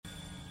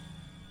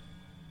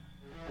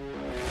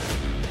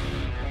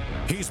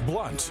He's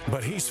blunt,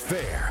 but he's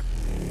fair.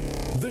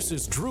 This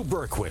is Drew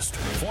Berquist,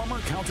 former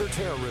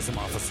counterterrorism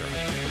officer,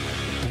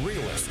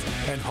 realist,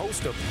 and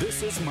host of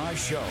This Is My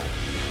Show,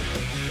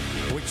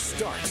 which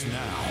starts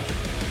now.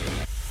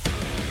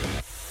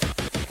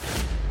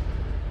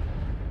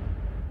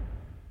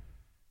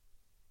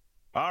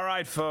 All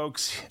right,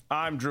 folks,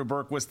 I'm Drew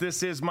Berquist.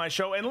 This is my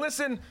show. And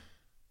listen,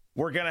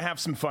 we're going to have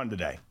some fun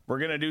today. We're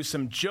going to do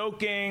some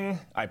joking.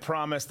 I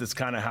promise that's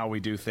kind of how we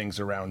do things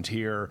around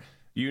here.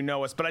 You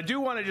know us. But I do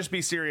want to just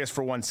be serious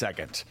for 1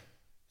 second.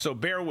 So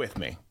bear with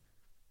me.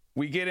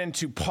 We get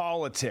into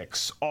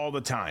politics all the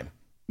time.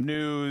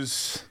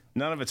 News,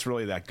 none of it's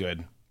really that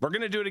good. We're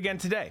going to do it again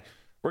today.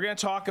 We're going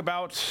to talk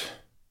about,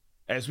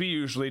 as we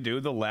usually do,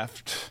 the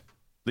left,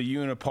 the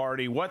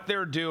uniparty, what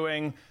they're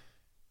doing,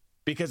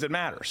 because it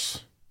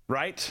matters,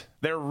 right?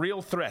 They're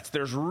real threats.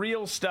 There's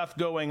real stuff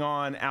going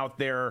on out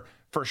there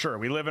for sure.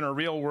 We live in a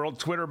real world.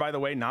 Twitter, by the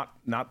way, not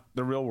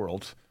the real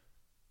world.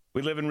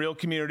 We live in real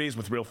communities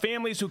with real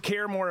families who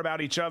care more about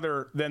each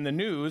other than the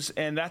news,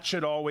 and that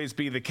should always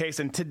be the case.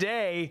 And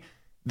today,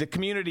 the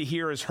community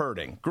here is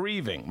hurting,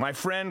 grieving. My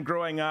friend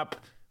growing up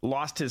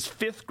lost his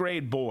 5th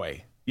grade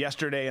boy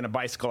yesterday in a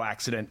bicycle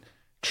accident.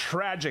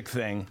 Tragic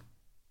thing.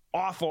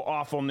 Awful,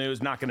 awful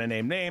news. Not going to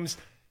name names.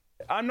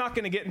 I'm not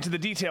going to get into the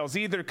details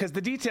either, because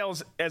the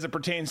details as it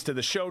pertains to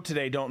the show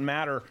today don't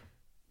matter.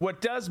 What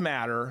does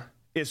matter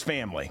is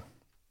family.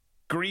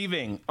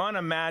 Grieving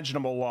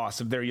unimaginable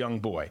loss of their young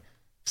boy.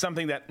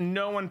 Something that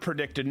no one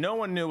predicted, no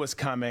one knew was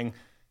coming.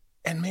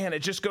 And man,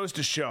 it just goes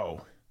to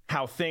show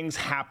how things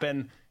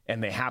happen,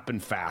 and they happen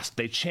fast.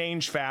 They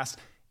change fast.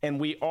 And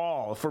we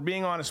all, if we're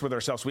being honest with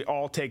ourselves, we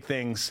all take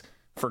things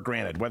for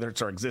granted, whether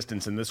it's our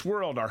existence in this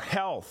world, our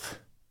health,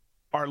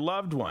 our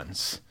loved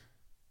ones.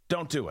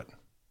 Don't do it.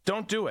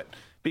 Don't do it,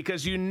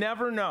 because you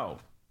never know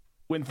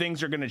when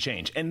things are going to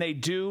change. And they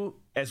do,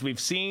 as we've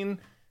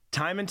seen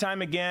time and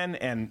time again,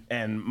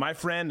 and my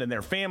friend and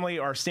their family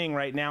are seeing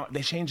right now,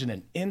 they change in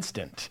an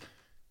instant.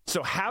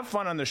 So have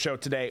fun on the show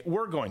today.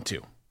 We're going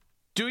to.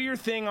 Do your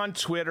thing on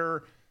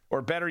Twitter,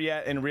 or better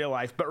yet, in real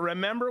life. But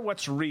remember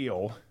what's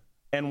real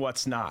and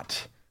what's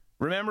not.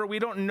 Remember, we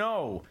don't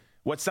know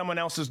what someone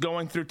else is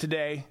going through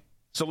today.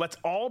 So let's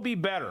all be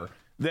better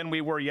than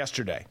we were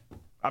yesterday.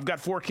 I've got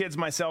 4 kids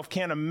myself.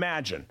 Can't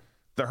imagine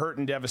the hurt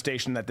and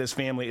devastation that this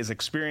family is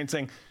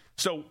experiencing.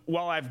 So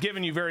while I've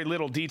given you very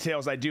little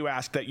details, I do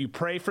ask that you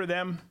pray for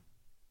them,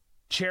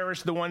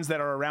 cherish the ones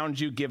that are around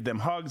you, give them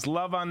hugs,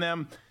 love on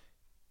them.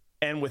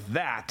 And with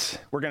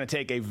that, we're going to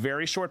take a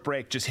very short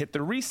break. Just hit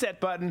the reset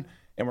button,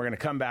 and we're going to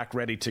come back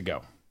ready to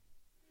go.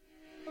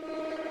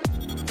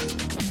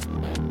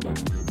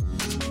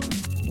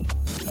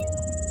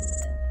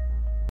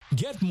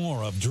 Get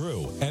more of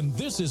Drew and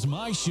This Is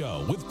My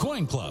Show with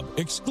Coin Club,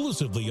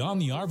 exclusively on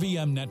the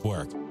RVM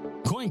network.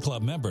 Coin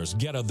Club members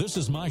get a This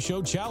Is My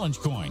Show challenge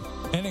coin,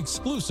 an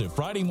exclusive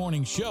Friday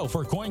morning show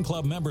for Coin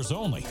Club members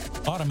only,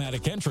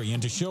 automatic entry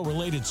into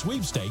show-related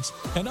sweepstakes,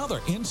 and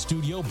other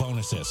in-studio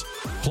bonuses.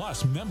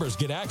 Plus, members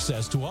get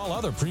access to all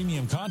other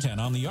premium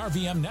content on the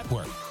RVM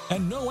network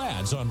and no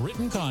ads on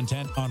written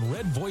content on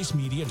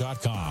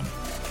redvoicemedia.com.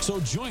 So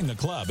join the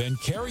club and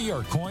carry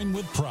your coin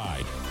with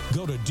pride.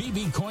 Go to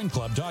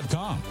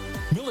dbcoinclub.com.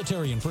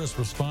 Military and first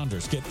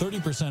responders get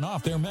 30%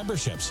 off their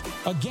memberships.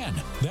 Again,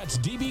 that's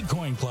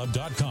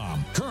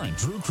dbcoinclub.com. Current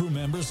Drew Crew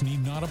members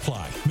need not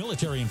apply.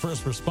 Military and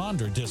first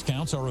responder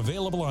discounts are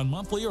available on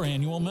monthly or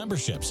annual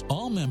memberships.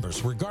 All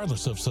members,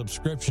 regardless of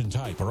subscription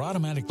type, are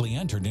automatically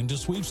entered into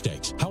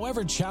sweepstakes.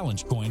 However,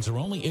 challenge coins are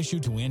only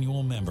issued to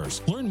annual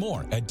members. Learn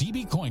more at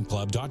dbcoinclub.com.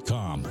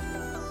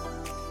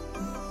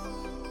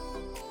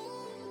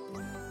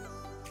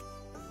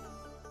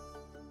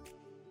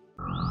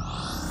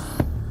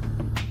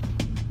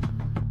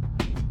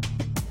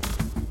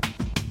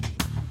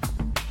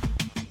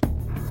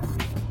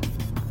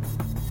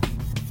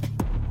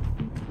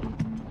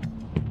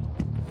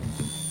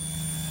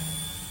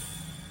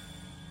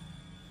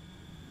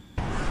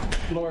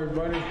 Hello,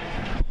 everybody.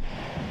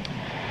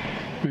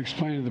 Let me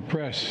explain to the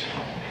press.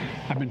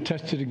 I've been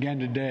tested again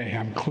today.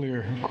 I'm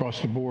clear across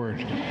the board.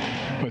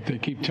 But they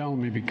keep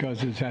telling me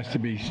because this has to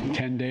be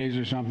 10 days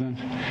or something,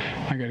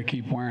 I got to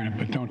keep wearing it.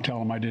 But don't tell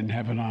them I didn't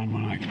have it on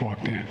when I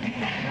walked in.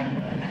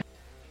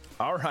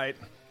 All right.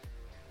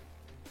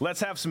 Let's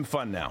have some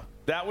fun now.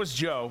 That was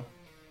Joe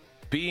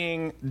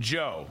being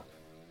Joe.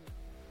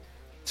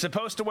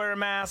 Supposed to wear a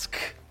mask?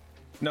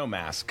 No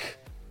mask.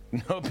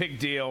 No big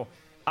deal.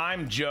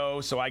 I'm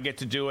Joe, so I get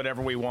to do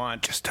whatever we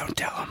want. Just don't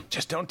tell him.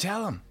 Just don't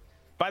tell him.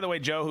 By the way,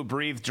 Joe, who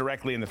breathed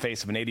directly in the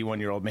face of an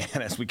 81-year-old man,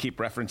 as we keep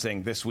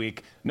referencing this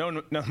week,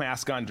 no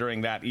mask on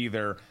during that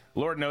either.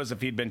 Lord knows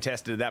if he'd been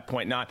tested at that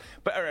point, not,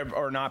 but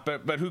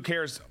who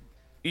cares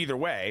either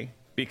way,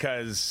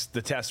 because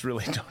the tests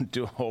really don't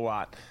do a whole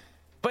lot.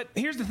 But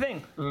here's the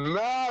thing.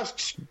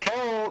 Masks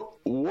don't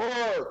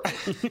work.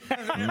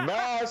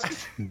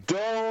 Masks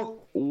don't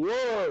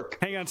work.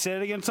 Hang on, say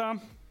it again,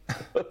 Tom.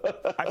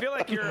 I feel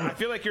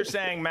like you're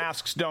saying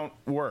masks don't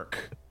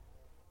work.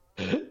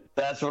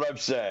 That's what I'm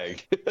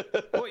saying.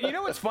 Well, you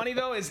know what's funny,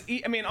 though, is,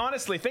 I mean,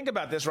 honestly, think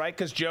about this, right?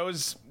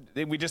 Because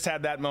we just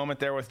had that moment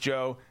there with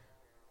Joe.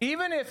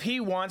 Even if he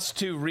wants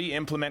to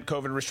re-implement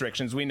COVID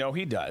restrictions, we know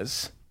he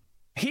does,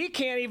 he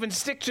can't even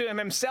stick to them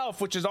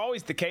himself, which is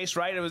always the case,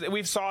 right?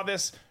 We saw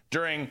this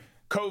during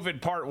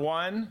COVID Part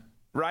 1,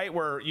 right,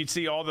 where you'd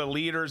see all the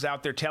leaders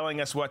out there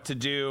telling us what to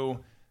do.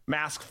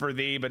 Mask for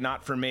thee, but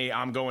not for me.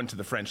 I'm going to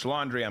the French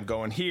Laundry. I'm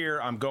going here.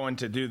 I'm going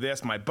to do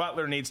this. My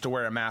butler needs to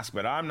wear a mask,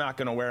 but I'm not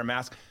going to wear a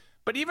mask.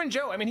 But even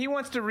Joe, I mean, he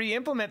wants to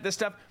re-implement this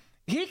stuff.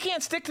 He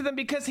can't stick to them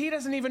because he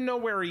doesn't even know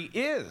where he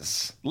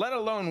is, let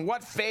alone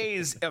what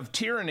phase of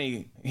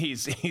tyranny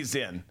he's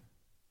in.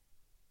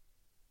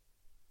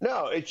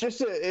 No,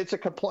 it's a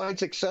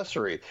compliance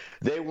accessory.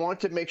 They want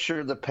to make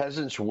sure the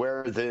peasants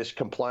wear this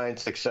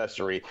compliance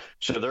accessory.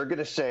 So they're going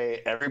to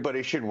say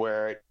everybody should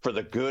wear it for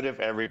the good of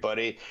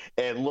everybody.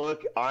 And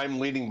look, I'm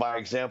leading by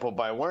example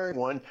by wearing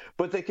one,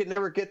 but they can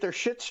never get their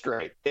shit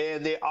straight.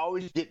 And they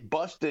always get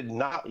busted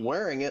not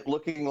wearing it,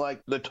 looking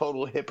like the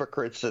total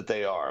hypocrites that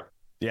they are.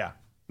 Yeah,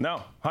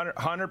 no,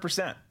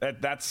 100%.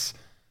 That's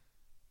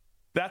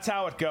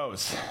how it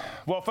goes.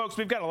 Well, folks,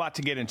 we've got a lot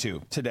to get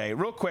into today.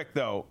 Real quick,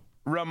 though.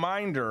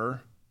 Reminder,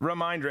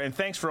 and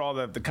thanks for all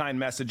the kind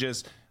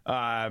messages.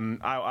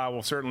 I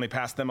will certainly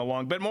pass them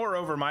along. But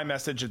moreover, my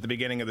message at the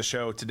beginning of the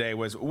show today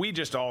was we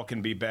just all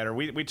can be better.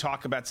 We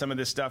talk about some of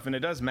this stuff, and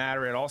it does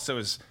matter. It also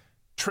is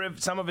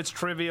some of it's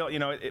trivial. You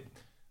know,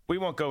 we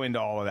won't go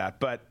into all of that.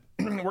 But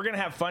we're going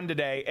to have fun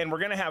today, and we're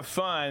going to have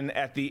fun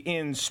at the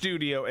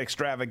In-Studio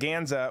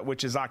Extravaganza,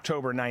 which is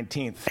October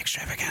 19th.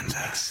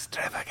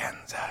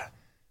 Extravaganza.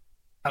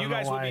 I don't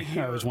know why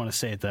I always want to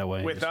say it that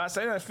way. With us,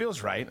 it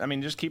feels right. I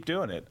mean, just keep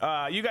doing it.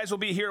 You guys will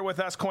be here with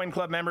us, Coin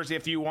Club members,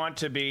 if you want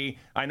to be.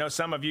 I know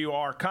some of you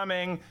are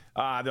coming.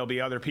 There'll be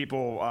other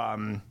people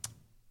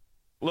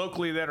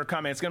locally that are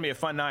coming. It's going to be a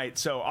fun night.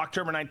 So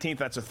October 19th,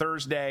 that's a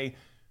Thursday.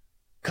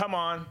 Come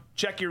on,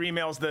 check your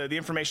emails. The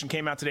information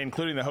came out today,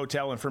 including the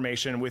hotel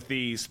information with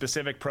the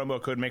specific promo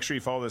code. Make sure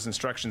you follow those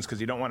instructions because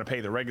you don't want to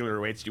pay the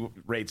regular rates.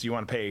 You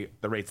want to pay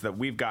the rates that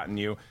we've gotten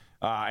you.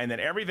 And then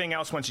everything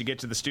else once you get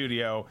to the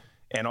studio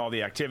and all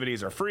the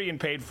activities are free and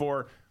paid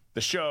for.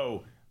 The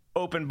show,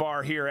 open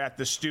bar here at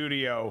the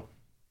studio,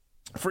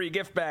 free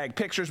gift bag,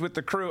 pictures with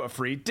the crew, a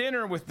free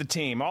dinner with the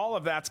team. All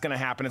of that's going to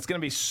happen. It's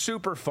going to be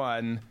super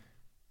fun.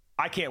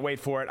 I can't wait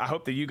for it. I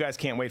hope that you guys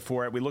can't wait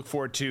for it. We look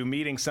forward to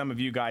meeting some of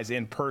you guys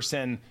in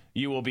person.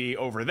 You will be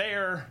over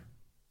there.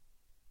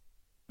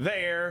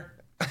 you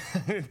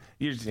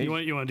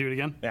want to do it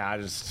again? Yeah,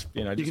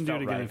 you can do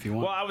it again if you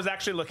want. Well, I was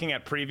actually looking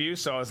at preview,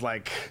 so I was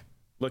like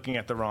looking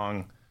at the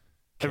wrong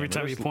cameras. Every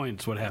time you point,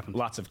 it's what happens.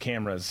 Lots of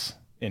cameras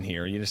in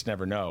here. You just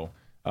never know.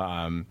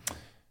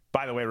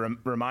 By the way,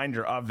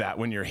 reminder of that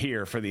when you're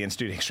here for the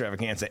In-Studio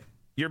Extravaganza,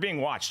 you're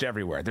being watched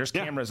everywhere. There's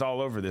cameras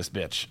all over this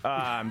bitch.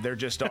 There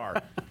just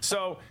are.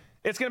 So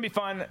it's going to be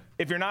fun.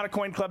 If you're not a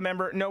Coin Club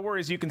member, no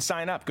worries. You can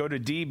sign up. Go to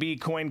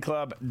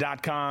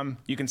dbcoinclub.com.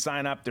 You can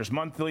sign up. There's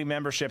monthly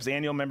memberships,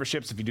 annual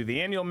memberships. If you do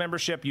the annual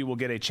membership, you will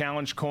get a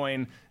challenge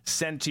coin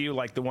sent to you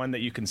like the one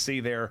that you can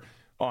see there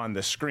on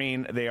the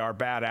screen. They are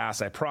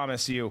badass, I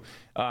promise you.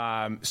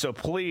 So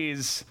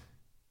please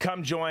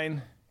come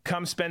join.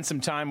 Come spend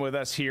some time with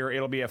us here.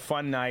 It'll be a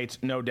fun night,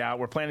 no doubt.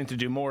 We're planning to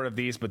do more of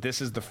these, but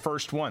this is the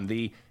first one,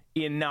 the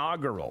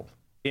inaugural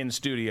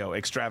In-Studio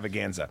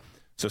Extravaganza.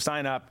 So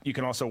sign up. You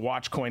can also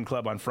watch Coin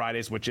Club on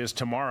Fridays, which is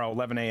tomorrow,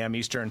 11 a.m.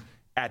 Eastern,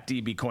 at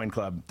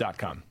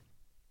dbcoinclub.com.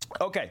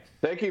 Okay.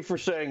 Thank you for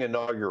saying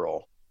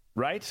inaugural.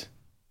 Right?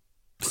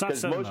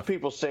 Because most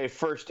people say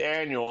first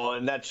annual,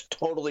 and that's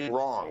totally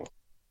wrong.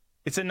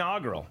 It's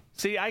inaugural.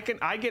 See, I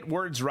get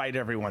words right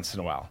every once in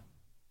a while.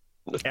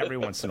 Every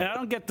once in a while. I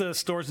don't get the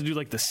stores to do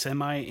like the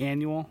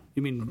semi-annual.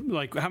 You mean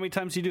like how many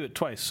times do you do it?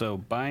 Twice. So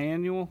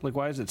biannual? Like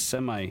why is it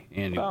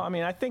semi-annual? Well, I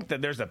mean, I think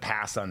that there's a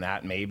pass on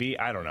that. Maybe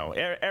I don't know.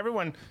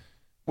 Everyone.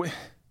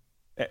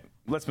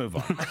 Let's move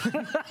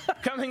on.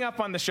 Coming up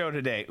on the show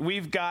today,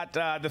 we've got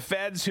the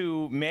feds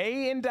who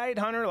may indict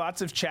Hunter.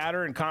 Lots of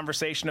chatter and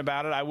conversation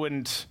about it. I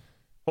wouldn't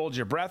hold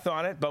your breath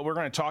on it, but we're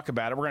going to talk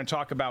about it. We're going to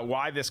talk about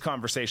why this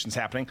conversation's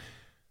happening.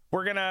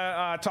 We're going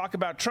to talk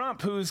about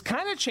Trump, who's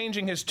kind of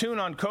changing his tune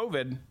on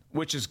COVID,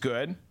 which is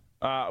good.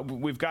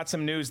 We've got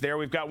some news there.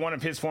 We've got one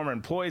of his former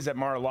employees at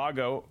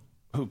Mar-a-Lago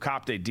who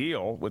copped a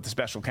deal with the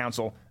special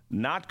counsel.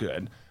 Not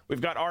good. We've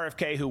got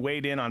RFK who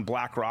weighed in on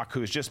BlackRock,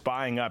 who's just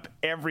buying up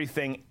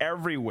everything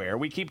everywhere.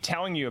 We keep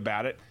telling you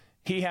about it.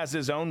 He has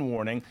his own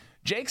warning.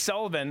 Jake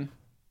Sullivan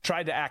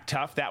tried to act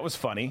tough. That was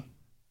funny.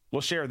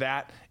 We'll share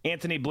that.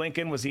 Antony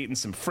Blinken was eating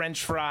some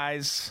French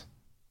fries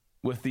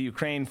with the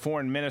Ukraine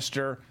foreign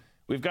minister.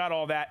 We've got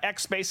all that.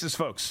 X Spaces,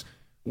 folks.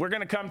 We're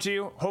going to come to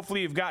you.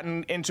 Hopefully you've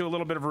gotten into a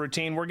little bit of a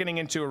routine. We're getting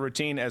into a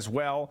routine as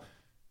well.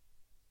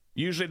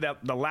 Usually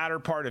the latter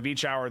part of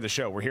each hour of the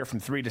show. We're here from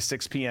 3 to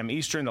 6 p.m.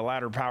 Eastern. The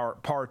latter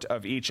part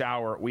of each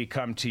hour, we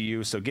come to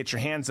you. So get your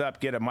hands up,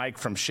 get a mic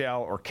from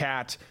Shell or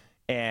Kat,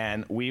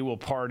 and we will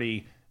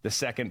party the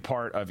second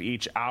part of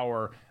each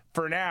hour.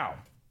 For now,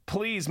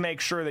 please make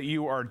sure that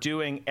you are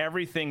doing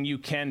everything you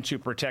can to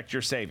protect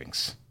your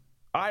savings.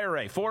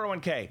 IRA,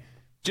 401k,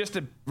 just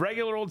a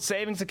regular old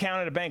savings account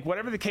at a bank,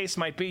 whatever the case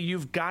might be,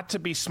 you've got to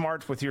be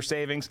smart with your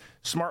savings,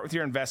 smart with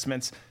your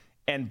investments.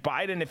 And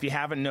Biden, if you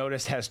haven't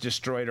noticed, has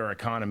destroyed our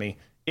economy.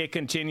 It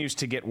continues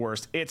to get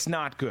worse. It's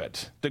not good.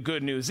 The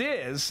good news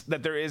is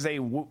that there is a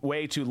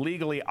way to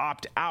legally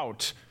opt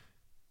out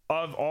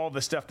of all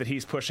the stuff that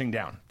he's pushing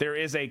down. There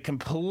is a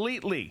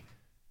completely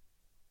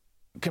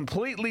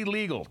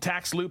legal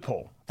tax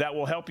loophole that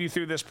will help you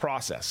through this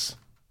process.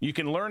 You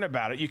can learn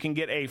about it. You can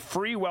get a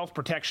free wealth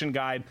protection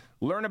guide.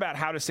 Learn about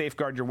how to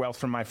safeguard your wealth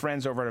from my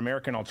friends over at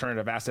American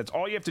Alternative Assets.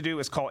 All you have to do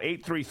is call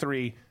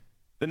 833,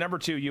 the number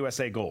 2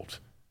 USA Gold.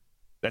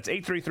 That's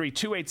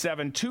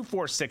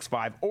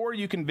 833-287-2465. Or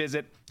you can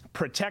visit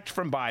Protect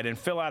from Biden.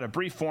 Fill out a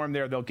brief form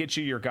there. They'll get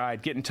you your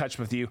guide, get in touch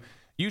with you.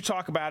 You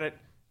talk about it.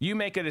 You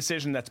make a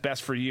decision that's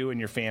best for you and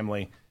your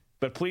family.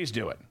 But please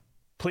do it.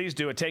 Please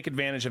do it. Take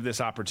advantage of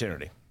this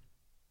opportunity.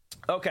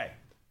 Okay.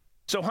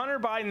 So Hunter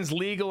Biden's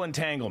legal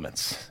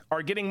entanglements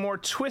are getting more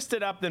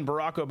twisted up than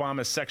Barack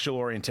Obama's sexual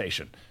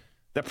orientation.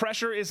 The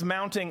pressure is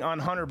mounting on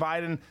Hunter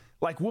Biden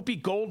like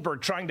Whoopi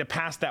Goldberg trying to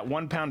pass that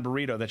 1-pound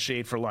burrito that she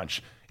ate for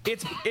lunch.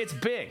 It's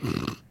big.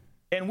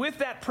 And with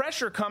that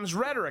pressure comes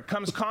rhetoric,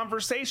 comes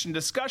conversation,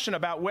 discussion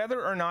about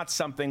whether or not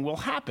something will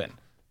happen.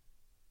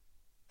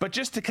 But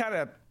just to kind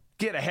of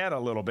get ahead a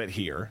little bit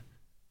here,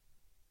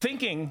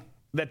 thinking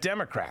that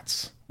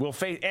Democrats will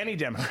face, any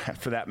Democrat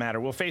for that matter,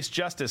 will face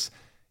justice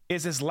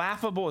is as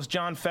laughable as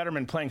John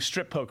Fetterman playing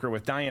strip poker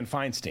with Dianne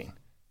Feinstein.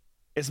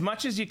 As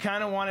much as you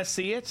kind of want to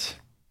see it,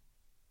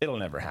 it'll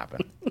never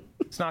happen.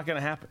 It's not going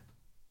to happen.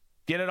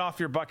 Get it off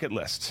your bucket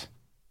list.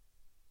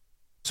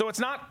 So it's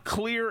not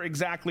clear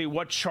exactly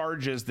what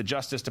charges the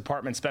Justice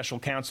Department Special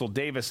Counsel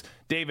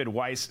David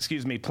Weiss,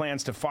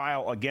 plans to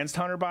file against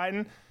Hunter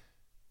Biden.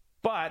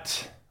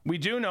 But we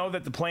do know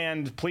that the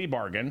planned plea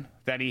bargain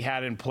that he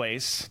had in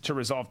place to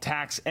resolve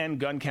tax and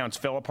gun counts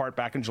fell apart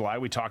back in July.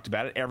 We talked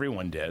about it.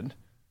 Everyone did.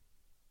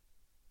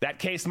 That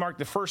case marked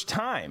the first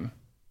time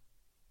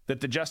that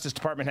the Justice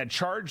Department had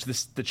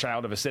charged the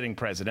child of a sitting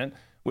president,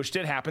 which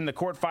did happen. The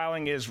court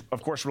filing is,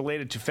 of course,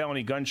 related to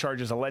felony gun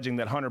charges alleging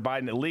that Hunter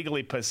Biden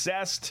illegally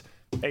possessed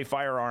a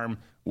firearm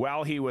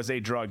while he was a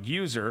drug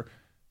user,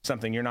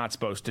 something you're not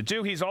supposed to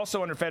do. He's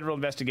also under federal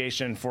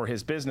investigation for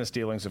his business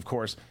dealings, of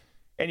course.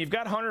 And you've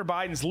got Hunter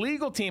Biden's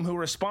legal team who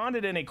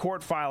responded in a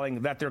court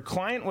filing that their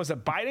client was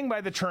abiding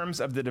by the terms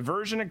of the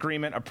diversion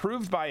agreement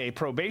approved by a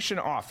probation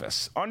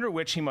office, under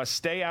which he must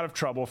stay out of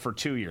trouble for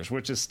 2 years,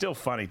 which is still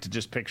funny to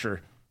just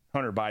picture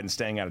Hunter Biden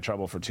staying out of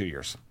trouble for 2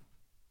 years.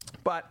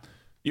 But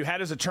you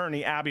had his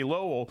attorney, Abby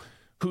Lowell,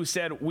 who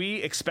said, we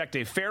expect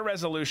a fair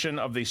resolution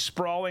of the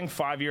sprawling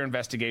 5-year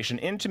investigation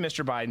into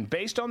Mr. Biden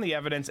based on the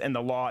evidence and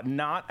the law,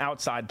 not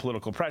outside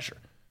political pressure.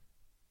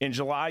 In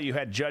July, you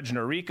had Judge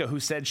Norika, who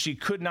said she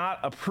could not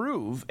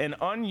approve an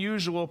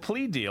unusual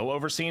plea deal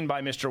overseen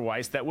by Mr.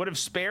 Weiss that would have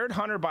spared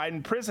Hunter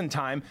Biden prison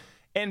time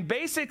and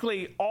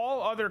basically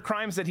all other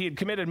crimes that he had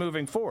committed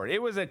moving forward. It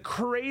was a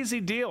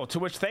crazy deal, to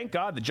which, thank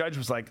God, the judge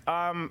was like,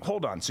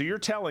 hold on. So you're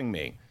telling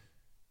me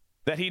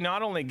that he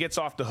not only gets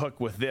off the hook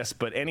with this,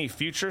 but any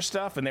future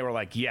stuff? And they were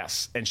like,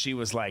 yes. And she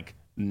was like,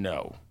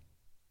 no.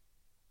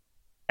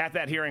 At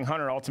that hearing,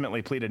 Hunter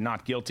ultimately pleaded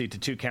not guilty to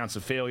 2 counts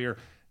of failure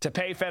to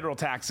pay federal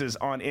taxes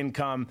on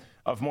income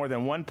of more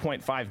than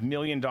 $1.5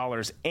 million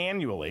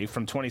annually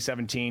from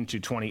 2017 to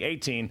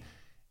 2018.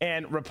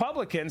 And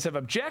Republicans have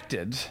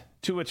objected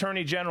to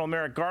Attorney General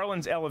Merrick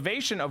Garland's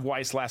elevation of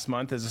Weiss last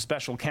month as a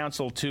special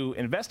counsel to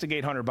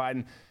investigate Hunter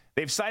Biden.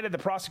 They've cited the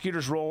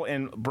prosecutor's role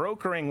in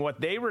brokering what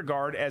they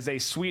regard as a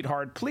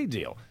sweetheart plea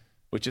deal,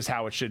 which is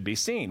how it should be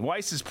seen.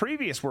 Weiss's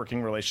previous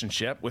working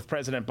relationship with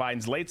President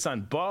Biden's late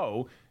son,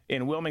 Beau,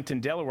 in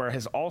Wilmington, Delaware,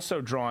 has also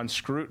drawn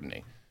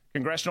scrutiny.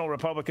 Congressional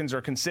Republicans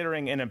are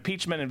considering an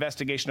impeachment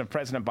investigation of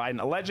President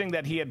Biden, alleging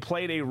that he had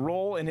played a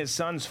role in his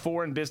son's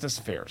foreign business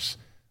affairs.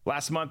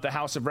 Last month, the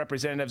House of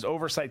Representatives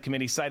Oversight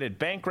Committee cited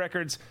bank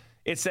records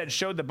it said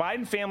showed the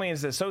Biden family and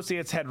his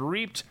associates had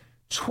reaped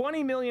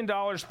 $20 million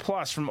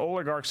plus from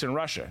oligarchs in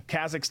Russia,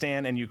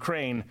 Kazakhstan, and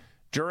Ukraine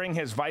during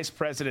his vice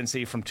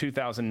presidency from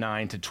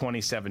 2009 to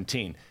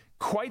 2017.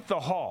 Quite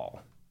the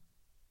haul.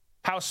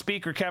 House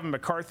Speaker Kevin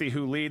McCarthy,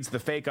 who leads the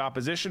fake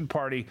opposition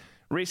party,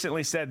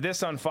 recently said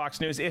this on Fox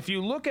News: if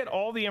you look at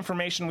all the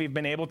information we've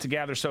been able to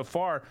gather so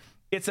far,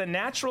 it's a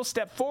natural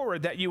step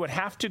forward that you would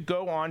have to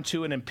go on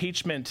to an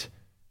impeachment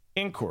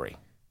inquiry.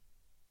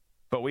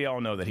 But we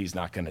all know that he's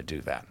not going to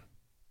do that.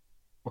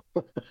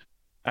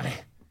 I mean,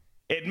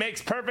 it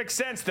makes perfect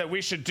sense that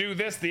we should do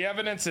this. The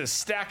evidence is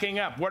stacking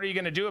up. What are you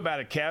going to do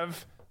about it,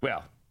 Kev?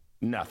 Well,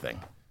 nothing.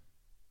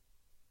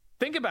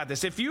 Think about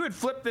this. If you had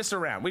flipped this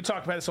around, we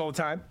talk about this all the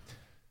time,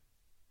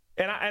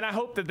 and I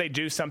hope that they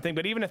do something,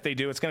 but even if they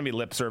do, it's going to be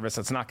lip service.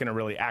 It's not going to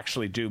really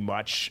actually do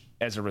much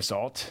as a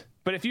result.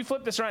 But if you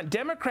flip this around,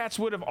 Democrats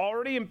would have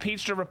already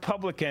impeached a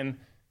Republican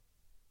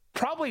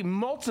probably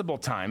multiple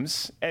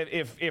times,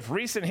 if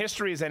recent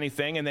history is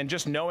anything, and then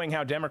just knowing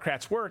how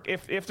Democrats work,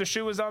 if the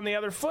shoe was on the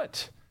other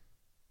foot.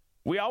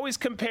 We always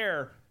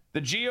compare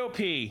the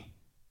GOP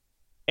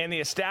and the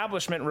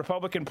establishment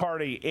Republican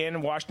Party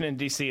in Washington,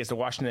 D.C. as the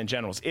Washington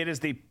Generals. It is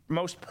the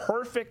most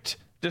perfect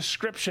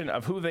description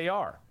of who they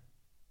are.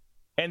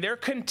 And they're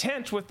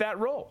content with that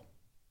role.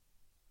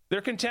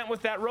 They're content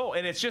with that role.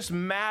 And it's just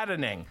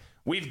maddening.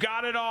 We've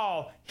got it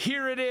all.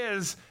 Here it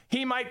is.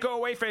 He might go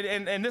away from it.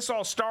 And this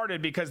all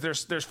started because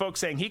there's folks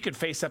saying he could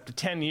face up to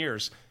 10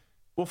 years.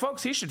 Well,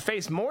 folks, he should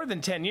face more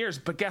than 10 years.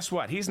 But guess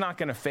what? He's not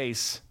going to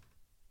face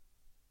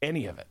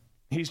any of it.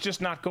 He's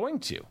just not going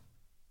to.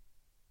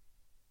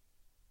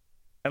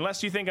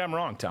 Unless you think I'm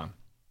wrong, Tom.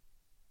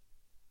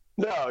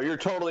 No, you're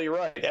totally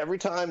right. Every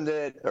time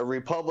that a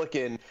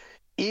Republican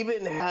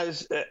even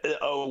has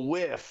a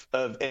whiff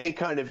of any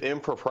kind of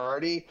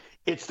impropriety,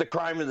 it's the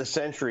crime of the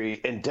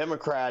century, and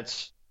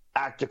Democrats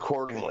act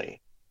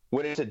accordingly.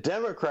 When it's a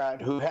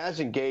Democrat who has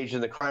engaged in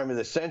the crime of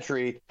the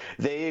century,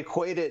 they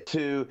equate it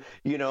to,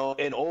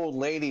 an old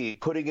lady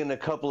putting in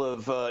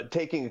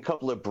taking a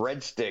couple of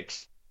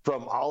breadsticks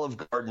from Olive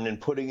Garden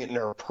and putting it in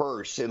her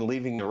purse and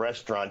leaving the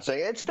restaurant,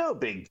 saying it's no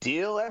big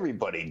deal.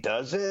 Everybody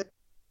does it.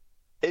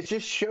 It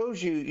just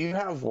shows you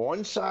have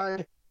one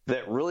side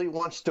that really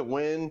wants to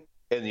win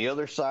and the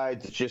other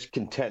side that's just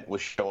content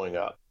with showing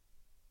up.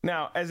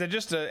 Now, as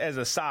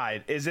a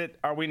side,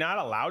 are we not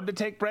allowed to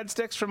take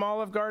breadsticks from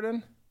Olive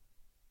Garden?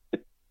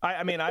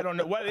 I mean, I don't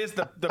know. What is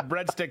the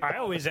breadstick? I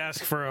always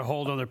ask for a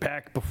whole other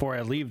pack before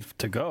I leave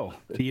to go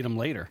to eat them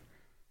later.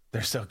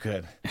 They're so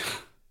good.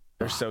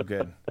 They're so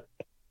good.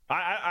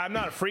 I'm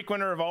not a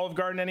frequenter of Olive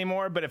Garden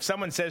anymore, but if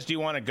someone says, do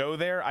you want to go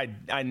there?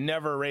 I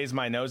never raise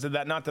my nose at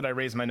that. Not that I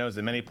raise my nose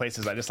in many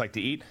places I just like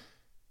to eat,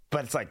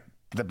 but it's like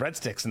the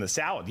breadsticks and the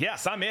salad.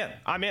 Yes, I'm in.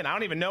 I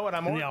don't even know what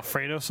I'm ordering. The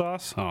Alfredo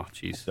sauce? Oh,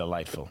 jeez.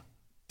 Delightful.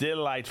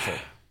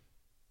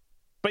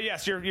 But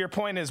yes, your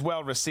point is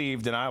well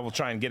received, and I will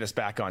try and get us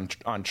back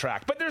on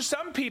track. But there's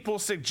some people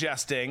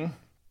suggesting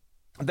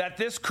that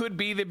this could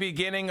be the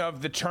beginning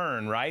of the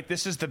turn, right?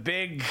 This is the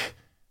big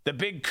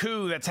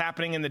coup that's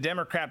happening in the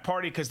Democrat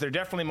Party, because they're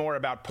definitely more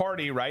about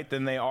party, right,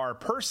 than they are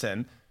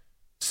person.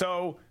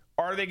 So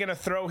are they going to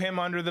throw him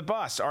under the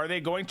bus? Are they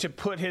going to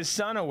put his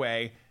son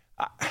away?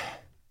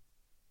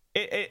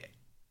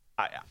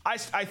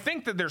 I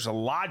think that there's a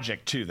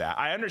logic to that.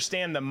 I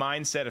understand the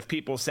mindset of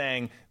people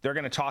saying they're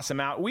going to toss him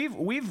out.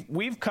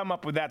 We've come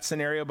up with that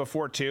scenario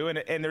before too,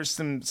 and there's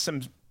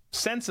some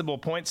sensible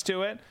points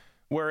to it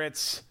where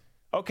it's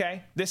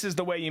okay. This is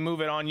the way you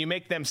move it on. You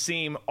make them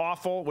seem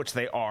awful, which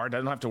they are.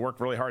 Doesn't have to work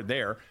really hard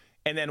there.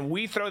 And then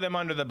we throw them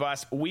under the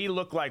bus. We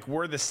look like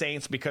we're the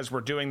saints because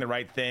we're doing the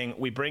right thing.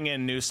 We bring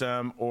in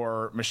Newsom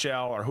or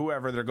Michelle or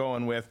whoever they're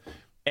going with.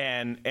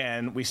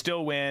 And we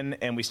still win,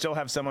 and we still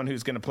have someone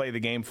who's going to play the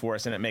game for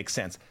us, and it makes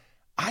sense.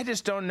 I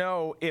just don't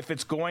know if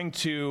it's going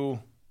to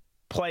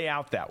play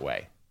out that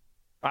way.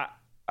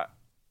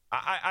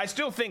 I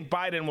still think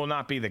Biden will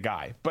not be the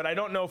guy, but I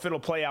don't know if it'll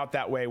play out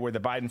that way where the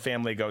Biden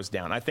family goes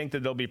down. I think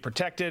that they'll be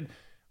protected,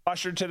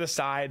 ushered to the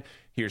side.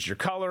 Here's your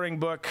coloring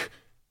book.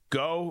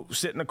 Go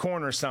sit in a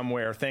corner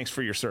somewhere. Thanks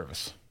for your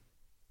service.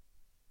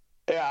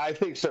 Yeah, I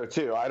think so,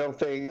 too. I don't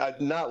think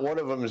not one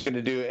of them is going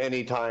to do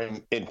any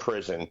time in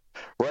prison.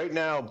 Right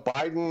now,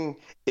 Biden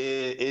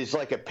is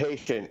like a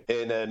patient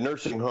in a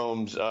nursing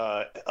home's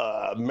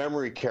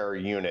memory care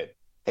unit.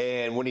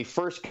 And when he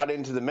first got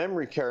into the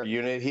memory care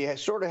unit, he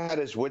sort of had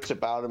his wits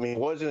about him. He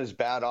wasn't as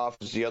bad off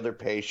as the other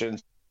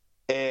patients.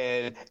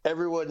 And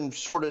everyone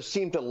sort of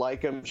seemed to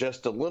like him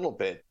just a little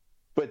bit.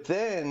 But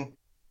then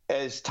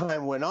as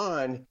time went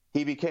on,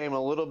 he became he got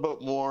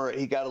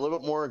a little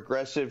bit more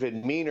aggressive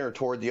and meaner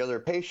toward the other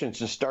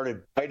patients and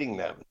started biting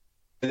them.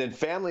 And then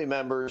family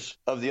members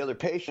of the other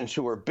patients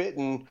who were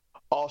bitten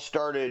all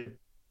started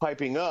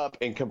piping up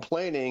and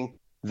complaining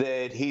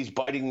that he's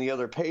biting the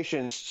other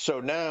patients.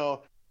 So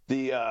now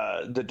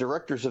the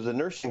directors of the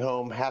nursing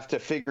home have to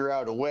figure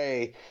out a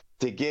way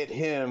to get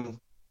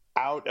him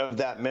out of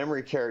that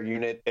memory care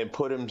unit and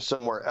put him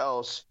somewhere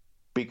else,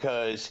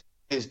 because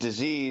his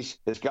disease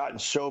has gotten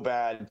so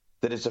bad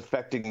that it's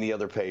affecting the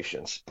other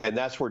patients. And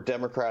that's where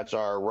Democrats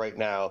are right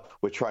now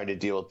with trying to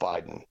deal with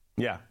Biden.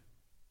 Yeah,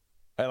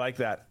 I like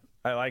that.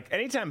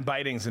 Anytime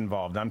biting's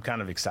involved, I'm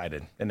kind of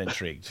excited and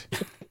intrigued.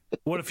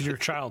 What if you're a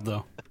child,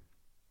 though?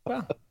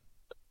 Well,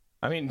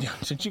 I mean,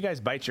 shouldn't you guys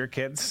bite your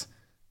kids?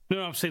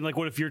 No, I'm saying,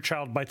 what if your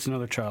child bites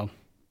another child?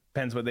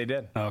 Depends what they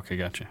did. Oh, okay,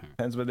 gotcha.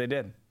 Depends what they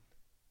did.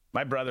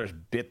 My brothers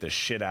bit the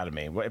shit out of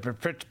me,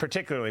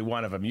 particularly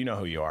one of them. You know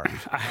who you are.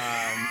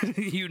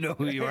 You know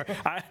who you are.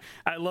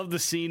 I love the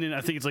scene, and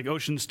I think it's like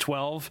Ocean's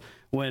 12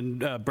 when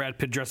Brad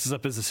Pitt dresses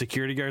up as a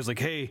security guard. He's like,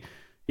 hey,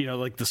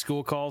 the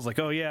school calls, like,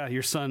 oh, yeah,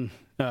 your son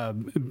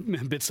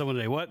bit someone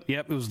today. What?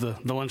 Yep, it was the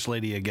lunch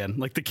lady again.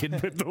 Like the kid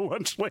bit the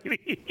lunch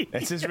lady.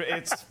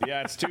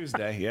 It's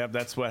Tuesday. Yep,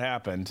 that's what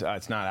happened.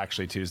 It's not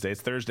actually Tuesday. It's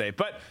Thursday.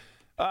 But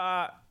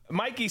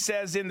Mikey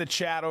says in the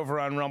chat over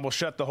on Rumble,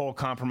 shut the whole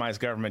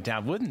compromised government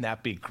down. Wouldn't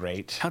that be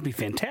great? That'd be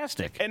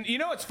fantastic. And you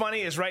know what's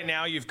funny is right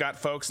now you've got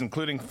folks,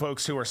 including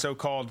folks who are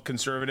so-called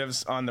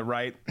conservatives on the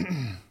right,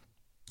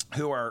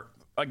 who are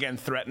again,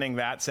 threatening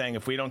that, saying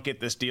if we don't get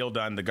this deal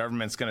done, the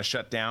government's going to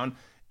shut down.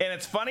 And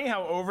it's funny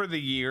how over the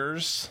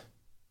years,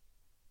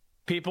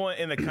 people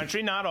in the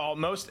country, not all,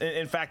 most,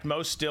 in fact,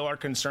 most still are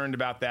concerned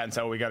about that and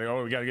say, we got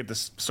to get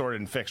this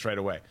sorted and fixed right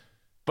away.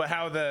 But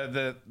how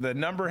the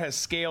number has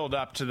scaled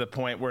up to the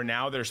point where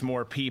now there's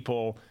more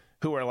people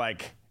who are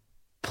like,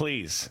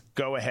 please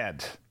go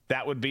ahead.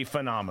 That would be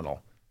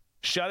phenomenal.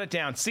 Shut it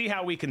down. See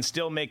how we can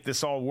still make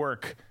this all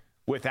work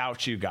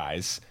without you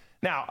guys.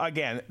 Now,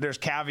 again, there's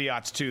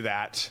caveats to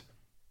that.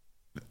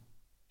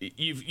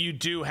 You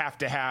do have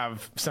to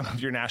have some of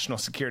your national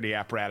security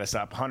apparatus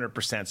up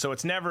 100%. So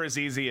it's never as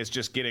easy as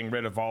just getting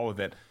rid of all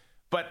of it.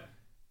 But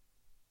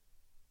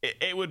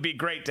it would be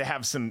great to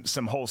have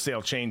some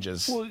wholesale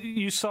changes. Well,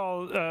 you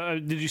saw,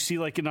 did you see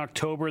like in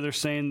October, they're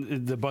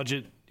saying the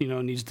budget,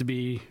 needs to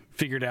be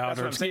figured out. That's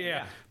what I'm saying,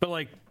 yeah. But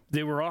like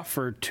they were off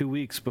for 2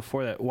 weeks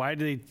before that. Why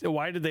did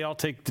they all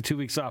take the 2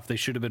 weeks off? They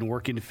should have been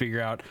working to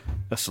figure out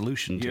a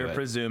solution to it. You're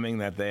presuming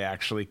that they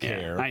actually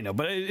care. Yeah, I know,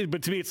 but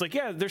to me, it's like,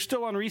 yeah, they're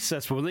still on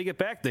recess, but when they get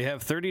back, they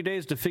have 30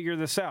 days to figure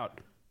this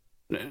out.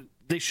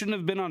 They shouldn't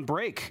have been on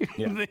break.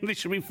 Yeah. They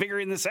should be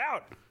figuring this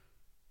out.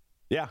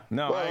 Yeah,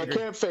 no. Well, I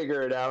can't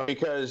figure it out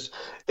because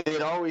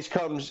it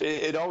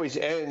always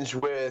ends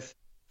with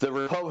the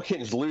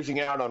Republicans losing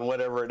out on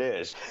whatever it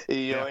is,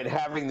 and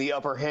having the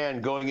upper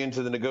hand going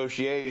into the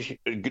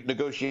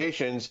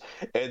negotiations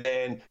and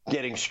then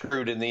getting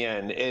screwed in the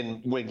end. And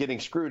when getting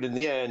screwed in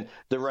the end,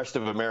 the rest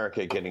of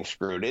America getting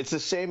screwed. It's the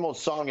same old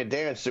song and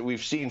dance that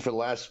we've seen for the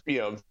last,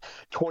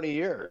 20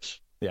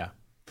 years. Yeah.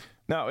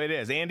 No, it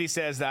is. Andy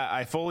says that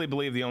I fully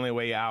believe the only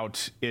way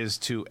out is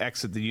to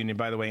exit the union.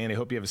 By the way, Andy, I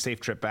hope you have a safe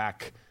trip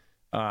back.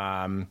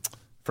 I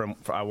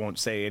won't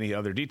say any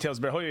other details,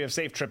 but I hope you have a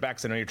safe trip back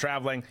because I know you're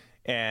traveling.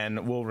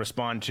 And we'll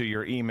respond to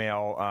your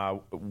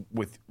email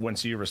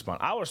once you respond.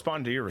 I'll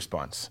respond to your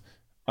response.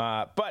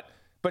 But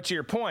to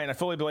your point, I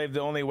fully believe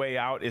the only way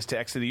out is to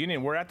exit the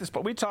union. We're at this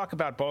point. We talk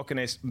about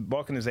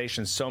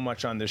balkanization so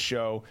much on this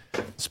show,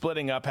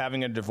 splitting up,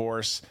 having a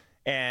divorce,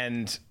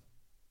 and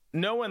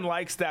no one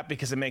likes that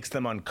because it makes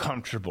them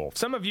uncomfortable.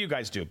 Some of you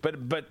guys do,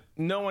 but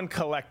no one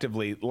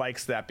collectively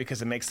likes that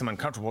because it makes them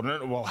uncomfortable.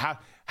 Well,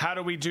 how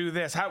do we do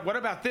this? What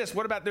about this?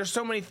 What about, there's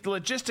so many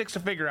logistics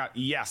to figure out.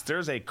 Yes,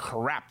 there's a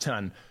crap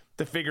ton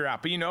to figure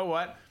out. But you know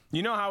what?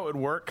 You know how it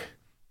would work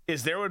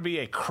is there would be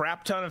a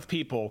crap ton of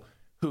people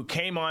who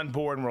came on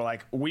board and were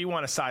like, we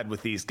want to side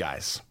with these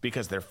guys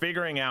because they're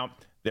figuring out,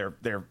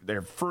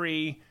 they're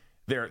free,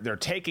 they're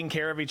taking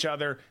care of each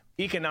other.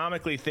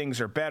 Economically, things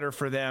are better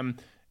for them.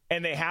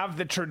 And they have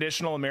the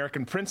traditional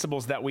American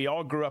principles that we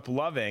all grew up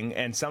loving,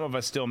 and some of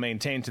us still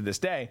maintain to this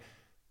day.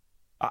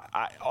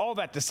 All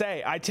that to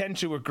say, I tend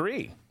to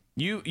agree.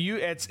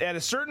 It's at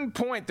a certain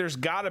point, there's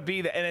got to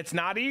be that, and it's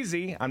not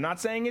easy. I'm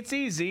not saying it's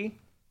easy,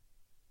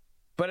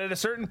 but at a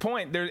certain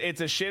point,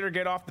 it's a shit or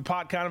get off the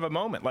pot kind of a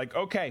moment. Like,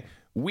 okay,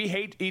 we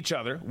hate each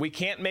other. We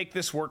can't make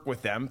this work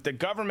with them. The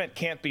government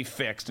can't be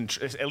fixed,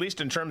 at least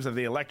in terms of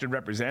the elected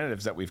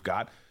representatives that we've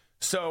got.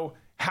 So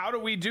how do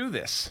we do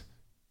this?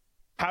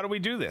 How do we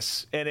do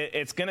this? And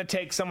it's going to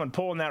take someone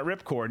pulling that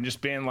ripcord and just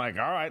being like,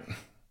 all right,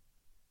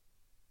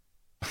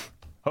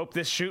 hope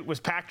this chute was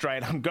packed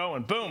right. I'm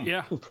going. Boom.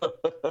 Yeah.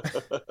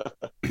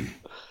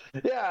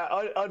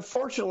 Yeah.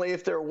 Unfortunately,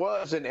 if there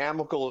was an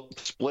amicable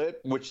split,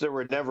 which there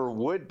never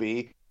would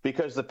be,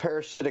 because the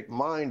parasitic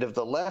mind of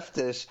the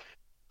leftists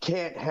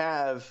can't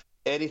have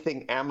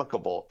anything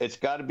amicable. It's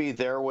got to be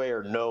their way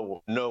or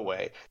no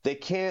way. They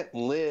can't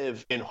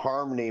live in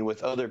harmony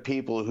with other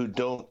people who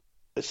don't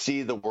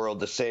see the world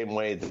the same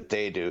way that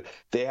they do.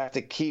 They have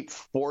to keep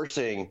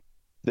forcing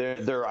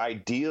their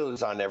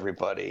ideals on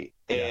everybody,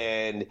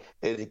 and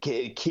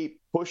keep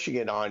pushing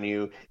it on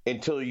you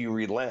until you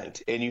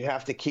relent, and you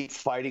have to keep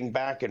fighting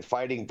back,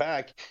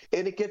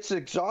 and it gets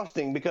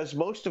exhausting because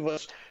most of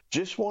us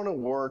just want to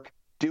work,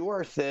 do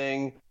our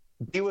thing,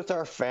 be with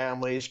our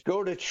families,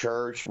 go to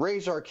church,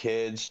 raise our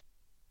kids,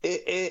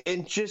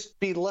 and just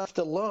be left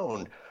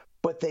alone.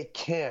 But they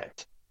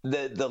can't.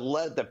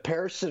 The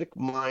parasitic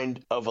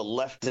mind of a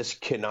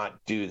leftist cannot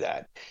do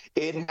that.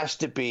 It has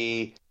to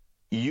be,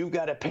 you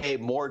got to pay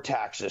more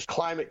taxes.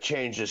 Climate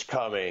change is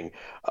coming.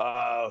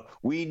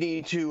 We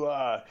need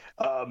to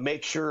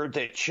make sure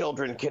that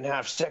children can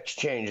have sex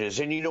changes.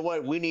 And you know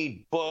what? We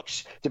need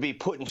books to be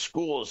put in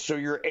schools so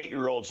your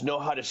 8-year-olds know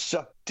how to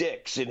suck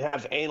dicks and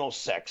have anal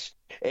sex.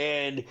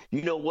 And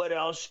you know what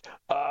else?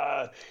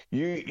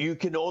 You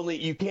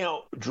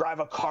can't drive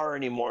a car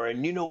anymore.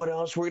 And you know what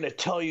else? We're going to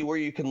tell you where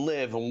you can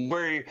live and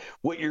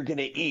what you're going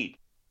to eat.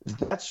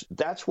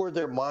 That's where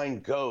their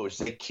mind goes.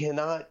 They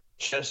cannot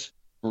just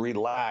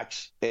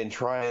relax and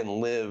try and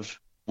live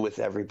with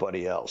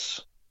everybody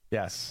else.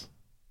 Yes.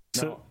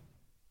 So,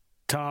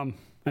 Tom,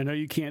 I know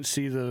you can't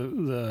see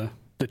the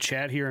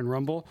chat here in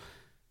Rumble,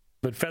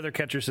 but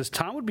Feathercatcher says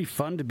Tom would be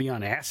fun to be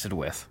on acid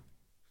with.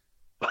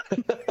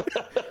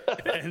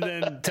 And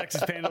then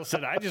Texas Panel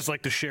said, I just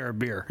like to share a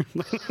beer.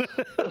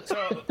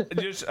 So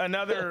just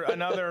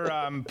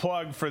another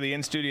plug for the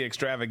In-Studio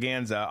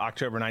Extravaganza,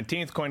 October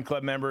 19th. Coin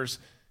Club members,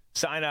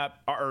 sign up,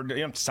 or you don't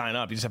have to sign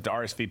up. You just have to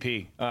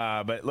RSVP.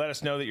 But let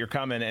us know that you're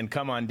coming and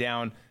come on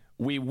down.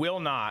 We will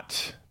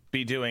not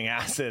be doing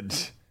acid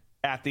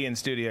at the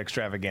in-studio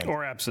extravaganza.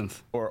 Or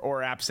absinthe.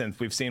 Or absinthe.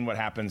 We've seen what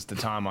happens to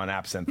Tom on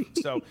absinthe.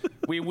 So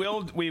we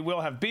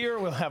will have beer.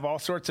 We'll have all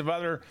sorts of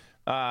other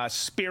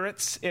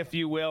spirits, if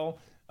you will.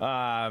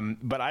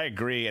 But I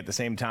agree at the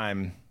same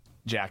time,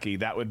 Jackie,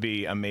 that would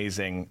be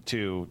amazing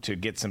to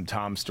get some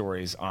Tom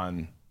stories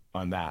on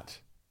that,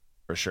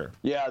 for sure.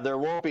 Yeah, there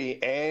won't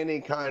be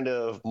any kind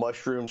of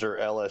mushrooms or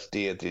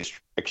LSD at the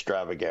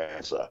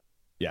extravaganza.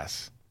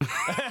 Yes.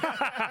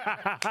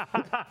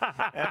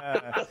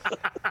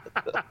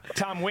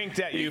 Tom winked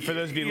at you for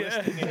those of you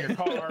listening in your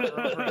car or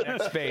over at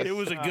Next Space. It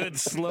was a good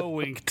slow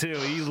wink, too.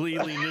 He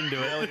leaned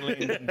into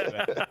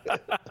it.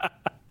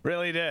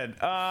 Really did.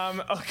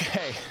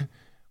 Okay.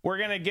 We're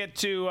going to get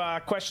to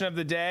question of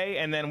the day,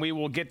 and then we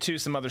will get to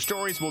some other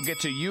stories. We'll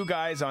get to you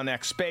guys on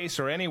X Space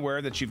or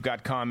anywhere that you've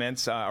got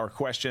comments or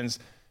questions.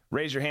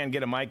 Raise your hand,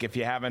 get a mic if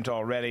you haven't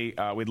already.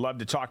 We'd love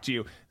to talk to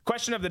you.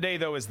 Question of the day,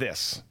 though, is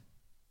this.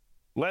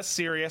 Less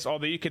serious,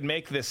 although you could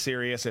make this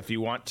serious if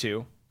you want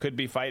to. Could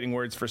be fighting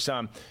words for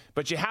some.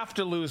 But you have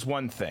to lose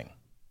one thing.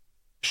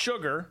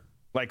 Sugar,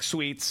 like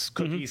sweets,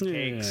 cookies,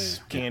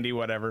 cakes, candy,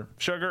 whatever.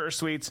 Sugar or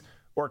sweets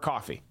or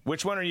coffee.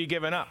 Which one are you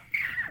giving up?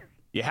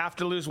 You have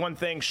to lose one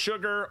thing,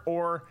 sugar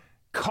or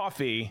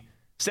coffee.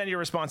 Send your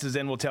responses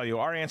in. We'll tell you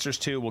our answers,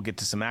 too. We'll get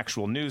to some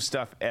actual news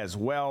stuff as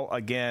well.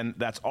 Again,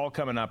 that's all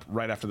coming up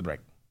right after the break.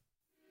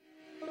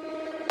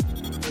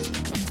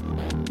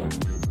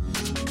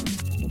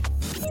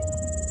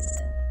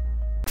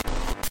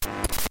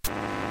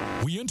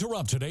 We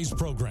interrupt today's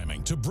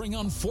programming to bring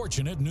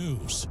unfortunate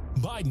news.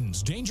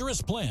 Biden's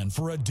dangerous plan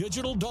for a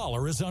digital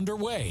dollar is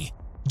underway.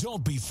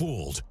 Don't be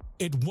fooled.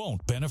 It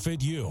won't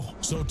benefit you.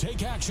 So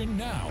take action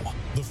now.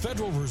 The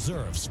Federal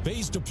Reserve's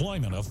phased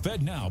deployment of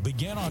FedNow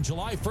began on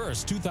July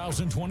 1st,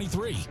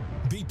 2023.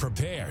 Be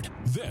prepared.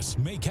 This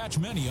may catch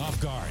many off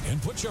guard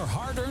and put your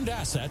hard-earned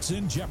assets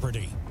in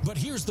jeopardy. But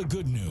here's the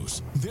good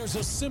news. There's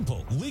a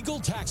simple legal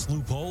tax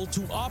loophole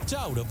to opt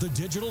out of the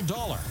digital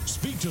dollar.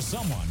 Speak to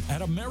someone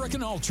at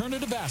American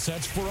Alternative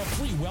Assets for a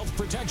free wealth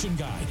protection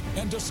guide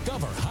and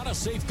discover how to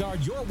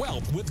safeguard your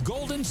wealth with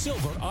gold and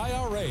silver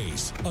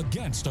IRAs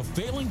against a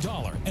failing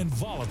dollar and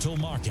volatile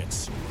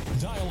markets.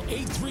 Dial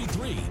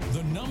 833,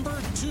 the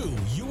number 2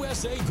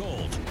 USA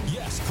Gold.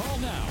 Yes, call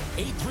now,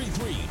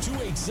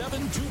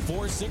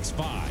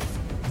 833-287-2465.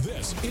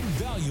 This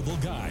invaluable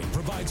guide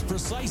provides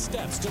precise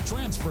steps to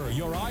transfer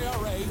your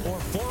IRA or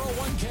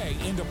 401k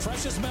into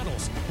precious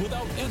metals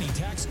without any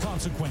tax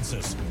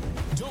consequences.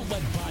 Don't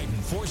let Biden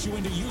force you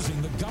into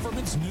using the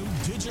government's new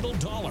digital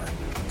dollar.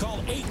 Call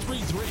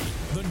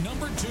 833, the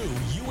number 2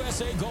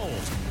 USA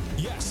Gold.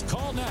 Yes,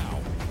 call now,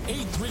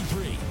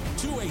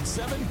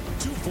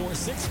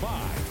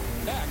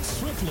 833-287-2465. Act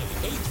swiftly,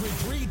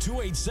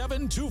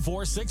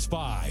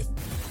 833-287-2465.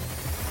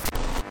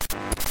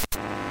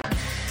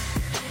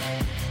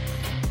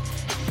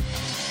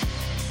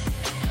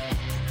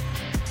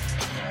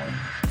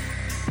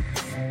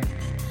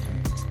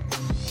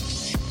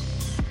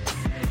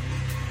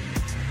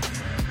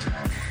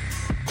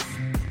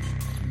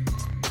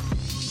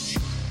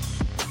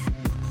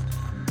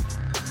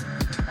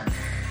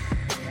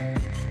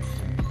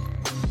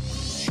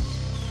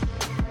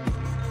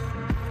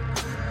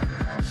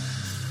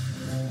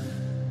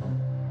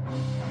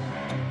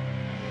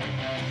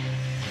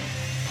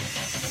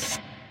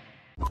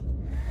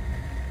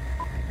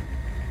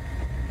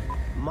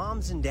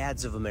 Moms and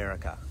dads of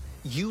America,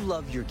 you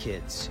love your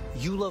kids,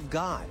 you love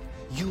God,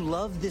 you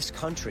love this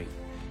country,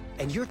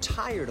 and you're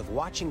tired of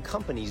watching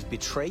companies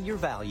betray your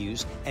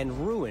values and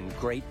ruin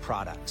great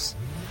products.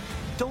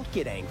 Don't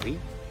get angry.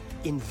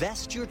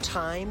 Invest your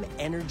time,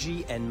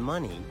 energy, and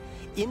money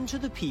into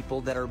the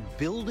people that are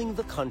building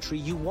the country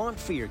you want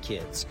for your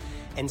kids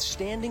and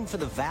standing for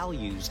the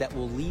values that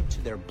will lead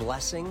to their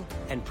blessing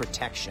and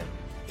protection.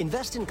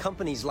 Invest in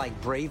companies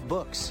like Brave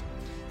Books.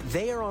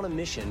 They are on a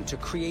mission to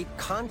create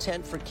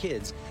content for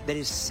kids that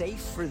is safe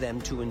for them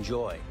to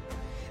enjoy.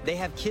 They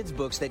have kids'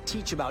 books that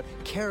teach about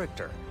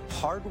character,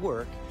 hard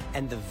work,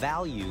 and the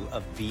value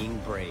of being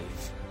brave.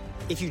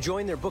 If you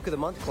join their Book of the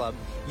Month Club,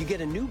 you get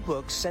a new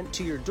book sent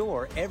to your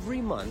door every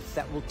month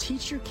that will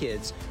teach your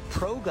kids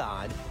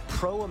pro-God,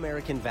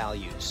 pro-American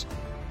values.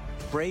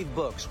 Brave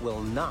Books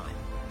will not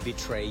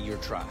betray your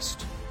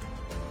trust.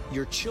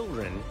 Your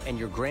children and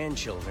your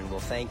grandchildren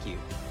will thank you.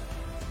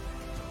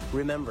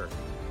 Remember,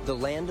 the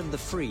land of the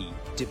free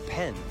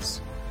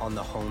depends on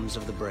the homes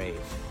of the brave.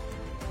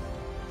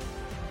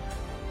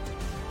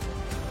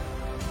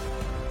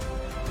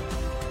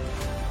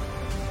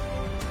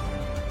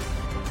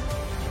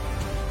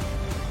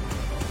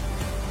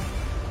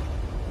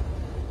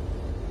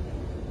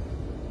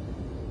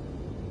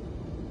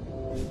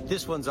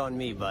 This one's on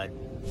me, bud.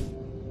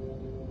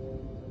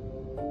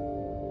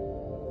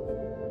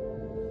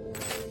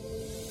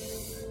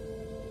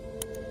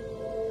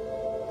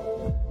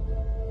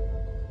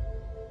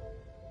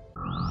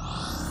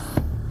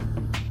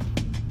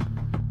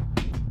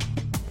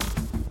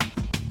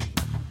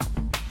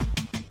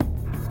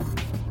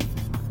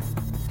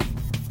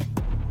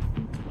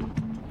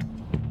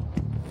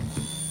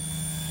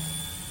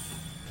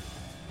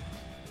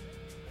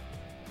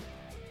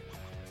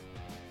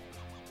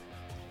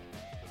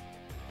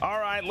 All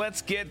right,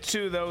 let's get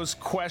to those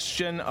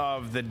question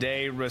of the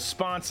day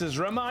responses.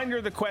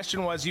 Reminder, the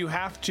question was you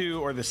have to,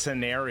 or the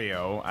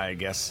scenario, I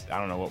guess, I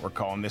don't know what we're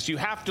calling this. You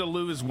have to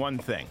lose one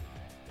thing.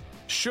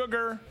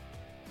 Sugar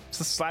 /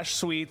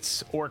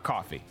 sweets or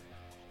coffee.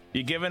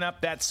 You giving up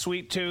that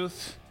sweet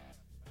tooth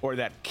or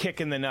that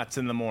kick in the nuts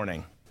in the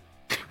morning?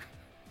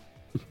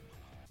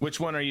 Which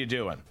one are you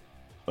doing?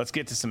 Let's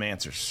get to some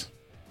answers.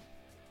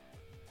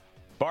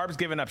 Barb's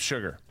giving up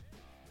sugar.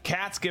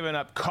 Kat's giving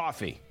up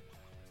coffee.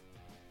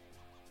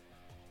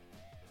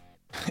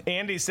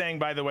 Andy's saying,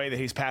 by the way, that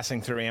he's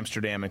passing through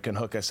Amsterdam and can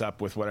hook us up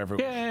with whatever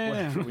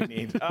we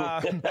need.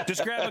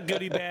 Just grab a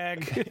goodie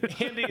bag.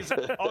 Andy's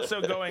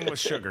also going with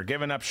sugar,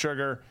 giving up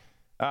sugar.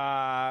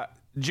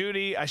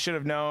 Judy, I should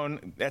have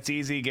known. That's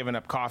easy, giving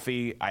up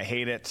coffee. I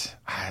hate it.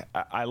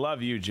 I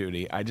love you,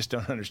 Judy. I just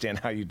don't understand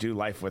how you do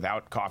life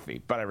without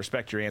coffee. But I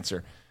respect your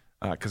answer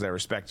because I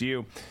respect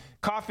you.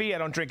 Coffee, I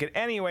don't drink it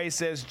anyway,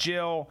 says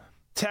Jill.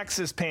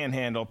 Texas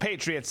Panhandle.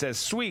 Patriot says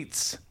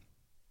sweets.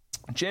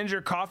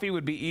 Ginger, coffee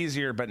would be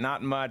easier, but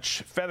not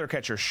much.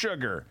 Feathercatcher,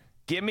 sugar.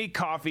 Give me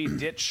coffee,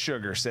 ditch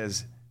sugar,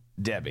 says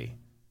Debbie.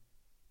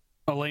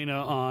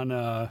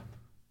 Elena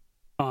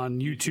on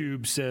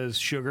YouTube says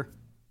sugar.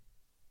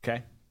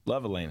 Okay.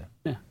 Love Elena.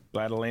 Yeah.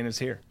 Glad Elena's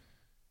here.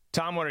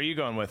 Tom, what are you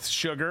going with?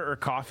 Sugar or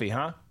coffee,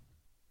 huh?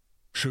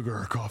 Sugar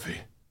or coffee?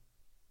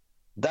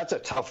 That's a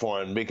tough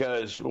one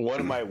because one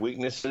of my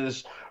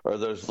weaknesses are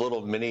those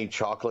little mini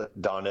chocolate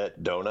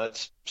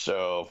donuts.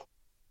 So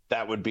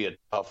that would be a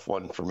tough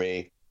one for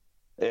me.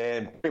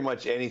 And pretty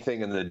much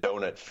anything in the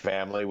donut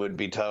family would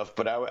be tough.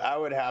 But I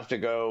would have to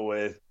go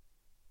with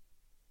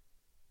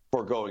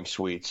foregoing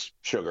sweets,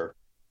 sugar.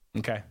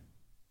 Okay.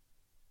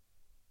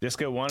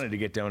 Disco wanted to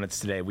get donuts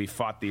today. We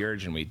fought the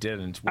urge and we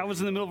didn't. I was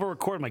in the middle of a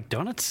record. I'm like,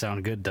 donuts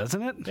sound good,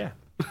 doesn't it? Yeah.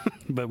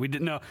 But we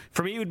didn't know.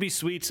 For me, it would be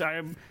sweets.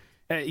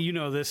 You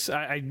know this.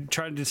 I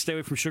tried to stay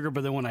away from sugar,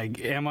 but then when I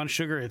am on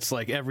sugar, it's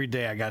like every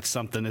day I got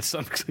something. It's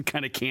some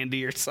kind of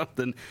candy or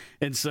something.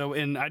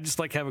 And I just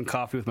like having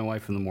coffee with my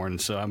wife in the morning.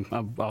 So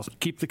I'll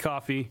keep the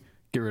coffee,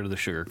 get rid of the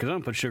sugar because I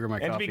don't put sugar in my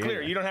coffee. And to be clear,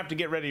 anyway. You don't have to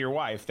get rid of your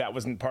wife. That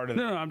wasn't part of.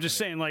 No, I'm just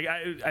saying. Like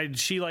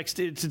she likes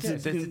to. It's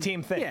a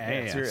team thing. Yeah,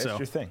 it's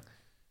your thing.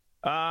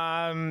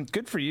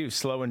 Good for you,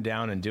 slowing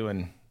down and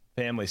doing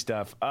family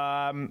stuff.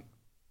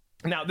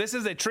 Now, this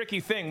is a tricky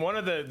thing. One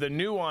of the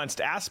nuanced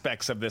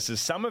aspects of this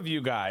is some of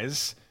you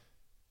guys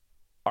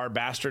are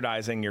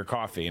bastardizing your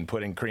coffee and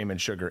putting cream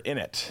and sugar in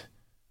it.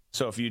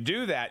 So if you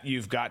do that,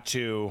 you've got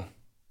to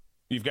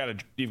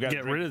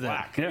get rid of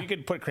that. Yeah. You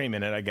could put cream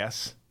in it, I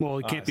guess. Well,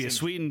 it can't be a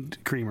sweetened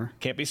creamer.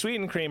 Can't be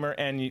sweetened creamer,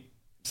 and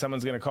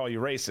someone's going to call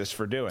you racist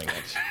for doing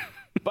it.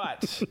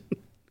 But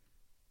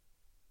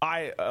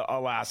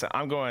alas,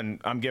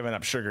 I'm giving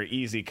up sugar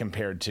easy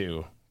compared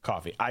to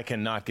coffee. I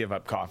cannot give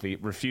up coffee.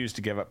 Refuse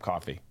to give up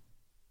coffee.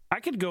 I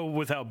could go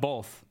without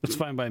both. It's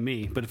fine by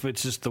me. But if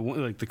it's just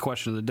the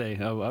question of the day,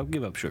 I'll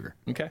give up sugar.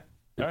 Okay.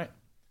 All right.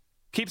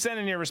 Keep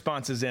sending your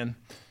responses in.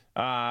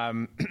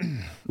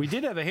 We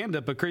did have a hand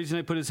up, but Crazy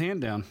Knight put his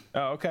hand down.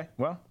 Oh, okay.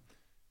 Well,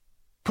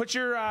 put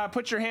your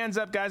hands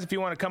up, guys, if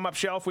you want to come up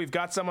shelf. We've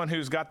got someone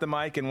who's got the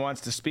mic and wants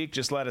to speak.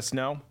 Just let us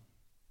know.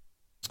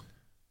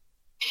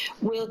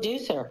 Will do,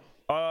 sir.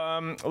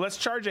 Let's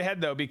charge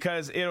ahead, though,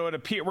 because it would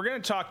appear we're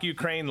going to talk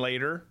Ukraine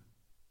later,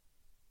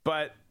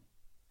 but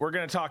we're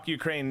going to talk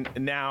Ukraine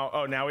now.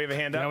 Oh, now we have a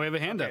hand up? Now we have a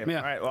hand up, yeah.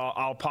 All right, well,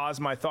 I'll pause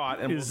my thought.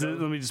 And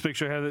let me just make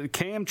sure I have it.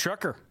 Cam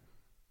Trucker.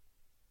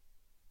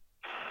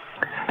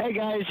 Hey,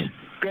 guys.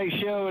 Great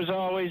show, as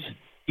always.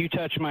 You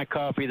touch my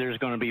coffee, there's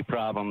going to be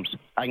problems.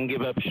 I can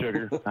give up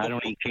sugar. I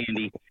don't eat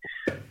candy.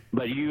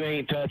 But you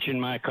ain't touching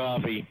my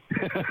coffee.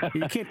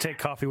 You can't take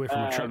coffee away from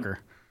a trucker.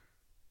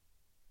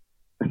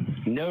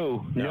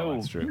 No,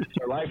 that's true. It's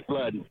our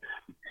lifeblood.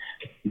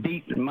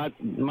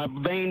 My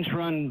veins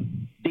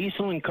run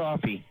diesel and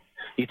coffee.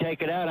 You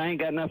take it out, I ain't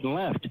got nothing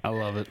left. I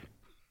love it.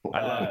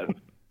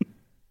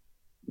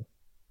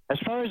 As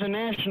far as a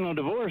national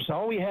divorce,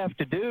 all we have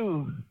to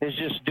do is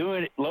just do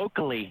it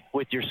locally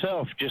with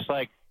yourself, just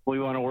like we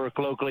want to work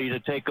locally to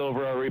take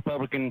over our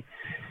Republican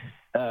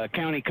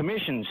county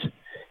commissions.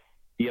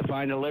 You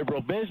find a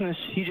liberal business,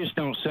 you just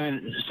don't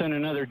send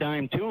another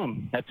dime to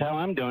them. That's how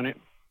I'm doing it.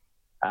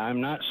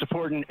 I'm not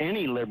supporting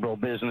any liberal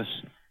business.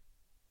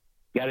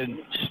 Got to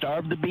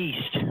starve the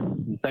beast.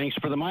 Thanks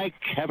for the mic.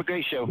 Have a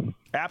great show.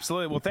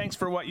 Absolutely. Well, thanks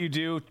for what you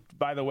do,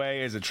 by the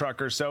way, as a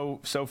trucker. So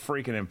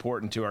freaking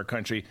important to our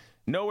country.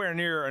 Nowhere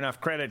near enough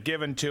credit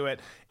given to it.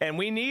 And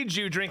we need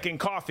you drinking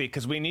coffee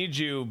because we need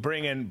you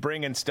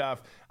bringing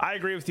stuff. I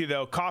agree with you,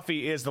 though.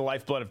 Coffee is the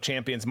lifeblood of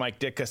champions. Mike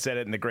Ditka said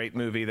it in the great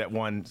movie that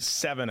won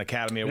 7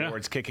 Academy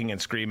Awards, Kicking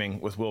and Screaming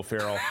with Will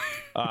Ferrell.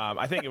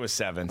 I think it was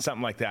 7,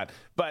 something like that.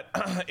 But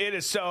it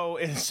is so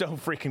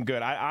freaking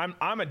good.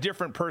 I'm a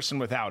different person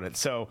without it.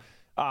 So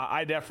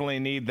I definitely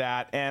need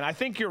that. And I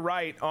think you're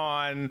right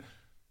on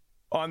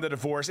the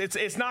divorce.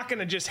 It's not going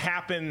to just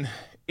happen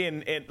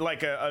in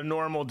like a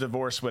normal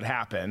divorce would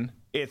happen.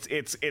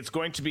 It's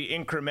going to be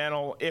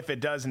incremental if it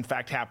does in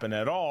fact happen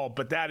at all.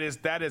 But that is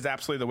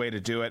absolutely the way to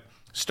do it.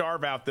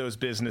 Starve out those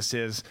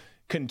businesses,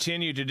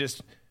 continue to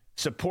just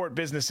support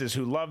businesses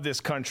who love this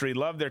country,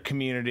 love their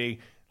community,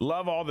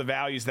 love all the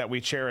values that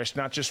we cherish,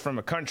 not just from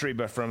a country,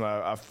 but from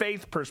a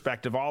faith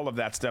perspective, all of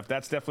that stuff.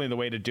 That's definitely the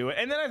way to do it.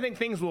 And then I think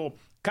things will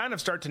kind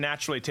of start to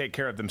naturally take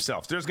care of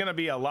themselves. There's going to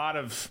be a lot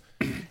of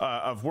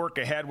work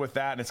ahead with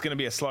that, and it's going to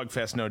be a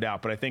slugfest, no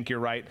doubt. But I think you're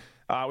right.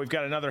 We've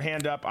got another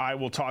hand up. I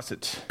will toss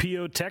it.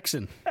 P.O.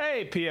 Texan.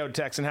 Hey, P.O.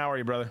 Texan. How are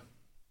you, brother?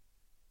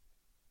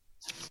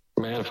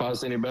 Man, if I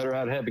was any better,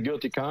 I'd have a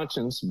guilty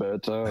conscience.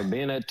 But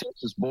being a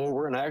Texas boy,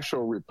 we're an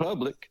actual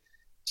republic.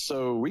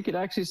 So we could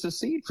actually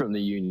secede from the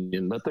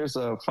union, but there's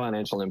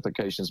financial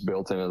implications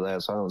built into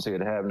that, so I don't see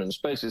it happening,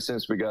 especially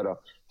since we got a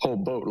whole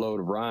boatload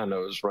of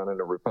rhinos running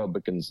the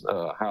Republican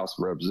House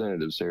of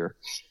Representatives here.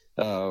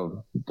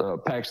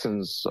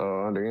 Paxton's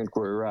under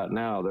inquiry right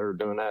now. They're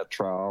doing that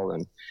trial,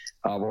 and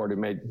I've already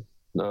made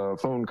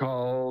phone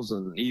calls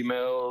and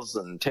emails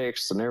and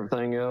texts and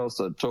everything else.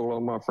 I told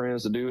all my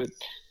friends to do it.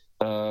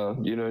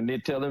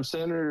 Need to tell them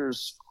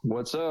senators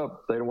what's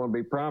up. They don't want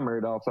to be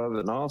primaried off of it.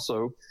 And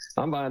also,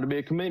 I'm vying to be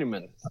a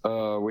committeeman.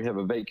 We have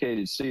a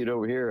vacated seat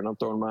over here, and I'm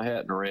throwing my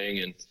hat in the ring.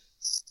 And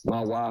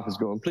my wife is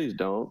going, please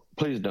don't,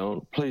 because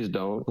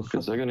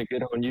they're going to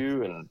get on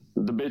you, and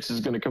the bitch is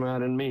going to come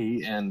out in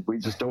me, and we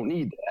just don't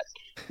need that.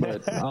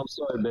 But I'm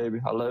sorry, baby.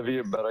 I love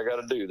you, but I got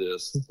to do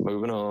this.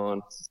 Moving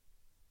on.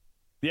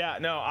 Yeah,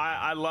 no,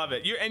 I love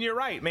it. You're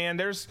right,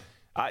 man.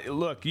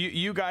 Look,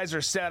 you guys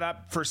are set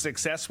up for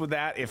success with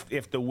that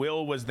if the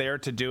will was there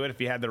to do it, if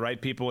you had the right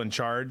people in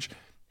charge.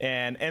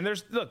 And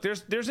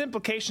there's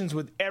implications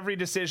with every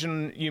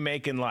decision you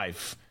make in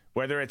life,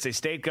 whether it's a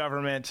state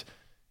government,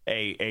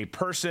 a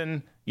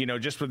person,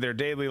 just with their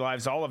daily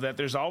lives, all of that.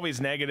 There's always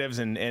negatives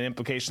and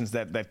implications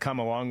that come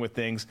along with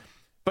things.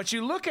 But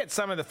you look at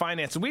some of the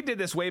finances. We did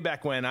this way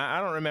back when. I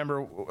don't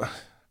remember.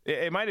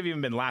 It might have even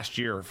been last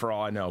year for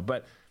all I know.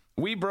 But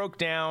we broke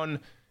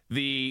down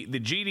the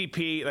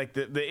GDP, like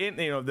the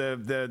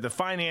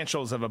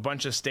financials of a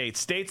bunch of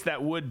states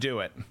that would do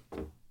it.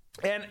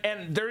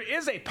 And there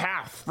is a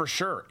path for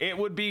sure. It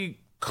would be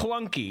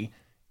clunky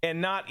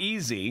and not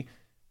easy,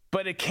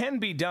 but it can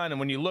be done. And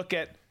when you look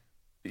at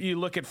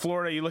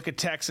Florida, you look at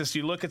Texas,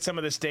 you look at some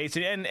of the states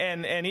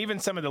and even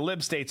some of the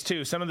lib states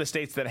too, some of the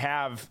states that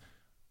have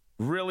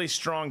really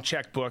strong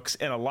checkbooks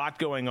and a lot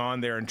going on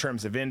there in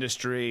terms of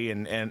industry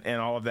and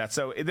all of that.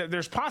 So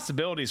there's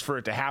possibilities for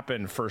it to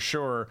happen for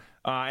sure.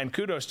 And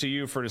kudos to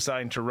you for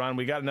deciding to run.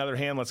 We got another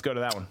hand. Let's go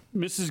to that one.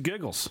 Mrs.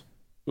 Giggles.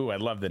 Ooh, I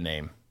love the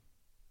name.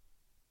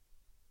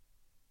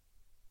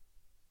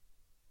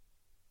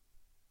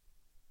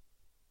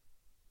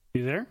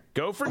 You there?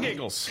 Go for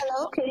Giggles.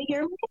 Hello, can you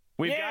hear me?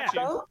 We've got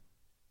you. Hello?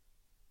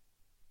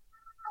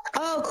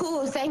 Oh,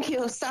 cool. Thank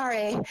you.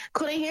 Sorry.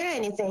 Couldn't hear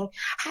anything.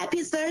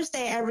 Happy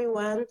Thursday,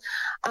 everyone.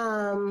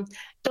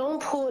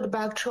 Don't put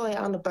bok choy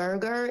on the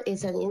burger.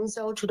 It's an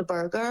insult to the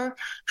burger.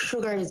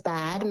 Sugar is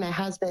bad. My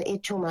husband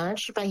eats too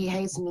much, but he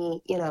hates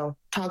me,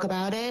 talk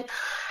about it.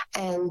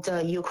 And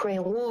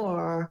Ukraine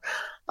war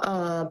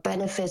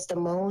benefits the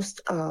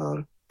most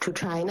to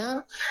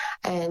China.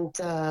 And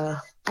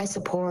I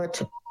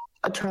support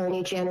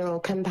Attorney General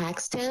Ken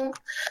Paxton.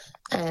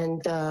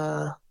 And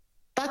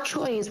bok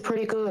choy is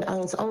pretty good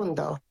on its own,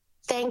 though.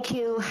 Thank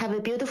you. Have a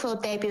beautiful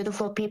day,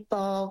 beautiful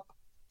people.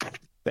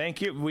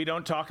 Thank you. We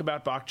don't talk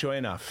about bok choy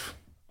enough.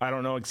 I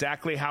don't know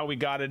exactly how we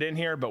got it in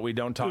here, but we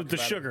don't talk about the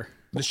sugar.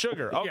 The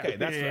sugar. Okay,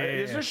 that's right.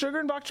 Is there sugar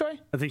in bok choy?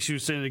 I think she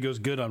was saying it goes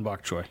good on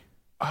bok choy.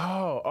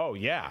 Oh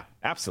yeah,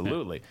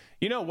 absolutely. Yeah.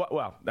 You know what?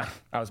 Well,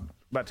 I was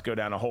about to go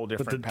down a whole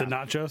different path. The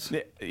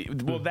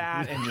nachos? Well,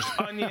 that and just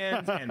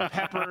onions and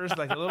peppers,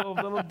 like a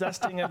little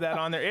dusting of that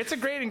on there. It's a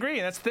great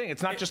ingredient. That's the thing.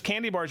 It's not just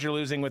candy bars you're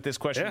losing with this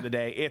question of the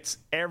day. It's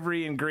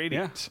every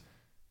ingredient.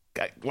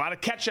 Yeah. A lot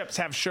of ketchups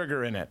have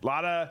sugar in it. A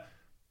lot of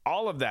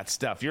all of that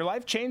stuff. Your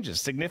life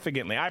changes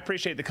significantly. I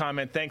appreciate the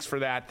comment. Thanks for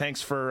that.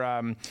 Thanks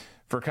for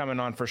coming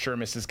on for sure,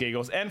 Mrs.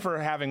 Giggles, and for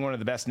having one of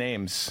the best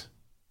names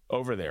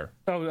over there.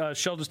 Oh,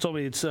 Shell just told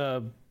me it's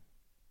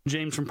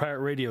James from Pirate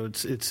Radio.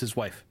 It's his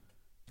wife.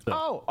 So.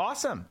 Oh,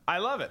 awesome. I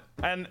love it.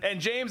 And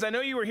James, I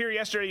know you were here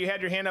yesterday. You had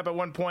your hand up at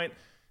one point.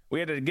 We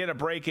had to get a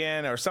break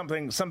in or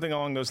something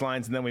along those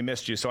lines, and then we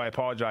missed you. So I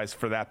apologize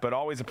for that. But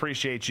always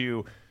appreciate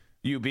you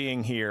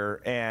being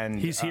here. And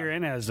he's here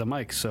and has a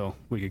mic, so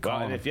we could call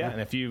him.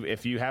 And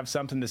if you have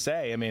something to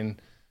say, I mean,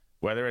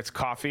 whether it's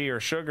coffee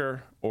or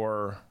sugar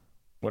or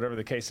whatever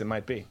the case it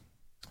might be.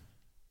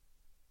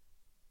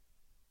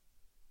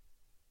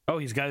 Oh,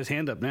 he's got his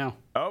hand up now.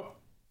 Oh,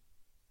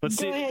 let's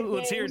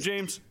hear it,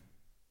 James.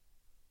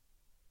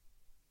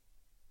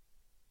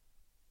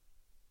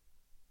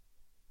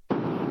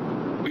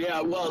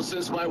 Yeah, well,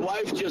 since my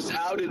wife just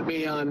outed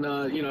me on,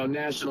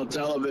 national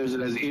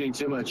television as eating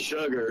too much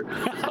sugar,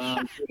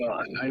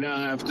 I now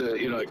have to,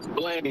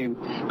 explain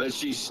that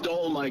she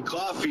stole my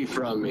coffee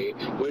from me,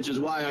 which is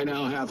why I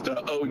now have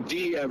to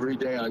OD every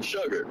day on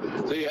sugar.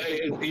 So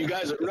you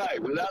guys are right.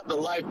 Without the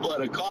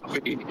lifeblood of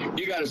coffee,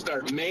 you got to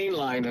start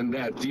mainlining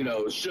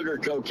that, sugar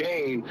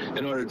cocaine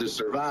in order to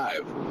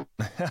survive.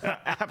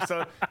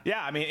 Absolutely.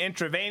 Yeah, I mean,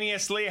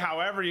 intravenously,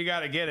 however you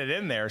got to get it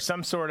in there,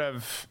 some sort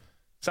of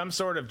some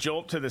sort of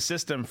jolt to the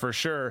system for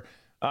sure.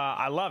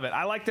 I love it.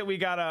 I like that we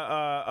got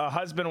a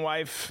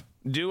husband-wife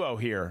duo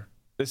here.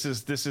 This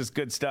is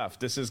good stuff.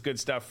 This is good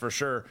stuff for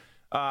sure.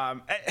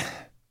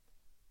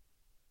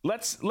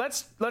 Let's.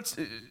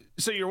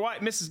 So your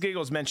wife, Mrs.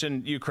 Giggles,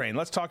 mentioned Ukraine.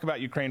 Let's talk about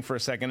Ukraine for a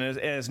second.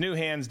 As New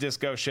Hands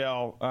Disco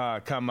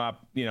Shell come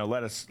up,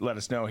 let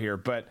us know here.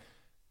 But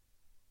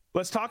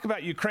let's talk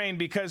about Ukraine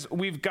because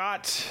we've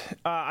got.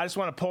 I just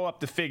want to pull up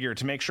the figure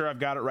to make sure I've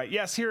got it right.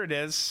 Yes, here it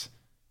is.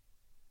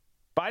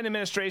 Biden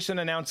administration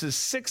announces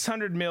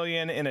 $600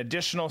 million in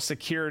additional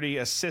security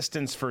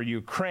assistance for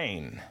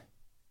Ukraine.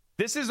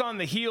 This is on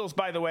the heels,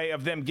 by the way,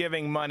 of them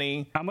giving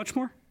money. How much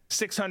more?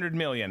 $600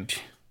 million.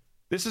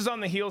 This is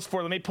on the heels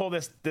for, let me pull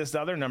this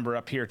other number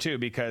up here too,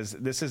 because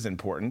this is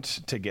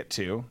important to get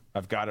to.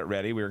 I've got it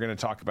ready. We were going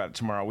to talk about it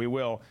tomorrow. We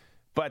will.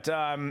 But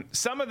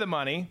some of the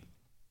money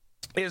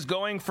is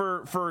going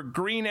for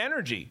green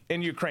energy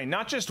in Ukraine,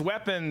 not just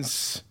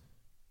weapons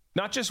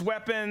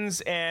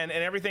and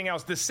everything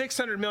else. The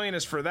 $600 million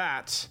is for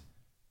that.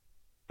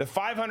 The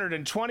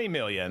 $520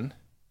 million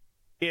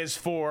is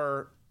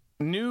for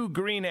new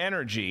green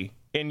energy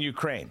in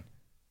Ukraine.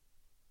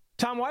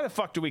 Tom, why the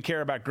fuck do we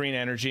care about green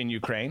energy in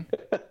Ukraine?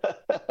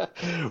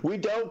 We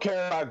don't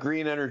care about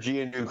green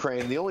energy in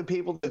Ukraine. The only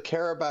people that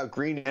care about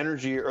green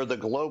energy are the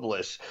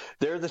globalists.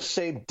 They're the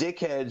same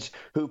dickheads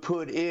who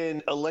put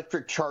in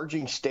electric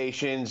charging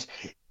stations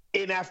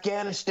in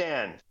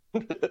Afghanistan.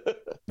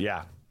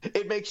 Yeah.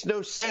 It makes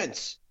no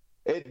sense.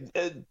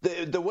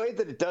 The way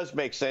that it does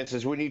make sense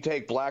is when you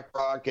take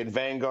BlackRock and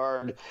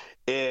Vanguard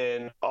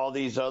and all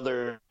these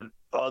other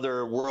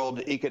World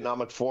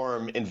Economic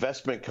Forum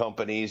investment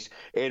companies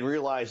and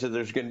realize that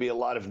there's going to be a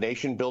lot of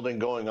nation building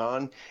going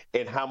on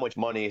and how much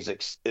money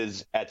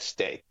is at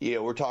stake.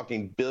 We're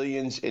talking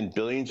billions and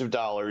billions of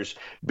dollars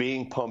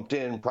being pumped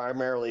in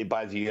primarily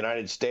by the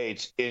United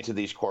States into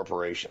these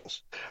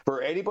corporations.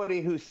 For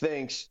anybody who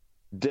thinks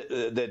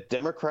that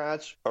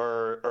Democrats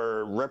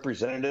are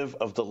representative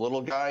of the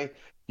little guy,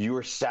 you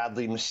are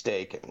sadly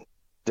mistaken.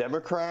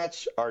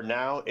 Democrats are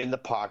now in the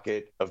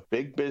pocket of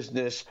big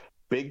business,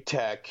 big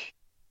tech,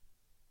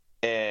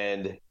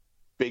 and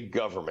big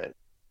government.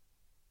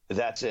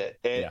 That's it.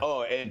 And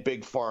and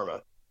big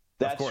pharma.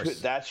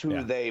 That's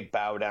who they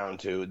bow down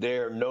to.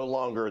 They're no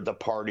longer the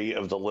party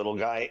of the little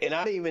guy. And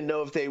I don't even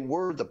know if they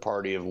were the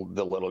party of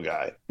the little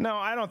guy. No,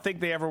 I don't think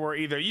they ever were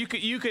either. You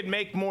could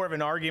make more of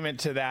an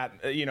argument to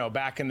that,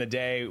 back in the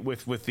day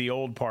with the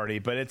old party,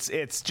 but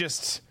it's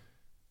just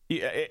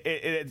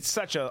it's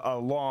such a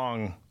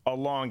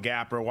long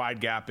gap or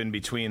wide gap in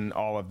between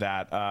all of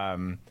that.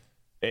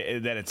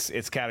 That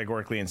it's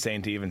categorically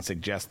insane to even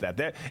suggest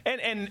that.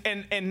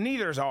 And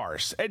neither is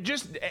ours.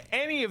 Just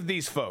any of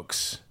these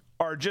folks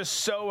are just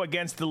so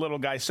against the little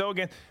guy, so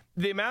against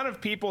the amount of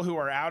people who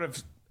are out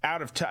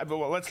of touch.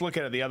 Well, let's look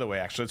at it the other way,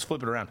 actually. Let's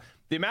flip it around.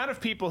 The amount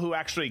of people who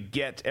actually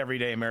get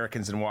everyday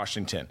Americans in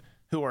Washington,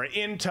 who are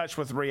in touch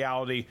with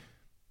reality,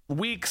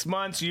 weeks,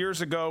 months,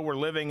 years ago, were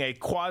living a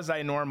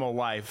quasi-normal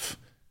life,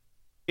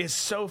 is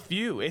so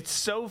few. It's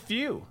so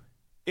few.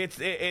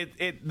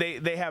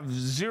 They have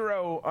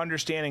zero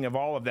understanding of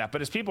all of that.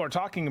 But as people are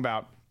talking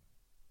about,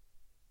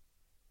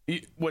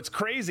 what's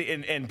crazy,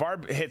 and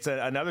Barb hits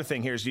another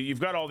thing here, is you've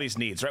got all these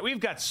needs, right? We've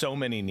got so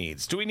many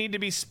needs. Do we need to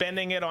be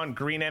spending it on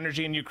green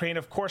energy in Ukraine?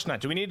 Of course not.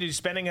 Do we need to be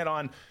spending it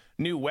on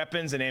new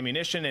weapons and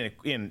ammunition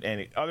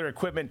and other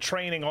equipment,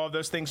 training, all of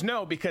those things?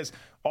 No, because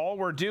all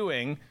we're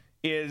doing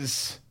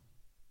is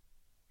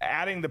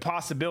adding the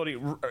possibility,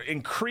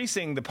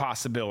 increasing the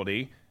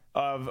possibility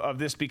of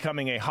this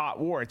becoming a hot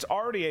war. It's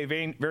already a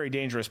very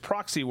dangerous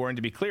proxy war, and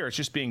to be clear, it's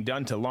just being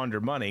done to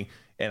launder money,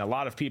 and a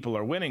lot of people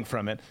are winning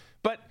from it.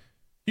 But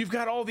you've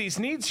got all these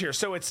needs here.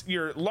 So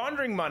you're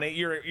laundering money,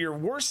 you're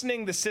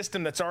worsening the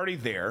system that's already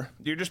there.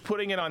 You're just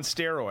putting it on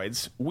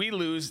steroids. We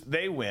lose,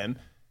 they win.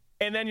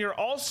 And then you're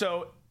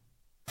also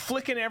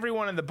flicking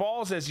everyone in the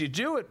balls as you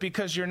do it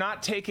because you're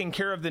not taking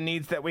care of the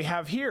needs that we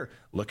have here.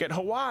 Look at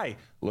Hawaii.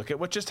 Look at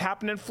what just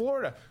happened in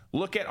Florida.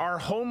 Look at our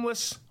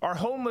homeless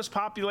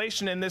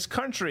population in this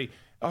country,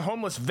 a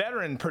homeless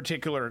veteran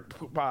particular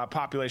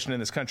population in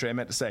this country, I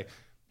meant to say.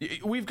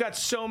 We've got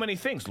so many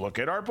things. Look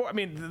at our board. I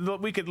mean,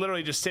 we could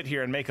literally just sit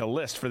here and make a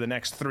list for the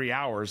next 3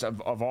 hours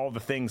of all the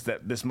things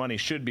that this money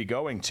should be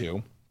going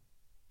to.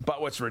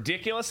 But what's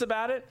ridiculous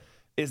about it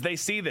is they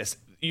see this.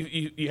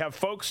 You have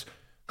folks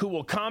who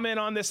will comment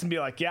on this and be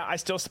like, yeah, I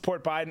still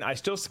support Biden. I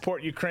still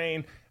support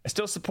Ukraine. I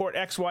still support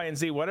X, Y, and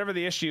Z, whatever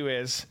the issue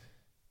is.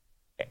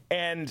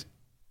 And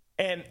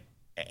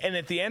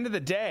at the end of the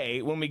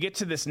day, when we get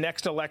to this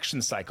next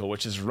election cycle,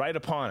 which is right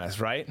upon us,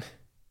 right?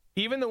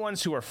 Even the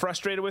ones who are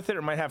frustrated with it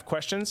or might have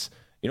questions,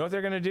 you know what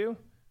they're going to do?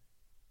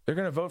 They're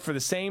going to vote for the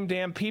same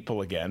damn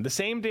people again. The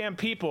same damn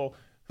people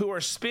who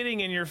are spitting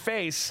in your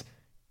face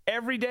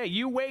every day.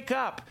 You wake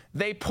up,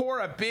 they pour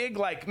a big,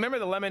 remember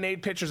the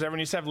lemonade pitchers? Everyone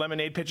used to have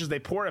lemonade pitchers. They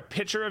pour a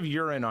pitcher of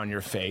urine on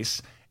your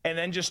face and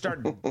then just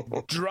start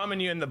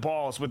drumming you in the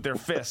balls with their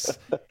fists.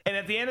 And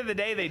at the end of the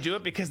day, they do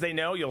it because they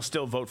know you'll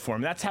still vote for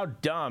them. That's how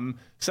dumb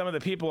some of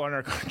the people in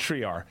our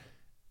country are.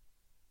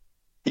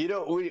 You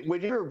know,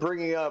 when you were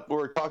bringing up,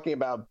 we're talking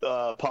about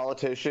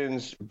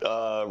politicians,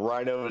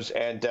 rhinos,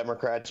 and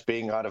Democrats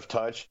being out of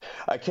touch.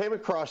 I came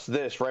across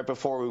this right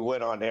before we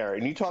went on air,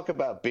 and you talk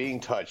about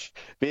being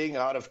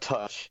out of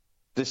touch.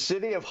 The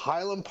city of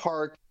Highland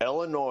Park,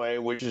 Illinois,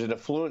 which is an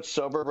affluent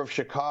suburb of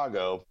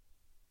Chicago,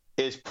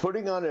 is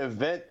putting on an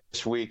event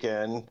this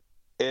weekend.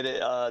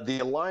 The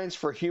Alliance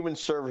for Human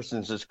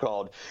Services is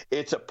called.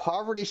 It's a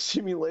poverty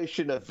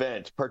simulation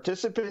event.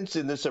 Participants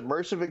in this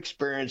immersive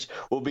experience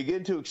will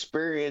begin to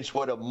experience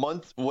what a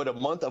month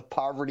of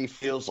poverty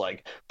feels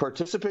like.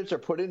 Participants are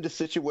put into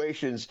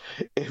situations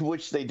in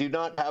which they do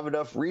not have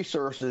enough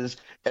resources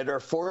and are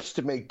forced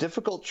to make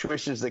difficult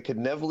choices that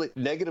can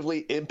negatively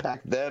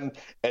impact them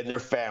and their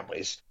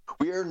families.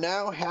 We are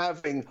now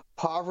having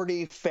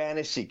poverty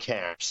fantasy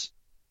camps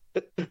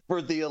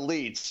for the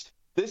elites.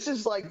 This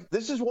is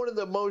one of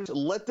the most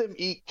let them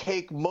eat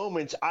cake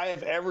moments I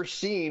have ever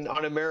seen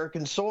on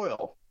American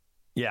soil.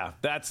 Yeah,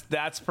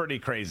 that's pretty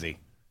crazy.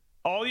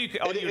 All you're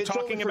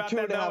talking about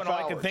that though, and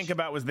all I could think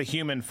about was the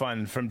human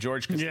fund from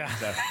George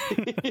Costanza.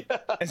 Yeah.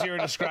 As you were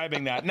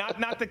describing that,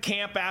 not the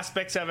camp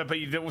aspects of it, but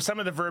some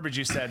of the verbiage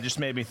you said just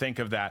made me think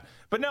of that.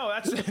 But no,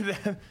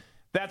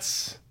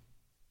 that's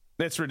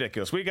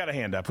ridiculous. We got a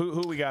hand up.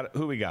 Who we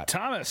got?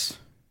 Thomas,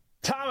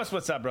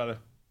 what's up, brother?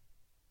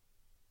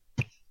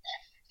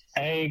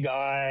 Hey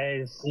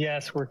guys,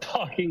 yes, we're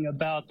talking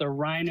about the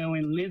Rhino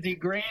and Lindsey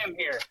Graham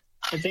here.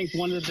 I think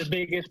one of the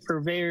biggest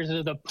purveyors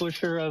of the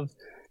pusher of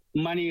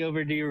money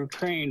over to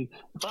Ukraine.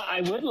 But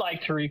I would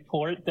like to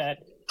report that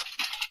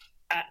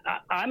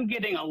I'm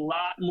getting a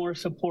lot more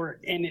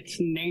support, and it's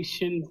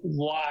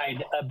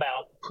nationwide,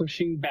 about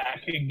pushing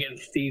back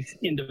against these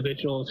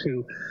individuals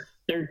who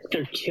they're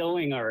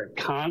killing our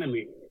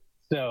economy.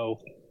 So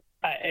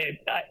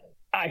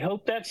I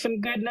hope that's some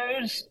good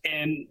news,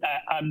 and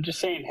I'm just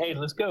saying, hey,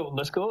 let's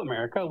go,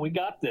 America. We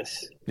got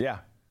this. Yeah.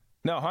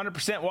 No,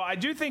 100%. Well, I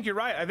do think you're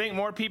right. I think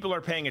more people are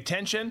paying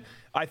attention.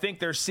 I think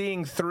they're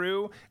seeing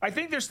through. I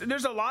think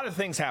there's a lot of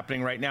things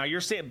happening right now.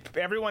 You're seeing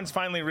everyone's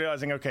finally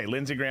realizing, okay,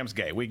 Lindsey Graham's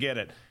gay. We get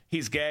it.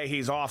 He's gay.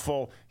 He's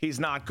awful. He's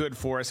not good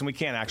for us, and we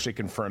can't actually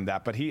confirm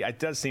that. But it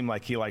does seem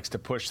like he likes to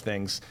push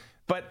things.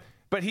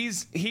 But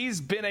he's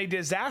been a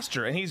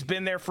disaster, and he's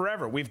been there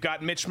forever. We've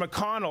got Mitch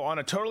McConnell on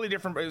a totally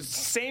different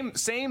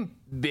same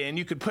bin.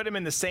 You could put him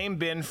in the same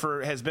bin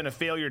for has been a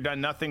failure,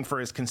 done nothing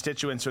for his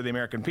constituents or the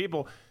American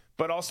people.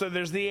 But also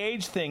there's the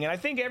age thing. And I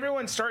think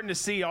everyone's starting to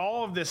see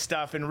all of this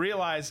stuff and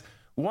realize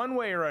one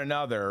way or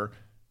another,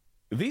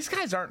 these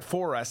guys aren't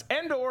for us.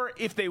 And or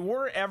if they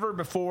were ever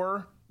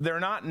before, they're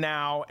not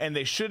now, and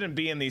they shouldn't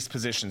be in these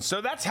positions. So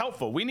that's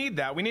helpful. We need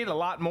that. We need a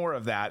lot more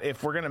of that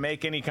if we're going to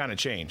make any kind of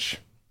change.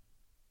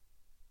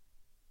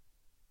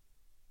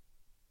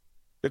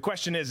 The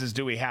question is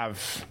do we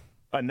have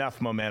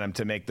enough momentum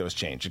to make those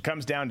change? It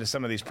comes down to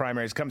some of these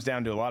primaries, comes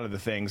down to a lot of the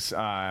things,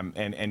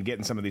 and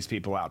getting some of these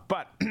people out.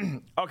 But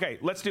okay,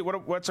 let's do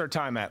what's our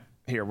time at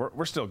here?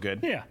 We're still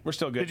good. Yeah, we're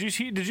still good. Did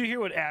you hear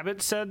what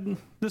Abbott said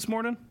this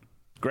morning?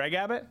 Greg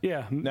Abbott?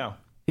 Yeah. No.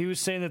 He was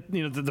saying that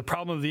the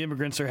problem of the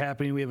immigrants are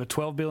happening. We have a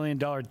 $12 billion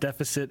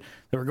deficit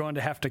that we're going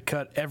to have to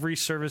cut. Every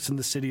service in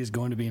the city is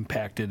going to be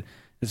impacted.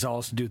 It's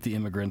all to do with the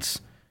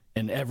immigrants.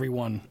 And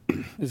everyone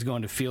is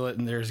going to feel it,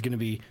 and there's going to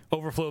be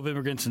overflow of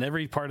immigrants in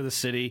every part of the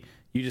city.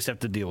 You just have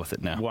to deal with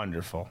it now.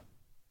 Wonderful.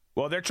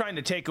 Well, they're trying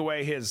to take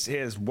away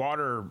his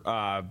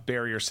water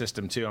barrier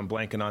system, too. I'm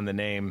blanking on the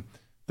name.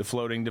 The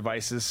floating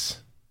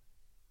devices.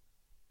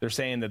 They're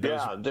saying that those...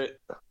 Yeah,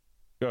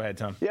 go ahead,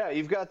 Tom. Yeah,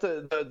 you've got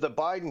the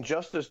Biden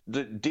Justice,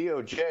 the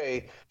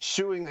DOJ,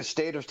 suing the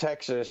state of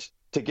Texas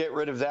to get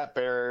rid of that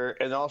barrier,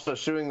 and also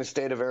suing the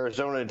state of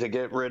Arizona to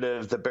get rid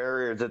of the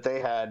barrier that they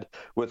had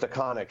with the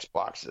Connex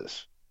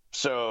boxes.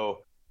 So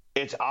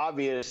it's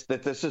obvious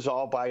that this is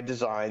all by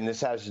design. This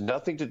has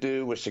nothing to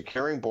do with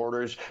securing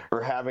borders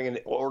or having an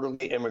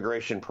orderly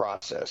immigration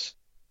process.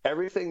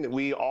 Everything that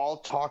we all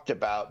talked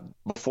about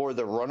before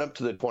the run-up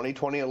to the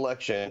 2020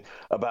 election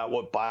about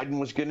what Biden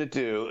was going to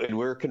do, and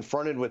we were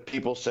confronted with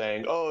people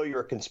saying, oh,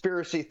 you're a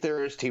conspiracy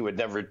theorist. He would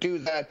never do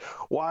that.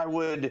 Why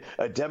would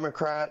a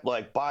Democrat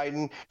like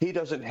Biden? He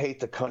doesn't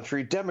hate the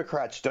country.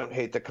 Democrats don't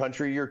hate the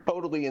country. You're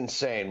totally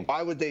insane.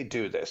 Why would they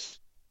do this?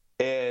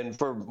 And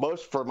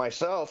for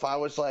myself, I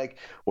was like,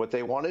 what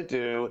they want to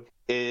do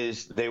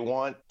is they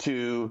want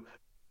to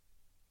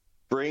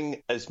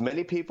bring as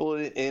many people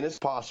in as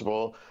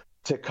possible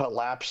to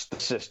collapse the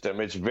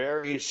system. It's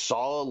very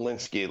Saul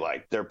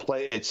Alinsky-like.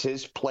 It's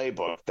his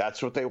playbook.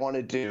 That's what they want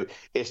to do,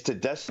 is to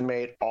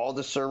decimate all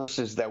the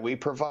services that we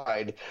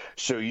provide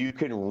so you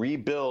can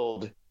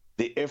rebuild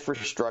the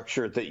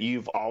infrastructure that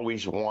you've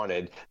always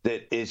wanted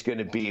that is going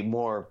to be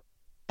more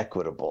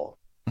equitable.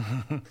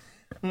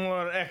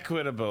 More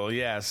equitable,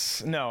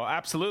 yes. No,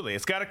 absolutely.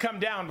 It's got to come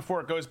down before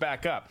it goes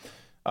back up.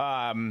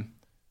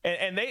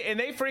 And they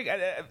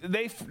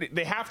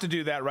have to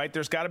do that, right?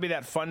 There's got to be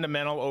that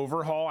fundamental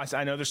overhaul.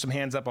 I know there's some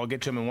hands up. I'll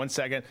get to them in 1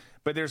 second.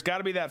 But there's got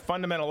to be that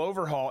fundamental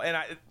overhaul. And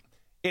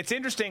it's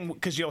interesting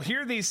because you'll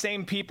hear these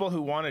same people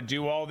who want to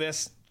do all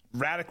this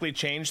radically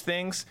change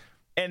things.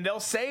 and they'll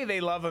say they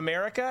love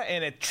America,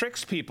 and it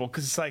tricks people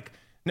because it's like,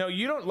 no,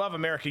 you don't love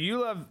America. You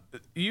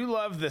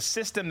love the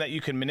system that you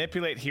can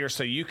manipulate here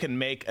so you can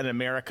make an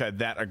America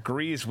that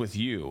agrees with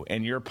you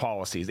and your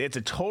policies. It's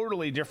a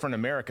totally different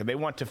America. They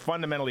want to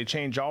fundamentally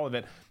change all of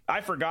it.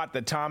 I forgot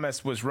that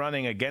Thomas was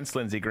running against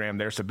Lindsey Graham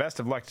there, so best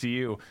of luck to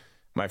you,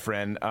 my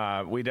friend.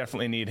 We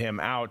definitely need him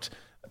out.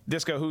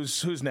 Disco,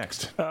 who's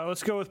next?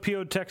 Let's go with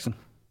P.O. Texan.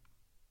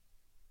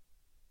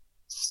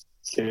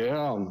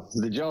 Yeah.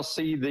 Did y'all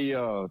see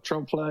the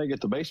Trump flag at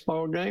the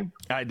baseball game?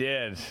 I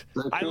did.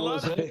 I Cool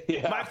love it.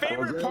 Yeah. My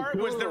favorite Was that part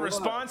was cool the or what?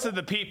 response of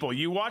the people.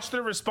 You watch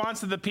the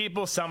response of the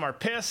people. Some are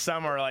pissed.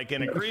 Some are like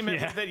in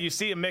agreement with it. You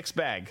see a mixed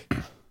bag.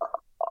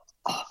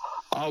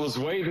 I was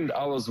waiting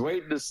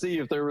to see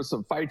if there were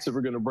some fights that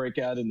were going to break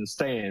out in the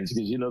stands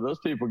because, those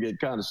people get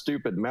kind of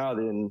stupid and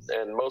mouthy and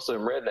most of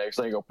them rednecks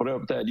ain't going to put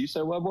up with that. You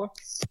say what, boy?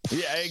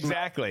 Yeah,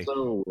 exactly.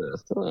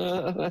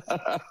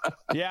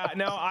 Yeah,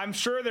 no, I'm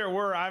sure there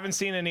were. I haven't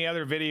seen any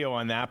other video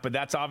on that, but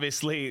that's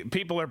obviously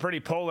people are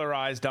pretty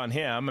polarized on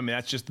him. I mean,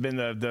 that's just been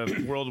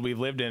the world we've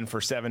lived in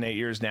for 7-8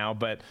 years now.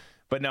 But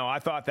no, I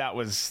thought that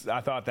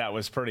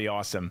was pretty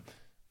awesome.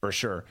 For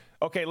sure.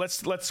 Okay,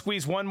 let's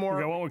squeeze one more.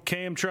 We got one with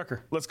KM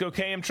Trucker. Let's go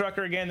KM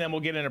Trucker again, then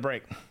we'll get in a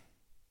break.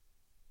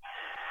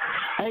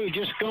 Hey,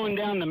 just going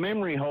down the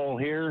memory hole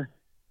here.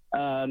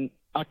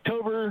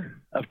 October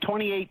of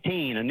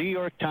 2018, a New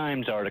York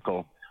Times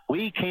article.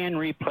 We can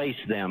replace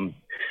them.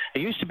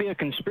 It used to be a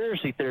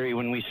conspiracy theory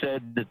when we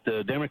said that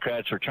the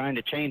Democrats were trying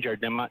to change our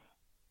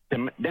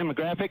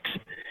demographics.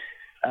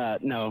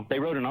 No, they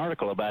wrote an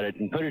article about it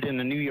and put it in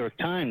the New York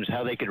Times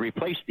how they could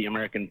replace the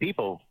American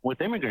people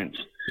with immigrants.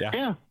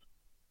 Yeah.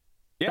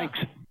 Thanks.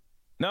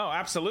 No,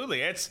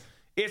 absolutely. It's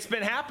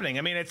been happening.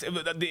 I mean,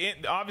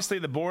 obviously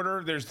the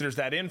border. There's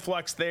that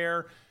influx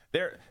there.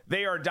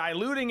 They are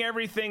diluting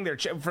everything. They're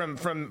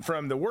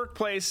from the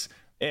workplace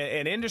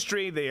and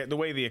industry. The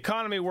way the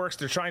economy works.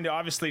 They're trying to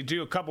obviously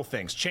do a couple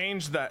things.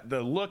 Change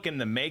the look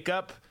and the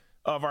makeup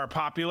of our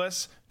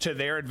populace to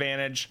their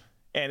advantage.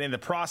 And in the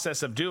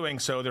process of doing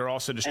so, they're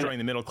also destroying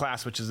the middle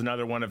class, which is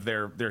another one of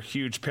their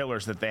huge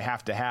pillars that they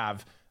have to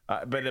have.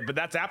 But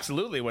that's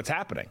absolutely what's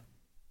happening.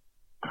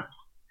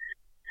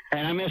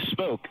 And I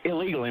misspoke.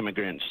 Illegal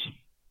immigrants,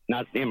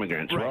 not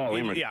immigrants. Right. We're all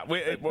immigrants. Yeah,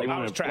 I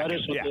was tracking.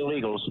 Us with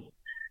illegals.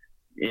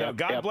 Yeah. No,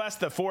 God bless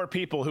the 4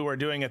 people who are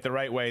doing it the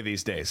right way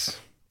these days.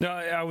 No,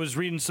 I was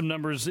reading some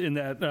numbers in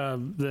that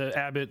the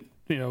Abbott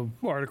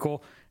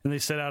article, and they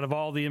said out of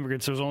all the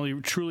immigrants, there was only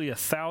truly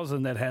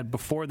 1,000 that had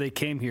before they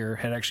came here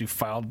had actually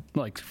filed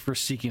for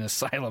seeking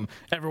asylum.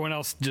 Everyone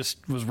else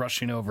just was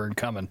rushing over and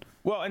coming.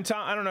 Well, and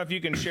Tom, I don't know if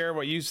you can share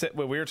what you said,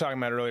 what we were talking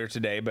about earlier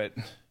today, but.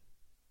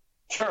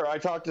 Sure. I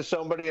talked to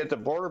somebody at the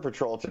Border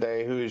Patrol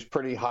today who's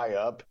pretty high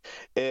up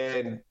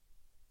and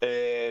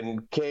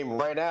came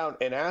right out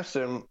and asked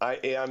him,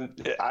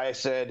 I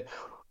said,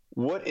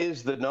 what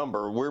is the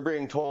number? We're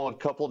being told a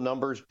couple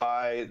numbers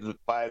by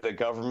the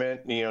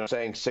government,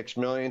 saying 6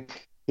 million.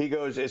 He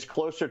goes, it's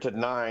closer to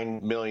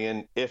 9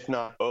 million, if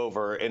not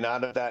over. And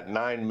out of that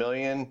 9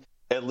 million,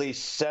 at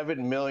least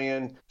 7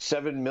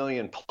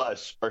 million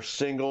plus are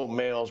single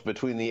males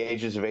between the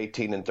ages of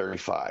 18 and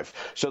 35.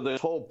 So this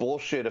whole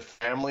bullshit of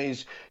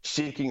families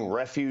seeking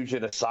refuge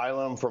and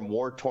asylum from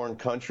war-torn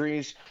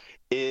countries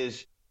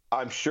is,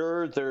 I'm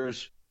sure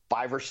there's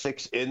 5 or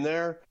 6 in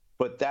there,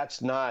 but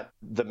that's not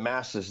the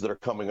masses that are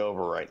coming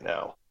over right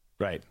now.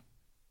 Right.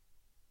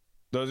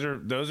 Those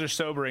are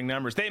sobering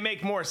numbers. They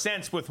make more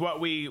sense with what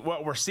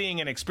we're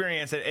seeing and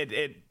experience.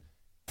 It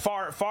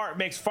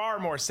makes far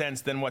more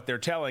sense than what they're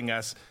telling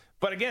us.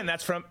 But again,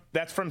 that's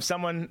from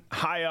someone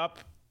high up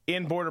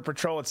in Border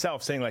Patrol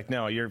itself saying like,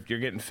 no, you're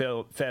getting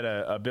fed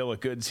a bill of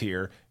goods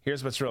here.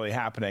 Here's what's really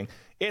happening.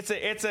 It's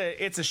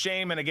a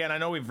shame. And again, I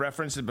know we've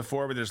referenced it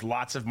before, but there's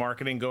lots of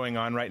marketing going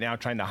on right now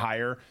trying to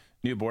hire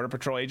new Border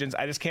Patrol agents.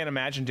 I just can't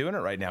imagine doing it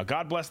right now.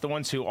 God bless the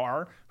ones who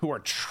are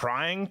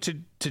trying to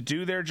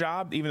do their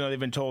job, even though they've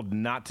been told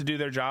not to do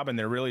their job, and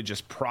they're really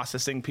just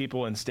processing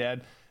people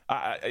instead.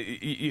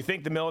 You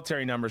think the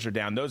military numbers are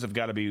down? Those have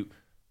got to be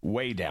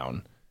way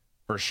down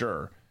for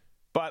sure.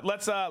 But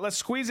let's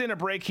squeeze in a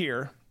break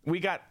here. We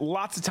got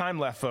lots of time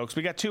left, folks.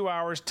 We got 2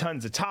 hours,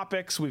 tons of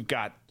topics. We've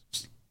got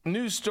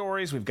news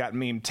stories. We've got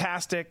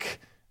meme-tastic.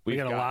 We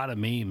got a lot of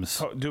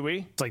memes. Oh, do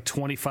we? It's like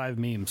 25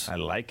 memes. I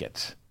like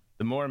it.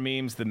 The more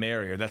memes, the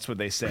merrier. That's what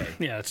they say.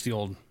 Yeah, it's the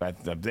old.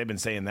 They've been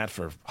saying that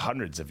for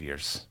hundreds of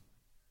years.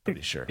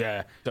 Pretty sure.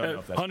 Yeah. Don't know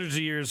if that's hundreds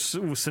of years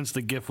since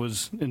the GIF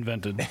was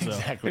invented. So.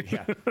 Exactly,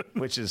 yeah.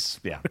 Which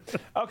is, yeah.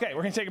 Okay,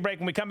 we're going to take a break.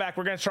 When we come back,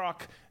 we're going to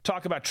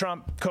talk about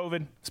Trump,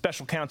 COVID,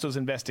 special counsel's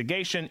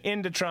investigation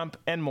into Trump,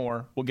 and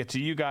more. We'll get to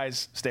you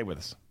guys. Stay with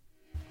us.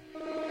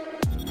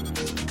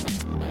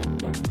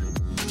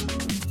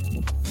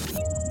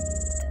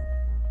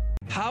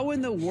 How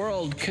in the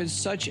world could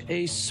such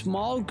a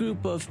small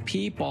group of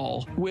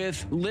people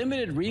with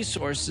limited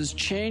resources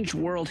change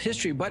world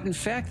history? But in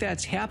fact,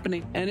 that's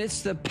happening, and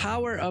it's the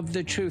power of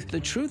the truth.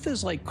 The truth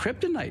is like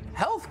kryptonite.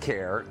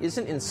 Healthcare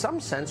isn't in some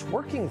sense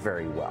working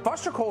very well.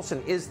 Foster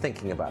Colson is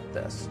thinking about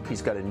this.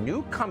 He's got a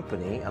new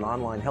company, an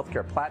online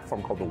healthcare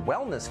platform called the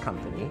Wellness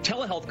Company.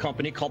 Telehealth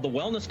company called the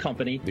Wellness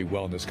Company. The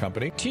Wellness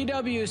Company.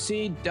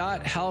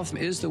 TWC.Health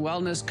is the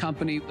wellness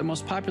company. The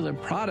most popular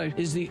product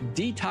is the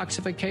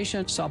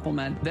detoxification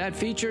supplement that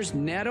features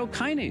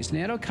nattokinase.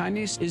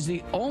 Nattokinase is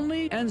the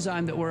only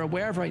enzyme that we're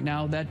aware of right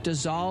now that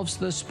dissolves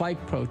the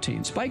spike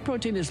protein. Spike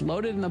protein is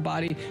loaded in the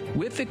body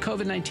with the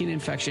COVID-19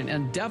 infection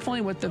and definitely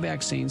with the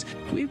vaccines.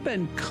 We've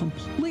been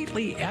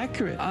completely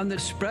accurate on the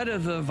spread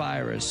of the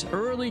virus,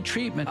 early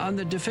treatment, on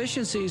the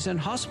deficiencies in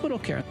hospital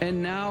care,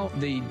 and now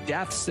the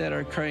deaths that are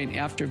occurring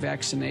after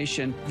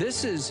vaccination.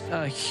 This is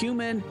a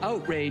human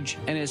outrage,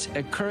 and it's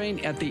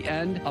occurring at the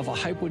end of a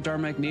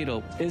hypodermic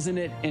needle. Isn't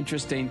it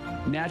interesting?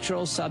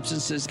 Natural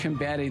substances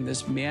combating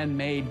this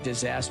man-made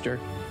disaster.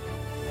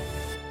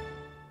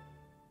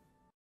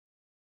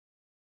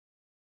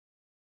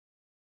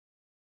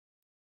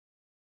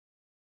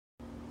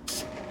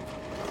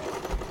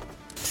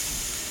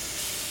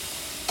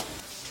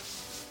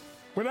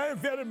 When I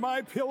invented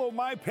MyPillow,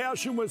 my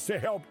passion was to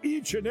help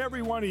each and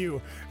every one of you.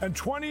 And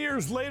 20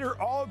 years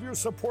later, all of your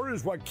support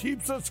is what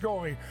keeps us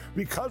going.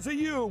 Because of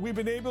you, we've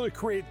been able to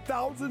create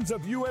thousands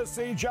of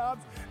USA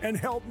jobs and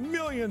help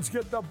millions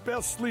get the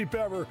best sleep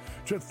ever.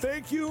 To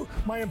thank you,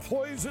 my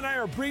employees and I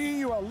are bringing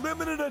you a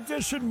limited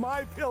edition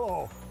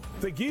MyPillow.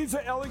 The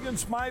Giza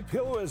Elegance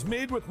MyPillow is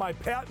made with my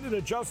patented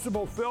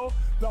adjustable fill,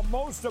 the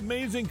most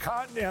amazing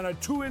cotton, and a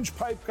 2-inch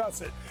pipe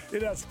gusset.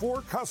 It has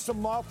 4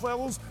 custom loft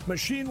levels,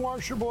 machine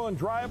washable and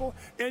dryable,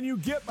 and you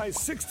get my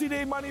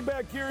 60-day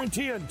money-back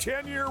guarantee and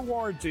 10-year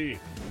warranty.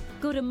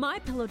 Go to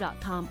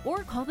MyPillow.com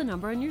or call the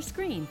number on your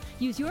screen.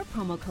 Use your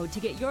promo code to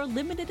get your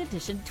limited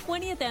edition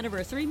 20th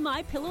anniversary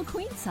MyPillow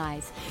queen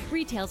size.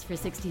 Retails for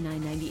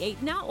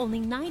 $69.98, now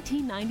only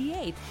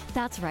 $19.98.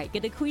 That's right,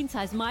 get a queen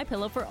size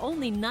MyPillow for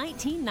only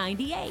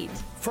 $19.98.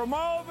 From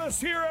all of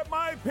us here at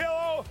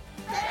MyPillow,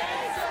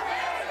 thanks,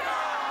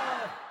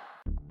 America!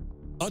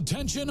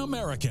 Attention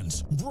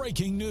Americans,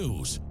 breaking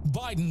news.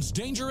 Biden's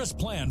dangerous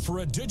plan for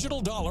a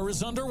digital dollar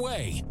is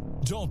underway.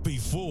 Don't be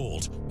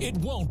fooled. It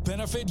won't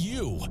benefit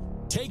you.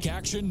 Take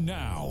action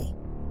now.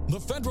 The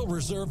Federal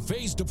Reserve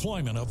phased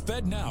deployment of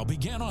FedNow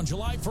began on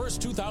July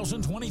 1st,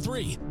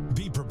 2023.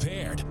 Be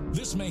prepared.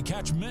 This may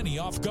catch many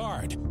off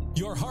guard.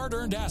 Your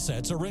hard-earned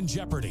assets are in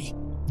jeopardy.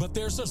 But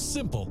there's a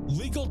simple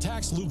legal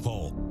tax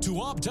loophole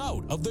to opt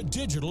out of the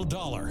digital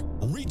dollar.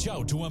 Reach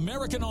out to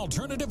American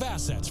Alternative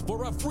Assets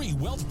for a free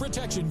wealth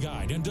protection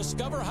guide and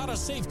discover how to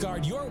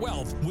safeguard your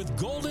wealth with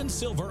gold and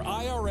silver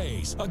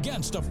IRAs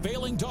against a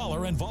failing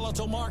dollar and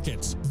volatile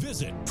markets.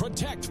 Visit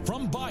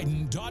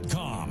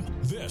protectfrombiden.com.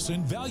 This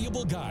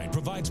invaluable guide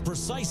provides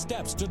precise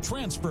steps to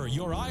transfer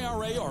your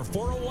IRA or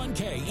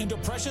 401k into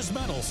precious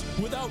metals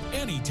without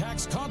any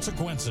tax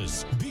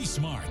consequences. Be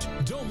smart.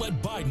 Don't let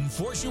Biden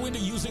force you into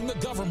using the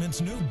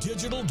government's new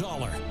digital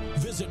dollar.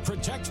 Visit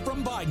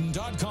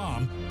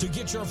protectfrombiden.com to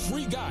get your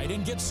free guide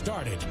and get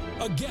started.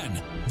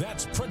 Again,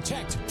 that's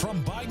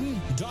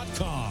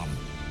protectfrombiden.com.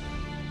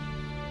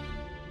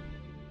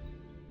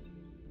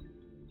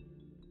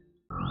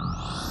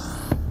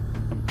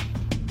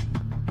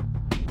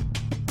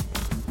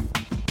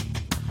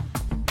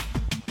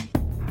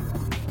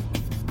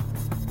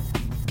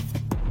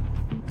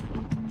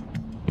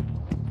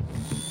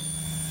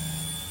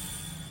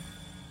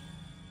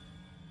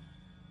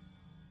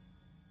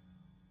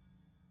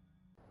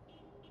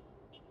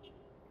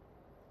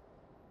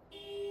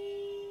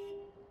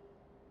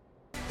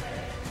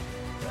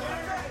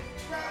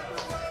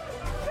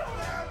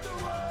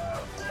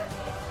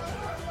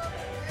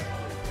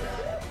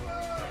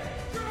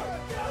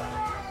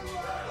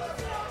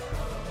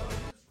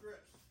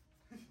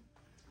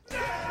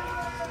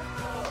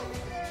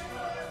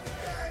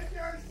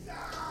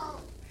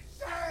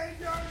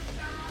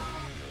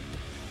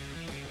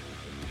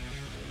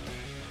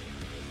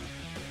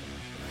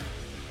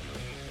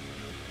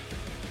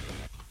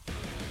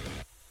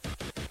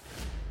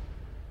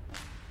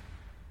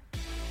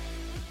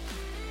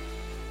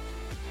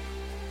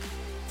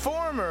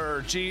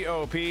 Former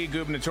GOP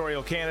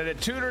gubernatorial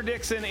candidate Tudor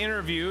Dixon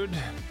interviewed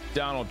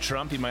Donald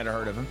Trump, you might have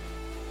heard of him,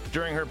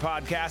 during her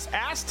podcast,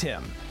 asked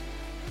him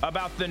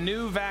about the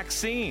new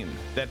vaccine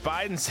that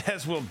Biden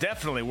says will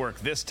definitely work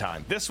this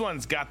time. This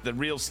one's got the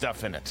real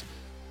stuff in it.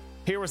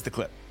 Here was the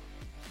clip.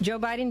 Joe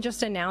Biden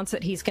just announced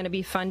that he's going to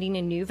be funding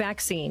a new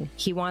vaccine.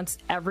 He wants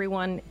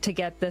everyone to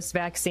get this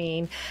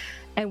vaccine.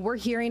 And we're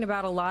hearing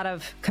about a lot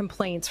of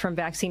complaints from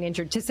vaccine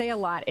injured. To say a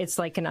lot, it's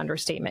like an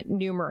understatement,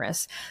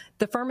 numerous.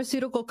 The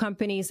pharmaceutical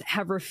companies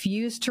have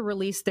refused to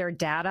release their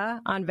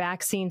data on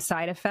vaccine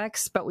side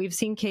effects, but we've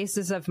seen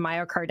cases of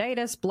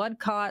myocarditis, blood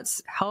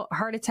clots,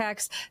 heart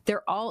attacks.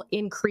 They're all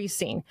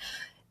increasing.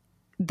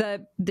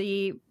 The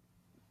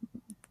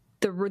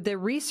the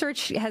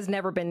research has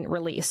never been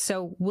released.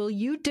 So will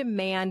you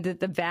demand that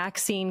the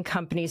vaccine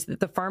companies, that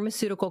the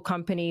pharmaceutical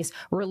companies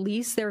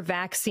release their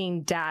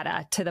vaccine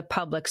data to the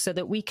public so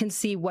that we can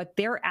see what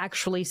they're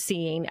actually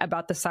seeing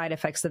about the side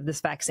effects of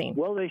this vaccine?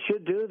 Well, they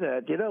should do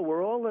that. You know,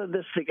 we're all in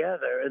this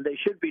together, and they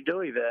should be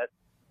doing that.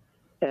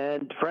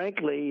 And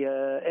frankly,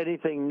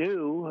 anything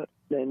new,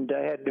 and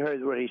I hadn't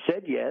heard what he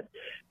said yet,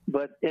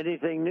 but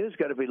anything new's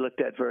got to be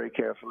looked at very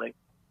carefully.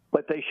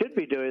 But they should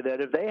be doing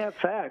that. If they have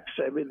facts,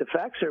 I mean, the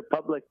facts are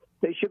public.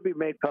 They should be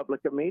made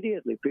public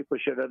immediately. People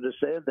should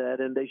understand that,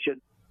 and they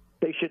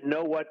should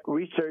know what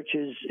research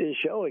is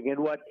showing and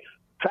what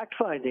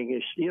fact-finding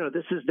is. You know,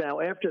 this is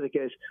now after the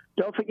case.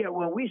 Don't forget,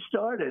 when we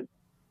started,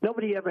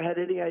 nobody ever had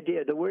any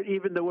idea.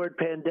 Even the word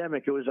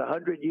pandemic, it was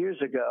 100 years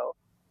ago,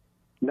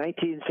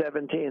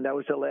 1917. That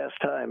was the last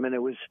time, and it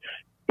was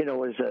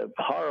a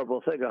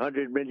horrible thing.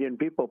 100 million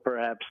people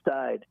perhaps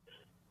died,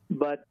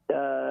 but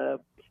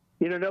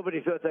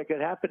nobody thought that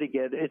could happen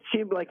again. It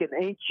seemed like an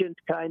ancient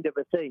kind of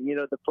a thing. You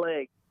know, the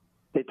plague.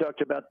 They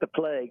talked about the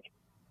plague,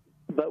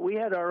 but we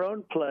had our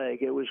own plague.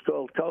 It was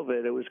called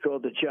COVID. It was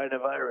called the China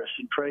virus,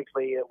 and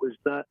frankly, it was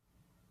not.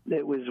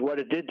 It was what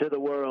it did to the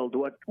world.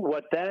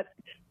 What that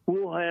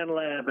Wuhan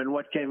lab and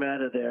what came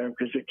out of there,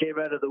 because it came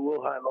out of the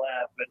Wuhan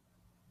lab, and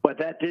what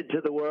that did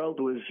to the world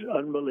was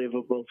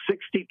unbelievable.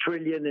 60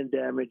 trillion in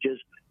damages,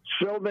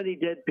 so many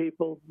dead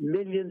people,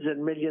 millions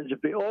and millions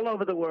of people all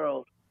over the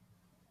world.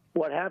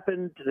 What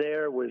happened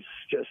there was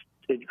just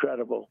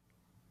incredible,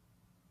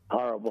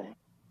 horrible.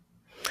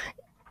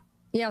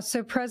 Yeah,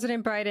 so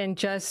President Biden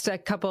just a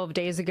couple of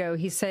days ago,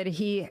 he said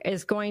he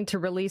is going to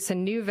release a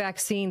new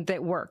vaccine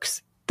that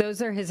works.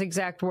 Those are his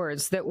exact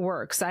words, that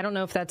works. I don't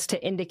know if that's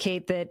to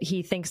indicate that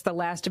he thinks the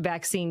last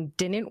vaccine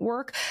didn't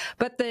work,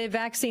 but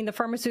the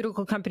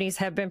pharmaceutical companies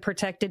have been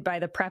protected by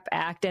the PrEP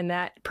Act, and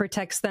that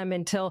protects them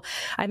until,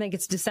 I think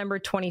it's December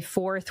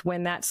 24th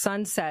when that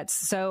sunsets.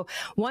 So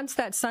once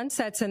that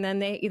sunsets, and then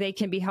they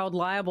can be held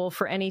liable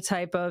for any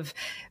type of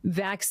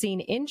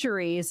vaccine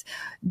injuries,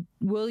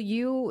 will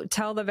you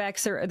tell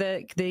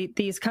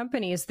these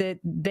companies that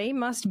they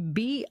must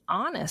be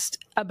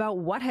honest about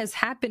what has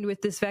happened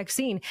with this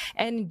vaccine?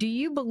 And do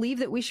you believe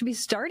that we should be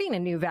starting a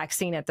new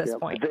vaccine at this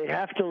point? They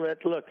have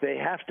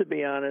to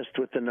be honest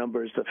with the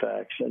numbers, the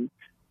facts, and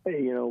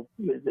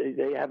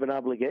they have an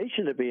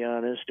obligation to be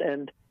honest.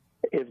 And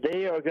if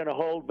they are going to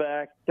hold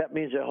back, that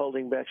means they're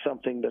holding back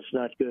something that's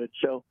not good.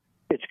 So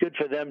it's good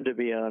for them to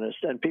be honest,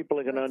 and people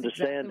are going to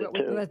understand it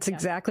too. That's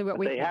exactly what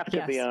they have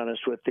to be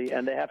honest with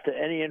and they have to,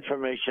 any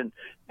information,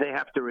 they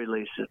have to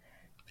release it.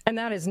 And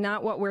that is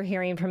not what we're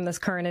hearing from this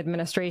current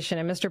administration.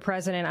 And Mr.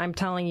 President, I'm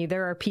telling you,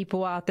 there are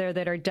people out there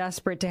that are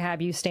desperate to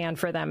have you stand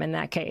for them in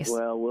that case.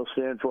 Well, we'll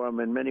stand for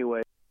them in many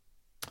ways.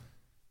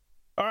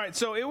 All right.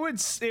 So it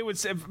would.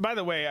 By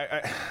the way,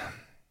 I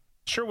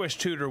sure wish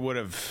Tudor would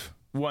have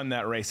won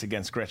that race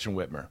against Gretchen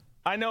Whitmer.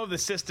 I know the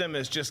system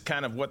is just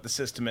kind of what the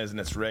system is and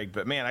it's rigged,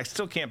 but man, I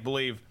still can't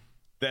believe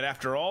that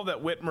after all that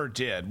Whitmer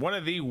did, one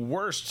of the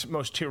worst,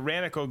 most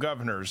tyrannical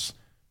governors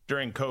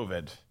during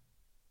COVID,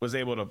 was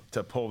able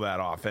to pull that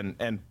off,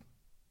 and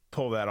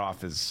pull that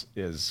off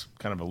is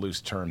kind of a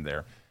loose term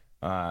there.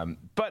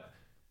 But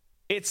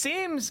it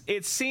seems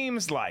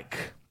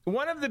like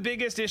one of the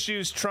biggest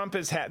issues Trump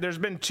has had, there's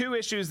been two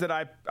issues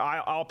that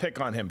I'll pick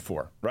on him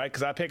for, right?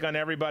 Because I pick on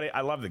everybody. I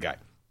love the guy.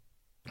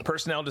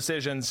 Personnel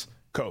decisions,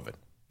 COVID.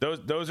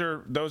 Those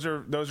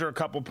are a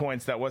couple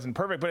points that wasn't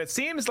perfect, but it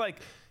seems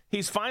like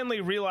he's finally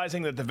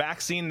realizing that the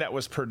vaccine that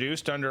was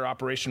produced under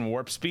Operation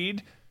Warp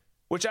Speed,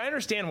 which I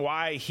understand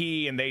why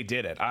he and they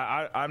did it.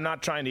 I'm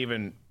not trying to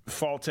even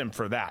fault him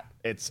for that.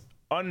 It's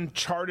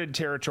uncharted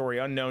territory,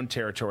 unknown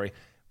territory.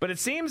 But it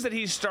seems that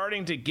he's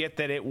starting to get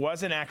that it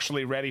wasn't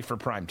actually ready for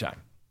prime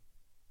time.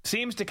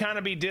 Seems to kind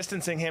of be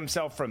distancing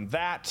himself from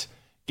that,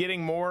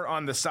 getting more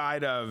on the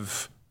side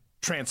of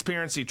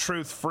transparency,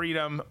 truth,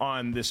 freedom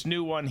on this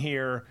new one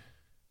here.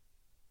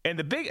 And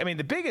the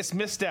biggest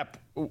misstep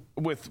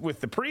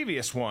with the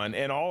previous one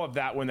and all of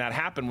that when that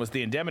happened was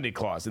the indemnity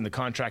clause in the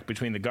contract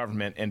between the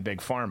government and Big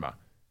Pharma.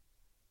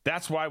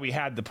 That's why we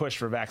had the push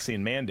for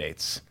vaccine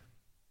mandates.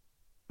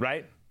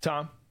 Right,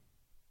 Tom?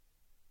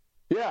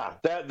 Yeah,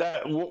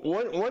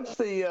 once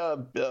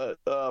the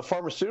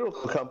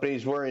pharmaceutical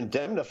companies were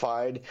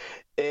indemnified,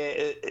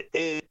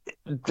 they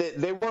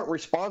weren't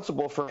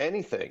responsible for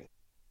anything.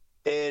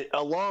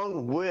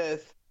 Along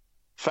with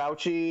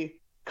Fauci,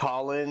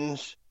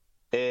 Collins,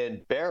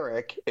 and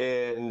Barrick,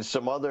 and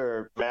some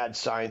other mad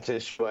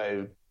scientists who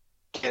I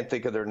can't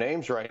think of their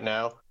names right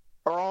now,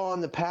 are all on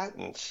the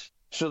patents.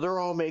 So they're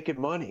all making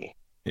money.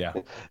 Yeah.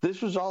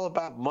 This was all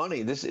about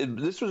money. This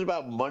was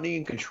about money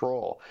and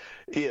control.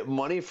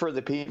 Money for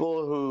the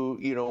people who,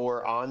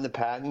 were on the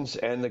patents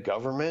and the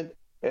government,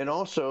 and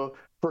also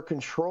for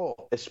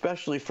control,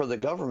 especially for the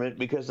government,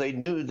 because they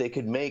knew they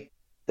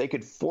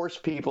could force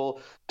people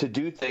to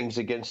do things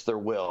against their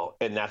will,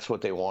 and that's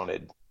what they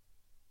wanted.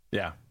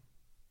 Yeah.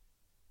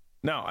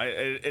 No,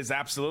 it's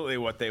absolutely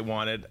what they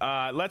wanted.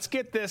 Let's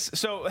get this.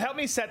 So help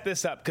me set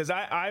this up, because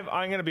I'm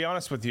going to be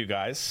honest with you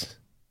guys.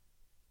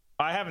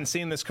 I haven't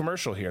seen this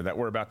commercial here that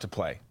we're about to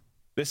play.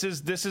 This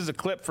is a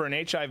clip for an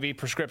HIV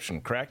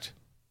prescription, correct?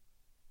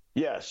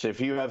 Yes, if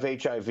you have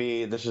HIV,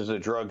 this is a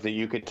drug that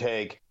you could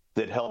take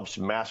that helps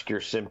mask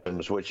your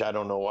symptoms, which I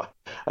don't know why.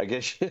 I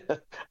guess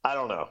I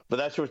don't know, but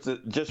that's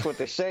just what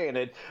they say in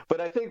it. But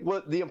I think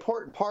what the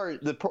important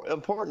part,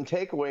 important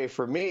takeaway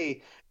for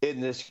me in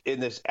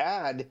this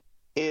ad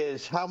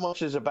is how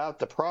much is about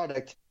the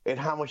product and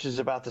how much is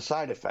about the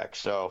side effects.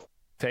 So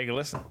take a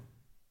listen.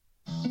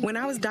 When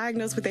I was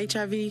diagnosed with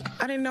HIV,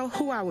 I didn't know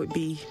who I would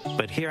be.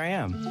 But here I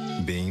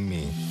am, being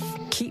me.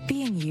 Keep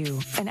being you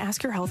and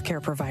ask your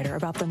healthcare provider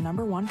about the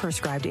 #1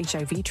 prescribed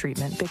HIV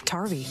treatment,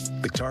 Biktarvy.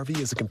 Biktarvy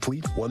is a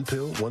complete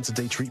one-pill,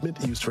 once-a-day treatment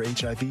used for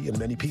HIV in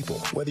many people,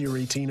 whether you're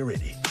 18 or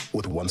 80.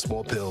 With one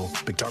small pill,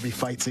 Biktarvy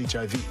fights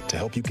HIV to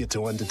help you get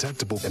to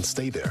undetectable and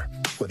stay there,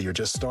 whether you're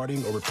just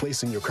starting or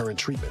replacing your current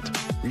treatment.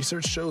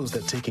 Research shows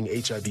that taking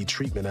HIV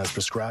treatment as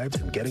prescribed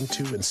and getting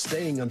to and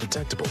staying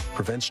undetectable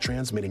prevents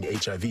transmitting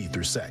HIV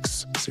through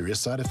sex. Serious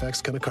side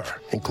effects can occur,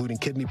 including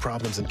kidney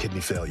problems and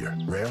kidney failure.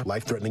 Rare,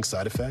 life-threatening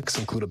side effects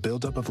include a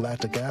buildup of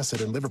lactic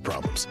acid and liver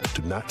problems.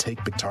 Do not take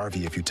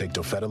Biktarvy if you take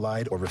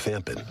dofetilide or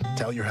rifampin.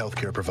 Tell your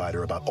healthcare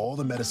provider about all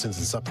the medicines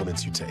and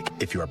supplements you take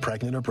if you are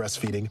pregnant or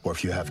breastfeeding, or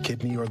if you have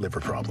kidney or liver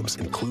problems,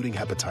 including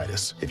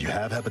hepatitis. If you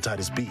have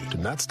hepatitis B, do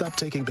not stop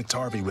taking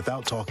Biktarvy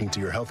without talking to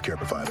your healthcare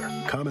provider.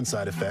 Common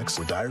side effects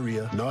are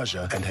diarrhea,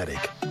 nausea, and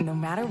headache. No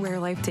matter where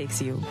life takes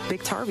you,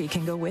 Biktarvy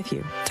can go with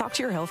you. Talk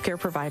to your healthcare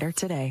provider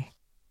today.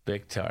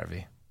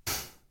 Biktarvy.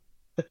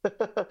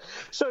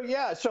 So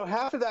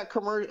half of that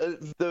commercial,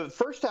 the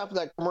first half of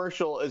that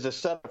commercial is a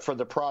setup for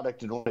the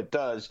product and what it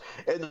does,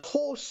 and the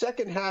whole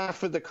second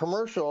half of the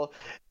commercial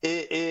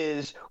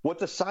is what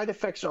the side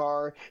effects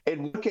are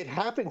and what could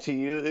happen to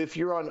you if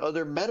you're on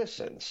other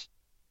medicines.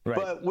 Right.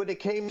 But when it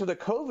came to the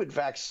COVID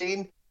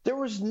vaccine, there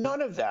was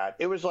none of that.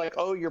 It was like,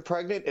 oh, you're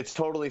pregnant? It's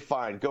totally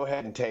fine. Go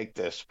ahead and take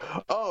this.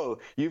 Oh,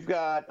 you've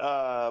got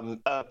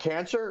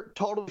cancer?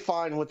 Totally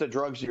fine with the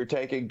drugs you're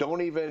taking.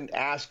 Don't even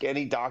ask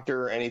any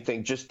doctor or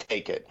anything. Just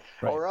take it.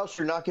 Right. Or else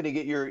you're not going to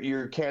get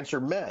your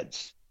cancer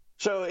meds.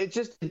 So it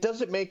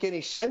doesn't make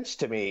any sense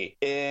to me.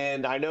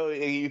 And I know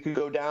you could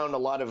go down a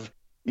lot of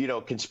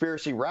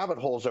conspiracy rabbit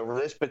holes over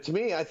this, but to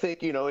me, I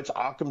think, it's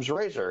Occam's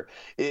razor.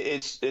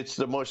 It's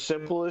the most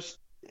simplest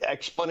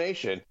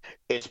explanation.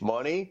 It's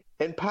money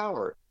and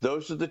power.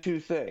 Those are the two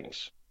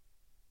things.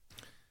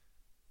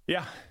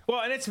 Yeah,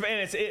 well, and it's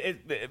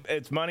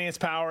money, it's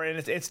power,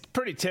 and it's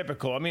pretty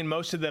typical. I mean,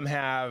 most of them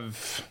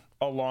have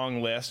a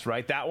long list,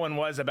 right? That one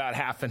was about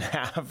half and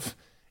half.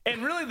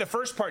 And really, the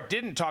first part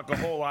didn't talk a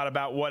whole lot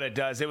about what it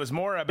does. It was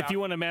more about... If you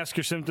want to mask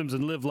your symptoms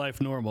and live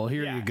life normal,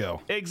 here you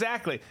go.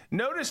 Exactly.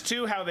 Notice,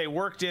 too, how they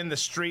worked in the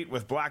street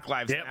with Black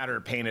Lives Matter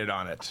painted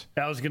on it.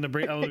 I was going to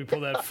let me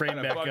pull that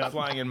frame back up.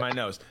 Flying in my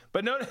nose.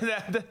 But notice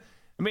that...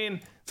 I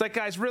mean, it's like,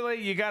 guys,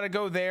 really, you got to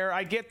go there.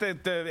 I get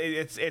that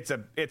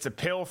it's a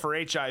pill for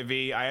HIV.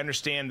 I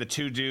understand the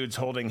two dudes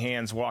holding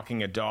hands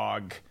walking a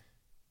dog.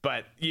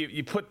 But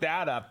you put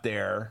that up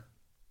there.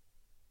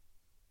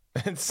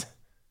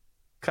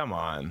 Come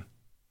on.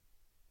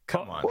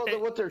 Well,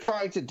 what they're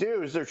trying to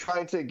do is they're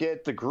trying to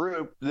get the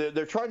group,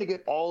 they're trying to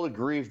get all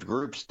aggrieved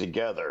groups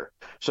together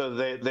so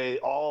they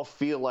all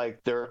feel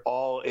like they're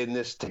all in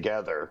this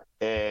together.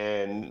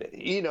 And,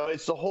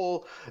 it's the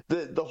whole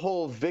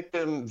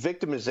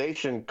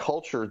victimization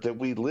culture that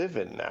we live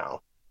in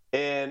now.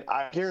 And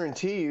I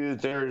guarantee you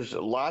there's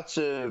lots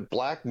of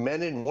black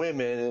men and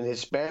women and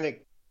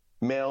Hispanic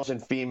males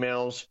and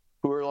females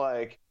who are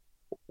like,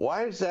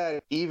 why is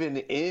that even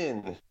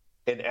in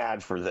an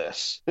ad for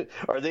this?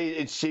 Are they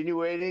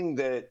insinuating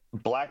that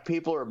black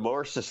people are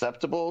more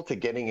susceptible to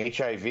getting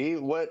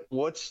HIV?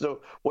 What's the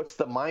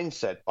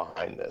mindset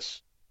behind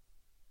this?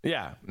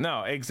 Yeah,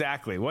 no,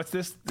 exactly. What's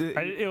this?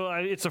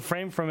 It's a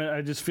frame from it.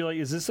 I just feel like,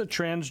 is this a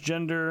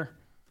transgender?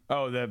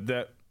 Oh,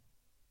 no,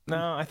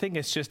 I think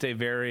it's just a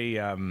very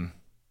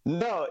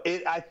No,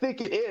 I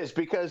think it is,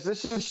 because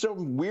this is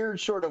some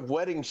weird sort of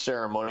wedding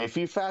ceremony. If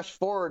you fast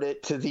forward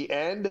it to the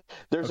end,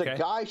 there's a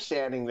guy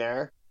standing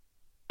there.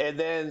 And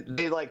then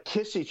they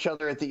kiss each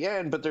other at the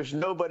end, but there's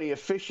nobody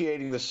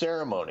officiating the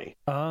ceremony.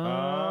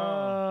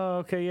 Oh,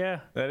 okay,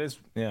 yeah. That is,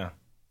 yeah.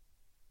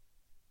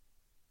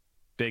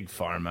 Big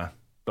pharma.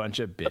 Bunch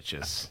of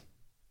bitches.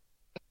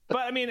 But,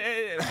 I mean,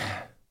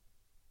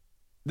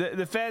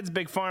 the feds,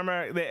 big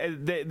pharma,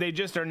 they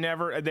just are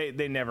never,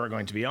 they never are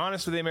going to be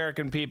honest with the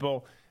American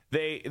people.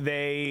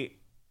 They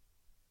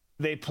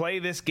play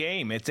this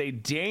game. It's a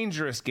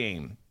dangerous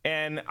game.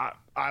 And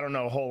I don't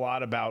know a whole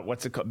lot about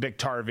what's it called,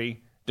 Biktarvy.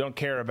 Don't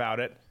care about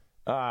it.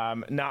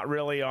 Not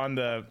really on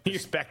the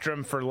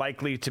spectrum for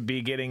likely to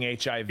be getting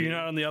HIV. You're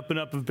not on the up and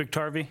up of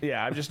Biktarvy?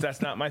 Yeah,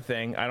 that's not my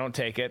thing. I don't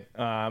take it.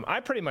 I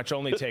pretty much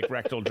only take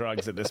rectal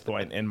drugs at this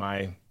point in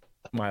my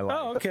life.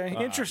 Oh, okay.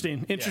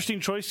 Interesting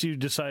choice you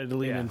decided to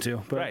lean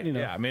into. But, right.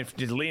 Yeah, I mean, if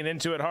you lean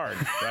into it hard,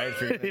 right?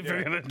 If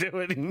you're going to do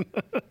it.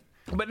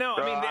 But no,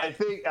 I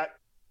mean...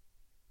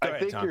 I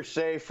think you're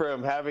safe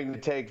from having to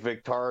take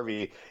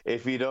Biktarvy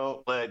if you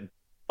don't let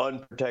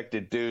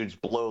unprotected dudes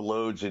blow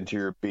loads into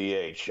your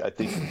BH. I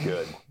think you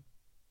could.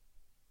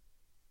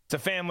 It's a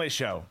family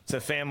show. It's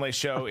a family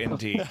show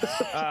indeed.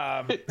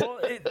 Well,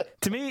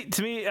 to me,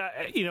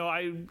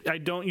 I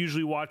don't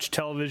usually watch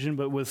television,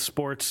 but with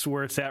sports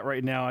where it's at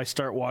right now, I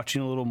start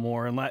watching a little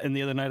more. And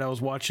the other night I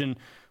was watching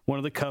one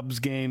of the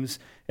Cubs games,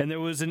 and there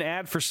was an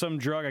ad for some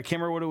drug. I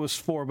can't remember what it was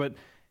for, but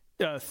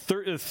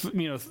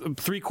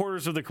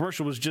 3/4 of the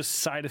commercial was just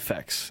side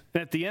effects.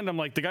 And at the end, I'm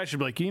like, the guy should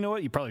be like, you know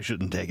what? You probably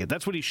shouldn't take it.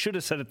 That's what he should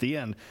have said at the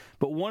end.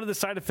 But one of the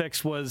side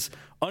effects was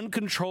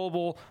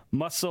uncontrollable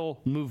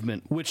muscle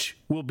movement, which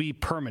will be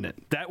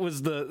permanent. That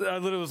was I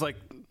literally was like,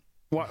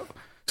 what?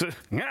 So,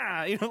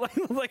 I don't.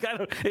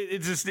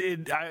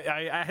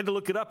 I had to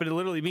look it up, and it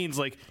literally means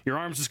like your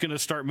arm's just going to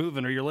start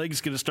moving or your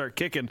leg's going to start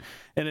kicking,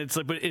 and it's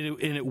like, but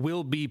it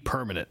will be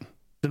permanent.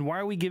 Then why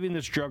are we giving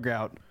this drug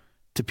out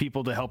to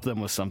people to help them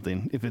with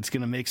something if it's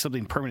going to make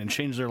something permanent and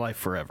change their life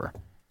forever?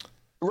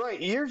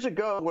 Right. Years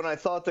ago, when I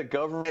thought the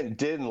government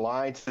didn't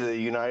lie to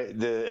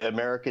the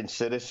American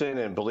citizen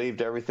and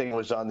believed everything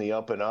was on the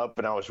up and up,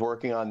 and I was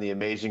working on The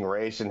Amazing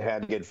Race and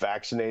had to get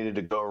vaccinated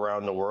to go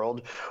around the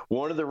world,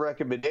 one of the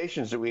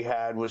recommendations that we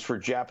had was for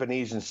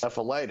Japanese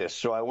encephalitis.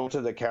 So I went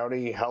to the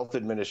county health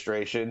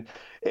administration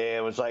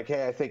and was like,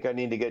 hey, I think I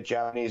need to get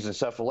Japanese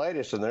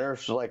encephalitis. And the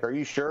nurse was like, are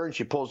you sure? And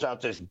she pulls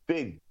out this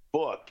big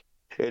book.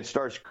 It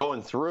starts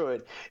going through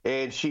it,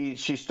 and she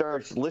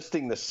starts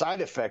listing the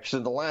side effects.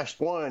 And the last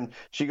one,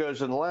 she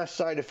goes, and the last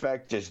side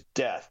effect is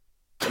death.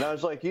 And I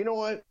was like, you know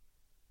what?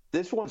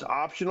 This one's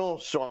optional,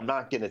 so I'm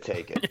not going to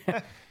take it.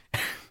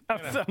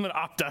 I'm going to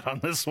opt out on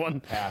this one.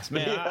 Pass,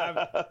 man.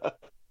 Yeah.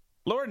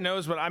 Lord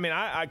knows what I mean.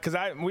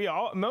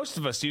 Most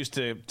of us used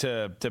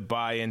to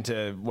buy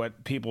into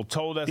what people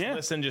told us. Yeah.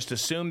 Listen, just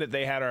assume that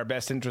they had our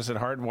best interests at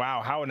heart.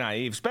 Wow, how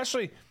naive,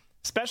 especially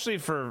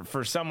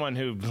for someone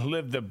who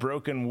lived the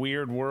broken,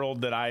 weird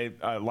world that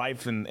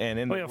life and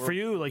in the world. For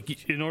you,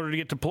 like in order to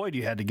get deployed,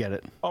 you had to get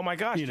it. Oh my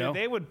gosh, dude,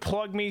 they would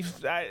plug me.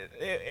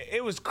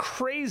 It was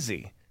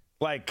crazy.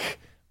 Like,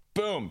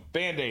 boom,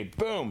 Band-Aid,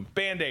 boom,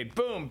 Band-Aid,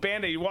 boom,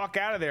 Band-Aid. You walk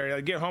out of there, I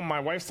get home, my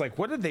wife's like,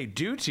 what did they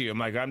do to you? I'm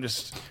like,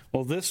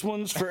 well, this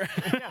one's for.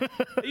 Yeah.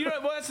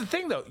 Well, that's the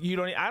thing though.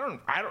 I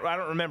don't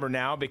remember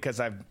now because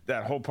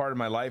that whole part of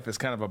my life is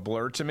kind of a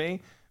blur to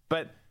me,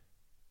 but.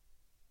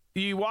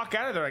 You walk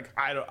out of there like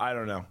I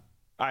don't know.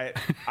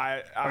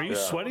 Are you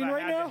sweating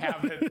right now?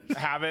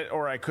 Have it,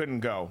 or I couldn't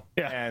go.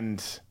 Yeah.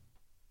 And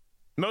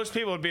most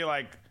people would be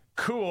like,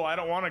 "Cool, I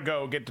don't want to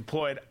go get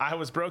deployed." I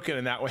was broken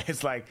in that way.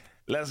 It's like,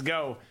 let's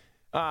go.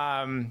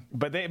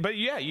 But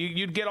yeah,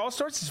 you'd get all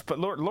sorts of. But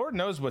Lord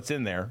knows what's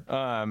in there.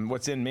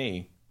 What's in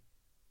me.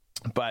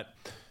 But,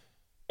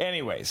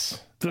 anyways,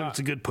 it's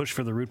a good push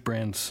for the root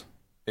brands.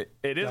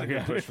 It is a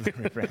good push for the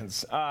root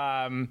brands.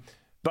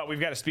 But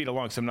we've got to speed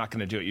along, so I'm not going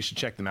to do it. You should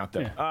check them out,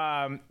 though.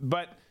 Yeah.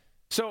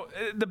 So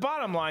the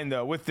bottom line,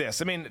 though, with this,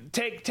 I mean,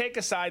 take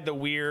aside the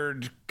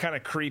weird, kind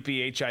of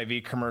creepy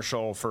HIV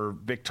commercial for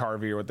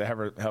Biktarvy or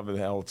whatever the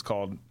hell it's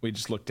called we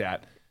just looked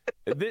at.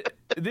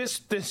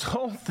 This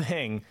whole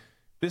thing,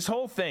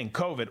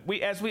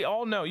 COVID, as we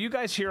all know, you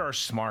guys here are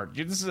smart.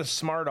 This is a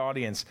smart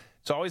audience.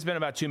 It's always been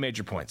about two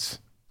major points.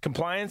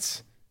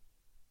 Compliance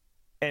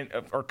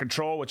or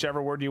control,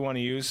 whichever word you want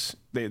to use.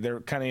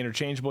 They're kind of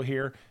interchangeable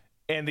here.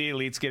 And the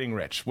elites getting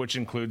rich, which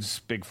includes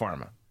Big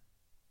Pharma.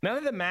 None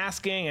of the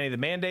masking, any of the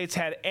mandates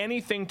had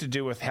anything to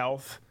do with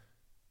health.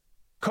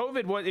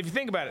 COVID was, if you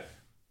think about it,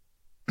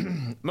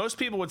 most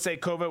people would say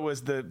COVID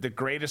was the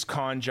greatest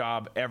con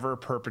job ever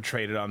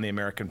perpetrated on the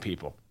American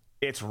people.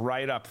 It's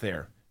right up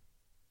there.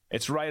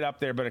 It's right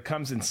up there, but it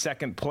comes in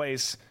second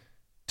place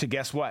to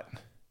guess what?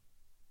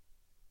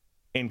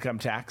 Income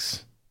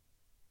tax.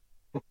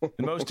 The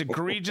most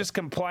egregious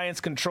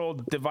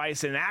compliance-controlled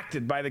device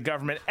enacted by the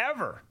government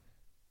ever.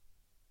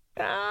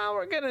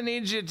 We're going to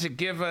need you to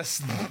give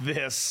us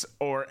this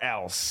or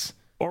else.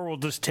 Or we'll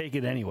just take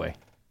it anyway.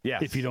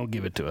 Yes. If you don't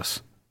give it to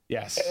us.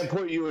 Yes. And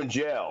put you in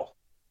jail.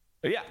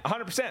 Yeah,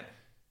 100%.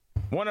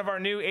 One of our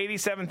new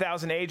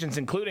 87,000 agents,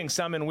 including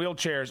some in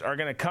wheelchairs, are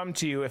going to come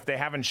to you if they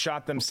haven't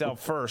shot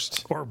themselves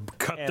first. Or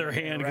cut their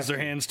hand because their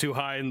hand's too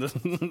high and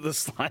the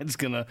slide's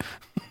going to...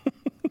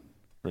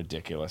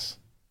 Ridiculous.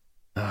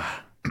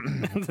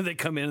 They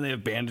come in and they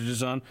have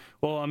bandages on.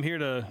 Well, I'm here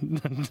to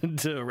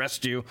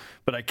arrest you,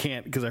 but I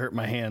can't because I hurt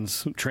my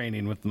hands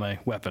training with my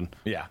weapon.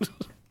 Yeah.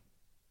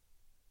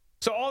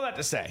 So all that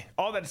to say,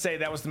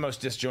 that was the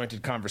most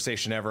disjointed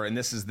conversation ever, and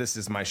this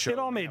is my show. It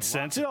all made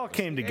sense. It all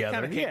came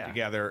together. It came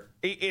together.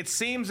 It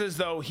seems as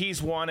though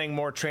he's wanting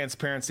more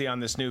transparency on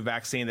this new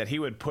vaccine, that he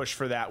would push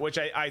for that, which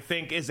I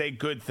think is a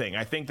good thing.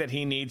 I think that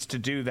he needs to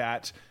do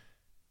that.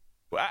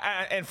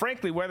 And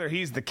frankly, whether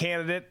he's the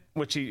candidate,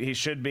 which he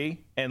should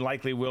be and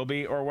likely will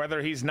be, or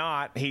whether he's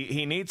not,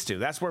 he needs to.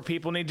 That's where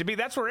people need to be.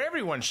 That's where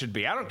everyone should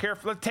be. I don't care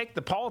let's take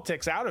the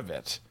politics out of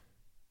it.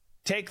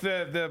 Take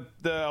the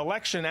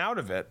election out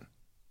of it.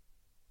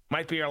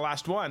 Might be our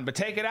last one, but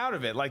take it out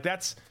of it.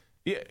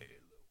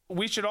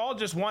 We should all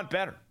just want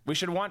better. We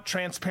should want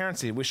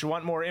transparency. We should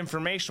want more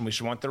information. We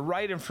should want the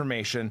right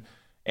information.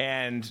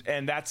 And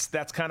that's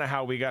kind of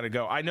how we got to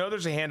go. I know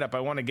there's a hand up. I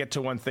want to get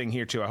to one thing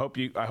here too. I hope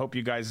you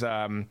guys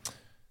hang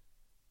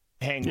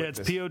with it's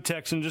this. PO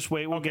Texan. Just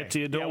wait. We'll get to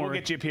you. Don't worry. We'll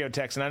get you a PO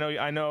Texan.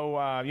 I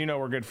know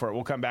we're good for it.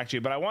 We'll come back to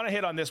you. But I want to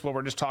hit on this while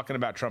we're just talking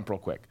about Trump real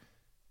quick.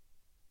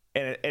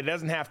 And it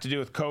doesn't have to do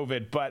with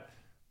COVID, but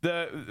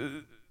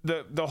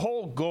the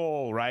whole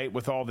goal, right,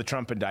 with all the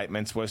Trump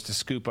indictments was to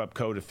scoop up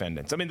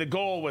co-defendants. I mean, the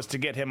goal was to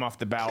get him off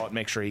the ballot,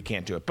 make sure he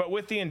can't do it. But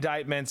with the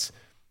indictments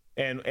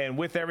and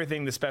with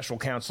everything the special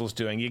counsel is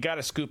doing, you got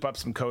to scoop up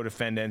some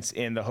co-defendants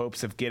in the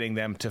hopes of getting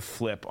them to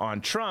flip on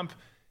Trump.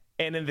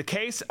 And in the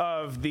case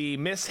of the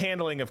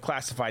mishandling of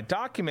classified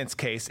documents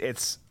case,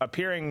 it's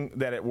appearing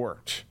that it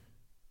worked.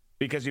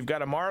 Because you've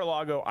got a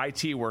Mar-a-Lago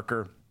IT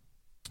worker,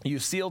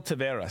 Yuscil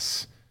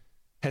Taveras,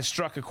 has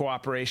struck a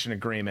cooperation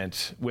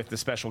agreement with the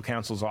special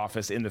counsel's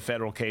office in the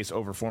federal case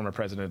over former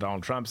President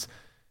Donald Trump's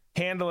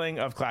handling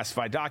of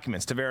classified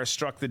documents. Taveras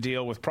struck the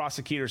deal with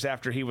prosecutors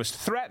after he was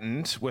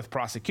threatened with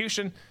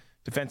prosecution.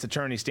 Defense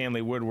attorney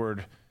Stanley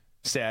Woodward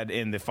said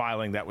in the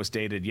filing that was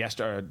dated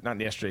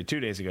 2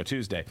 days ago,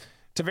 Tuesday.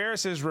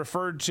 Taveras is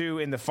referred to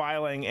in the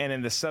filing and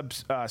in the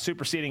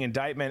superseding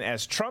indictment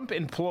as Trump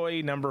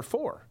employee number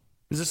 4.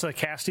 Is this a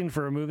casting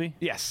for a movie?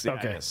 Yes.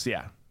 Okay. It is.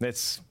 Yeah.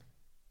 It's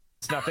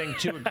nothing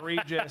too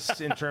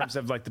egregious in terms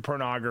of like the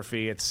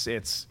pornography. It's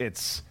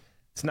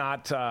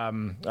not.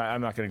 I'm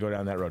not going to go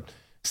down that road.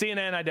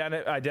 CNN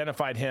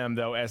identified him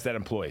though as that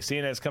employee.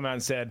 CNN has come out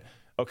and said,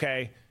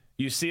 "Okay,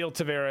 Yuscil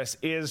Taveras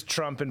is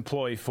Trump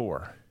employee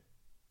 4,"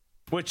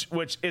 which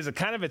is a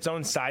kind of its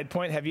own side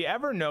point. Have you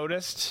ever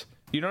noticed?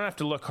 You don't have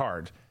to look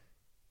hard.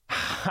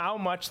 How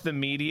much the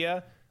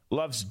media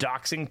loves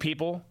doxing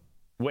people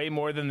way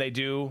more than they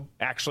do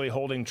actually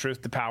holding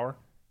truth to power.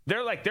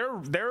 They're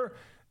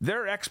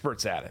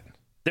experts at it.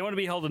 They want to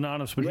be held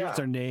anonymous, but here's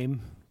their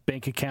name,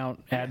 bank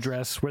account,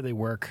 address, where they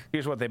work.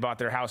 Here's what they bought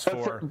their house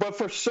for. But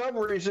for some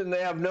reason,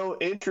 they have no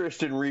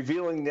interest in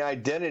revealing the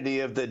identity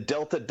of the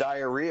Delta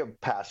diarrhea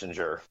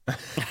passenger.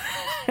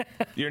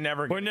 We're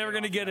never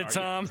going to get it,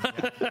 Tom.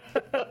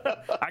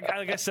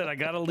 Like I said, I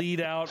got a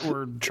lead out.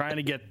 We're trying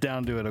to get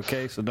down to it,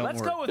 okay? So don't worry.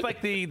 Let's go with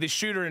like the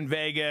shooter in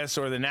Vegas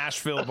or the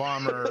Nashville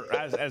bomber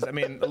as a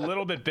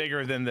little bit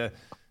bigger than the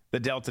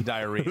Delta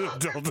diarrhea.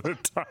 Delta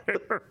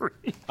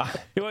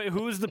diarrhea.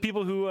 Who's the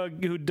people who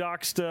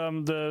doxed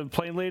the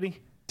plane lady?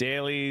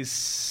 Daily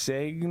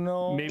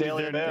Signal? Maybe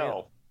Daily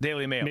Mail.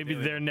 Daily Mail. Maybe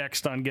they're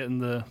next on getting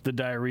the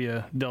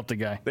diarrhea Delta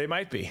guy. They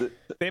might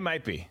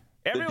be.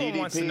 Everyone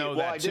wants to know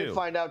that, too. I did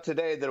find out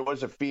today that it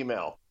was a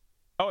female.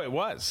 Oh, it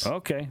was?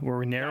 Okay,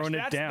 we're narrowing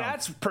it down.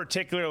 That's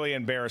particularly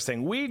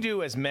embarrassing. We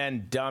do as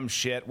men dumb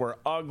shit. We're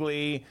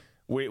ugly.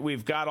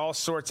 We've got all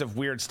sorts of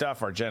weird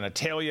stuff. Our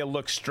genitalia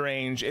looks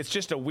strange. It's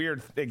just a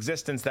weird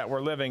existence that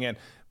we're living in.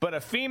 But a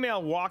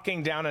female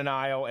walking down an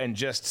aisle and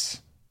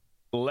just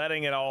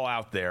letting it all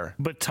out there.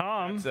 But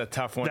Tom, that's a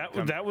tough one.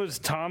 That was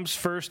Tom's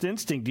first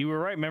instinct. You were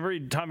right. Remember,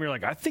 Tom, you're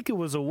like, I think it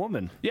was a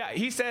woman. Yeah,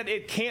 he said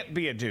it can't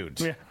be a dude.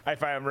 Yeah.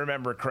 If I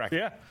remember correctly.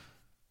 Yeah.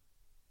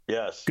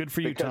 Yes. Good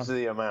for you, because Tom. of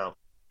the amount.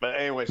 But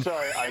anyway,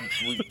 sorry.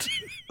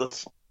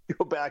 Let's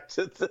go back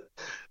to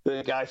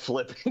the guy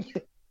flipping.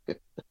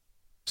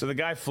 So the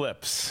guy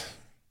flips.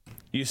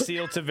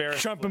 Yuscil Taveras.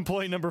 Trump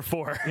employee number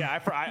 4.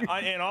 Yeah,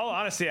 in all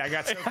honesty, I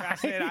got so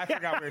fascinated, I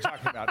forgot what we were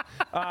talking about.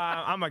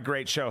 I'm a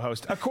great show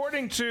host.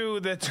 According to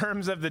the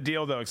terms of the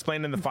deal, though,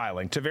 explained in the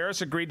filing,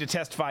 Taveras agreed to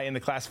testify in the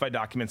classified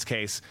documents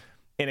case.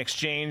 In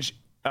exchange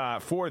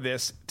for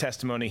this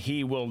testimony,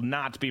 he will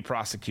not be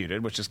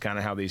prosecuted, which is kind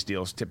of how these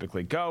deals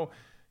typically go.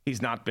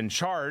 He's not been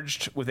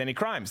charged with any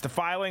crimes. The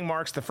filing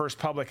marks the first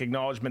public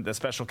acknowledgement that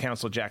special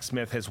counsel Jack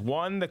Smith has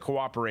won the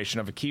cooperation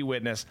of a key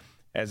witness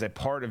as a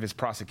part of his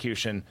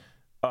prosecution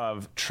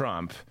of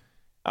Trump.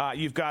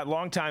 You've got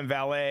longtime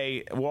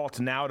valet Walt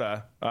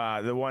Nauta,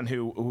 the one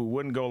who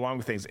wouldn't go along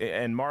with things,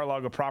 and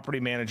Mar-a-Lago property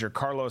manager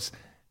Carlos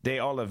de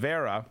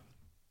Oliveira,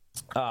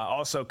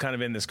 also kind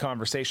of in this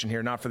conversation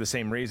here, not for the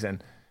same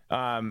reason.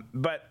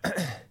 But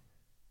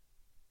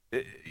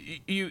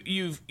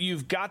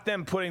you've got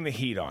them putting the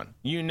heat on.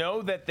 You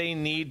know that they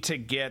need to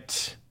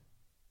get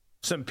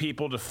some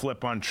people to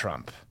flip on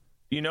Trump.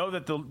 You know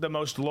that the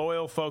most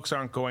loyal folks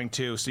aren't going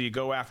to, so you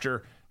go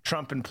after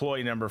Trump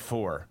employee number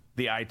 4,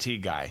 the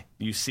IT guy,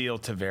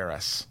 Yuscil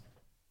Taveras.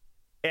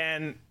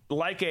 And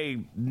like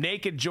a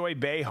naked Joy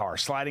Behar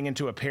sliding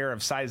into a pair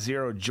of size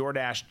 0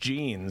 Jordache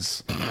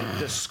jeans,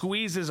 the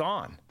squeeze is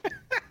on.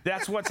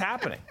 That's what's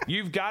happening.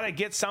 You've got to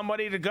get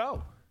somebody to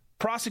go.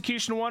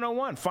 Prosecution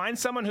 101. Find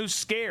someone who's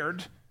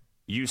scared.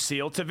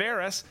 Yuscil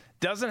Taveras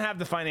doesn't have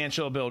the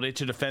financial ability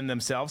to defend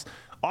themselves.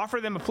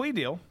 Offer them a plea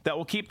deal that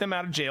will keep them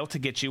out of jail to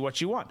get you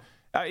what you want.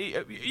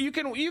 You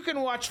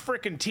can watch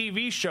frickin'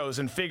 TV shows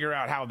and figure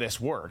out how this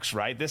works,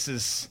 right? This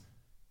is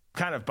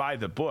kind of by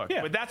the book,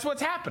 but that's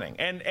what's happening.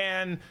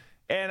 And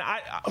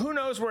who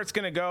knows where it's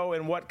going to go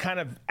and what kind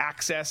of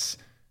access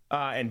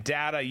and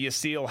data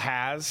Yuscil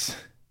has.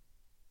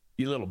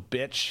 You little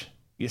bitch,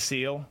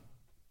 Yuscil,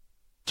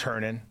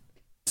 turning.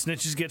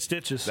 Snitches get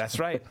stitches. That's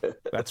right.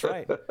 That's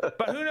right.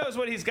 But who knows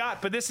what he's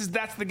got? But that's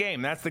the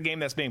game. That's the game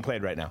that's being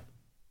played right now.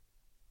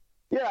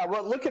 Yeah,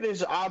 well, look at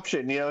his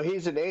option.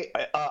 He's an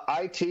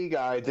IT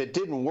guy that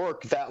didn't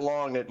work that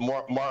long at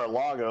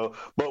Mar-a-Lago,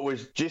 but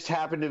was just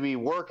happened to be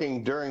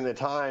working during the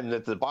time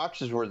that the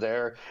boxes were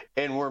there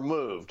and were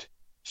moved.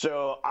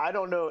 So I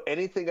don't know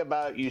anything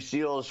about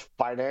Usiel's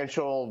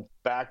financial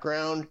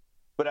background,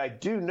 but I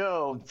do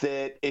know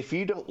that if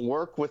you don't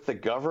work with the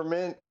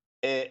government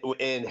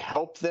and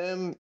help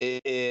them,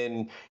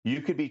 and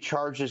you could be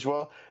charged as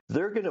well,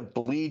 they're going to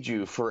bleed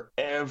you for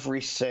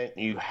every cent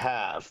you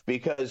have,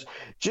 because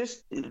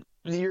just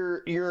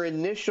your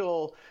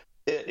initial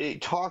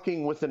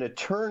talking with an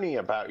attorney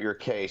about your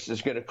case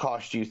is going to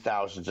cost you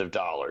thousands of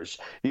dollars.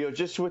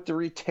 Just with the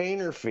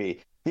retainer fee,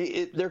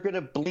 they're going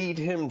to bleed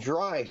him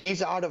dry.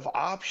 He's out of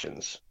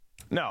options.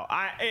 No,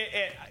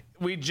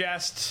 we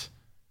just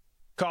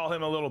call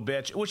him a little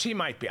bitch, which he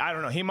might be. I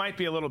don't know. He might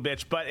be a little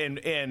bitch, but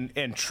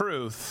in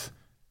truth,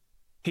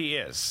 he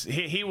is.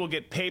 He will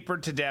get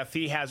papered to death.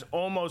 He has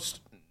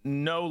almost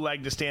no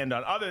leg to stand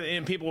on. Other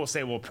than people will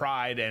say, well,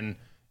 pride and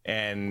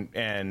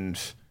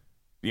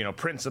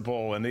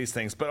principle and these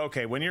things. But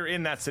okay, when you're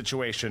in that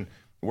situation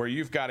where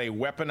you've got a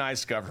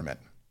weaponized government,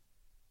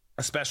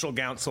 a special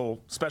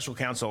counsel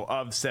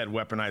of said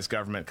weaponized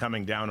government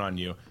coming down on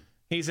you,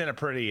 he's in a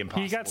pretty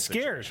impossible He got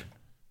scared. situation.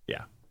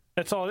 Yeah.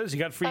 That's all it is. He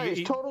got free.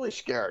 He's totally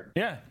scared.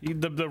 Yeah,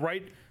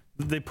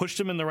 they pushed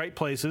him in the right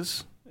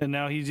places, and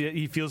now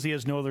he feels he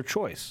has no other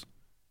choice.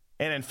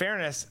 And in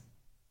fairness,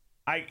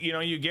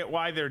 you get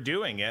why they're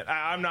doing it.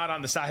 I'm not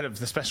on the side of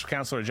the special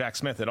counsel or Jack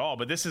Smith at all,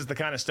 but this is the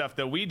kind of stuff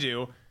that we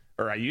do,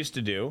 or I used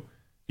to do.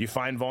 You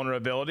find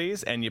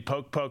vulnerabilities and you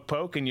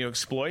poke, and you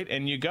exploit,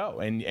 and you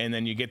go, and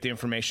then you get the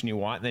information you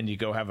want, and then you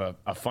go have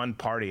a fun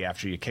party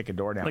after you kick a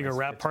door down. Like a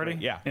rap party?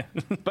 Yeah.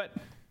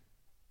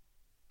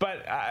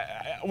 But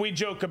we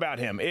joke about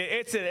him.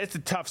 It's a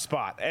tough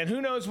spot. And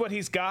who knows what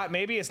he's got?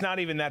 Maybe it's not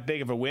even that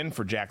big of a win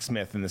for Jack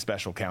Smith and the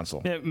special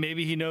counsel. Yeah,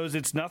 maybe he knows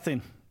it's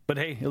nothing. But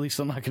hey, at least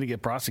I'm not going to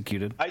get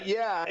prosecuted.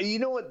 Yeah, you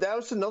know what? That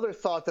was another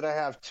thought that I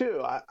have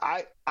too.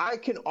 I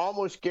can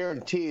almost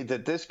guarantee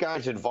that this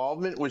guy's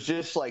involvement was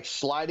just like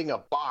sliding a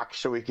box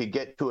so he could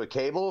get to a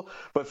cable.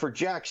 But for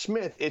Jack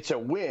Smith, it's a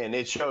win.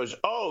 It shows,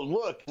 oh,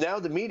 look, now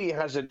the media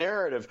has a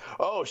narrative.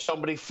 Oh,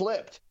 somebody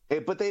flipped.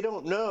 But they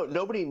don't know.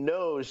 Nobody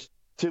knows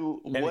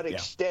to what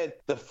extent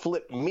the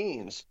flip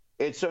means.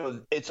 And so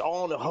it's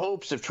all in the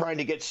hopes of trying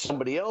to get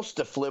somebody else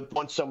to flip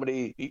once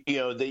somebody,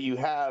 that you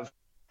have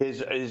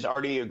is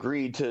already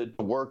agreed to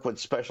work with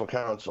special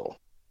counsel.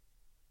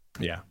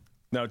 Yeah.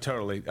 No,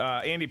 totally.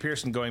 Andy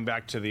Pearson, going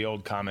back to the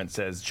old comment,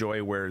 says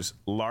Joy wears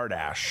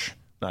lardash,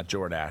 not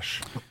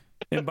Jordash.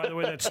 And by the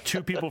way, that's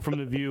two people from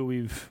The View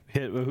we've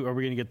hit. Are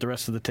we going to get the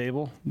rest of the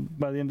table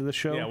by the end of the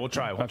show? Yeah, we'll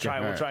try. We'll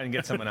try and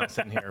get someone else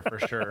in here for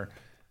sure.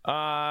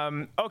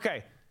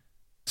 Okay.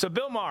 So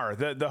Bill Maher,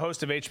 the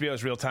host of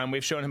HBO's Real Time,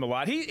 we've shown him a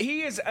lot.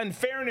 He has, in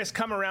fairness,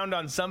 come around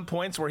on some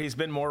points where he's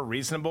been more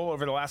reasonable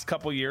over the last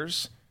couple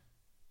years.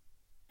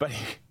 But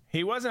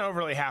he wasn't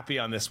overly happy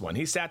on this one.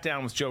 He sat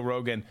down with Joe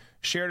Rogan,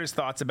 shared his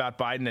thoughts about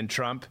Biden and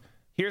Trump.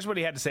 Here's what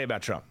he had to say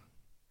about Trump.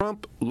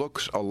 Trump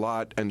looks a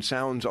lot and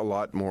sounds a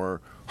lot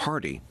more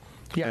hearty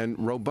and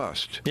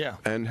robust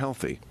and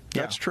healthy.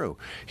 That's true.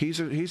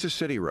 He's a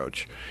city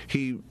roach.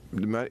 He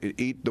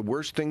eat the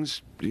worst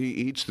things he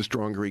eats, the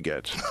stronger he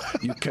gets.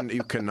 You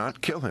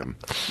cannot kill him.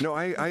 No,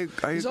 I He's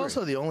agree.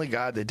 also the only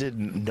guy that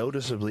didn't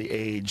noticeably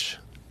age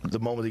the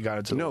moment he got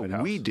into the White House.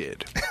 No, we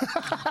did.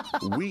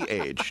 We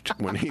aged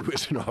when he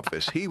was in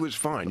office. He was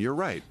fine. You're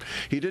right.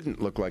 He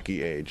didn't look like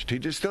he aged.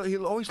 He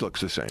always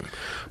looks the same.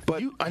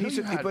 But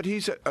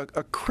he's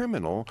a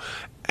criminal,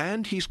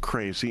 and he's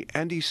crazy,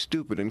 and he's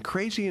stupid. And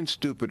crazy and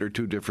stupid are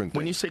two different things.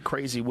 When you say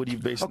crazy, what do you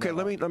base it on?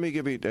 Let me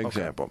give you an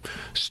example.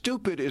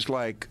 Stupid is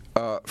like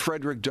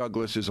Frederick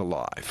Douglass is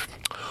alive,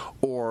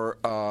 or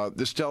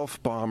the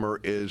stealth bomber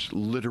is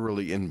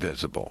literally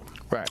invisible.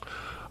 Right.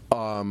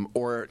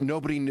 Or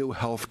nobody knew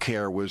health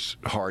care was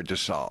hard to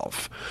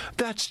solve.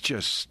 That's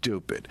just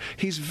stupid.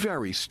 He's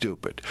very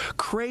stupid.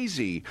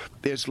 Crazy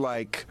is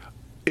like,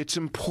 it's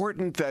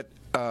important that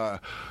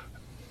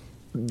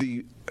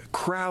the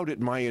crowd at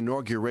my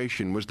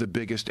inauguration was the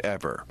biggest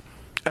ever.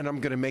 And I'm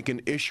going to make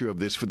an issue of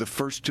this for the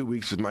first 2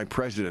 weeks of my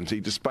presidency,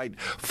 despite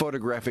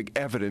photographic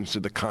evidence to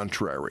the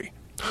contrary.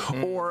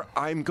 Or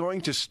I'm going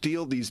to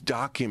steal these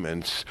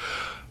documents.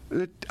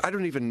 I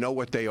don't even know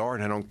what they are,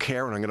 and I don't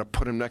care, and I'm going to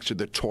put them next to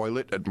the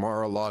toilet at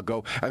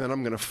Mar-a-Lago, and then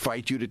I'm going to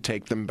fight you to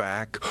take them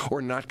back,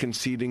 or not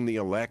conceding the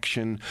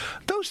election.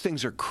 Those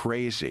things are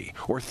crazy.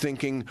 Or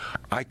thinking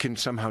I can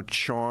somehow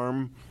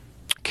charm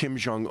Kim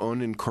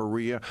Jong-un in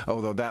Korea,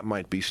 although that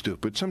might be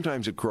stupid.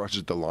 Sometimes it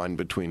crosses the line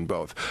between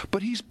both.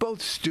 But he's both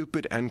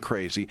stupid and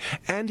crazy,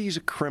 and he's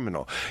a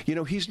criminal.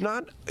 He's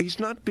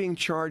not being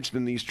charged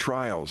in these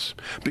trials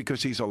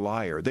because he's a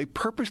liar. They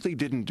purposely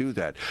didn't do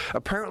that.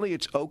 Apparently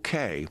it's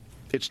okay.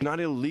 It's not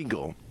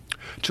illegal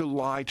to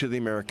lie to the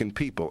American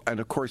people. And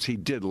of course, he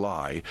did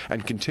lie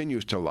and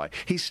continues to lie.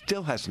 He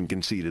still hasn't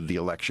conceded the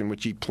election,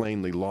 which he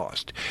plainly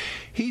lost.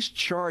 He's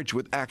charged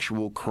with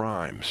actual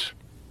crimes.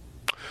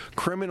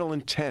 Criminal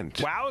intent.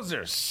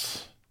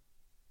 Wowzers.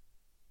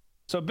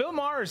 So Bill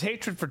Maher's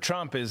hatred for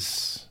Trump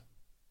is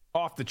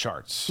off the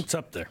charts. It's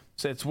up there.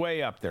 So it's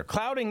way up there.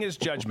 Clouding his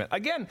judgment.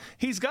 Again,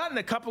 he's gotten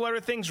a couple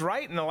other things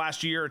right in the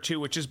last year or two,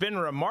 which has been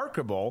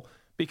remarkable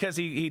because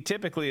he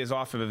typically is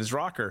off of his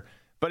rocker,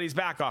 but he's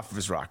back off of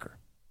his rocker.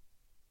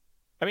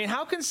 I mean,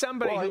 how can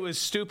somebody who is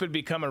stupid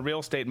become a real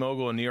estate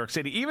mogul in New York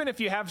City, even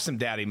if you have some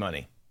daddy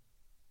money?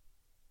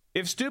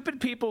 If stupid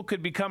people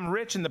could become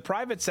rich in the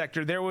private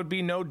sector, there would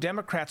be no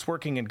Democrats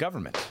working in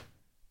government.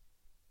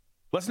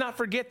 Let's not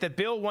forget that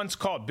Bill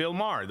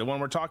Maher, the one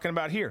we're talking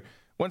about here,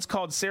 once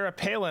called Sarah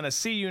Palin a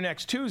 "see you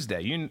next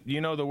Tuesday."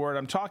 You know the word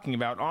I'm talking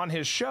about on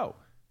his show.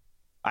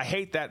 I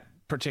hate that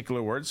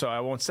particular word, so I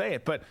won't say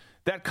it. But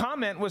that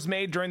comment was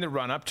made during the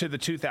run-up to the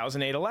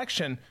 2008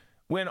 election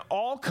when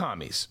all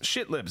commies,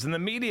 shitlibs, and the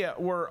media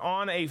were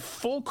on a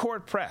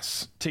full-court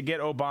press to get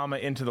Obama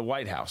into the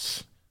White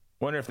House.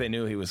 Wonder if they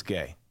knew he was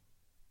gay.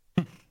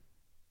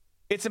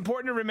 It's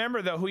important to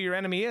remember, though, who your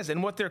enemy is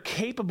and what they're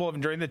capable of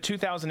during the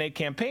 2008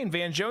 campaign.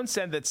 Van Jones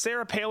said that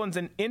Sarah Palin's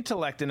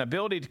intellect and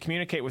ability to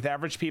communicate with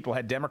average people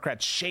had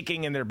Democrats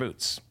shaking in their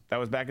boots. That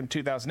was back in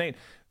 2008.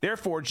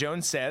 Therefore,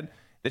 Jones said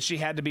that she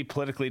had to be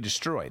politically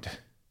destroyed.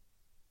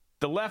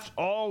 The left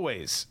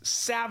always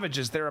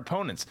savages their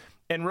opponents.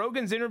 And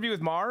Rogan's interview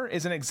with Maher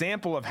is an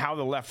example of how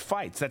the left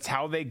fights. That's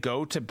how they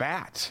go to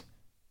bat.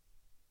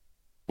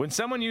 When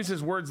someone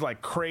uses words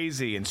like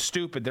crazy and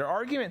stupid, their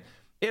argument...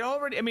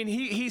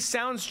 he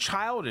sounds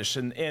childish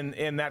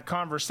in that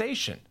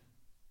conversation.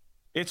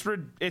 It's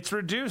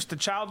reduced to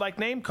childlike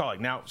name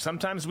calling. Now,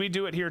 sometimes we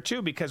do it here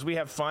too because we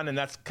have fun, and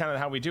that's kind of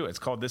how we do it. It's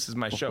called This Is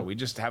My Show. We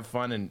just have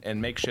fun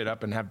and make shit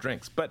up and have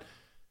drinks. But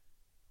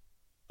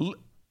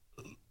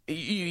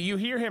you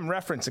hear him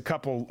reference a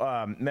couple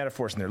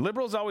metaphors in there.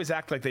 Liberals always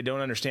act like they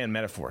don't understand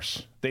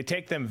metaphors. They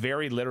take them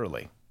very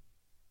literally.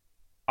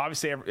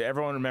 Obviously,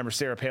 everyone remembers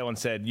Sarah Palin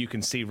said, "You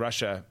can see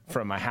Russia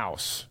from my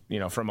house,"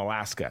 from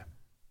Alaska.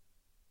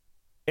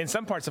 In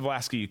some parts of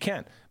Alaska, you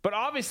can. But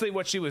obviously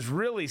what she was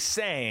really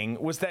saying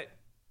was that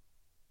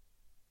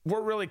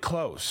we're really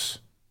close.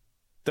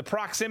 The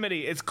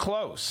proximity is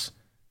close.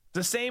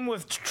 The same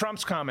with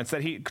Trump's comment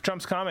that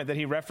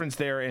he referenced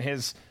there in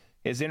his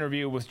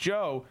interview with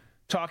Joe,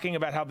 talking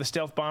about how the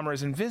stealth bomber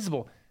is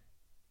invisible.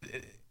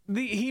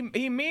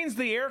 He means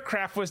the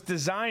aircraft was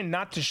designed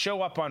not to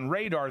show up on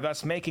radar,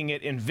 thus making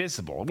it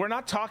invisible. We're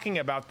not talking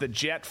about the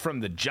jet from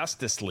the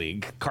Justice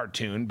League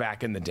cartoon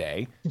back in the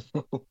day.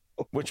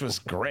 Which was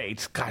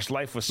great. Gosh,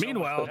 life was so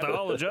Meanwhile, at the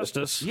Hall of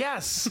Justice.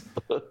 Yes.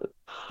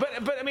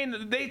 But I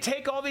mean, they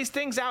take all these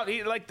things out,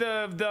 like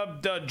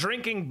the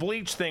drinking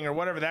bleach thing or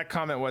whatever that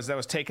comment was that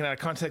was taken out of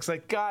context.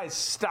 Like, guys,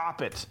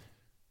 stop it.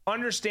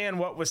 Understand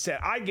what was said.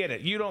 I get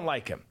it. You don't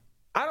like him.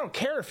 I don't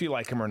care if you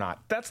like him or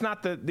not. That's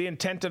not the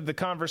intent of the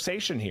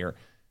conversation here.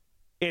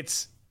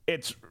 It's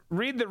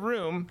read the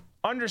room,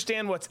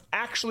 understand what's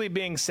actually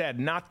being said,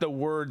 not the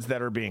words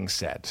that are being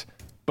said.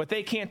 But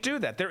they can't do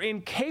that. They're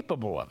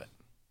incapable of it.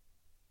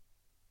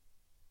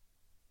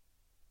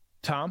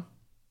 Tom?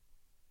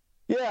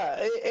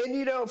 Yeah,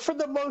 and for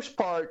the most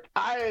part,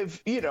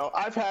 I've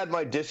had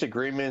my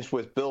disagreements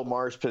with Bill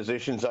Maher's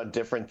positions on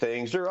different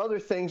things. There are other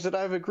things that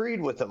I've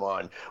agreed with him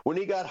on. When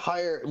he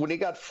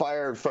got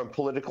fired from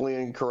Politically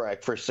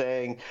Incorrect for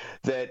saying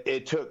that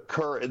it took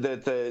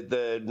that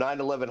the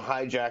 9/11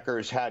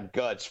 hijackers had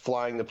guts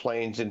flying the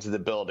planes into the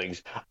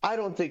buildings, I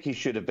don't think he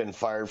should have been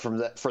fired for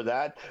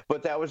that.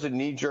 But that was a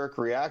knee-jerk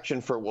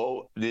reaction for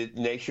what the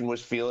nation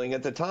was feeling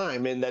at the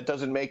time, and that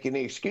doesn't make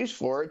any excuse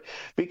for it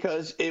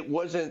because it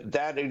wasn't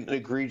that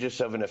egregious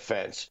of an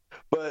offense.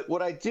 But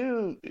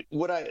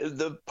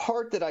the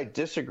part that I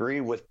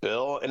disagree with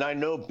Bill, and I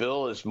know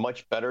Bill is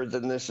much better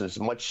than this, is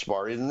much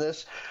smarter than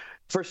this.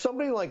 For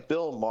somebody like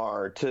Bill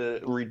Maher to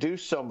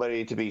reduce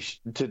somebody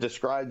to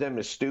describe them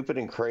as stupid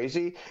and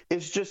crazy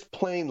is just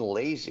plain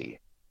lazy.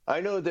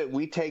 I know that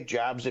we take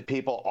jabs at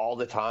people all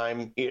the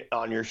time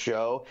on your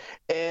show,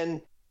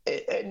 and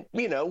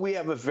we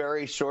have a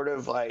very sort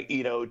of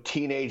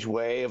teenage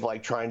way of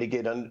trying to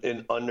get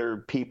under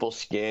people's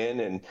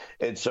skin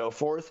and so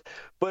forth.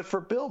 But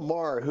for Bill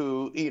Maher,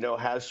 who,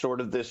 has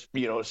sort of this,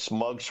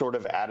 smug sort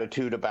of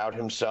attitude about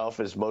himself,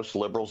 as most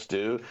liberals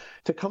do,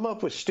 to come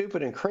up with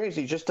stupid and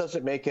crazy just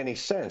doesn't make any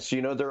sense.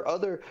 There are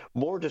other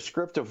more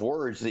descriptive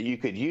words that you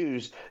could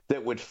use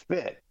that would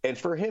fit. And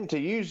for him to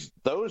use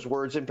those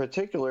words in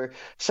particular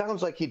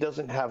sounds like he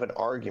doesn't have an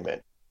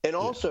argument. And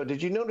also,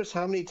 did you notice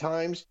how many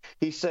times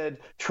he said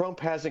Trump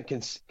hasn't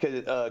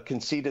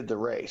conceded the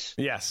race?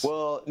 Yes.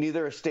 Well,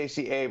 neither has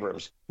Stacey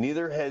Abrams.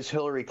 Neither has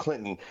Hillary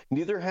Clinton.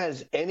 Neither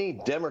has any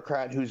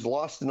Democrat who's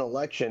lost an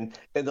election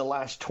in the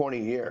last 20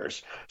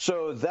 years.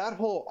 So that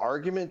whole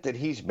argument that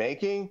he's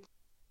making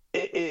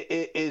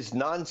is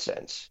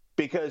nonsense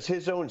because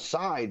his own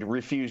side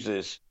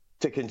refuses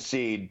to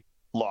concede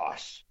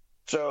loss.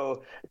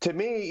 So to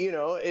me,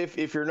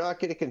 if you're not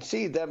going to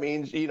concede, that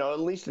means, at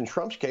least in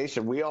Trump's case,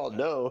 and we all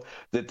know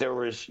that there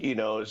was,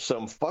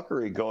 some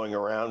fuckery going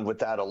around with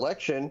that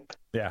election.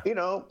 Yeah.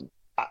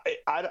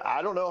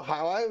 I don't know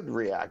how I would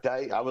react.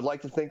 I would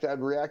like to think that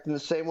I'd react in the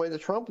same way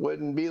that Trump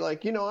would and be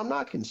like, I'm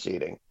not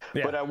conceding.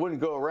 Yeah. But I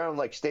wouldn't go around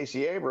like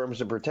Stacey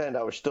Abrams and pretend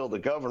I was still the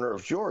governor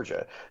of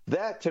Georgia.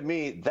 That, to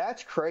me,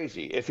 that's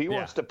crazy. If he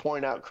wants to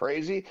point out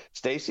crazy,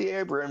 Stacey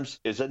Abrams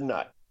is a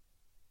nut.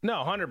 No,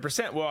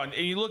 100%. Well, and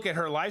you look at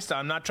her lifestyle.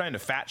 I'm not trying to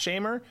fat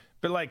shame her,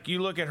 but like you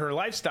look at her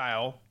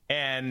lifestyle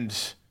and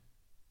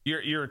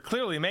you're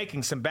clearly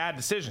making some bad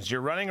decisions.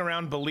 You're running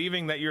around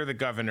believing that you're the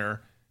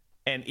governor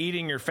and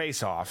eating your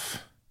face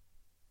off.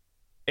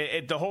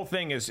 The whole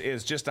thing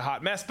is just a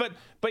hot mess.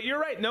 But you're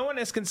right. No one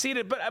has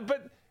conceded.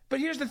 But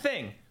here's the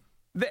thing.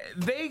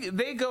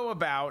 They go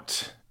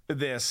about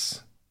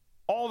this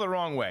all the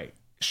wrong way.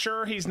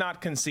 Sure, he's not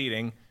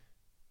conceding.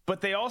 But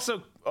they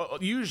also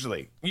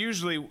usually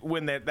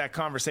when that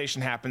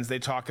conversation happens, they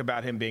talk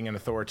about him being an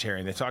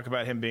authoritarian. They talk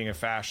about him being a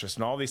fascist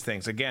and all these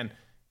things. Again,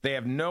 they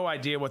have no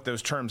idea what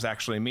those terms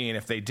actually mean.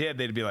 If they did,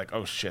 they'd be like,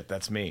 oh, shit,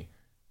 that's me.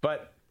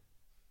 But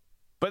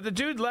the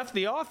dude left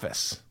the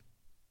office.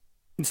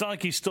 It's not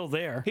like he's still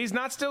there. He's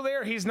not still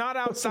there. He's not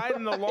outside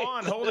in the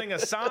lawn holding a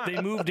sign.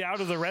 They moved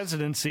out of the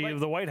residency of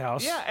the White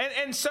House. Yeah,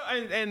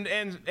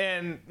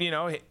 and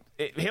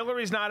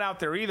Hillary's not out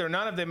there either.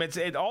 None of them.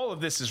 All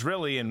of this is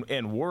really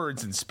in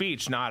words and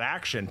speech, not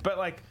action. But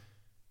like,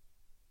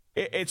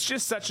 it's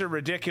just such a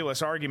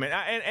ridiculous argument,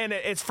 and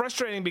it's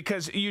frustrating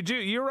because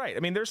you're right. I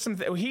mean, there's some.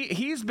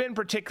 He's been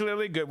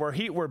particularly good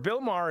where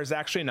Bill Maher has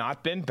actually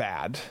not been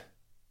bad,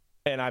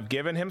 and I've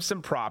given him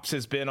some props.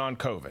 Has been on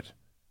COVID.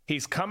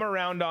 He's come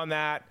around on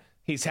that.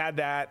 He's had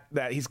that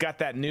he's got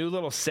that new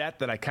little set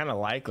that I kind of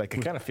like. Like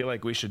I kind of feel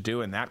like we should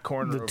do in that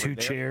corner. The two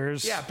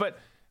chairs. Yeah, but.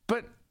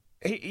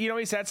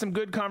 He's had some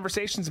good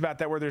conversations about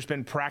that where there's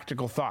been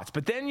practical thoughts.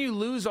 But then you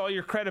lose all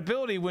your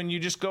credibility when you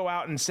just go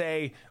out and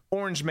say,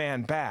 Orange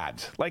Man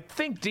bad. Like,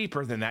 think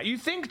deeper than that. You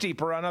think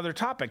deeper on other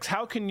topics.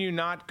 How can you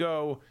not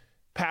go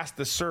past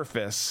the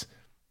surface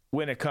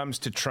when it comes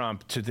to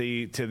Trump, to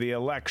the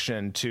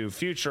election, to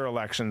future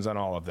elections and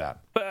all of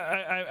that? But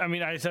I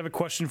mean, I just have a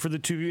question for the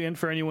two of you and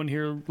for anyone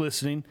here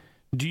listening.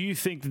 Do you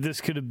think that this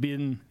could have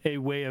been a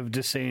way of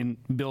just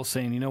Bill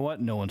saying, you know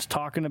what, no one's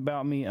talking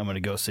about me. I'm going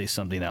to go say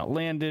something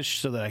outlandish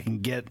so that I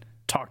can get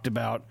talked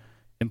about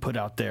and put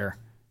out there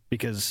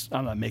because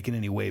I'm not making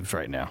any waves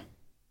right now?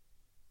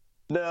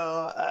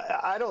 No,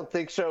 I don't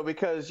think so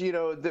because,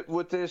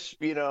 with this,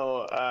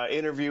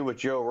 interview with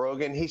Joe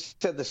Rogan, he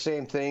said the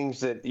same things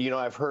that,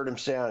 I've heard him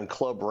say on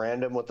Club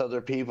Random with other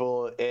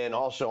people and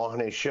also on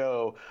his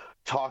show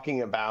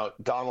talking about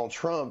Donald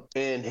Trump,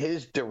 and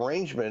his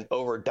derangement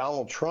over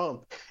Donald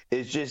Trump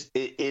is just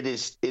it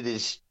is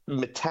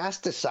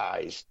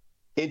metastasized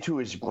into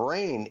his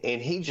brain,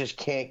 and he just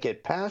can't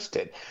get past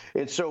it.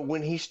 And so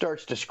when he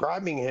starts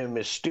describing him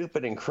as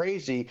stupid and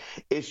crazy,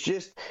 it's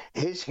just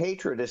his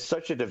hatred is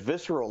such at a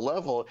visceral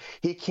level,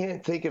 he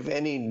can't think of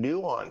any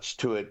nuance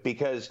to it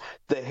because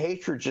the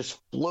hatred just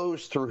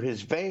flows through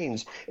his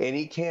veins, and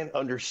he can't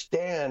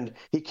understand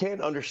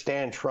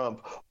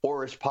Trump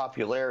or his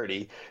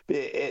popularity.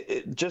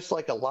 Just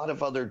like a lot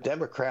of other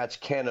Democrats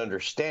can't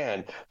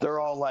understand. They're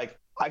all like,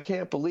 I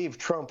can't believe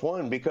Trump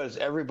won because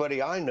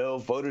everybody I know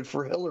voted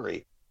for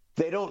Hillary.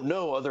 They don't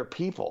know other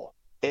people.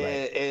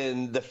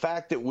 And the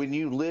fact that when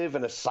you live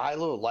in a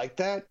silo like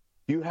that,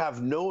 you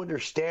have no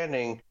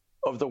understanding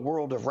of the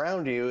world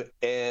around you.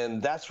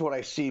 And that's what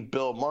I see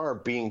Bill Maher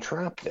being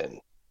trapped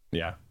in.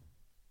 Yeah.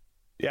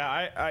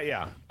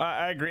 Yeah,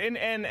 I agree.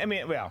 And I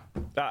mean, well,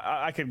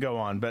 I could go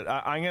on, but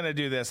I'm going to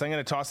do this. I'm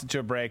going to toss it to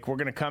a break. We're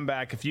going to come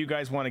back. If you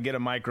guys want to get a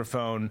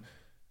microphone,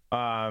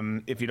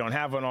 if you don't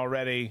have one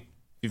already,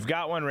 if you've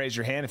got one, raise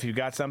your hand. If you've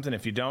got something,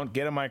 if you don't,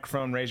 get a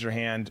microphone, raise your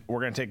hand.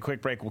 We're going to take a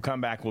quick break. We'll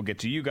come back. We'll get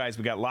to you guys.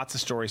 We got lots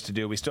of stories to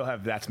do. We still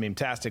have That's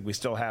Meme-tastic. We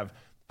still have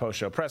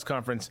post-show press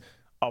conference.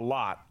 A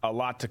lot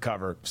to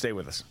cover. Stay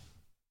with us.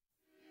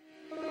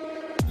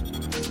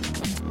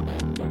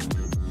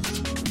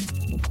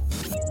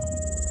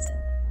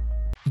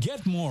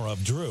 Get more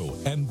of Drew,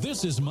 and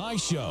This Is My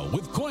Show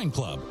with Coin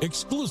Club,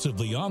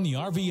 exclusively on the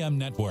RVM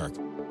network.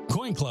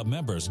 Coin Club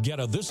members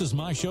get a This Is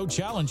My Show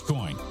challenge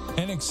coin,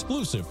 an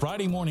exclusive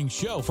Friday morning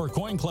show for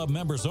Coin Club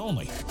members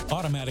only,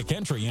 automatic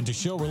entry into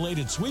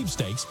show-related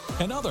sweepstakes,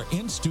 and other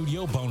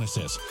in-studio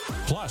bonuses.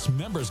 Plus,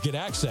 members get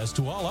access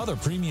to all other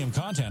premium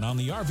content on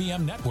the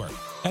RVM network,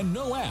 and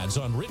no ads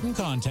on written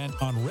content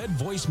on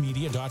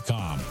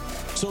redvoicemedia.com.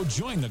 So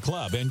join the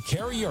club and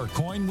carry your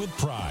coin with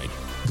pride.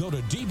 Go to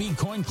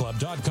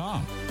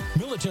dbcoinclub.com.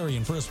 Military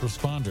and first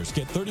responders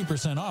get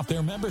 30% off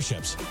their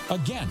memberships.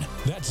 Again,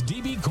 that's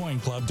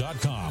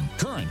dbcoinclub.com.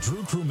 Current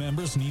Drew Crew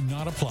members need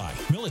not apply.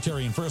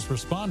 Military and first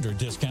responder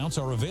discounts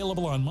are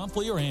available on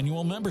monthly or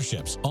annual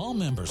memberships. All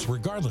members,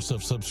 regardless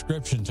of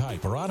subscription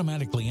type, are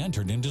automatically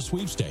entered into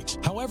sweepstakes.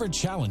 However,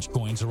 challenge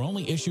coins are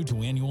only issued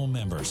to annual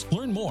members.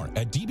 Learn more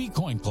at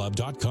dbcoinclub.com.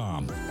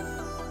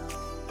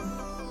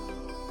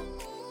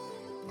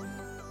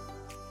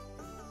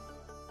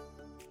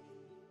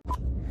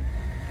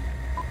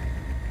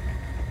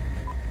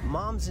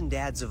 Moms and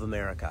dads of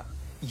America,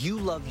 you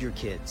love your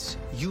kids,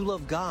 you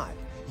love God,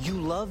 you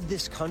love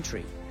this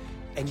country,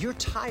 and you're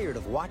tired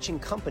of watching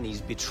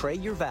companies betray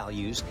your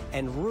values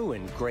and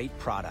ruin great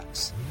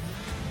products.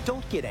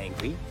 Don't get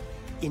angry.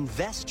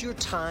 Invest your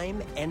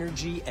time,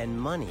 energy, and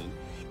money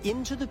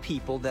into the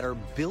people that are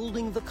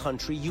building the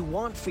country you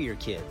want for your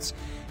kids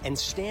and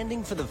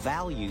standing for the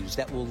values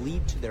that will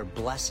lead to their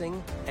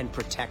blessing and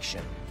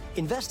protection.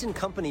 Invest in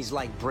companies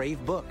like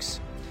Brave Books.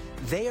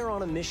 They are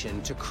on a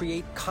mission to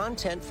create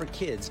content for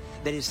kids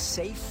that is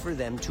safe for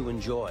them to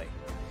enjoy.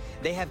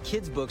 They have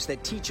kids' books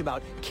that teach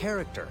about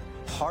character,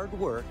 hard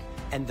work,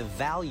 and the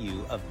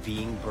value of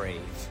being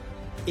brave.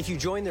 If you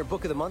join their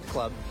Book of the Month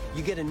Club,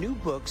 you get a new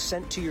book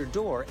sent to your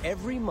door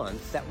every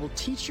month that will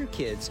teach your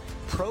kids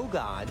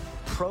pro-God,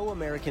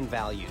 pro-American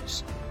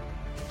values.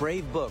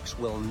 Brave Books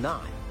will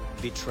not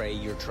betray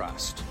your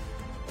trust.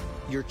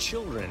 Your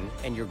children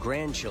and your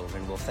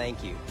grandchildren will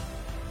thank you.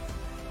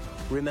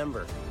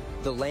 Remember,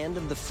 the land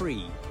of the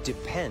free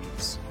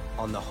depends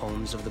on the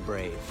homes of the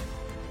brave.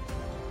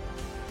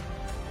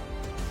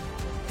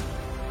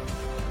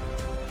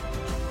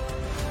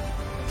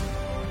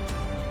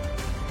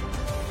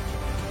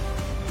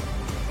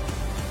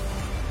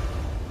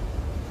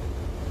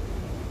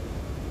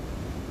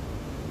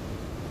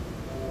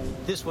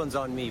 This one's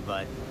on me,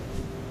 bud.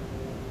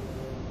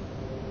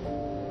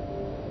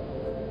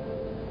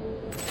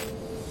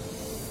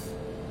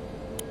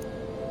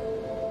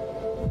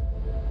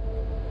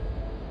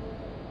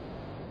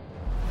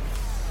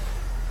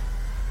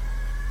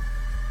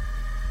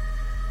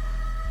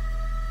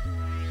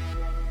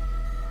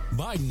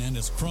 Biden and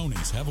his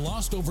cronies have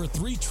lost over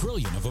 $3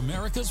 trillion of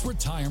America's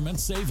retirement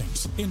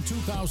savings in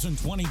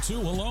 2022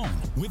 alone.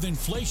 With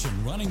inflation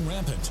running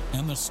rampant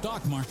and the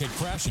stock market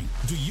crashing,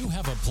 do you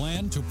have a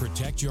plan to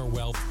protect your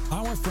wealth?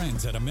 Our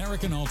friends at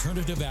American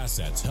Alternative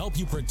Assets help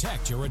you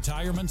protect your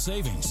retirement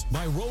savings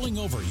by rolling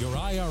over your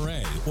IRA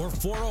or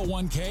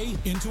 401k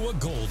into a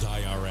gold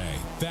IRA.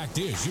 Fact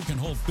is, you can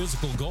hold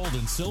physical gold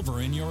and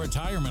silver in your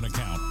retirement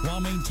account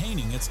while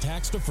maintaining its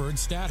tax-deferred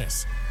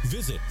status.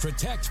 Visit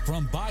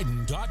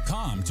protectfrombiden.com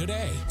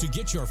today to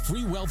get your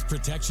free wealth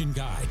protection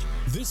guide.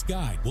 This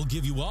guide will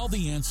give you all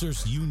the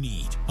answers you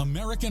need.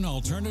 American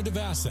Alternative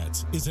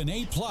Assets is an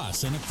A+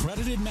 and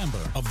accredited member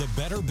of the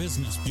Better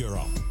Business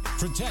Bureau.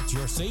 Protect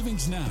your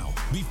savings now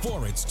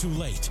before it's too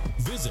late.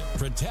 Visit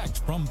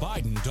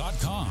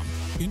protectfrombiden.com.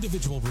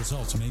 Individual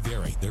results may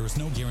vary. There is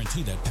no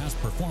guarantee that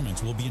past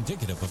performance will be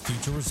indicative of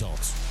future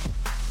results.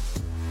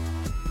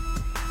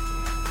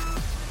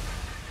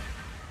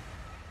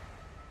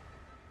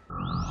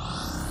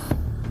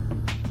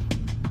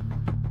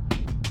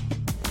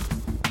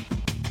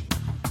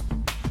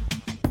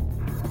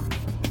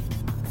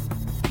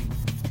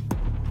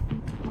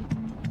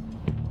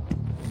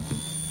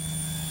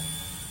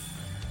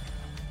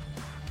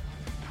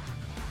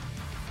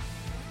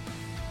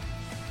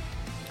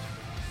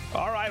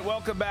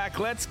 Welcome back.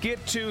 Let's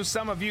get to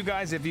some of you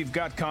guys if you've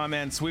got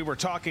comments. We were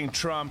talking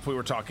Trump. We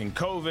were talking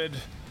COVID,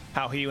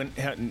 how he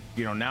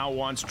now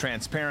wants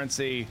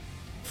transparency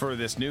for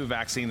this new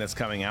vaccine that's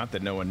coming out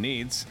that no one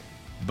needs.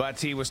 But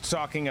he was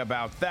talking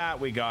about that.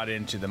 We got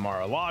into the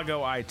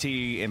Mar-a-Lago IT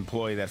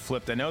employee that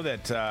flipped. I know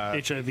that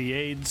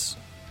HIV/AIDS.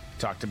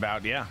 Talked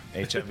about,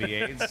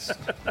 HIV/AIDS.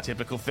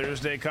 Typical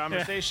Thursday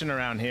conversation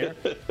around here.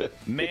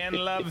 Man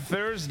Love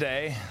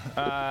Thursday.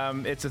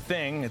 It's a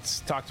thing. It's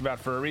talked about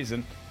for a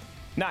reason.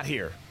 Not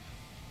here.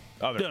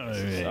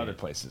 Other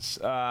places.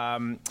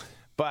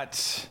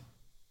 But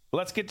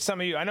let's get to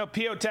some of you. I know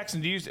P.O. Texan.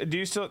 Do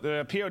you still?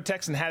 P.O.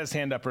 Texan had his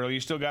hand up earlier. You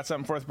still got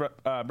something for us,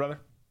 brother?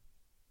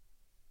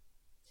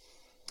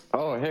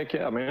 Oh, heck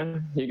yeah,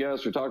 man. You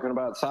guys were talking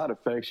about side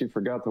effects. You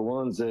forgot the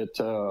ones that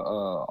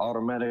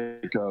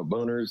automatic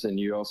boners, and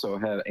you also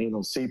have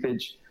anal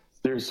seepage.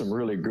 There's some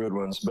really good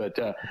ones. But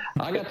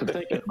I got to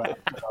thinking about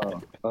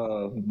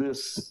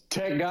this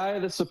tech guy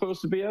that's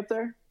supposed to be up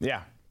there.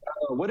 Yeah.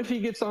 What if he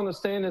gets on the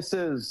stand and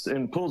says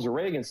and pulls a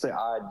Reagan and say,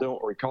 I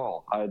don't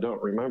recall, I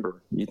don't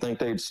remember? You think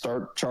they'd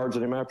start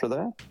charging him after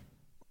that?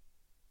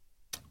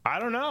 I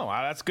don't know.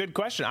 That's a good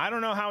question. I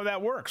don't know how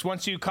that works.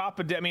 Once you cop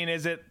a,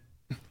 is it?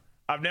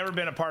 I've never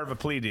been a part of a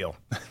plea deal.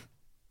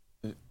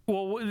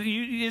 Well,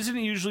 isn't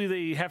it usually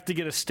they have to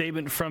get a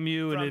statement from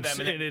you and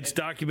it's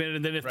documented,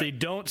 and then if they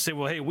don't say,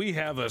 well, hey, we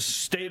have a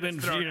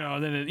statement, then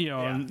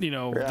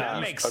that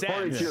makes sense.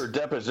 According to your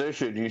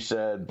deposition, you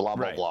said blah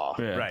blah blah.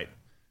 Yeah. Right.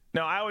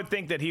 No, I would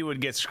think that he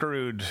would get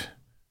screwed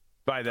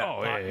by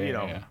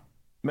that,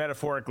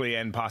 metaphorically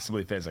and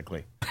possibly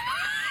physically.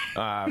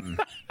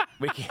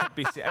 We can't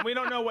be, and we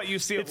don't know what you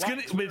see. It's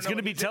going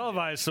to be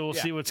televised, so we'll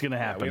see what's going to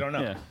happen. We don't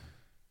know. Yeah.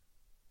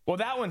 Well,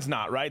 that one's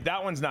not, right?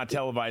 That one's not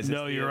televised.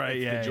 No, you're right.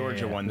 It's the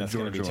Georgia one that's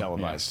going to be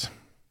televised.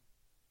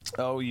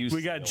 Yeah. Oh,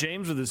 we got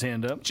James with his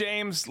hand up.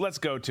 James, let's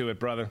go to it,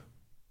 brother.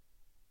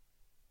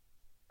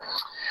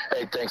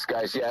 Hey, thanks,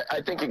 guys. Yeah,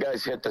 I think you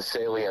guys hit the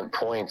salient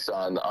points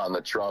on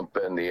the Trump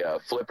and the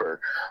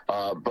flipper.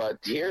 But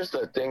here's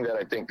the thing that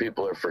I think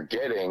people are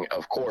forgetting,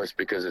 of course,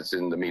 because it's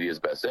in the media's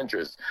best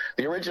interest.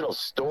 The original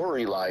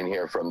storyline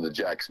here from the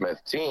Jack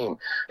Smith team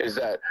is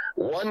that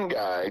one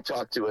guy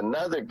talked to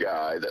another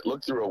guy that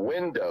looked through a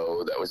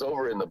window that was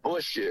over in the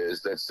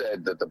bushes that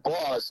said that the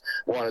boss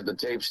wanted the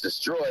tapes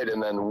destroyed,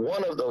 and then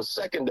one of those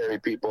secondary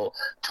people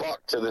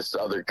talked to this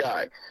other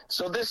guy.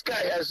 So this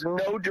guy has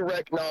no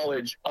direct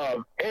knowledge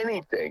of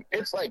anything.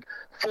 It's like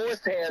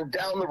fourth hand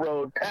down the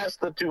road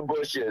past the two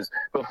bushes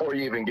before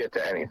you even get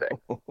to anything.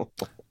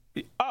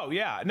 Oh,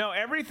 yeah. No,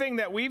 everything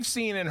that we've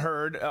seen and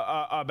heard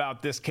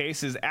about this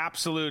case is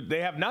absolute. They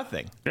have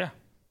nothing. Yeah.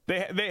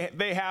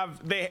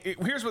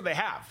 Here's what they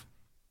have.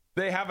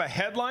 They have a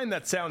headline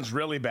that sounds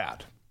really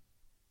bad.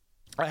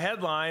 A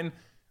headline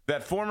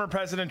that former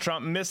President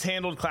Trump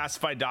mishandled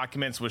classified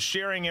documents, was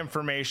sharing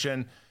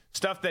information,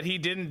 stuff that he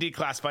didn't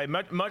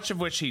declassify, much of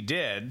which he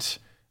did.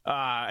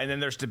 And then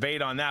there's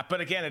debate on that.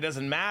 But again, it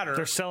doesn't matter.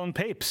 They're selling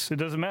papes. It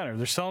doesn't matter.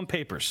 They're selling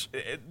papers.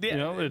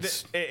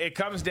 It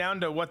comes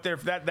down to what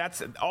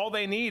that's all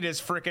they need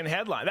is freaking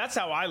headline. That's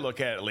how I look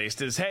at it, at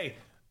least, is, hey,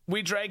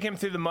 we drag him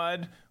through the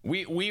mud.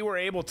 We were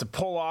able to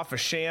pull off a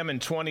sham in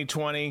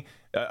 2020,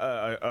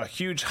 a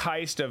huge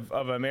heist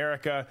of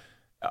America.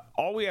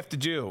 All we have to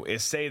do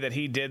is say that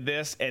he did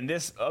this, and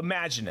this,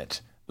 imagine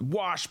it.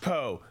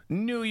 WashPo,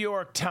 New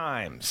York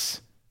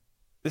Times,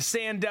 the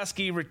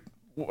Sandusky.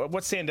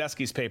 What's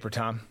Sandusky's paper,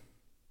 Tom?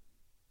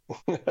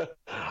 Don't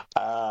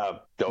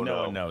know.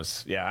 No one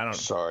knows. Yeah, I don't.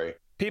 Sorry.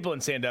 People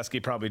in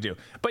Sandusky probably do,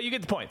 but you get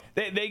the point.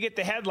 They get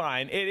the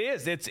headline.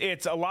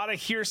 It's a lot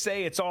of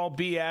hearsay. It's all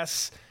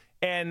BS,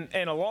 and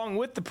along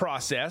with the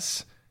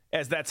process,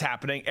 as that's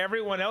happening,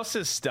 everyone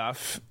else's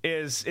stuff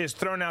is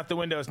thrown out the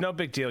window. It's no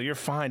big deal. You're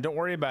fine. Don't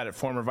worry about it,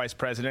 former Vice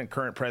President,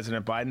 current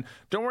President Biden.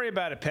 Don't worry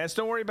about it, Pence.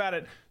 Don't worry about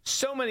it.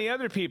 So many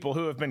other people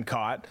who have been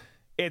caught.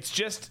 It's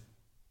just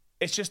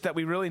that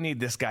we really need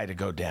this guy to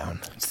go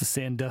down. It's the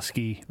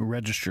Sandusky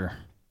Register.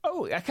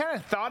 Oh, I kind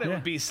of thought it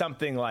would be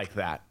something like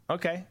that.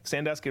 Okay,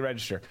 Sandusky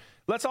Register.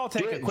 Let's all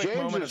take a quick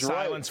moment of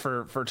silence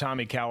for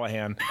Tommy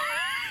Callahan.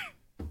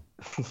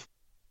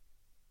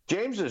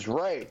 James is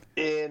right,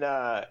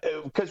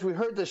 because we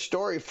heard the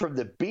story from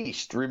the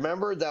Beast.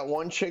 Remember that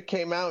one chick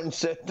came out and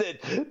said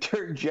that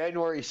during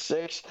January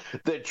 6th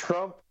that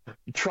Trump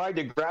tried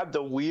to grab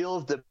the wheel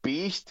of the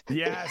Beast.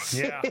 Yes,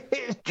 yeah.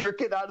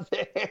 Jerk it out of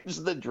the hands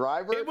of the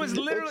driver. It was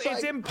literally,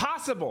 it's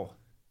impossible.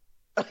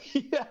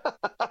 Yeah.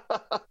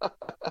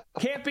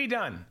 Can't be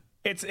done.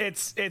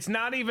 It's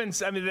not even,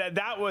 I mean,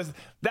 that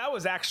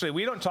was actually,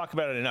 we don't talk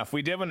about it enough.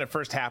 We did when it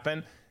first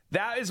happened.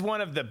 That is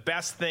one of the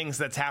best things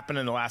that's happened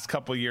in the last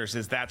couple of years,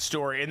 is that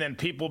story. And then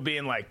people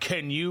being like,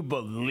 can you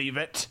believe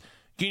it?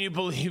 Can you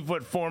believe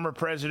what former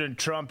President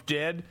Trump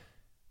did?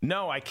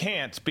 No, I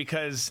can't,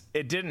 because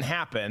it didn't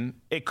happen.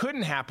 It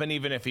couldn't happen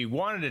even if he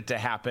wanted it to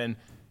happen.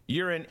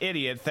 You're an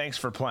idiot. Thanks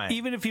for playing.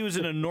 Even if he was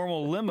in a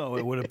normal limo,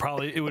 it would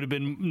have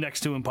been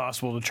next to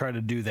impossible to try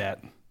to do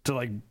that, to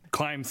like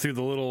climb through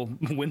the little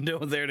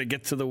window there to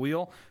get to the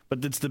wheel.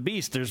 But it's the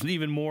Beast. There's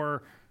even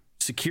more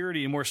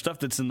security and more stuff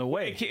that's in the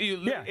way. You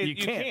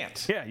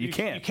can't. Yeah, you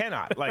can't. You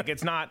cannot. Like,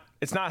 it's not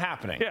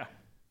happening. Yeah.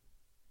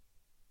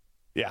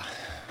 Yeah.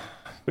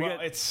 Well,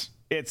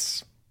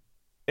 it's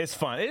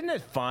fun. Isn't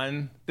it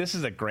fun? This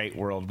is a great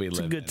world we live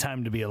in. It's a good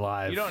time to be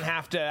alive. You don't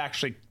have to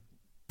actually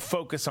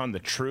focus on the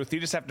truth.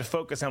 You just have to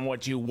focus on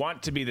what you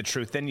want to be the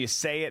truth. Then you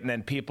say it, and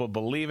then people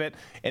believe it,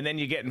 and then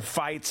you get in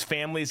fights.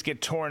 Families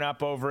get torn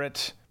up over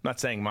it. I'm not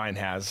saying mine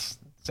has.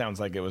 Sounds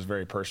like it was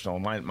very personal.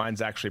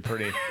 Mine's actually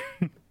pretty...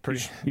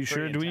 You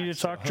sure? Do we need to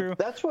talk, Drew?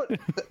 That's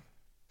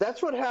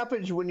what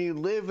happens when you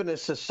live in a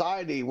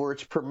society where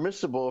it's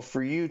permissible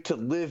for you to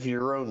live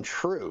your own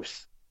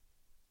truth.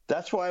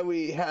 That's why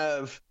we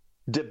have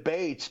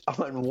debates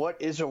on what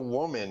is a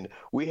woman.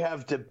 We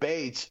have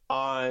debates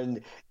on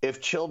if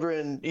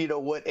children,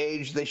 what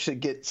age they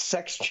should get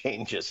sex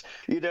changes.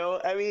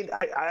 I mean,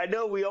 I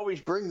know we always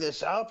bring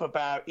this up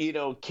about,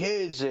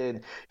 kids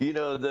and,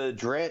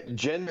 the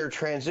gender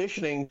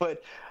transitioning,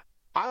 but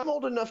I'm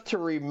old enough to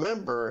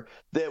remember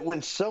that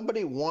when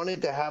somebody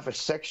wanted to have a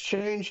sex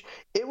change,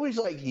 it was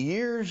like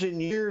years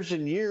and years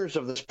and years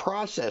of this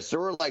process. There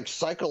were like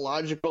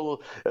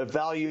psychological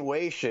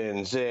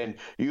evaluations, and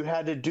you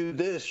had to do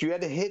this. You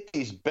had to hit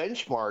these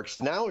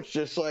benchmarks. Now it's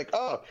just like,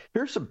 oh,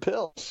 here's some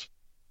pills.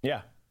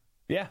 Yeah.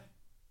 Yeah.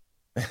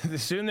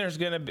 Soon there's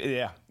going to be,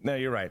 yeah. No,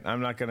 you're right.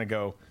 I'm not going to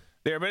go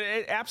there, but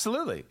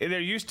absolutely.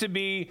 There used to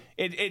be,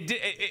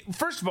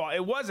 first of all,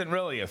 it wasn't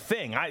really a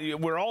thing.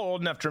 We're all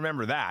old enough to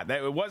remember that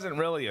it wasn't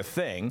really a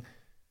thing.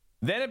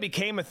 Then it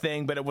became a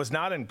thing, but it was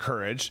not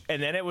encouraged.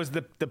 And then it was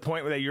the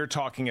point that you're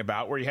talking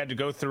about, where you had to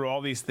go through all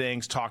these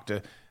things, talk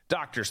to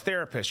doctors,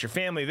 therapists, your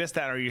family, this,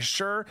 that. Are you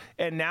sure?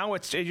 And now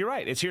you're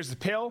right. It's here's the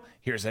pill,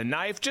 here's a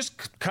knife.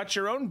 Just cut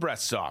your own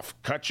breasts off,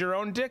 cut your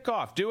own dick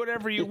off, do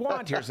whatever you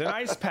want. Here's an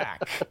ice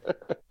pack.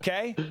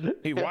 Okay?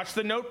 You watch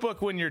The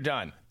Notebook when you're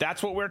done.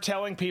 That's what we're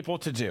telling people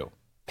to do.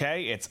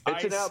 Okay? It's an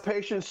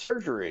outpatient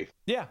surgery.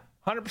 Yeah,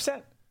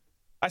 100%.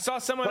 I saw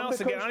someone else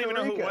again. I don't even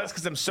know who it was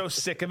because I'm so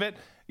sick of it.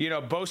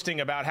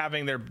 Boasting about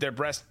having their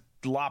breast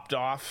lopped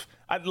off.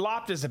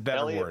 Lopped is a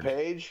better word. Elliot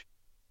Page?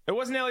 It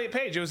wasn't Elliot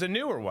Page. It was a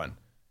newer one.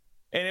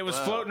 And it was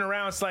floating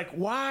around. It's like,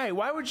 why?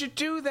 Why would you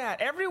do that?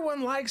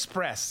 Everyone likes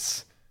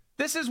breasts.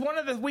 This is one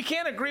of the... We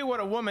can't agree what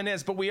a woman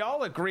is, but we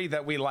all agree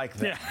that we like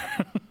them.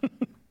 Yeah.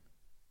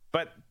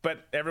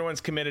 But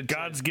everyone's committed to...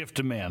 God's gift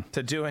to man.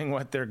 To doing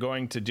what they're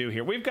going to do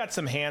here. We've got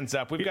some hands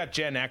up. We've got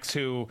Gen X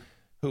who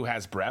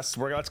has breasts.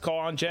 Let's call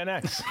on Gen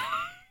X.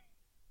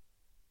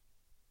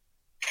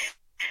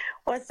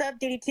 What's up,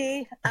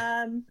 DDT?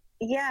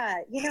 Yeah,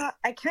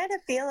 I kind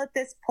of feel at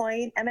this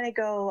point, I'm going to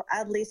go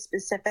oddly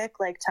specific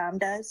like Tom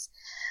does,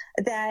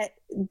 that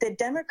the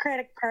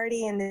Democratic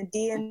Party and the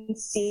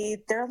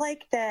DNC, they're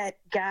like that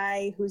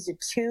guy who's a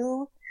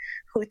 2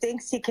 who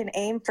thinks he can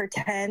aim for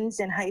 10s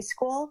in high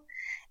school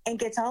and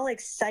gets all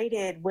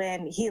excited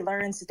when he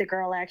learns that the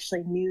girl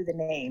actually knew the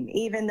name,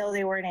 even though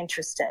they weren't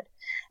interested.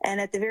 And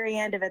at the very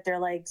end of it, they're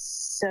like,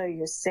 so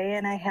you're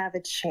saying I have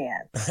a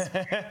chance.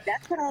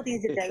 That's what all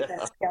these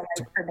indictments feel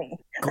like for me.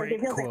 Great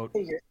quote. Like, so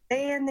you're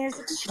saying there's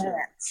a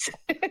chance.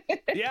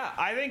 Yeah,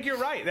 I think you're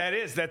right.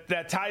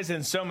 That ties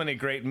in so many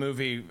great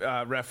movie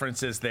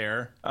references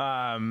there.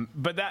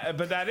 But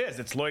that is,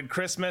 it's Lloyd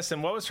Christmas.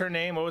 And what was her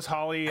name? What was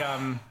Holly?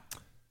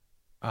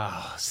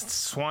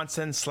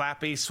 Swanson,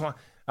 Slappy,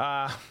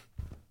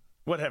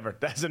 whatever,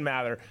 doesn't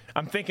matter.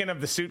 I'm thinking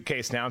of the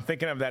suitcase now. I'm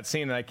thinking of that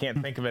scene and I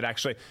can't think of it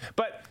actually.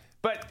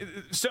 But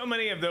so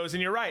many of those,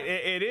 and you're right.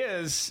 It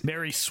is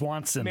Mary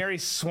Swanson. Mary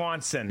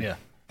Swanson. Yeah,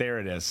 there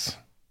it is.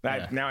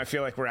 Now I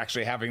feel like we're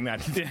actually having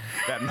that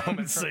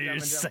moment. So you're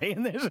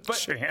saying there's a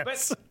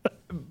chance.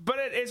 But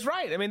it's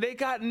right. I mean, they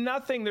got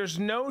nothing. There's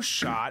no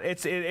shot.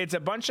 It's a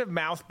bunch of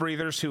mouth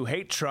breathers who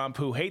hate Trump,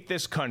 who hate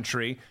this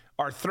country,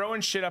 are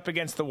throwing shit up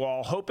against the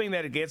wall, hoping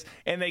that it gets,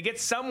 and they get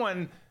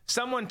someone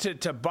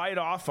to bite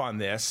off on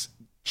this,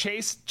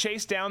 chase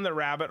down the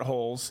rabbit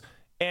holes,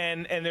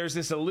 and there's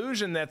this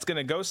illusion that's going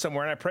to go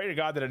somewhere. And I pray to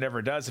God that it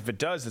never does. If it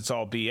does, it's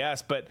all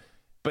BS. But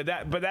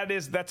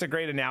that's a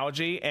great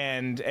analogy,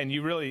 and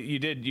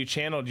you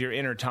channeled your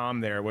inner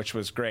Tom there, which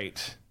was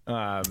great.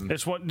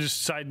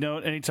 Just side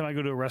note, anytime I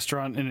go to a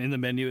restaurant and in the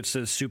menu it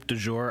says soup du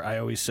jour, I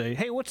always say,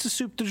 hey, what's the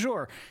soup du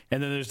jour?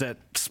 And then there's that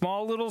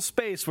small little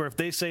space where if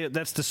they say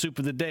that's the soup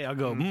of the day, I'll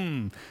go,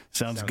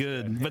 sounds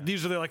good. Yeah. But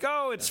usually they're like,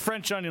 oh, it's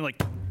French onion.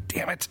 Like,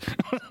 damn it.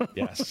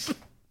 Yes.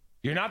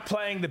 You're not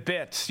playing the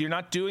bit. You're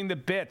not doing the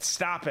bit.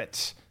 Stop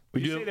it.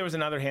 Would you say there was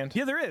another hand?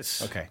 Yeah, there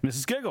is. Okay.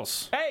 Mrs.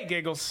 Giggles. Hey,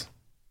 Giggles.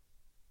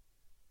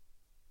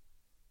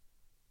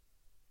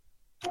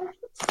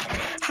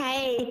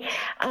 Hey,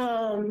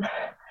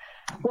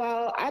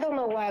 well, I don't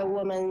know why a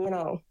woman,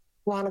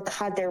 want to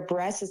cut their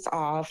breasts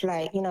off.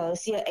 Like,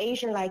 see an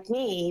Asian like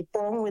me,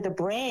 born with a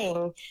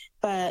brain,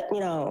 but,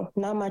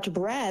 not much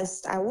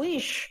breast. I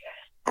wish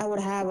I would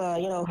have a,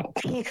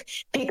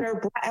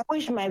 bigger. I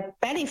wish my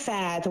belly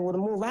fat would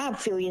move up a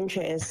few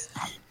inches,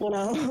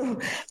 to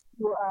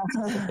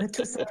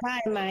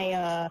supply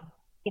my,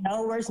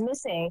 what's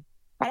missing.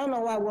 I don't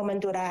know why women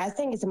do that. I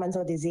think it's a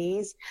mental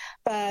disease.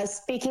 But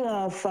speaking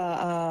of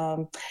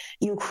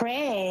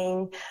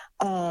Ukraine,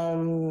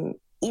 in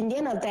the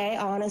end of the day,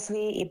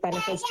 honestly, it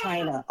benefits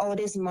China. All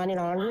this money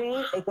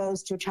laundering, it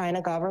goes to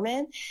China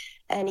government.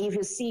 And if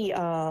you see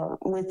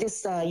with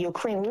this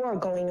Ukraine war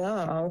going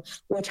on,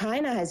 what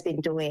China has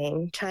been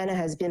doing, China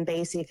has been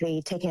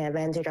basically taking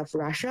advantage of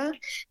Russia,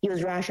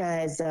 use Russia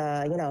as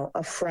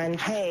a front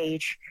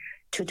page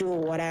to do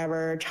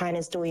whatever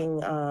China's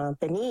doing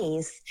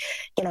beneath,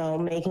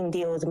 making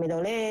deals with the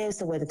Middle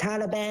East, with the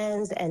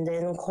Taliban, and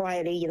then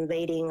quietly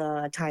invading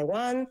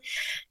Taiwan.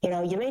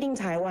 Invading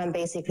Taiwan,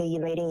 basically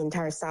invading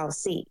entire South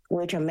Sea,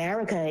 which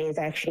America is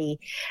actually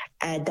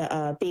at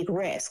a big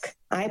risk.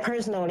 I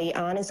personally,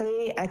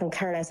 honestly, I can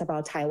care less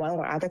about Taiwan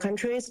or other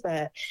countries,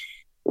 but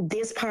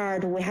this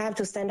part we have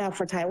to stand up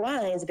for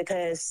Taiwan is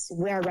because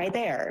we are right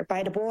there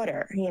by the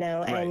border,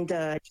 right. And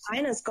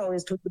China's goal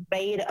is to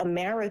invade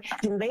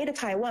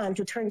Taiwan,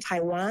 to turn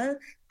Taiwan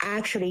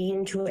actually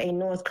into a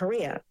North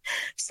Korea.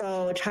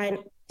 So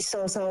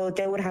so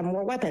they would have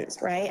more weapons,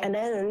 right? And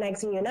then the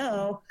next thing you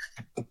know,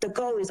 the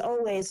goal is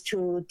always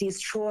to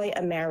destroy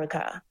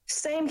America.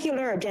 Same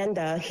Hitler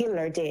agenda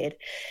Hitler did,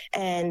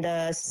 and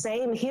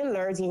same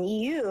Hitlers in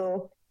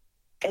EU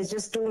is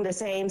just doing the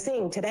same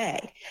thing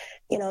today.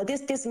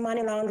 This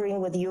money laundering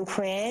with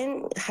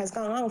Ukraine has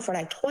gone on for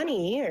like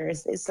 20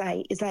 years. It's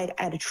like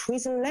at a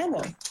treason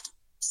level.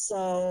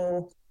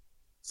 So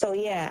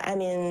yeah, I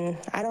mean,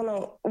 I don't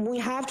know. We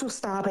have to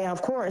stop it,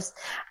 of course.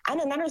 And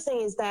another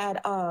thing is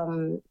that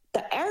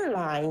the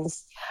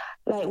airlines,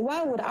 like,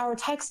 why would our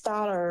tax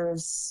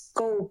dollars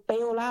go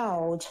bail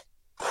out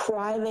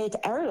private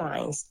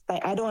airlines?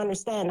 Like, I don't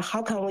understand.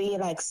 How can we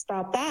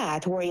stop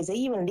that? Or is it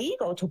even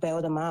legal to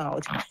bail them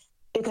out?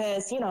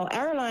 Because,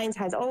 airlines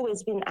has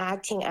always been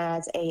acting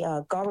as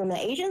a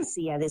government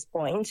agency at this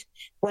point,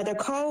 whether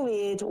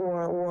COVID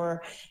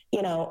or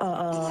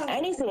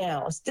anything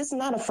else. This is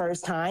not the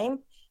first time.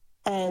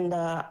 And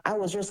I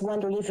was just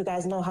wondering if you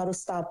guys know how to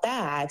stop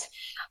that.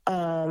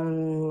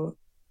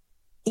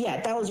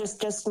 Yeah, that was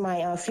just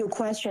my few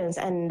questions.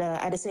 And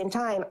at the same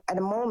time, at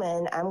the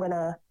moment, I'm going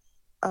to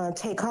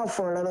take off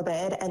for a little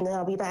bit, and then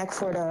I'll be back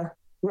for the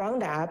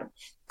roundup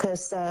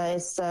because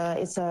it's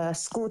a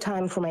school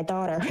time for my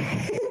daughter.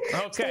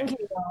 Okay. Thank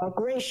you.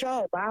 Great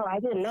show. Wow, I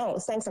didn't know.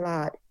 Thanks a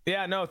lot.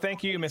 Yeah, no,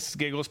 thank you, Mrs.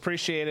 Giggles.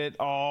 Appreciate it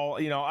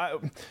all. You know,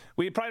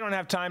 we probably don't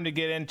have time to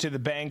get into the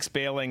banks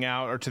bailing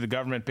out or to the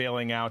government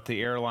bailing out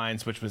the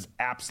airlines, which was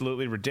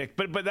absolutely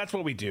ridiculous. But that's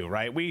what we do,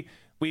 right?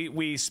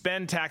 We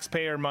spend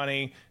taxpayer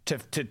money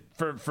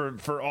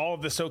for all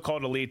of the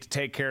so-called elite to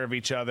take care of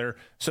each other,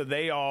 so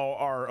they all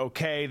are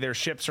okay. Their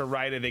ships are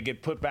righted. They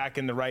get put back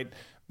in the right,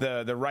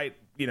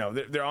 you know,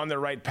 they're on the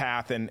right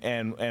path,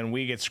 and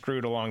we get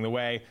screwed along the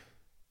way.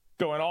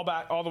 Going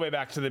all the way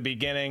back to the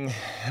beginning.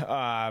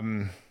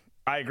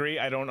 I agree.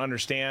 I don't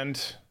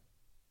understand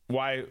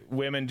why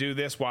women do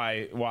this,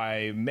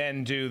 why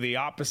men do the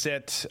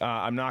opposite.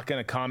 I'm not going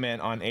to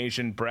comment on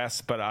Asian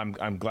breasts, but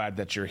I'm glad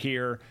that you're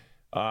here.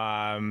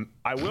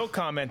 I will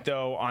comment,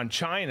 though, on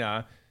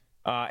China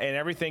and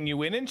everything you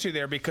went into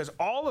there, because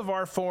all of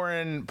our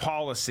foreign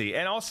policy,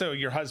 and also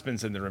your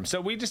husband's in the room, so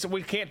we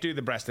can't do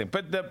the breast thing.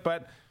 But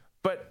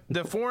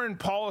the foreign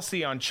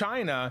policy on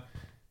China,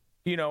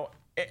 you know,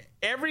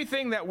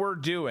 everything that we're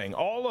doing,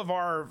 all of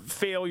our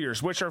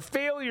failures, which are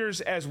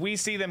failures as we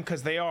see them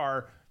because they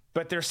are,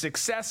 but they're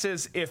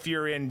successes if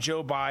you're in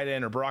Joe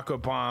Biden or Barack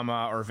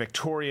Obama or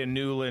Victoria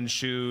Nuland's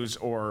shoes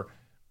or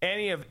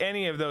any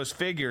of those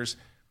figures.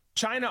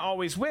 China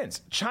always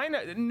wins.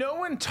 No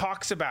one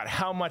talks about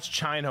how much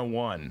China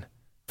won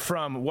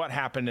from what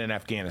happened in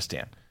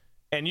Afghanistan.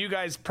 And you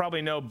guys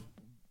probably know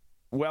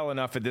well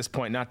enough at this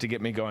point not to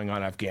get me going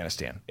on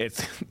Afghanistan.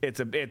 It's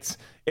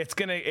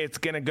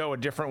gonna go a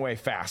different way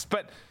fast.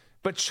 But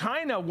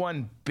China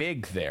won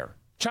big there.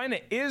 China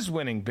is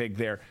winning big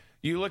there.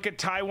 You look at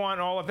Taiwan,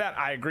 all of that.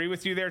 I agree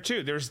with you there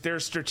too.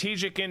 There's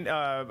strategic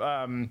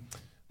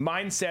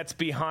mindsets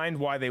behind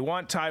why they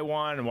want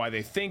Taiwan and why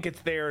they think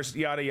it's theirs,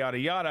 yada, yada,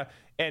 yada.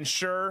 And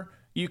sure,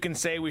 you can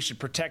say we should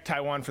protect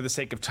Taiwan for the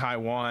sake of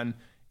Taiwan.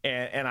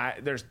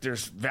 And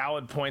there's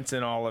valid points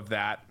in all of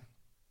that.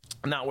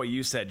 Not what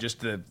you said, just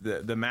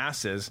the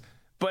masses.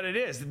 But it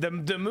is.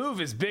 The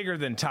move is bigger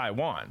than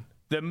Taiwan.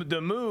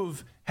 The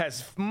move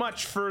has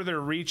much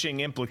further reaching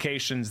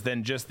implications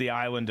than just the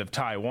island of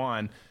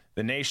Taiwan,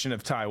 the nation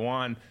of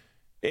Taiwan.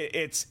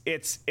 It's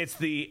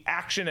the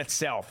action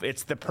itself.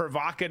 It's the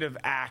provocative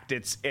act.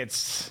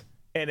 It's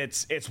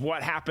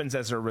what happens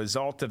as a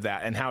result of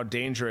that and how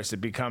dangerous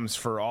it becomes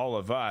for all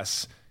of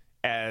us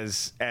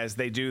as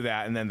they do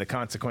that, and then the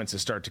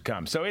consequences start to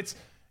come. So it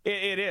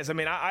is. I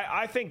mean,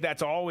 I think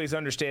that's always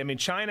understand. I mean,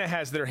 China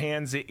has their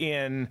hands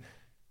in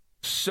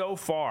so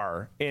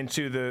far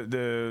into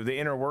the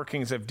inner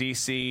workings of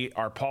D.C.,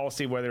 our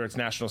policy, whether it's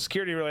national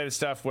security related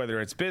stuff,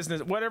 whether it's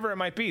business, whatever it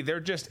might be. They're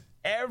just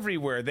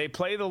everywhere. They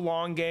play the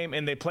long game,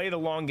 and they play the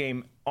long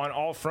game on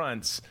all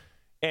fronts.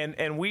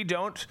 And we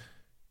don't.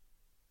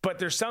 But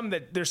there's some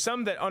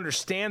that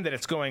understand that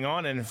it's going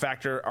on, and in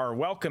fact are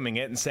welcoming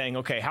it and saying,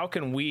 okay, how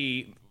can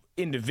we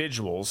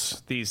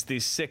individuals,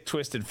 these sick,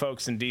 twisted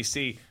folks in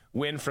D.C.,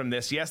 win from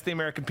this? Yes, the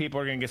American people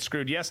are going to get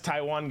screwed. Yes,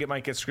 Taiwan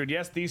might get screwed.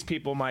 Yes, these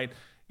people might.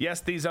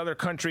 Yes, these other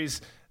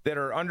countries that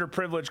are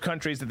underprivileged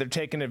countries that they're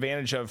taking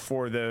advantage of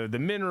for the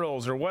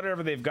minerals or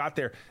whatever they've got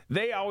there,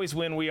 they always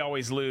win, we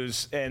always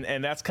lose,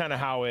 and that's kind of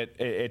how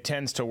it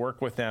tends to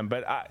work with them.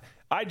 But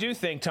I do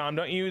think, Tom,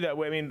 don't you, that,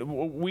 I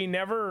mean, we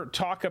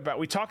talk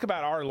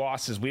about our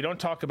losses. We don't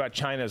talk about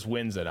China's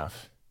wins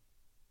enough.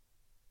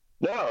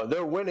 No,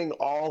 they're winning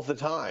all the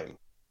time.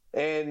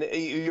 And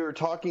you're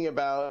talking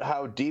about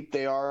how deep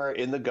they are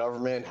in the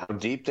government, how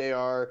deep they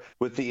are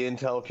with the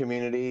intel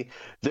community.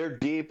 They're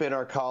deep in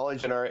our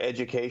college and our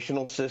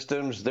educational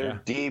systems.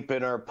 They're deep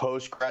in our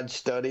post-grad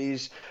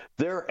studies.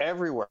 They're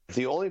everywhere.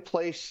 The only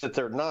place that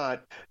they're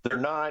not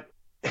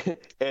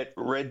at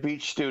Red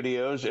Beach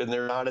Studios, and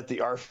they're not at the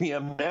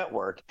RVM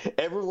network.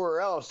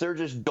 Everywhere else, they're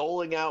just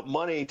doling out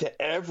money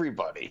to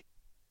everybody.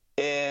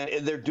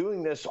 And they're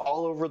doing this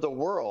all over the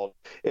world.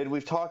 And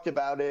we've talked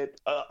about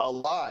it a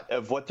lot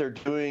of what they're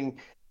doing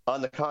on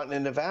the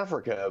continent of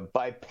Africa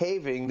by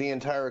paving the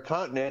entire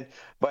continent,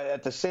 but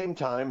at the same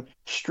time,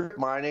 strip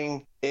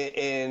mining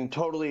and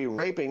totally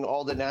raping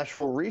all the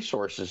natural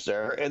resources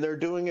there. And they're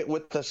doing it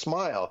with a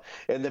smile.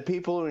 And the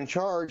people who are in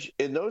charge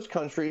in those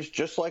countries,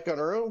 just like on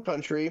our own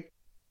country,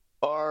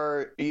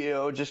 are,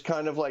 just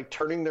kind of like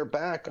turning their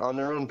back on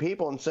their own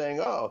people and saying,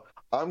 oh,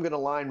 I'm going to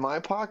line my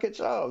pockets.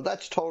 Oh,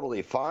 that's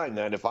totally fine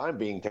then if I'm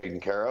being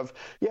taken care of.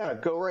 Yeah,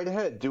 go right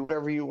ahead. Do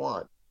whatever you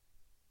want.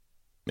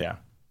 Yeah.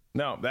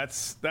 No,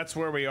 that's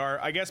where we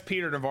are. I guess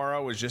Peter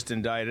Navarro was just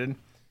indicted,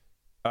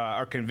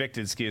 or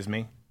convicted, excuse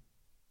me,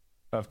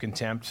 of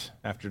contempt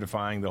after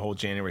defying the whole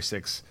January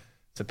 6th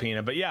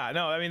subpoena. But yeah,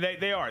 no, I mean,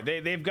 they are.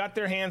 They've got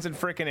their hands in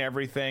frickin'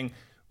 everything.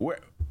 We'll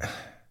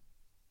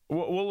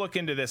look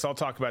into this. I'll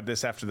talk about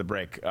this after the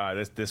break.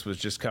 This was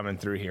just coming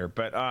through here.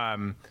 But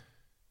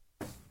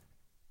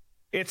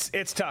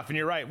it's tough, and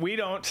you're right. We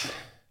don't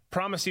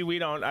promise you we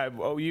don't.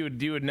 You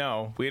would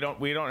know. We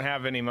don't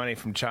have any money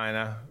from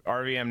China.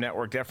 RVM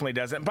Network definitely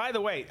doesn't. By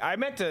the way, I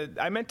meant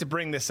to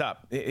bring this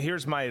up.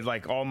 Here's my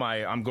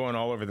I'm going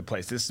all over the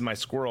place. This is my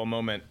squirrel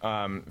moment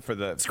for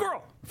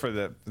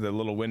the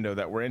little window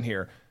that we're in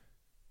here.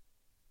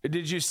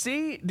 Did you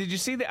see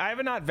that? I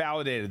have not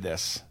validated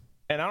this,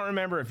 and I don't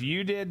remember if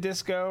you did,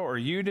 Disco, or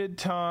you did,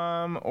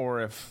 Tom,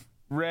 or if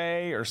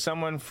Ray or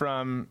someone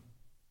from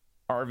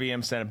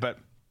RVM sent it, but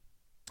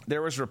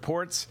there was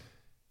reports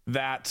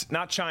that,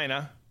 not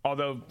China,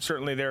 although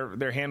certainly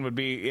their hand would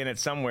be in it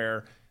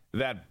somewhere,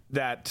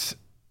 that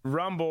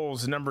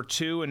Rumble's number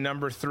 2 and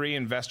number 3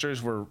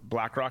 investors were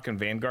BlackRock and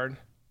Vanguard.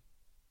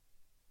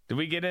 Did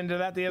we get into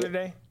that the other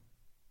day?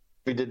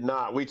 We did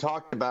not. We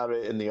talked about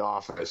it in the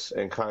office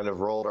and kind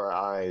of rolled our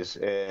eyes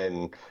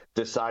and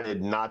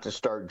decided not to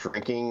start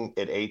drinking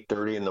at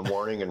 8:30 in the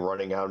morning and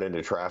running out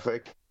into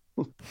traffic.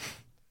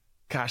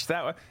 Gosh,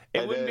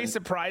 it wouldn't be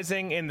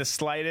surprising in the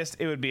slightest.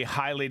 It would be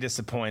highly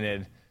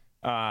disappointed.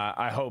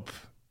 I hope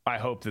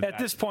that at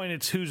this point,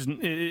 it's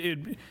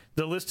the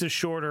list is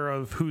shorter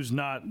of who's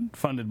not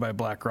funded by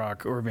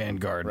BlackRock or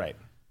Vanguard. Right.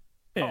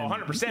 And,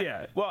 100%.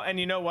 Yeah. Well, and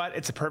you know what?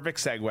 It's a perfect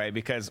segue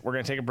because we're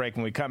going to take a break.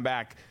 When we come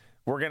back,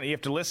 you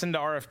have to listen to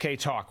RFK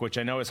talk, which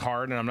I know is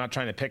hard, and I'm not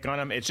trying to pick on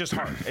him. It's just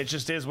hard. It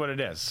just is what it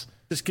is.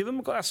 Just give him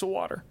a glass of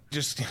water.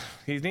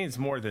 He needs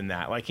more than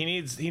that. Like he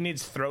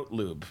needs throat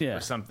lube or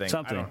something.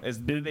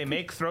 Do they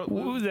make throat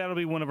lube? Ooh, that'll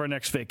be one of our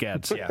next fake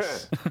ads.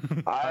 Yes.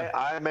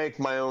 I make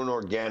my own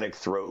organic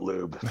throat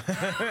lube.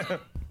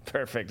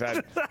 Perfect.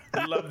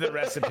 I love the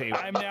recipe.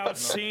 I'm now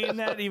seeing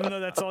that, even though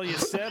that's all you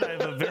said. I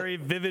have a very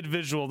vivid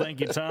visual. Thank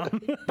you,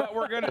 Tom. But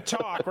we're going to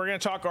talk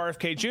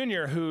RFK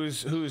Jr.,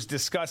 who's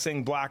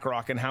discussing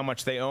BlackRock and how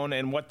much they own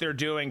and what they're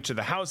doing to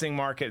the housing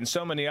market and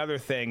so many other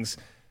things.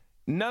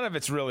 None of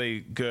it's really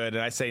good,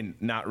 and I say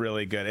not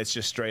really good. It's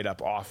just straight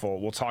up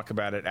awful. We'll talk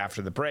about it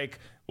after the break.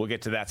 We'll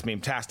get to That's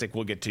Meme-tastic.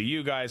 We'll get to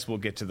you guys. We'll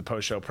get to the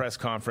post-show press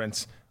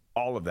conference.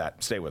 All of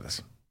that. Stay with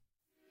us.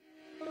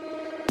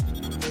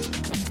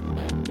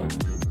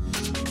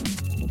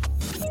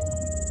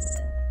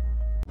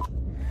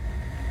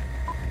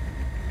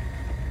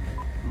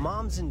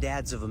 Moms and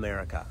dads of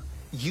America,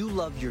 you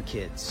love your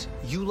kids.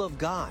 You love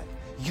God.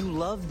 You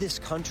love this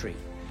country.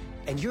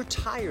 And you're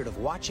tired of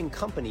watching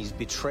companies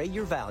betray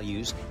your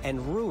values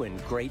and ruin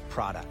great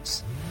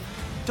products.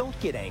 Don't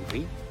get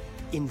angry.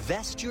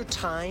 Invest your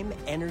time,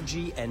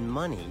 energy, and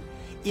money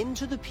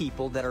into the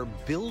people that are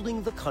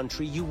building the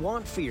country you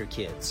want for your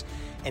kids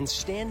and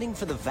standing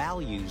for the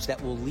values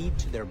that will lead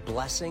to their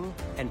blessing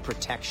and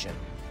protection.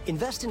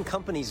 Invest in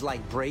companies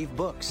like Brave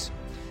Books.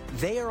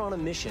 They are on a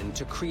mission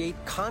to create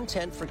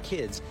content for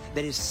kids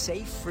that is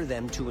safe for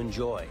them to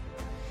enjoy.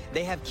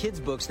 They have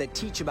kids' books that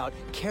teach about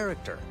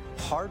character,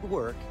 hard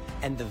work,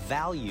 and the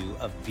value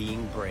of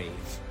being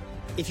brave.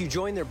 If you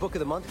join their Book of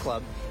the Month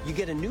Club, you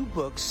get a new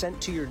book sent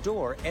to your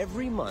door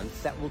every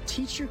month that will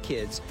teach your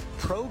kids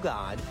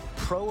pro-God,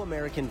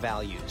 pro-American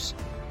values.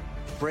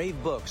 Brave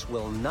Books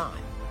will not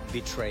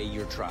betray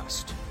your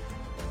trust.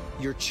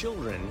 Your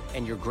children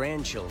and your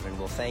grandchildren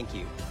will thank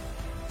you.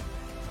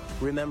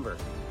 Remember,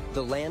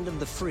 the land of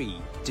the free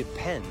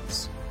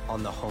depends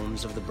on the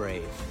homes of the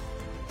brave.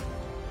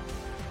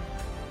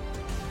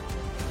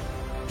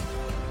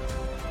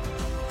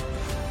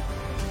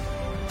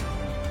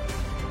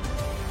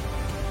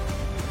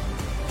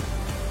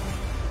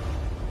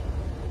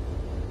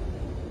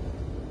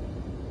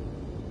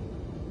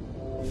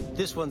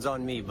 This one's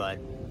on me, bud.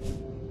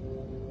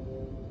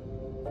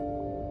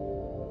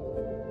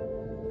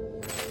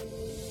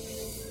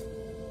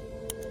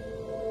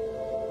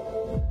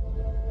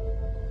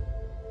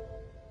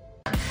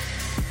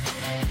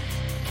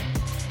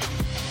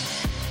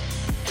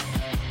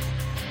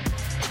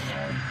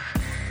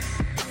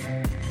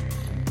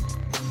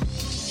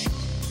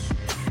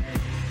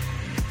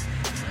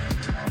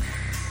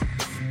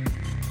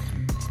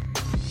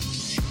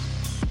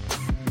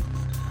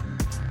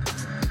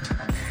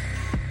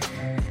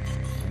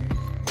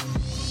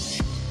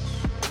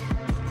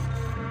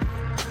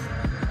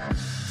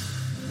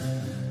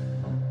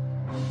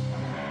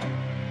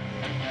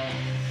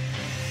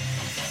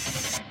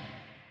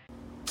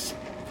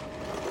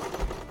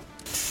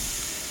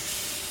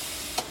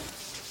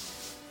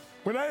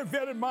 When I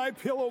invented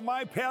MyPillow,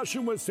 my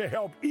passion was to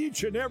help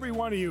each and every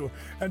one of you.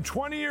 And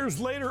 20 years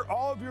later,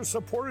 all of your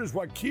support is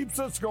what keeps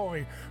us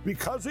going.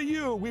 Because of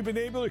you, we've been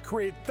able to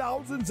create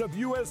thousands of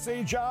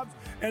USA jobs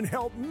and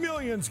help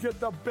millions get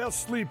the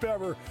best sleep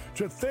ever.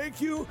 To thank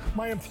you,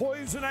 my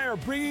employees and I are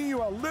bringing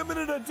you a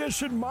limited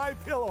edition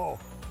MyPillow.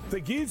 The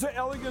Giza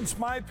Elegance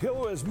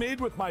MyPillow is made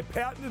with my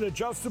patented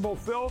adjustable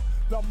fill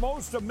the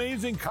most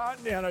amazing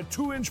cotton, and a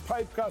 2-inch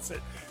pipe gusset.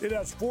 It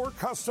has 4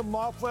 custom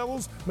loft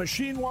levels,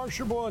 machine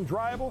washable and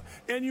dryable,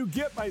 and you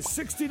get my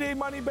 60-day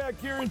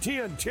money-back guarantee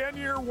and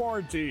 10-year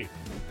warranty.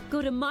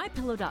 Go to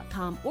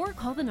MyPillow.com or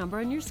call the number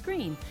on your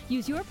screen.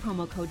 Use your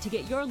promo code to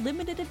get your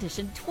limited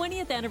edition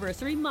 20th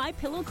anniversary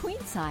MyPillow queen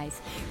size.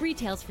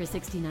 Retails for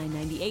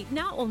 $69.98,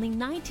 now only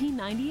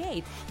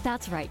 $19.98.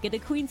 That's right, get a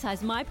queen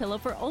size MyPillow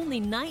for only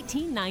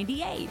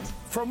 $19.98.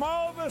 From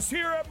all of us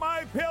here at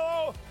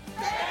MyPillow,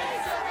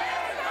 thanks, America!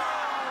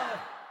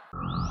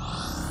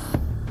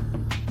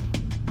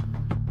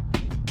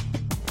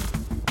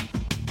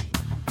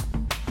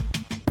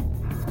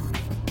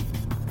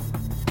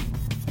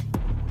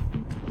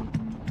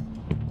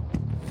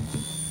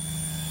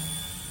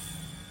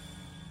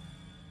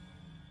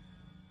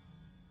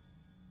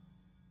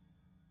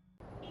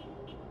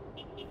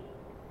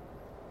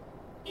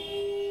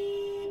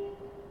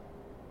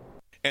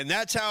 And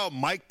that's how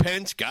Mike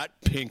Pence got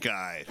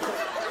pink-eyed.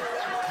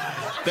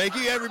 Thank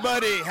you,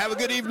 everybody. Have a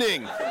good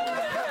evening.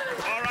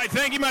 All right,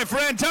 thank you, my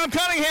friend. Tom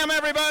Cunningham,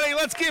 everybody.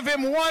 Let's give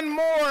him one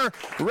more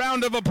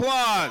round of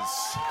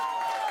applause.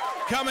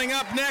 Coming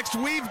up next,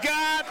 we've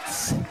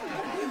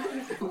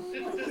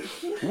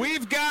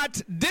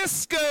got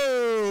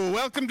Disco.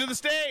 Welcome to the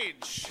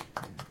stage.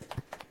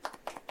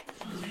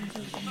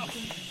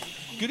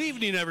 Good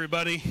evening,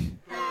 everybody.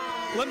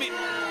 Let me...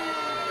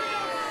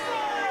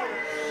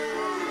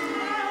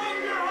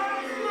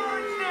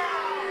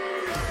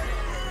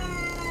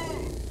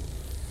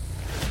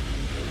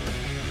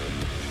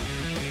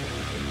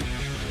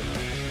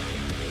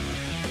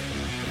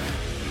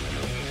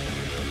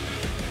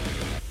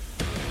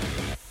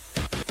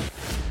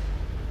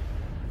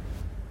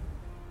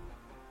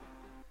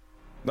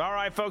 All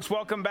right, folks,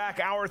 welcome back.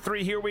 Hour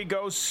 3, here we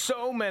go.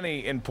 So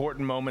many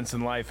important moments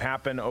in life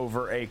happen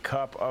over a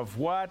cup of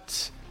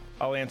what?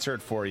 I'll answer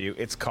it for you.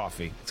 It's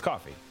coffee. It's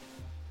coffee.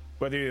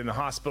 Whether you're in the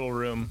hospital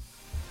room,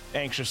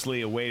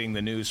 anxiously awaiting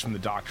the news from the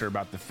doctor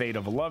about the fate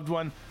of a loved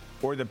one,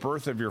 or the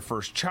birth of your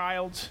first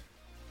child,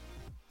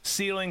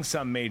 sealing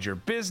some major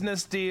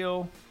business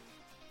deal,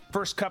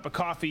 first cup of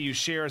coffee you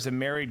share as a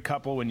married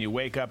couple when you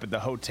wake up at the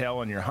hotel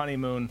on your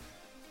honeymoon.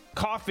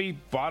 Coffee,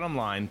 bottom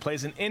line,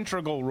 plays an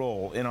integral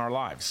role in our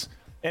lives.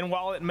 And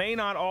while it may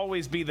not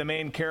always be the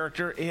main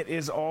character, it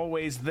is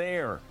always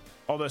there.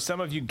 Although some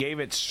of you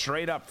gave it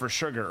straight up for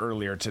sugar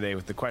earlier today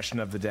with the question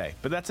of the day.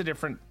 But that's a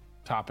different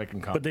topic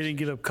and conversation. But they didn't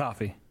give up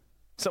coffee.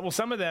 So, well,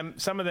 some of them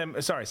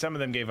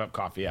gave up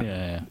coffee.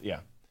 Yeah.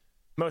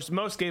 Most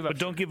gave up. But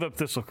don't give up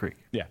Thistle Creek.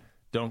 Yeah.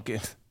 Thank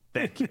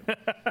you.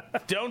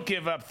 Don't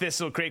give up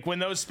Thistle Creek when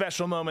those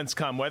special moments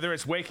come, whether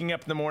it's waking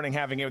up in the morning,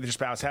 having it with your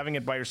spouse, having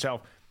it by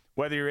yourself,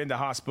 whether you're in the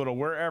hospital,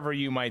 wherever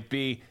you might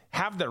be,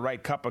 have the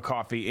right cup of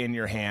coffee in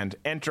your hand.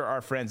 Enter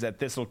our friends at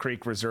Thistle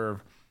Creek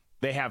Reserve.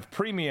 They have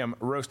premium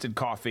roasted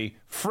coffee,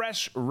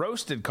 fresh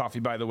roasted coffee,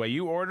 by the way.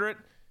 You order it,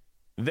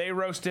 they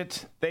roast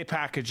it, they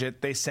package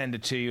it, they send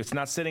it to you. It's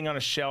not sitting on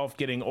a shelf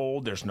getting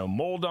old. There's no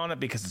mold on it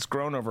because it's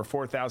grown over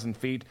 4,000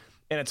 feet.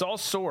 And it's all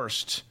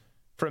sourced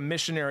from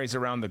missionaries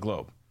around the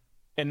globe.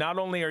 And not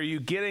only are you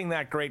getting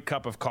that great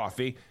cup of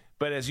coffee,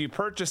 but as you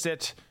purchase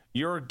it,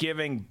 you're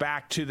giving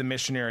back to the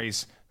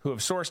missionaries who have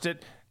sourced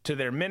it, to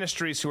their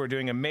ministries who are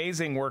doing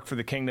amazing work for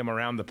the kingdom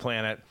around the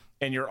planet.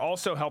 And you're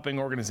also helping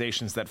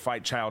organizations that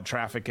fight child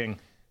trafficking,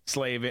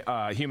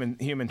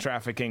 human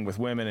trafficking with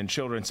women and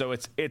children. So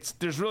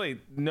there's really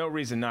no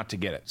reason not to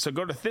get it. So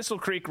go to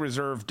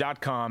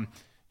thistlecreekreserve.com.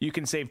 You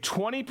can save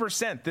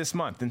 20% this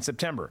month in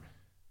September.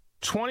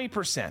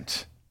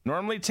 20%.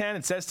 Normally 10.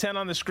 It says 10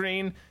 on the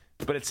screen,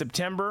 but it's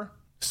September,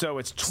 so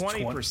it's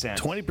 20%.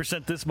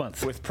 20% this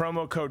month. With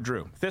promo code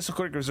Drew. Thistle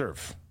Creek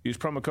Reserve. Use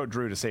promo code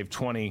Drew to save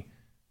 20%.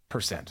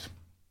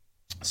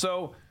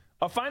 So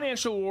a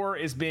financial war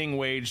is being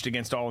waged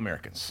against all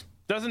Americans.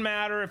 Doesn't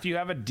matter if you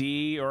have a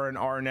D or an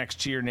R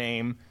next to your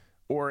name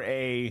or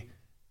a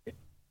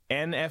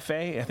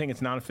NFA, I think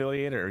it's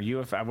non-affiliated, or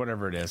UFI,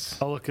 whatever it is.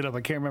 I'll look it up.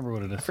 I can't remember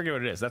what it is. I forget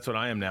what it is. That's what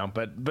I am now.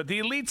 But the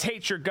elites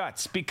hate your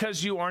guts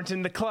because you aren't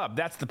in the club.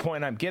 That's the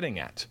point I'm getting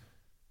at.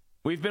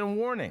 We've been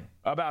warning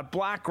about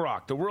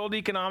BlackRock, the World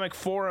Economic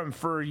Forum,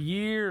 for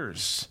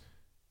years.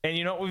 And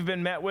you know what we've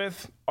been met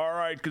with? All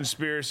right,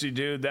 conspiracy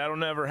dude, that'll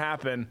never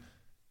happen.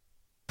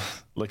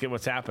 Look at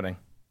what's happening.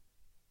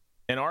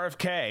 And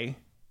RFK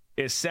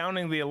is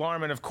sounding the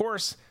alarm. And of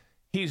course,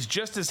 he's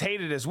just as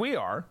hated as we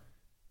are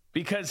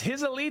because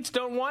his elites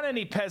don't want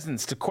any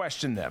peasants to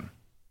question them.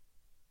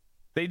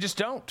 They just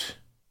don't.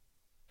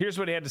 Here's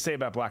what he had to say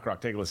about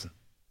BlackRock. Take a listen.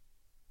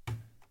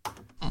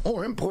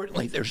 More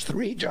importantly, there's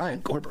 3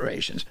 giant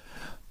corporations,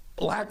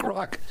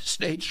 BlackRock,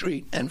 State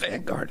Street, and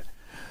Vanguard,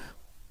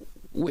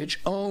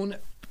 which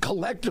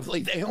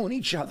collectively, they own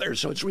each other,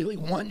 so it's really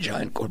one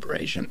giant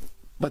corporation.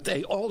 But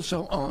they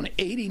also own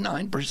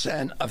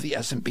 89% of the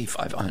S&P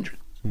 500.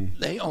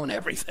 They own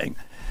everything.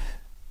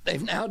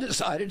 They've now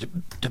decided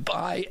to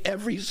buy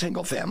every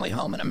single family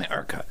home in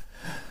America.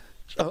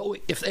 So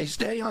if they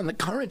stay on the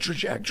current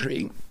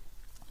trajectory,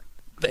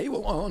 they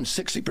will own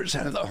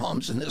 60% of the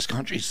homes in this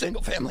country,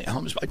 single-family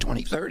homes, by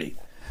 2030.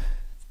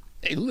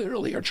 They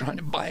literally are trying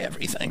to buy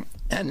everything.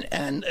 And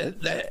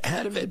the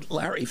head of it,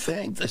 Larry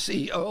Fink, the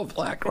CEO of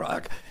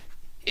BlackRock,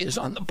 is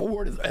on the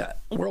board of the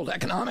World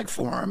Economic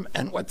Forum.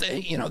 And what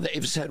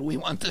they've said, we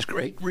want this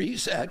great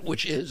reset,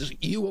 which is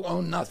you will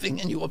own nothing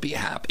and you will be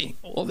happy.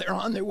 Well, they're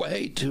on their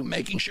way to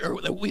making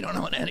sure that we don't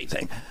own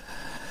anything.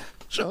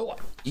 So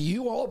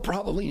you all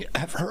probably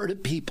have heard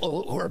of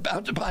people who are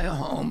about to buy a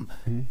home,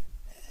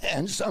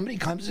 and somebody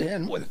comes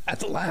in at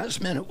the last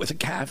minute with a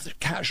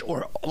cash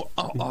or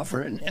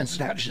offer and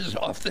snatches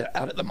it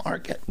out of the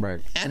market. Right.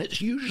 And it's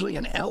usually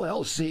an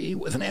LLC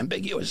with an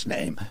ambiguous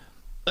name.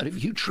 But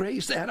if you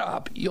trace that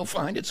up, you'll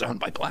find it's owned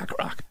by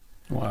BlackRock.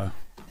 Wow.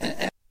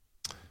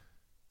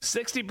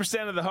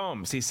 60% of the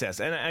homes, he says.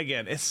 And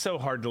again, it's so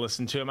hard to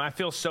listen to him. I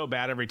feel so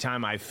bad every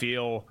time I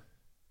feel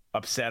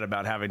upset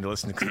about having to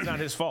listen because it's not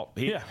his fault.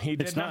 He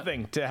did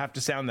nothing to have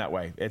to sound that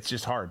way. It's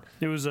just hard.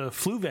 It was a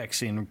flu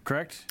vaccine,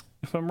 correct?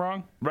 If I'm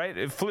wrong, right?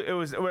 It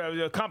was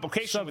a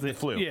complication with the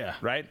flu. Yeah.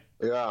 Right.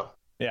 Yeah.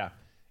 Yeah.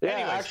 Yeah,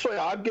 Anyways. actually,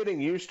 I'm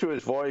getting used to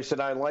his voice, and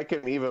I like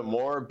him even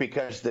more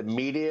because the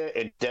media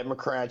and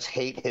Democrats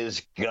hate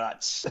his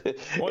guts.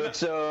 And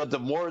so the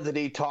more that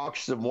he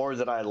talks, the more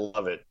that I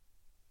love it.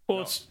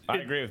 Well, I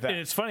agree with that. And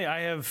it's funny.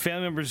 I have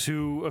family members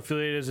who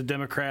affiliate as a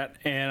Democrat,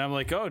 and I'm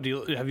like, "Oh,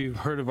 have you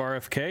heard of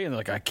RFK?" And they're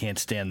like, "I can't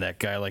stand that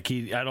guy. Like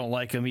I don't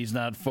like him. He's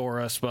not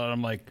for us." But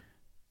I'm like,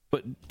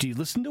 "But do you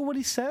listen to what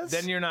he says?"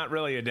 Then you're not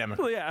really a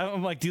Democrat. Well, yeah,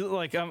 I'm like,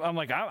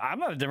 I'm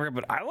not a Democrat,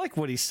 but I like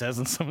what he says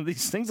on some of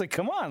these things. Like,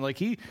 come on, like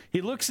he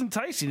looks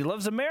enticing. He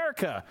loves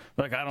America.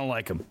 Like, I don't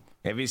like him.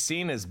 Have you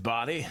seen his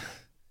body?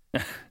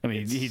 I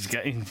mean,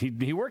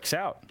 he works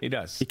out. He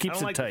does. He keeps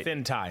I don't it like tight. the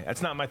thin tie.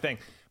 That's not my thing.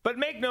 But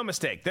make no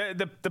mistake,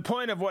 the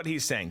point of what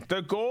he's saying,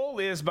 the goal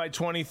is by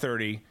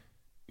 2030,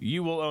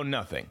 you will own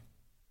nothing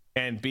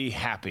and be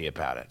happy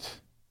about it.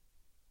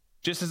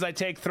 Just as I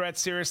take threats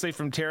seriously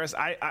from terrorists,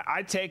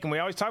 I take, and we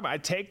always talk about, I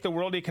take the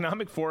World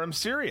Economic Forum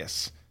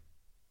serious.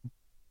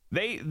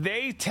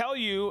 They tell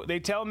you, they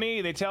tell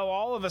me, they tell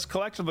all of us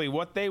collectively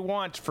what they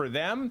want for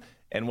them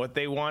and what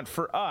they want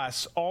for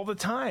us all the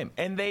time.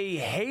 And they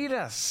hate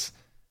us.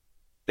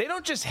 They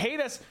don't just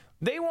hate us,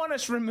 they want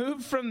us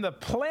removed from the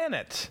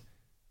planet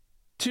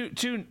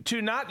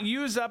to not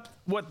use up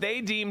what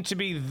they deem to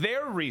be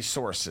their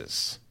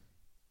resources.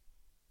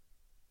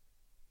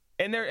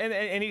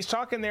 And he's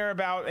talking there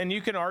about, and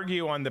you can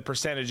argue on the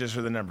percentages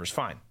or the numbers,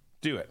 fine,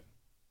 do it.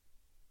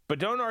 But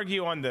don't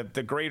argue on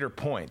the greater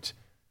point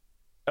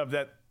of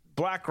that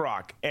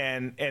BlackRock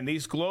and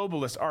these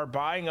globalists are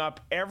buying up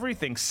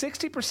everything.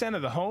 60%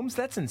 of the homes,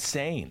 that's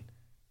insane.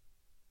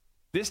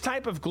 This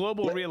type of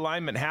global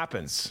realignment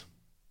happens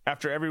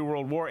after every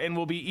world war and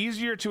will be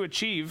easier to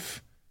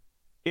achieve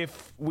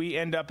if we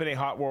end up in a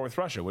hot war with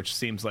Russia, which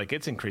seems like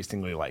it's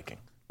increasingly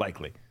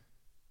likely.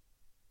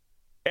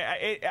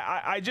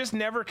 I just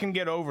never can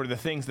get over the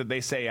things that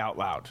they say out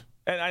loud.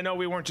 And I know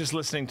we weren't just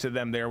listening to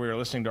them there. We were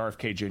listening to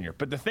RFK Jr.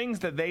 But the things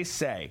that they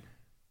say,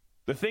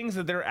 the things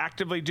that they're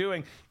actively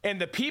doing,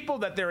 and the people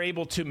that they're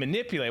able to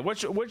manipulate,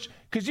 which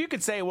because you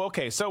could say, well,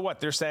 okay, so what?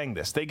 They're saying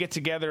this. They get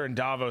together in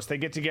Davos. They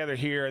get together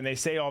here, and they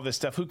say all this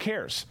stuff. Who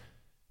cares?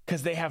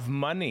 Because they have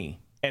money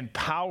and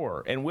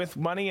power. And with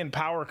money and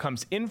power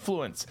comes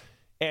influence.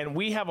 And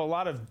we have a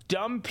lot of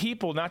dumb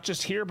people, not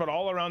just here, but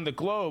all around the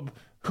globe,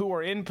 who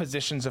are in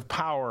positions of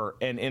power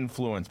and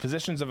influence,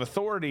 positions of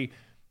authority,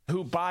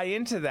 who buy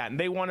into that. And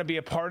they want to be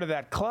a part of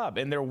that club.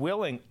 And they're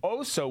willing,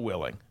 oh so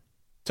willing,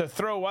 to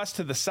throw us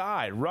to the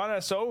side, run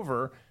us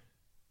over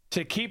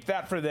to keep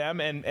that for them.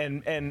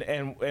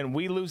 And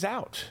we lose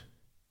out.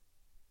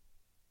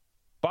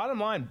 Bottom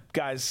line,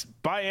 guys,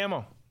 buy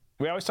ammo.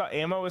 We always thought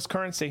ammo is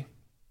currency.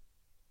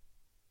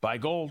 Buy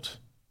gold.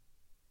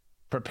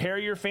 Prepare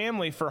your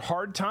family for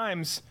hard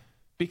times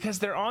because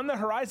they're on the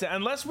horizon.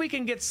 Unless we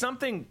can get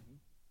something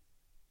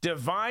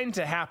divine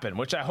to happen,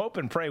 which I hope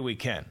and pray we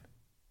can.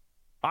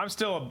 I'm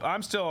still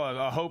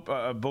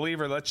a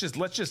believer. Let's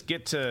just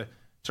get to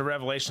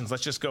Revelations.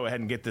 Let's just go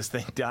ahead and get this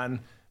thing done.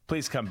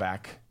 Please come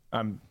back.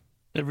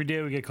 Every day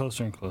we get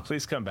closer and closer.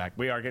 Please come back.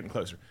 We are getting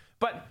closer.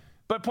 But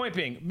point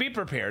being, be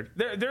prepared.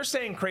 They're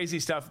saying crazy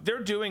stuff.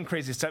 They're doing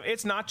crazy stuff.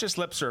 It's not just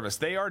lip service.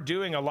 They are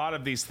doing a lot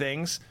of these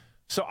things.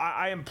 So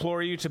I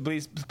implore you to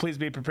please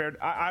be prepared.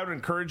 I would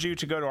encourage you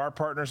to go to our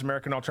partners,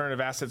 American Alternative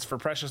Assets for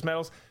Precious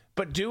Metals,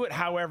 but do it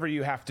however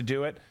you have to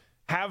do it.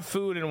 Have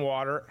food and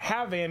water,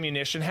 have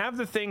ammunition, have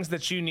the things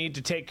that you need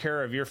to take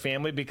care of your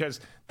family, because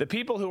the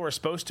people who are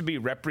supposed to be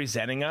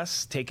representing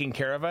us, taking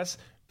care of us,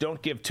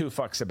 don't give two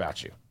fucks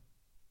about you.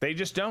 They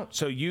just don't.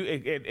 So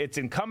it's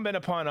incumbent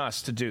upon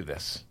us to do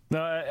this.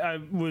 No, I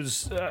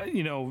was,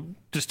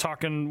 just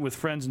talking with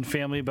friends and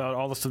family about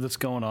all the stuff that's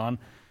going on.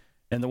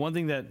 And the one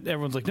thing that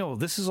everyone's like, no,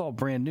 this is all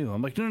brand new.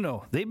 I'm like,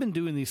 no. They've been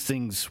doing these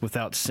things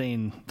without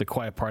saying the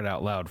quiet part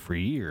out loud for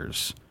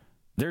years.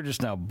 They're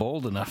just now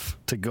bold enough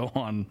to go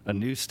on a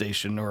news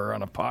station or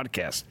on a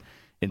podcast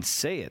and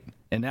say it.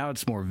 And now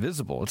it's more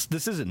visible.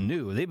 This isn't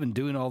new. They've been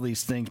doing all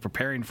these things,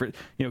 preparing for,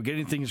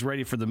 getting things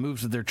ready for the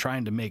moves that they're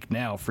trying to make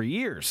now for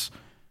years.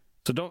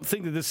 So don't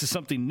think that this is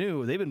something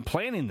new. They've been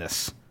planning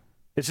this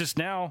It's just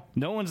now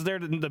no one's there.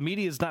 The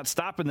media is not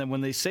stopping them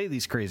when they say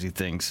these crazy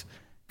things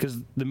because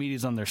the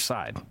media's on their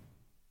side.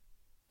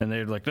 And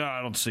they're like, no,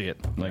 I don't see it.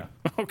 Like,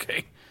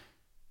 okay.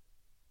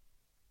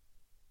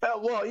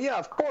 Well, yeah,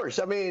 of course.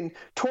 I mean,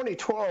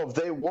 2012,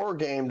 they war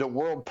gamed a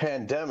world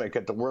pandemic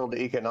at the World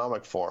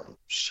Economic Forum.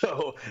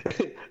 So,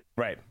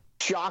 right.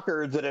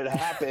 Shocker that it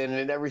happened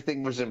and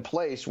everything was in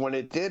place when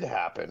it did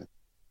happen.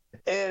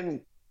 And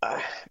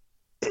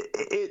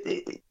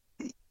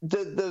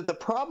the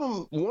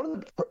problem, one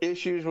of the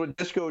issues when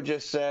Disco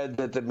just said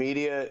that the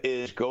media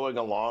is going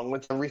along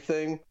with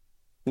everything,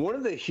 one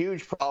of the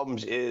huge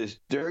problems is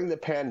during the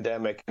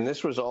pandemic, and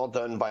this was all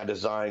done by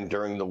design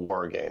during the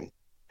war game,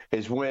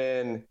 is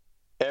when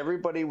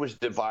everybody was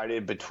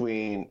divided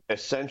between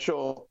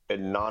essential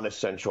and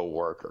non-essential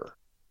worker.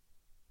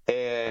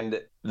 And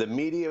the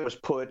media was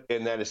put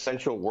in that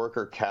essential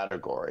worker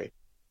category.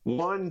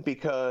 One,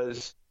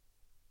 because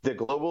the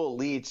global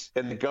elites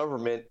and the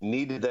government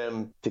needed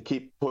them to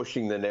keep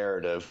pushing the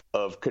narrative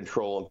of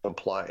control and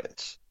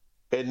compliance.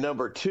 And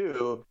number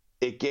two,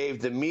 it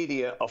gave the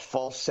media a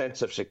false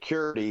sense of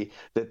security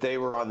that they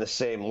were on the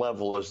same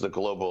level as the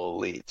global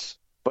elites.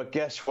 But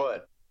guess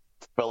what,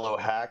 fellow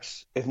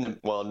hacks,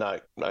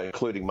 not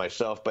including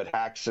myself, but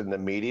hacks in the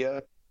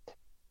media,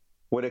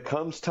 when it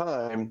comes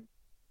time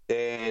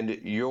and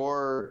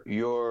your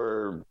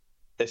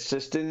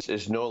assistance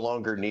is no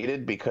longer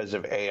needed because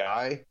of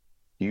AI,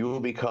 you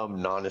will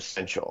become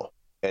non-essential,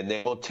 and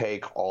they will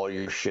take all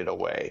your shit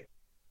away.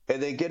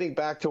 And then getting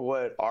back to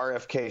what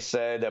RFK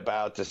said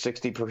about the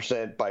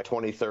 60% by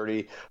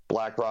 2030,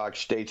 BlackRock,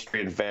 State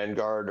Street, and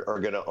Vanguard are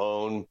going to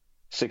own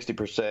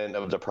 60%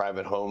 of the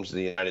private homes in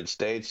the United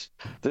States.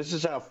 This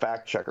is how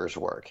fact checkers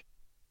work.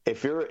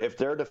 If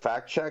they're to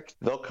fact check,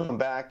 they'll come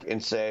back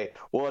and say,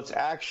 well,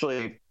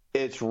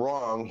 it's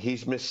wrong.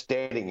 He's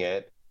misstating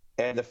it.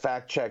 And the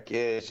fact check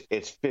is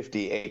it's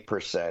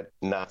 58%,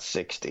 not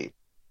 60.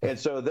 And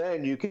so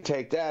then you can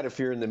take that if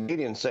you're in the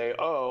media and say,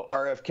 oh,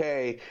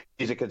 RFK,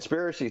 he's a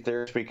conspiracy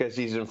theorist because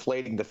he's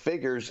inflating the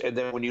figures. And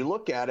then when you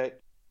look at it,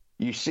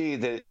 you see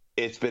that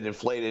it's been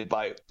inflated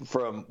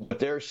from what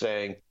they're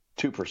saying,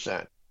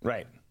 2%.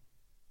 Right.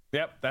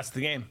 Yep, that's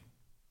the game.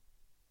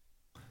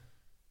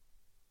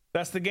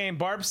 That's the game.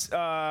 Barb's,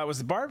 was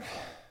it Barb?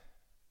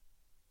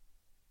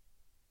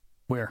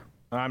 Where?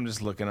 I'm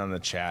just looking on the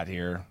chat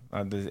here,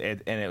 and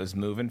it was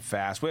moving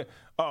fast. It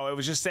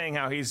was just saying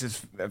how he's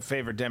his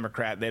favorite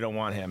Democrat. They don't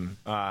want him.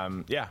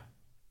 Yeah,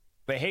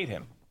 they hate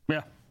him.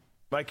 Yeah,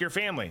 like your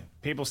family.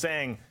 People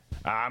saying,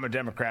 I'm a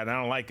Democrat and I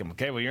don't like him.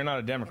 Okay, well, you're not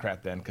a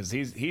Democrat then, because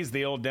he's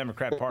the old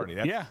Democrat Party.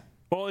 Yeah,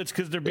 well, it's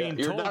because they're being told.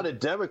 You're not a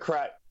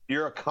Democrat.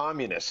 You're a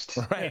communist.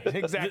 Right,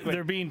 exactly.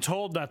 They're being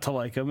told not to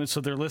like him, and so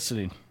they're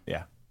listening.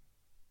 Yeah,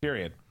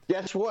 period.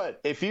 Guess what?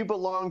 If you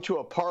belong to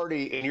a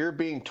party and you're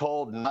being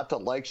told not to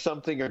like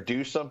something or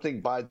do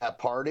something by that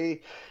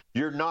party,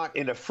 you're not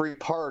in a free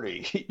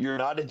party. You're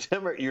not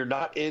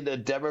in a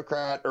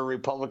Democrat or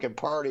Republican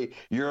party.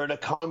 You're in a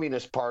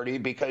communist party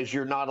because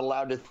you're not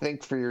allowed to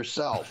think for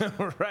yourself.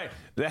 Right.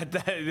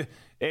 That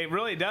it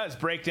really does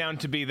break down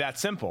to be that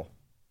simple.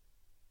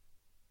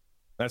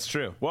 That's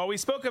true. Well, we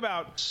spoke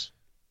about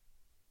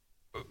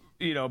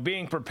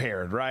being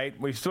prepared, right?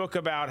 We spoke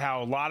about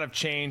how a lot of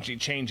change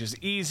is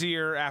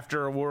easier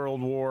after a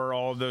world war,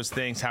 all of those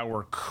things, how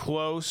we're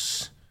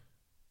close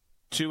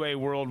to a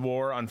world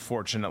war,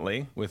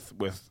 unfortunately,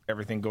 with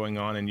everything going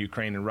on in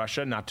Ukraine and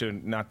Russia, not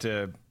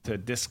to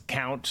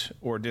discount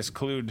or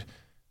disclude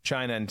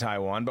China and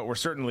Taiwan, but we're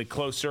certainly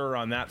closer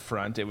on that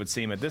front, it would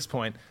seem at this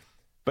point.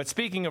 But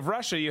speaking of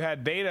Russia, you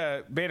had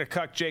beta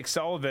cuck Jake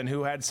Sullivan,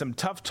 who had some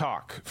tough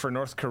talk for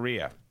North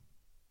Korea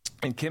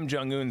in Kim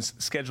Jong-un's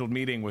scheduled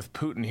meeting with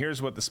Putin.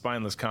 Here's what the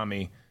spineless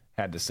commie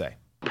had to say.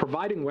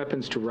 Providing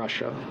weapons to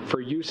Russia for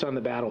use on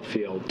the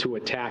battlefield to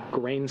attack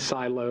grain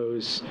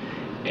silos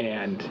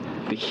and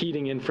the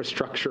heating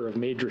infrastructure of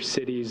major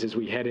cities as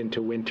we head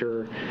into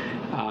winter,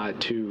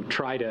 to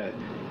try to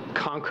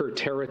conquer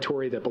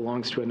territory that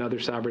belongs to another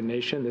sovereign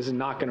nation, this is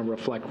not going to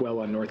reflect well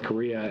on North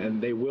Korea,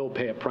 and they will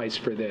pay a price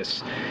for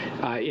this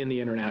in the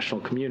international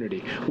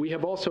community. We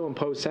have also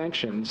imposed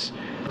sanctions,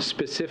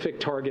 specific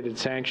targeted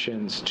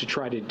sanctions, to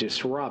try to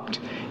disrupt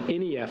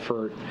any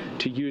effort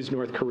to use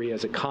North Korea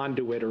as a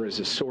conduit or as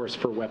a source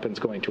for weapons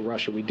going to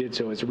Russia. We did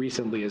so as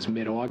recently as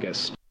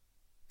mid-August.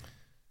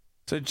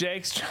 So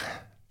Jake's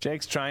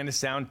trying to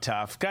sound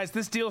tough. Guys,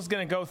 this deal is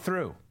going to go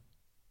through.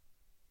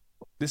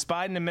 This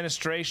Biden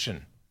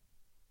administration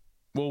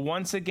will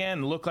once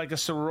again look like a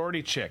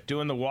sorority chick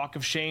doing the walk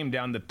of shame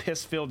down the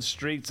piss-filled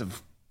streets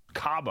of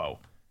Cabo.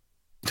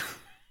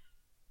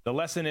 The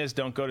lesson is,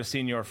 don't go to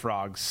Señor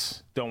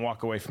Frogs. Don't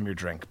walk away from your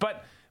drink.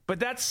 But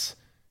that's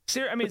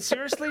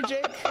seriously,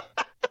 Jake?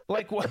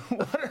 Like what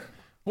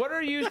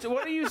are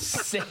you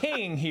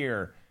saying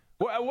here?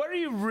 What are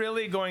you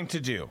really going to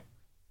do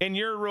in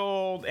your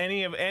role?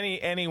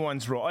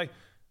 Anyone's role? Like,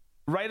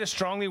 write a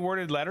strongly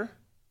worded letter.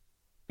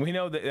 We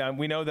know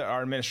that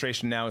our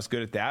administration now is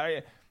good at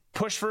that.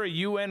 Push for a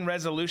UN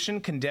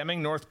resolution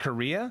condemning North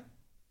Korea?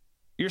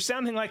 You're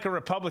sounding like a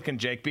Republican,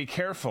 Jake. Be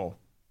careful.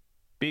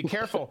 Be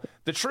careful.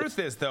 The truth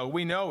is, though,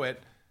 we know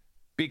it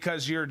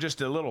because you're just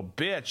a little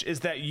bitch,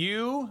 is that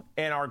you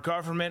and our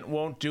government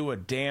won't do a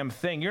damn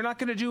thing. You're not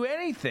going to do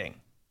anything.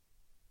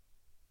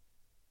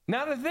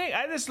 Not a thing.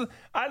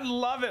 I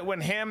love it when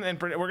him, and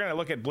we're going to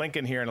look at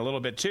Blinken here in a little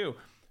bit too,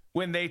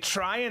 when they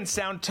try and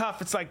sound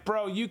tough. It's like,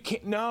 bro, you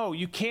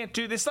can't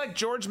do this. It's like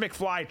George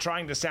McFly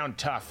trying to sound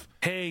tough.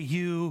 Hey,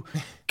 you,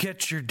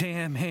 get your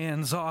damn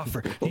hands off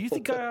her. Do you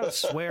think I ought to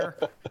swear?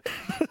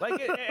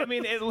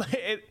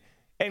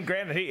 And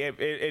granted,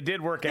 it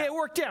did work out. Yeah, it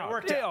worked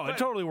out. It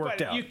totally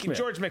worked out.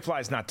 George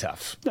McFly's not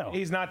tough. No.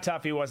 He's not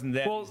tough. He wasn't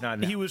then. Well, he's not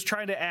now. He was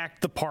trying to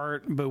act the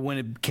part, but when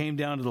it came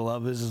down to the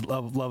love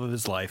of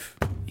his life,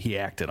 he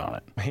acted on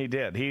it. He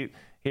did.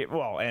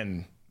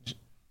 And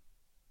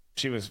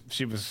she was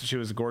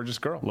a gorgeous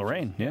girl.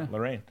 Lorraine.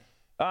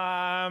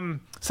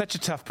 Such a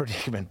tough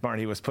predicament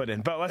Marty was put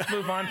in. But let's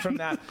move on from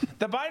that.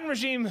 The Biden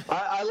regime.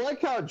 I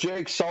like how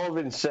Jake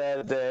Sullivan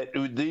said that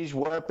these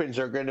weapons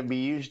are going to be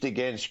used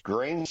against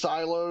grain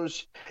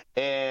silos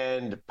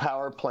and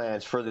power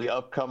plants for the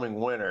upcoming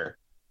winter.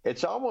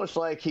 It's almost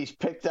like he's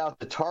picked out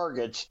the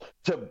targets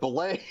to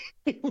blame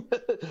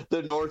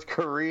the North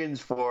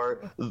Koreans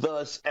for,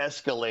 thus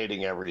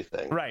escalating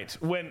everything. Right.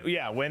 When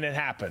it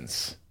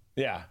happens.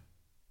 Yeah.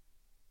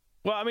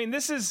 Well, I mean,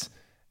 this is.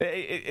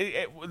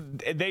 They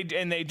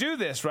do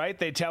this, right?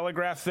 They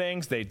telegraph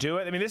things. They do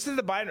it. I mean, this is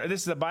the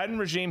Biden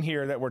regime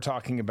here that we're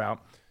talking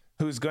about,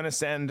 who's going to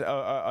send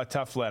a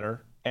tough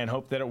letter and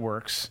hope that it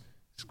works,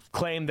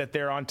 claim that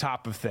they're on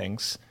top of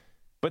things,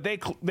 but they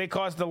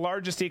caused the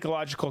largest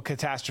ecological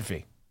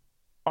catastrophe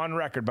on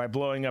record by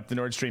blowing up the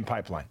Nord Stream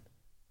pipeline.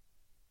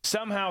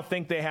 Somehow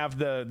think they have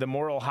the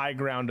moral high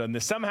ground on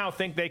this. Somehow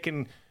think they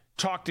can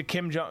talk to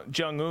Kim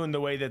Jong-un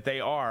the way that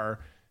they are.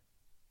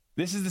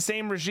 This is the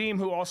same regime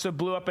who also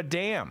blew up a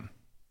dam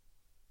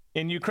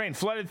in Ukraine,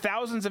 flooded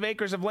thousands of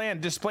acres of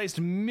land, displaced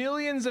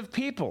millions of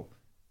people.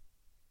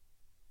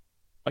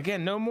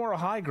 Again, no moral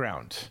high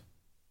ground.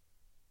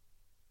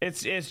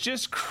 It's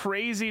just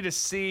crazy to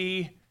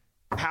see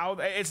how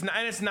it's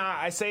not.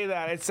 I say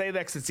that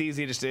because it's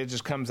easy to say. It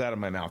just comes out of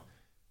my mouth.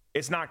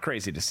 It's not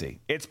crazy to see.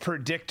 It's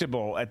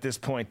predictable at this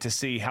point to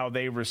see how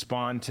they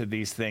respond to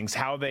these things,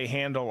 how they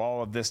handle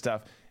all of this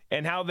stuff.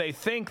 And how they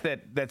think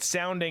that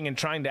sounding and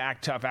trying to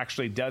act tough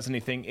actually does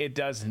anything. It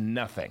does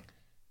nothing.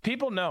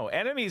 People know.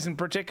 Enemies in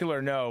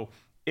particular know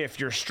if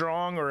you're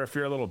strong or if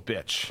you're a little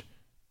bitch.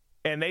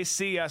 And they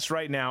see us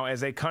right now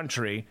as a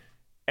country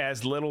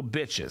as little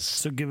bitches.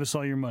 So give us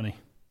all your money.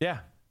 Yeah.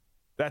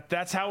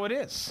 That's how it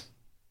is.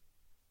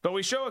 But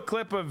we show a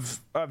clip of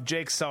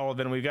Jake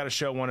Sullivan. We've got to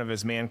show one of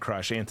his man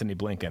crush, Anthony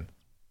Blinken.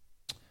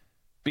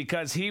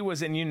 Because he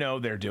was, and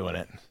they're doing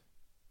it.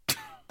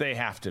 They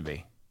have to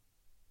be.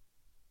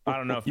 I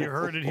don't know if you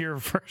heard it here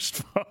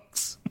first,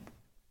 folks.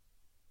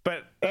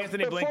 But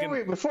Anthony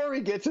Blinken. Before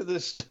we get to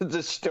this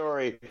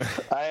story,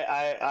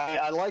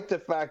 I like the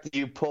fact that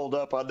you pulled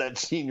up on that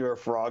Senior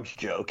Frogs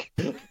joke.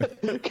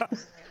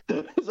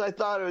 Because I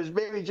thought it was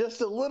maybe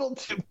just a little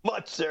too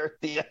much there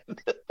at the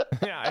end.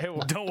 Yeah,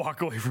 don't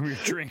walk away from your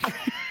drink.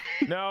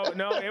 No,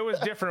 it was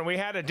different. We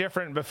had a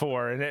different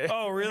before.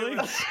 Oh, really?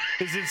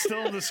 Is it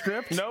still in the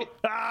script? Nope.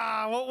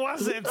 What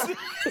was it?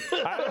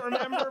 I don't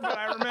remember, but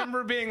I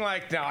remember being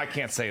like, no, I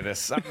can't say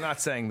this. I'm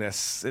not saying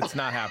this. It's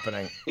not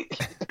happening.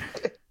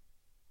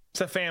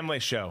 It's a family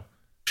show.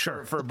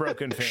 Sure. For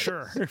broken families.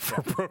 Sure.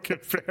 For broken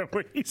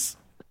families.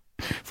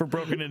 For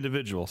broken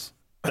individuals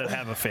that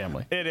have a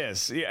family. It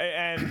is.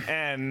 Yeah,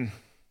 and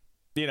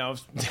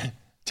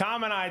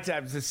Tom and I,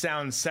 this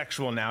sounds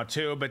sexual now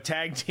too, but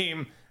tag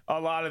team a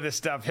lot of this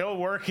stuff. He'll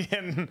work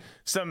in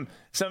some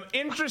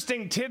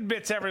interesting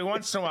tidbits every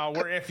once in a while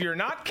where if you're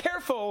not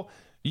careful,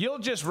 you'll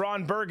just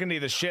Ron Burgundy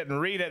the shit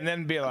and read it and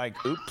then be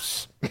like,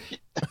 oops.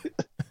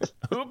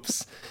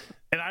 Oops.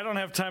 And I don't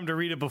have time to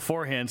read it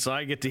beforehand, so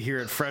I get to hear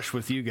it fresh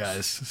with you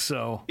guys.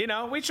 So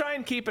we try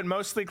and keep it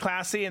mostly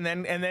classy, and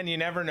then you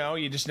never know.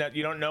 You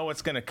don't know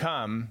what's going to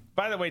come.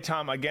 By the way,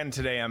 Tom, again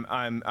today,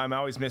 I'm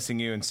always missing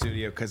you in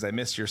studio because I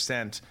miss your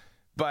scent,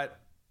 but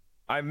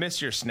I miss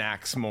your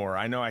snacks more.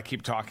 I know I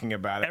keep talking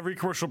about it. Every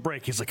commercial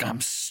break, he's like,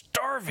 I'm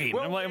starving.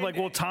 Well, I'm like,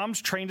 well,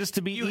 Tom's trained us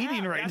to be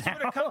eating right now.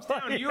 That's what it comes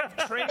down. You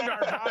have trained our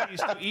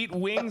bodies to eat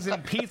wings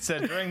and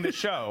pizza during the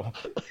show.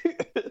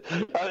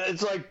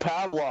 It's like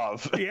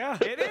Pavlov. Yeah,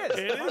 it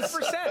is.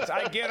 100%.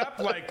 I get up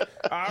like,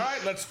 all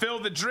right, let's fill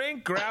the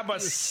drink, grab a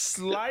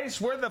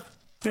slice. Where the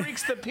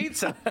freak's the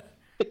pizza?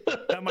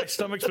 And my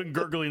stomach's been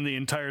gurgling the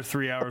entire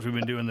 3 hours we've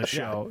been doing the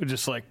show. Yeah.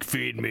 Just like,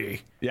 feed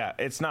me. Yeah,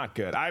 it's not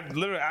good. I've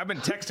been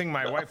texting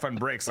my wife on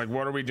breaks, like,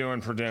 what are we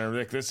doing for dinner?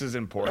 Like, this is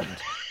important.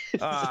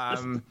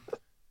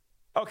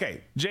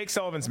 Okay, Jake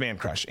Sullivan's man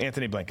crush,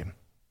 Anthony Blinken.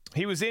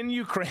 He was in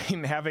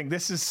Ukraine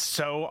this is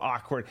so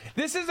awkward.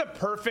 This is a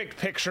perfect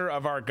picture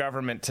of our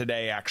government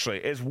today,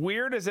 actually. As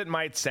weird as it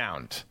might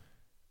sound.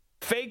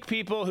 Fake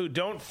people who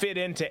don't fit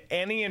into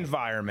any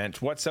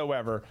environment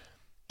whatsoever.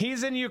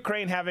 He's in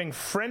Ukraine having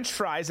French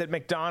fries at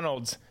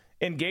McDonald's,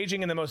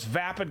 engaging in the most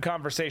vapid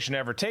conversation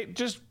ever.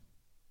 Just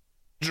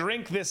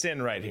drink this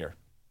in right here.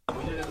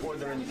 We did it more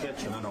there any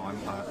ketchup? No, I'm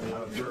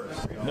a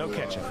purist. No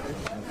ketchup.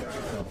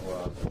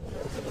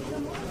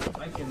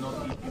 I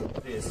cannot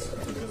eat this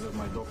because of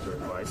my doctor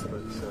advice,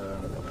 but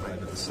I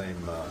have the same.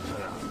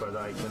 But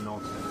I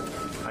cannot.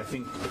 I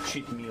think a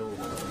cheat meal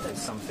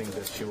is something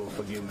that she will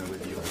forgive me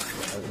with you.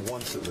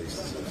 Once at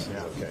least.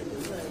 Yeah. Okay.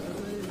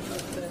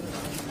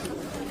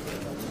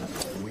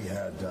 We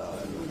had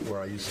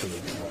where I used to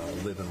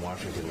live in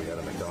Washington. We had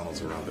a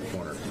McDonald's around the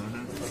corner.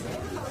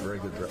 Very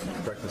good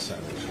breakfast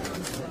sandwich.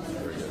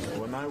 Very good.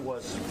 When I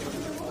was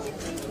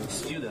a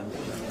student,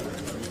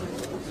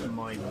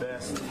 my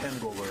best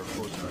hangover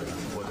food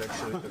was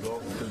actually to go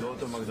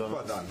to McDonald's.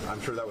 Well done.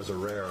 I'm sure that was a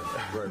rare,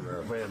 very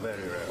rare. Very,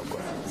 very rare, of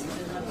course.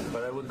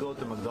 But I would go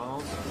to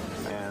McDonald's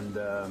and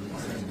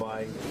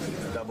buy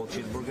double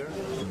cheeseburger,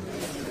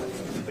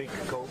 big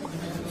Coke,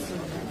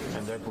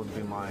 and that would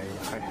be my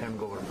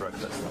hangover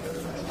breakfast.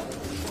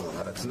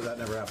 That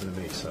never happened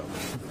to me, so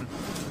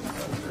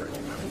that was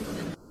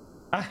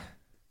great.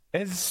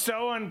 It's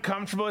so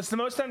uncomfortable. It's the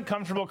most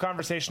uncomfortable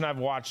conversation I've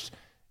watched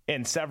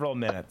in several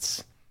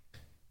minutes.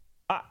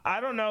 I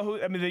don't know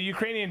who. I mean, the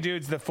Ukrainian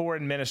dude's the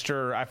foreign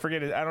minister. I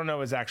forget it. I don't know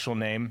his actual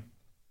name,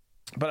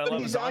 but I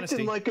love his honesty.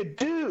 He's acting like a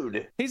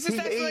dude. He's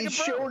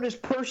showing his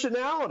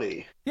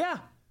personality. Yeah,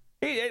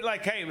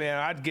 like, hey man,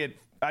 I'd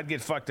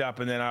get fucked up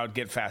and then I would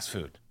get fast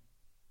food.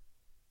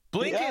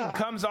 Blinken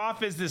comes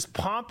off as this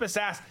pompous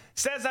ass,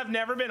 says I've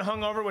never been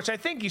hungover, which I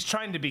think he's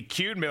trying to be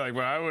cute and be like,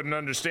 well, I wouldn't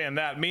understand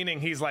that,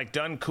 meaning he's like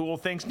done cool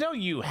things. No,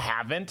 you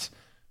haven't.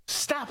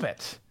 Stop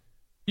it.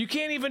 You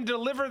can't even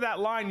deliver that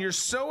line. You're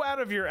so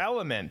out of your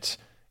element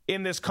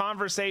in this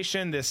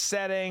conversation, this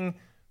setting,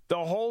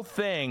 the whole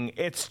thing.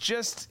 It's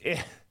just...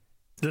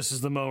 This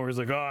is the moment where he's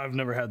like, oh, I've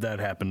never had that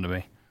happen to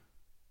me.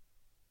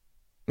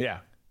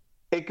 Yeah.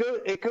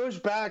 It goes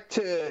back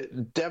to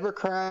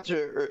Democrats,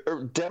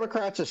 or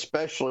Democrats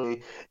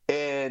especially,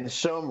 and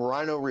some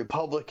rhino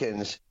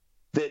Republicans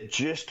that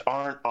just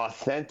aren't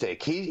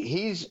authentic.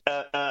 He's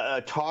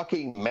a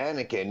talking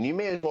mannequin. You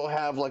may as well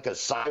have like a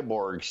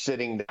cyborg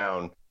sitting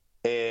down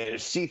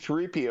and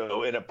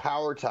C-3PO in a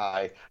power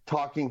tie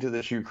talking to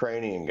this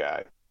Ukrainian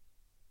guy.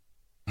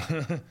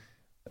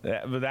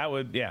 that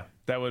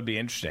would be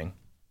interesting,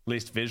 at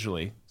least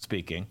visually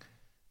speaking.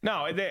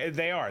 No,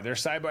 they are. They're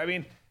cyborg. I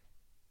mean,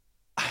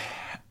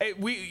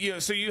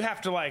 so you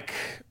have to like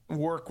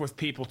work with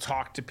people,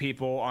 talk to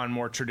people on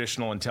more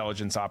traditional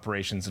intelligence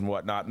operations and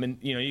whatnot. I mean,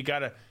 you got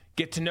to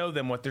get to know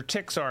them, what their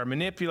tics are,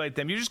 manipulate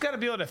them. You just got to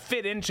be able to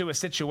fit into a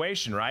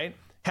situation, right?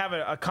 Have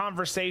a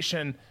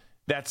conversation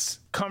that's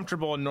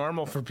comfortable and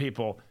normal for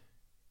people.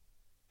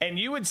 And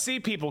you would see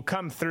people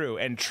come through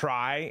and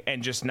try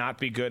and just not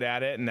be good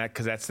at it, and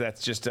because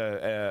that's just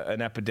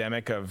an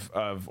epidemic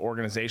of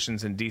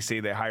organizations in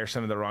DC. They hire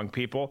some of the wrong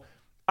people.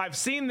 I've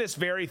seen this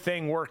very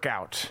thing work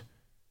out.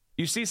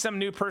 You see some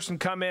new person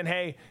come in,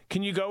 hey,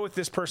 can you go with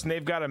this person?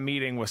 They've got a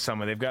meeting with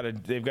someone. They've got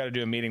to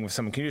do a meeting with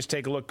someone. Can you just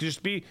take a look?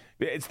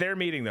 It's their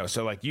meeting though.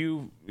 So like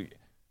you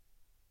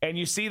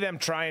see them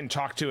try and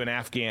talk to an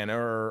Afghan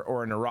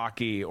or an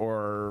Iraqi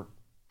or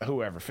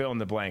whoever, fill in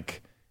the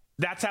blank.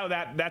 That's how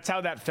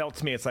that felt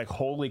to me. It's like,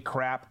 holy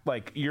crap,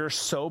 like you're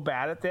so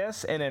bad at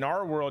this, and in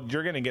our world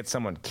you're going to get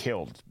someone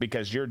killed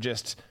because you're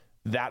just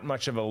that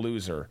much of a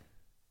loser.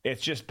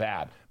 It's just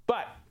bad.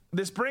 But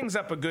this brings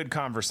up a good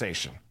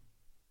conversation.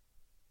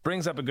 One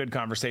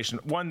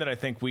that I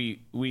think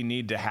we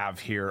need to have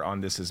here on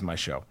This Is My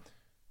Show.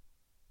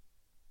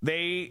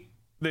 The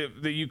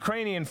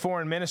Ukrainian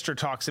foreign minister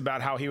talks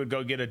about how he would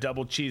go get a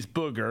double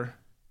cheeseburger.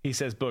 He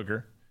says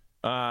booger,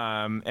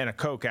 and a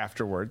Coke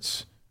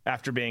afterwards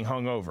after being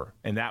hungover,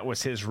 and that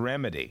was his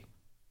remedy.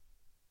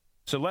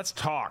 So let's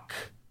talk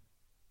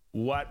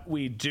what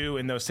we do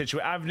in those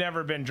situations. I've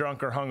never been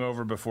drunk or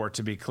hungover before,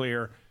 to be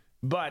clear,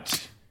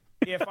 but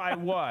if I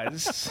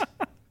was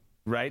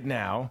right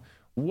now,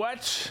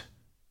 what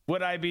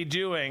would I be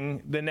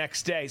doing the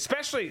next day?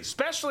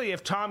 Especially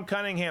if Tom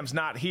Cunningham's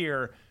not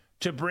here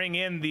to bring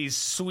in these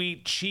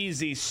sweet,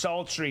 cheesy,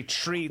 sultry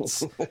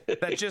treats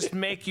that just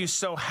make you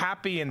so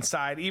happy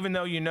inside, even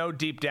though you know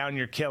deep down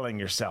you're killing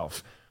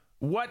yourself.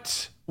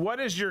 What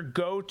is your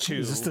go-to?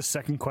 Is this the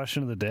second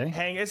question of the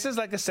day? This is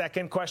like a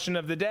second question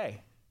of the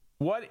day.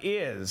 What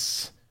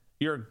is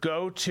your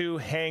go-to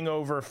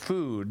hangover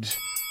food?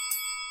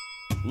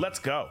 Let's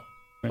go.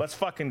 Let's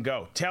fucking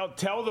go.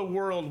 Tell the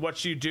world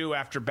what you do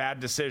after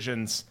bad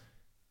decisions.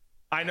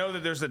 I know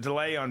that there's a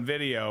delay on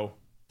video.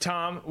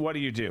 Tom, what do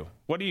you do?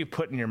 What do you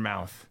put in your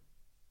mouth?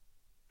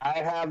 I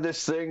have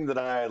this thing that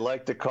I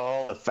like to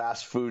call a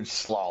fast food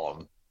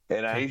slalom.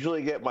 And I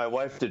usually get my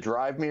wife to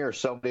drive me or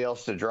somebody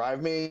else to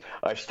drive me.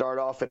 I start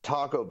off at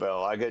Taco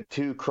Bell. I get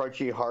 2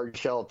 crunchy hard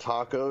shell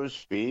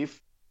tacos,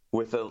 beef,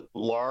 with a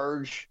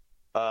large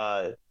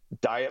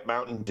Diet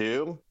Mountain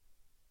Dew.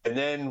 And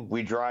then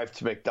we drive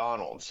to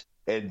McDonald's.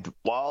 And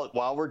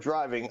while we're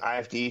driving, I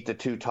have to eat the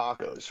 2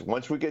 tacos.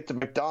 Once we get to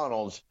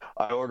McDonald's,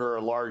 I order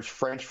a large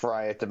French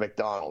fry at the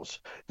McDonald's.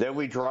 Then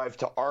we drive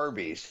to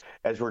Arby's.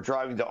 As we're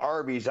driving to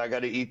Arby's, I got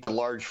to eat the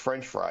large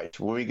French fries.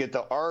 When we get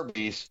to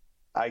Arby's,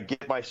 I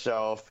get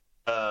myself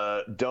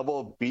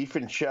double beef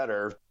and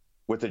cheddar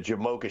with a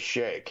Jamocha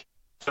shake.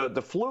 So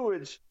the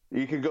fluids,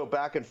 you can go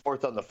back and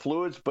forth on the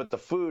fluids, but the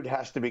food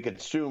has to be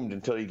consumed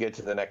until you get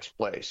to the next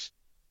place.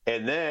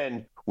 And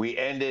then we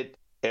end it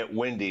at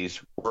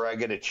Wendy's, where I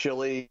get a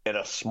chili and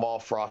a small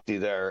Frosty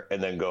there,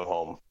 and then go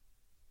home.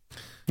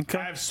 Okay.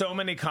 I have so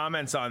many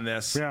comments on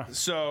this. Yeah.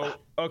 So,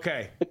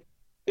 okay.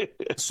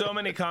 So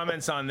many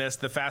comments on this.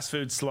 The Fast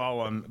Food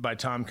Slalom by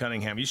Tom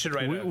Cunningham. You should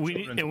write. We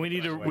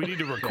need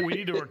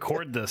to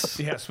record this.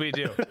 Yes, we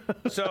do.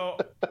 So,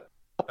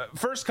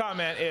 first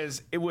comment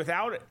is,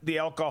 without the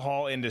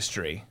alcohol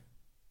industry,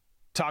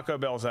 Taco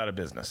Bell's out of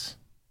business.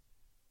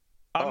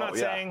 I'm not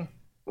saying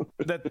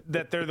that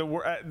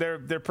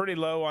they're pretty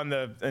low on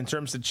in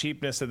terms of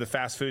cheapness of the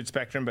fast food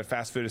spectrum, but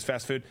fast food is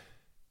fast food.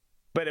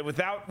 But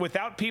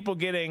without people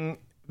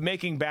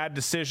making bad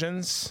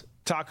decisions,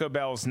 Taco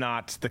Bell's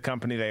not the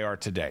company they are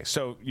today.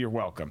 So you're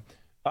welcome.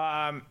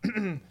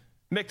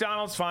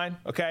 McDonald's, fine.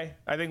 Okay.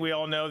 I think we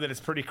all know that it's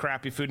pretty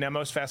crappy food. Now,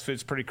 most fast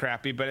food's pretty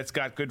crappy, but it's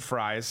got good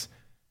fries.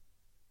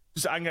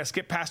 So I'm going to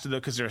skip past it, though,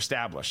 because they're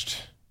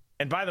established.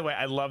 And by the way,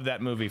 I love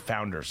that movie,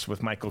 Founders,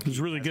 with Michael Keaton. It's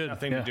really good.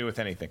 Nothing to do with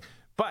anything.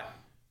 But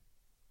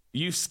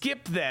you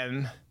skip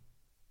then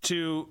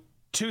to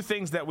two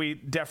things that we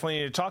definitely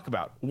need to talk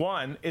about.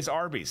 One is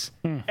Arby's.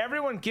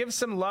 Everyone gives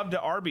some love to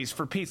Arby's,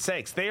 for Pete's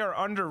sakes. They are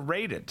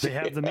underrated. They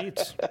have the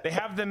meats. They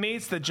have the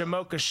meats, the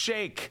Jamocha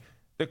shake,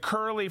 the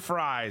curly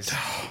fries.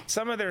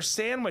 Some of their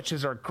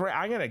sandwiches are great.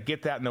 I'm going to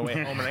get that in the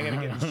way home, and I'm going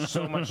to get in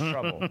so much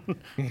trouble. I'm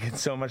going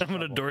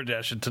to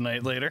DoorDash it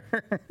tonight later.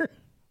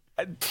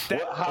 We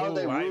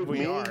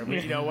are.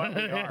 You know what?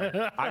 We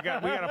are. We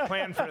got a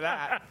plan for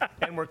that,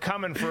 and we're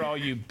coming for all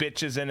you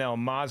bitches in El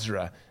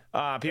Mazra.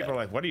 People are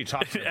like, what are you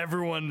talking about?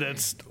 Everyone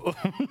that's...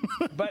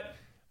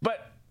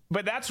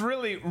 But that's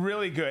really,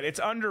 really good. It's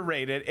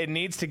underrated. It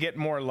needs to get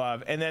more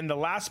love. And then the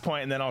last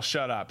point, and then I'll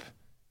shut up,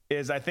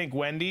 is I think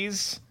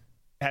Wendy's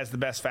has the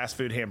best fast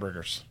food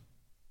hamburgers.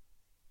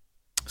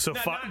 So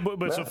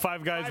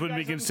Five Guys wouldn't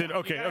be considered.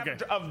 Okay.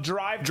 Of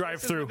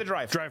drive-through.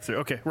 Drive-through.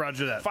 Okay,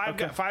 roger that.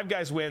 Five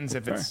Guys wins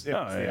if it's...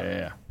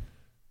 Yeah.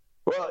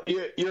 Well,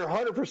 you're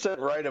 100%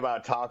 right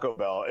about Taco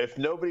Bell. If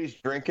nobody's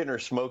drinking or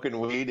smoking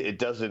weed, it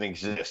doesn't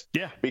exist.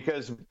 Yeah.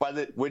 Because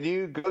when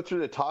you go through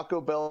the Taco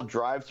Bell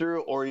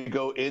drive-through or you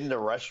go in the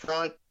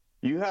restaurant,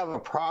 you have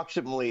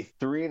approximately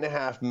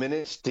 3.5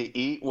 minutes to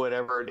eat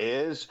whatever it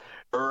is,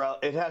 or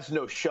it has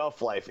no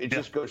shelf life. It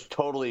just goes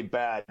totally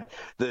bad.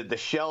 The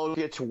shell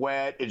gets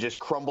wet. It just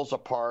crumbles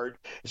apart.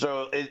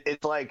 So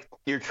it's like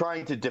you're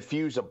trying to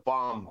defuse a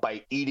bomb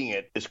by eating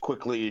it as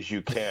quickly as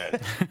you can.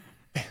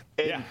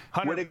 And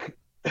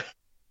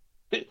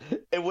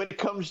when it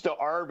comes to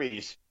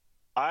Arby's,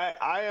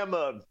 I'm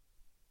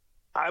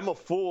a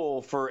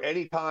fool for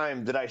any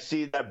time that I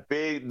see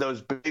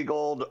those big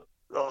old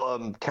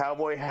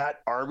cowboy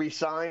hat Arby's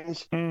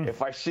signs.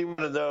 If I see one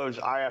of those,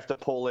 I have to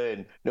pull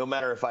in, no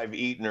matter if I've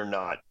eaten or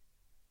not.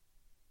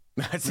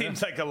 That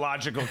seems like a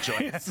logical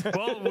choice.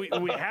 Well,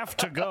 we have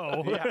to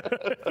go.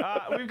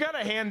 We've got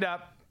a hand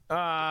up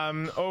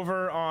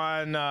over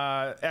on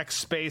X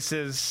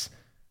Spaces.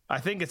 I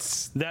think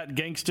it's that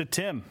Gangsta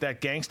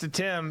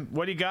Tim.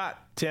 What do you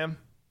got, Tim?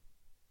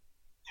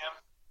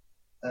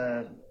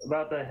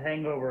 About the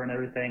hangover and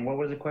everything. What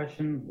was the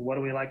question? What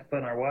do we like to put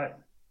in our what?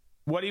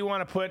 What do you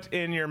want to put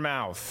in your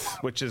mouth?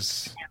 Which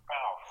is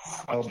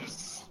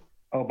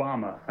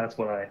Obama. That's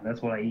what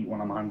I eat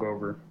when I'm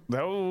hungover.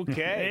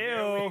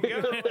 Okay.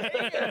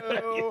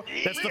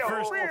 That's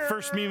the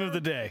first meme of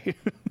the day.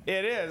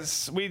 It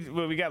is. We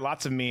got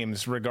lots of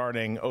memes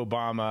regarding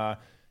Obama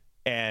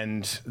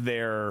and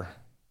their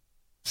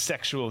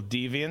sexual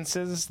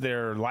deviances,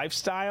 their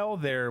lifestyle,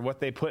 what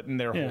they put in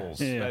their holes.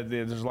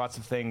 There's lots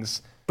of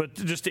things. But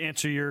just to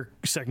answer your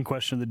second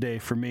question of the day,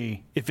 for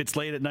me, if it's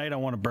late at night, I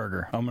want a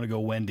burger. I'm going to go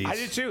Wendy's. I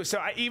do too. So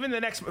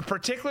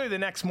particularly the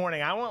next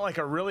morning, I want like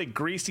a really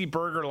greasy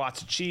burger,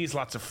 lots of cheese,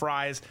 lots of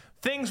fries,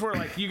 things where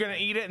like you're going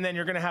to eat it and then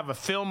you're going to have a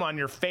film on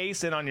your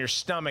face and on your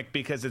stomach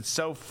because it's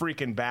so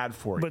freaking bad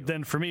for you. But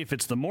then for me, if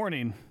it's the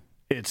morning,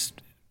 it's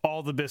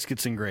all the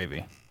biscuits and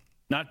gravy.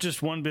 Not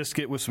just one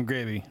biscuit with some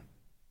gravy.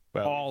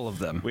 Well, all of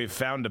them. We've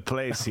found a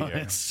place here.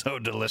 It's so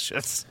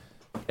delicious.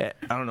 I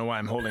don't know why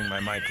I'm holding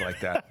my mic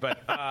like that,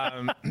 but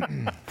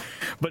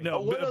no.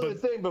 One other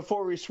thing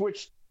before we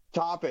switch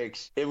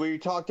topics, we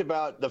talked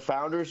about the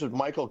Founders with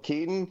Michael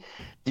Keaton.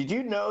 Did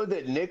you know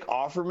that Nick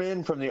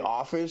Offerman from The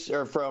Office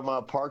or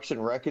from Parks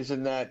and Rec is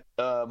in that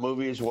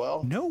movie as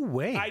well? No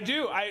way. I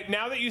do.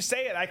 Now that you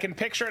say it, I can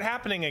picture it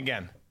happening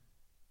again.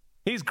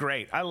 He's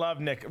great. I love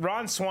Nick.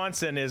 Ron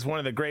Swanson is one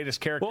of the greatest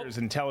characters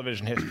in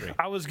television history.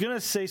 I was going to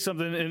say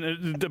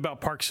something about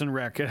Parks and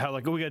Rec, how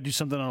we got to do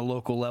something on a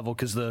local level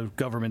because the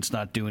government's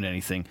not doing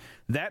anything.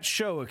 That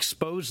show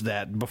exposed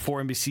that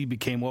before NBC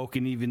became woke,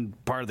 and even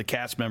part of the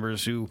cast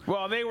members who...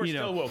 Well, they were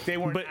still woke. They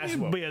weren't as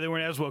woke. But yeah, they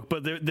weren't as woke.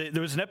 But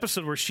there was an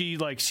episode where she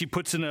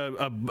puts in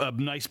a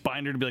nice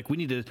binder to be like, we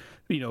need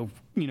to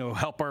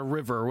help our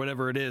river or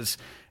whatever it is.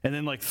 And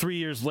then 3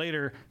 years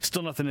later,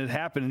 still nothing had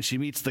happened, and she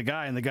meets the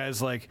guy, and the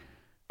guy's like,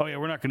 oh, yeah,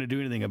 we're not going to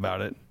do anything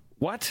about it.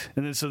 what?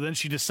 And then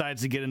she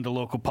decides to get into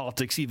local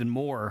politics even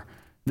more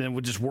than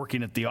with just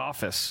working at the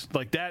office.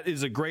 Like, that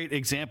is a great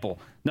example.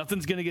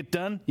 Nothing's going to get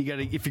done.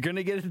 If you're going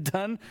to get it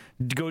done,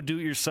 go do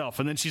it yourself.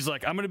 And then she's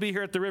like, I'm going to be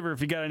here at the river.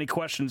 If you got any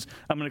questions,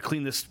 I'm going to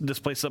clean this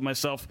place up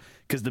myself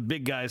because the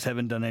big guys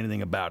haven't done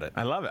anything about it.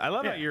 I love it. I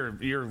love how you're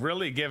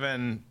really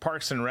giving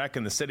Parks and Rec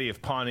and the city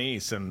of Pawnee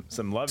some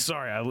love.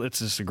 Sorry, it's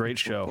just a great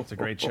show. It's a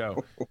great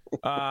show.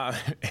 But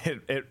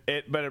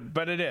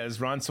it is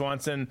Ron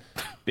Swanson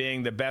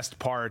being the best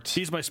part.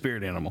 He's my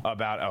spirit animal.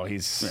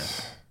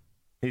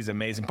 He's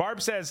amazing.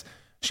 Barb says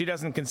she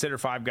doesn't consider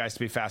Five Guys to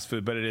be fast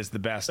food, but it is the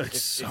best.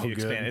 It's so good.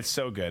 It's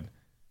so good.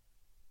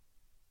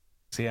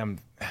 See, I'm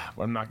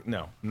not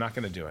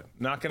going to do it.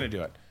 Not going to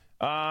do it.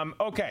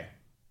 Okay.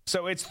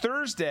 So it's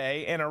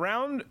Thursday, and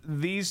around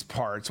these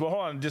parts. Well,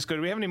 hold on. Do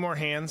we have any more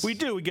hands? We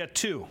do. We got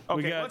two.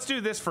 Okay, let's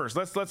do this first.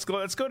 Let's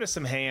go to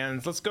some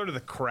hands. Let's go to the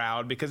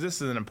crowd because this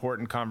is an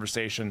important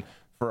conversation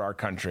for our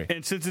country.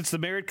 And since it's the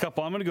married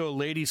couple, I'm going to go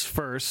ladies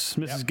first.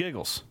 Mrs.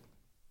 Giggles.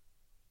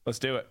 Let's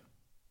do it.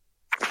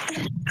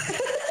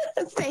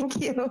 Thank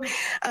you.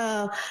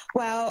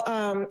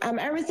 I'm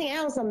everything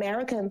else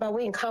American, but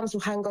when it comes to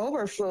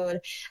hangover food,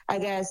 I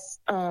guess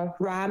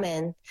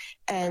ramen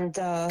and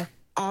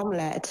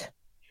omelet.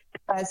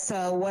 That's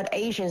what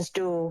Asians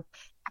do.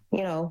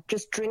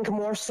 Just drink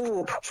more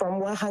soup from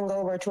one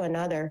hangover to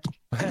another.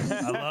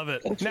 I love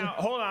it. Now,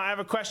 hold on. I have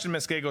a question,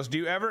 Miss Giggles. Do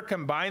you ever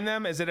combine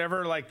them? Is it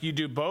ever like you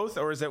do both,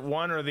 or is it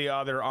one or the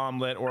other,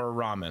 omelet or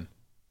ramen?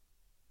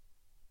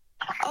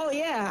 Oh,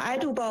 yeah, I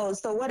do both.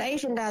 So what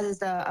Asian does is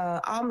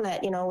the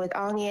omelet, with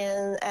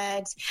onion,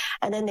 eggs,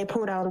 and then they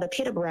put on the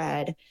pita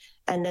bread,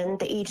 and then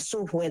they eat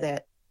soup with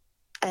it.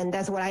 And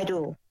that's what I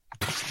do.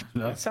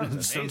 That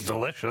sounds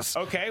delicious.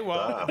 Okay,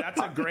 well,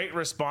 that's a great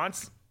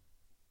response.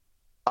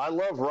 I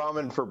love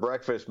ramen for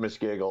breakfast, Miss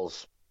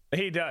Giggles.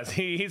 He does.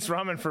 He eats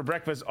ramen for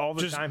breakfast all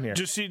the time here.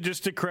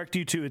 Just to correct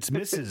you too, it's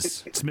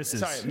Mrs. It's Mrs.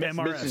 Sorry,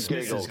 MRS.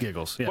 Mrs.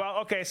 Giggles. Yeah. Well,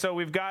 okay, so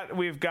we've got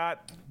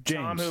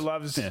James, Tom, who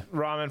loves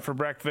ramen for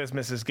breakfast,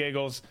 Mrs.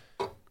 Giggles,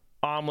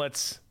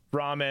 omelets,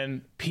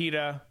 ramen,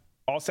 pita.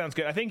 All sounds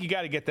good. I think you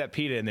got to get that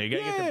pita in there. You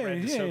got to get the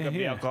bread to soak up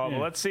the alcohol. But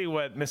let's see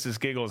what Mrs.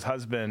 Giggles'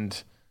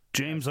 husband,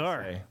 James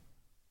R. say.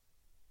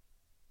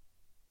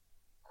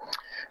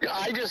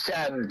 I just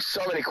had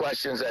so many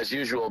questions as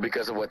usual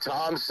because of what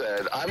Tom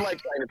said. I'm trying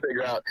to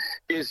figure out,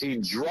 is he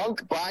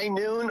drunk by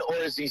noon or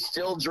is he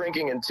still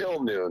drinking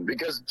until noon?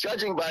 Because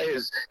judging by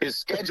his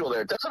schedule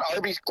there, doesn't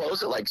Arby's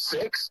close at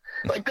 6?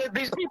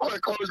 These people are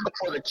closed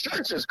before the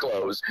churches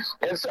close,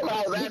 and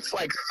somehow that's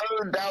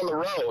third down the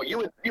row. You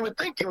would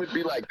think it would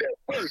be there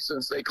first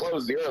since they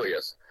closed the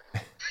earliest.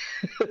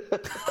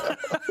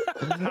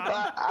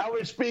 I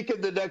was speaking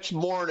the next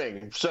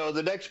morning. So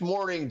the next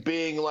morning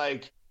being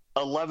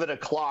 11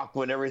 o'clock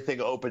when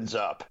everything opens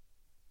up.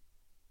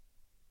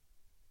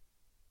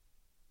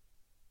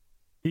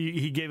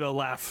 He gave a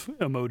laugh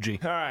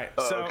emoji. All right.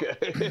 So, okay.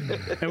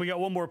 And we got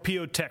one more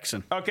P.O.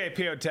 Texan. Okay,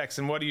 P.O.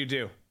 Texan, what do you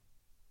do?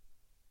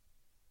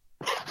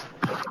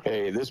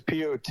 Hey, this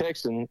P.O.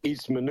 Texan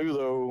eats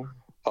menudo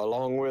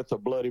along with a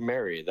Bloody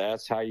Mary.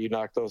 That's how you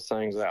knock those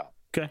things out.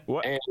 Okay.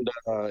 What? And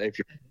if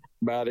you're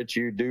about it,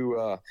 you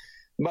do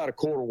about a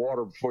quart of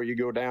water before you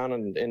go down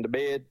and into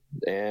bed,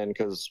 and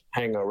because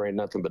hangover ain't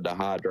nothing but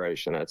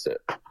dehydration. That's it.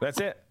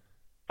 That's it.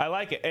 I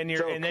like it. And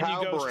then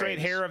you go straight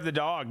hair of the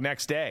dog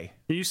next day.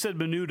 You said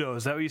menudo.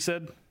 Is that what you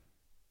said?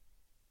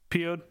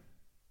 P.O.'d?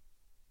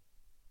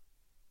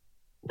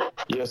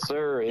 Yes,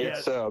 sir.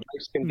 It's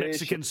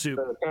Mexican soup.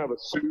 Kind of a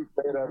soup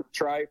made out of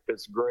tripe.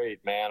 It's great,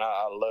 man.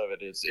 I love it.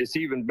 It's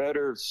even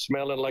better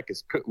smelling like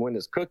it's when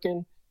it's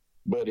cooking.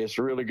 But it's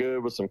really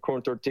good with some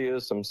corn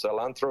tortillas, some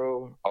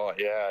cilantro. Oh,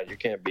 yeah, you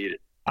can't beat it.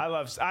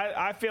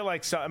 I feel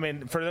like,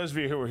 for those of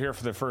you who were here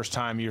for the first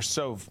time, you're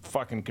so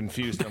fucking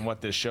confused on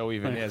what this show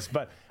even is.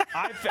 But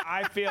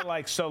I feel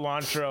like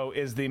cilantro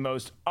is the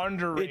most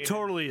underrated. It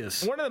totally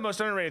is. One of the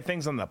most underrated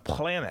things on the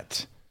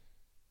planet.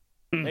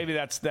 Maybe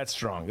that's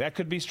strong. That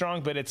could be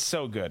strong, but it's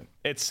so good.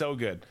 It's so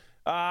good.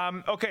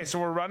 Okay,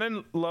 so we're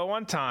running low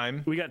on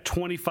time. We got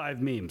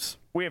 25 memes.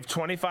 We have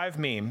 25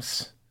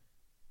 memes.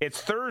 It's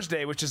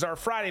Thursday, which is our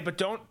Friday, but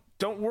don't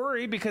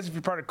worry, because if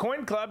you're part of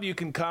Coin Club, you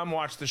can come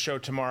watch the show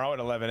tomorrow at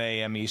 11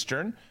 a.m.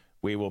 Eastern.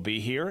 We will be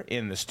here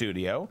in the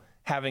studio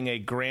having a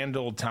grand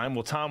old time.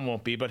 Well, Tom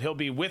won't be, but he'll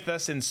be with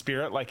us in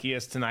spirit like he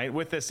is tonight,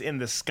 with us in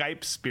the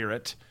Skype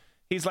spirit.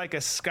 He's like a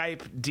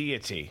Skype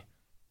deity.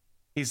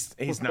 He's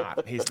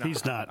not.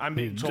 He's not. I'm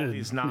being told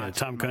he's not. Yeah,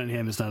 Tom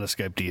Cunningham is not a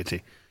Skype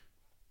deity.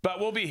 But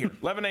we'll be here,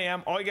 11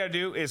 a.m. All you got to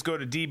do is go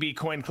to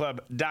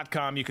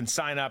dbcoinclub.com. You can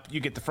sign up.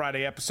 You get the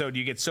Friday episode.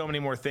 You get so many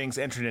more things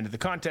entered into the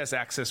contest,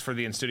 access for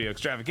the in-studio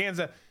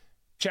extravaganza,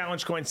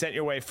 challenge coin sent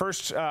your way.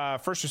 First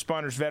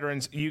responders,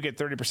 veterans, you get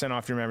 30%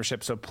 off your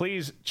membership. So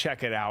please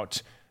check it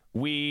out.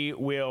 We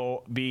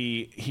will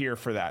be here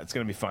for that. It's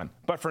going to be fun.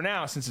 But for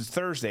now, since it's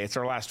Thursday, it's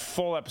our last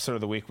full episode of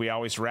the week. We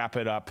always wrap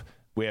it up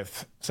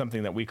with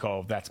something that we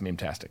call That's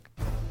Meme-tastic.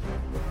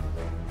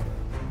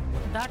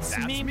 That's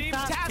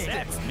meme-tastic.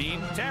 That's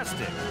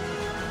meme-tastic.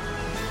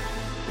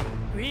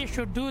 We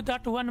should do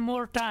that one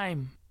more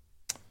time.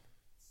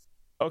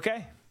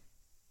 Okay.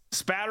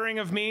 Spattering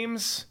of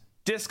memes.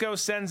 Disco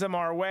sends them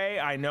our way.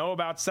 I know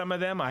about some of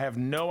them. I have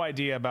no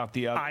idea about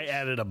the others. I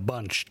added a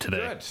bunch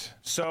today. Good.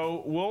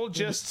 So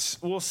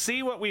we'll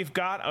see what we've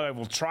got. I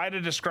will try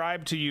to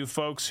describe to you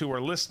folks who are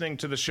listening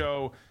to the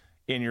show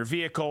in your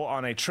vehicle,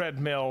 on a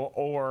treadmill,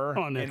 or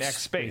in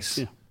X Space.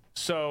 Yeah.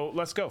 So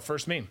let's go.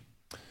 First meme.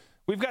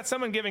 We've got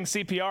someone giving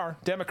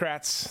CPR.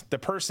 Democrats, the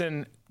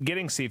person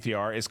getting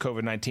CPR is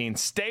COVID-19.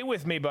 Stay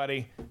with me,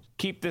 buddy.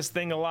 Keep this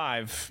thing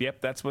alive.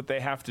 Yep, that's what they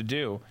have to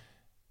do.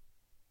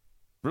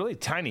 Really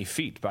tiny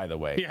feet, by the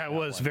way. Yeah, it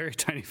was very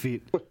tiny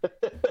feet.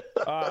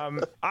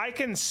 I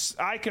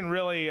can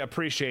really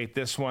appreciate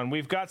this one.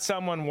 We've got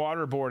someone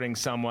waterboarding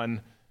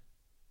someone,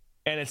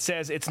 and it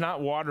says it's not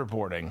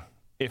waterboarding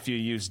if you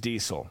use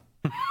diesel.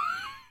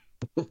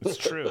 It's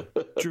true.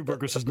 Drew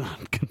Burgess is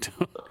not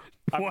condone.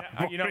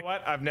 You know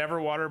what? I've never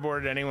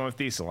waterboarded anyone with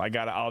diesel.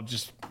 I'll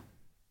just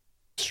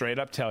straight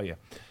up tell you.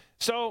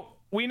 So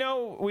we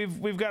know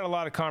we've got a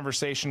lot of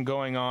conversation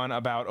going on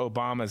about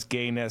Obama's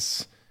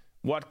gayness.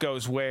 What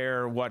goes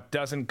where, what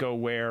doesn't go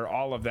where,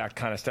 all of that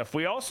kind of stuff.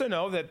 We also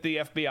know that the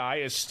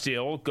FBI is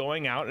still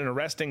going out and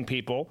arresting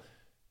people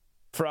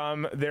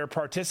from their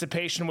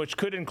participation, which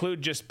could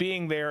include just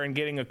being there and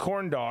getting a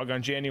corn dog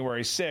on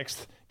January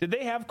 6th. Did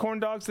they have corn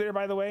dogs there,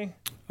 by the way?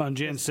 On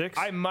Jan 6th?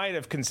 I might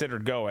have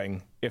considered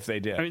going if they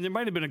did. I mean, there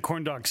might have been a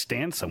corn dog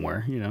stand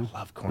somewhere, you know.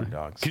 Love corn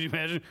dogs. Could you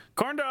imagine?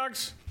 Corn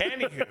dogs!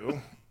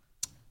 Anywho,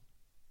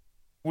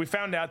 we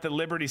found out that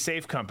Liberty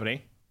Safe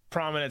Company,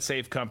 prominent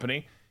safe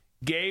company,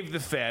 gave the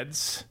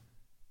feds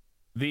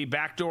the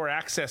backdoor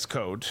access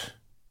code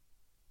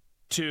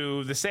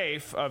to the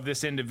safe of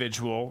this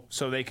individual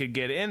so they could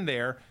get in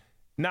there.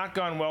 Not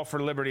gone well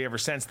for Liberty ever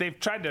since. They've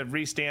tried to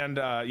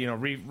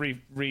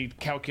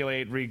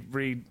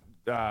recalculate,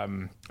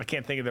 I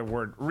can't think of the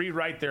word,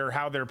 rewrite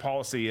how their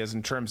policy is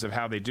in terms of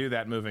how they do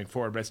that moving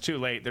forward, but it's too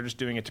late. They're just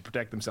doing it to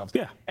protect themselves.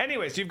 Yeah.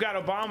 Anyways, you've got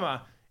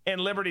Obama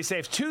and Liberty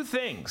Safe, two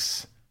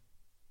things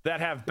that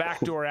have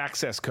backdoor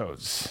access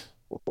codes.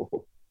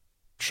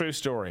 True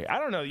story. I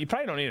don't know. You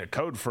probably don't need a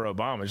code for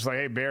Obama. Just like,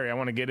 hey, Barry, I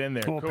want to get in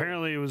there. Well, cool.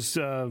 Apparently it was,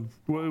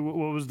 what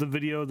was the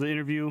video, the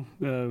interview?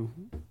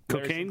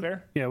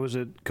 Cocaine? Yeah, was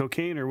it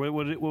cocaine or what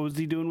was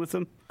he doing with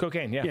them?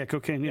 Cocaine, yeah. Yeah,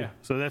 cocaine, yeah.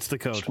 So that's the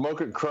code.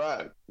 Smoking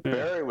crack. Yeah.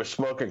 Barry was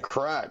smoking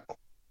crack.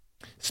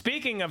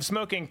 Speaking of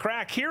smoking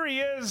crack, here he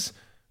is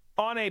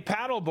on a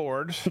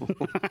paddleboard.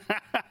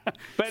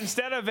 But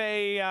instead of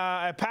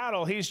a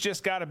paddle, he's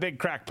just got a big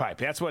crack pipe.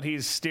 That's what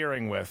he's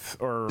steering with.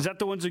 Or is that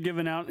the ones they're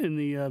giving out in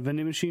the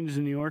vending machines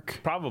in New York?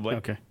 Probably.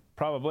 Okay.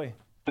 Probably.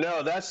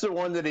 No, that's the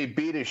one that he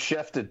beat his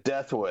chef to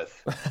death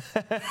with.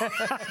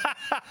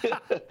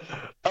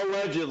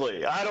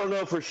 Allegedly. I don't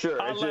know for sure.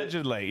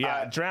 Allegedly,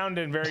 drowned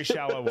in very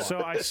shallow water.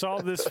 So I saw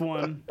this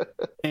one,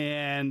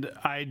 and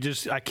I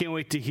can't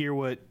wait to hear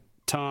what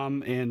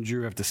Tom and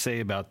Drew have to say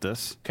about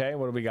this. Okay,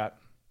 what do we got?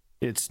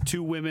 It's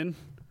two women.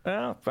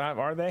 Well,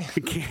 are they?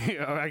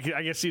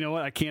 I guess, you know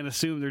what? I can't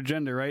assume their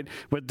gender, right?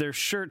 But their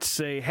shirts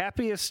say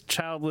happiest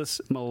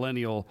childless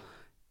millennial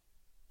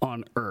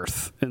on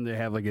Earth. And they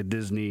have like a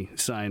Disney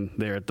sign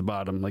there at the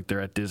bottom, like they're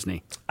at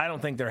Disney. I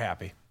don't think they're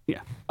happy.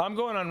 Yeah. I'm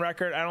going on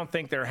record. I don't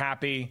think they're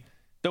happy.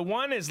 The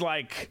one is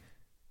like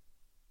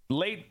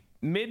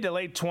mid to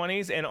late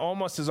 20s and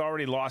almost has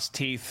already lost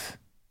teeth.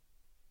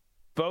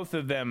 Both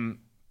of them,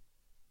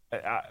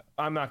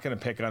 I'm not going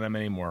to pick on them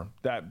anymore.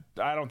 I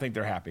don't think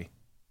they're happy.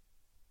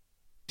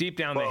 Deep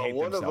down, they hate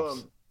one themselves.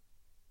 Of them,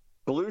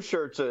 blue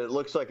shirts, it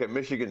looks like a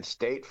Michigan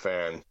State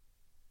fan.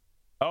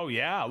 Oh,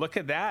 yeah. Look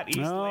at that. East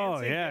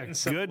Lansing getting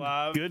some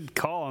love. Good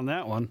call on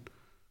that one.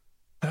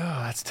 Oh,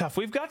 that's tough.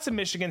 We've got some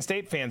Michigan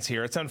State fans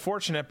here. It's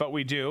unfortunate, but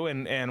we do,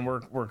 and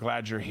we're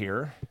glad you're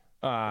here,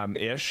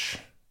 ish.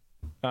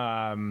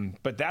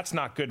 But that's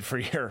not good for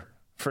your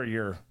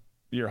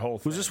whole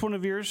thing. Was this one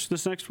of yours,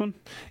 this next one?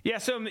 Yeah,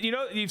 so,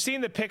 you've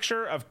seen the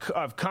picture of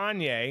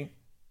Kanye,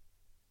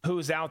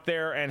 who's out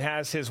there and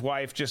has his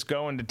wife just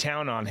going to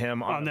town on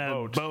him on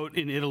that boat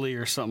in Italy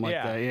or something like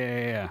that.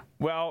 Yeah.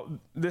 Well,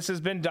 this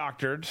has been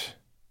doctored,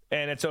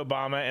 and it's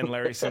Obama and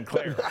Larry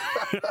Sinclair.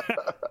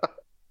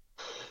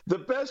 The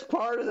best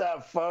part of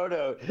that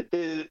photo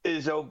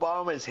is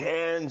Obama's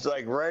hands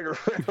like right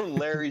around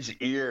Larry's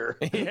ear.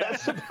 Yeah.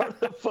 That's the part of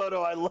the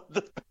photo I love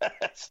the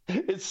best.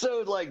 It's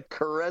so like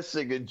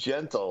caressing and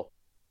gentle.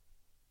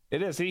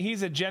 It is.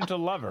 He's a gentle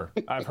lover.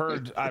 I've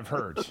heard.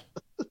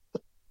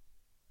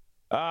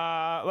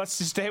 Let's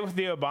just stay with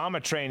the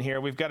Obama train here.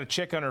 We've got a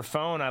chick on her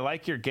phone. I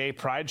like your gay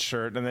pride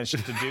shirt, and then it's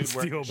just a dude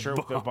wearing a shirt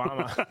with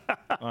Obama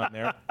on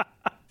there.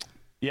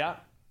 Yeah,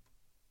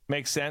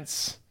 makes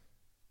sense.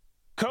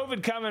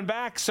 COVID coming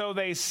back, so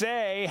they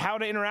say. How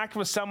to interact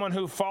with someone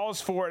who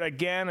falls for it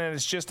again, and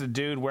it's just a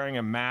dude wearing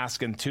a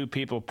mask and two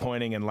people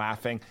pointing and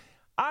laughing.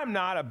 I'm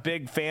not a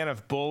big fan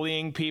of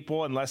bullying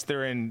people unless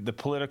they're in the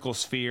political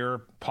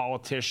sphere,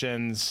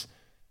 politicians.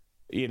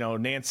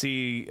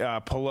 Nancy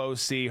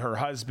Pelosi, her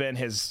husband,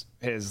 his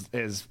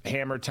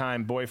Hammer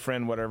Time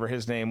boyfriend, whatever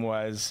his name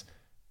was.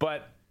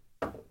 But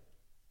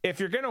if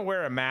you're going to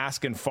wear a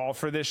mask and fall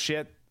for this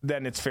shit,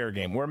 then it's fair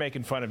game. We're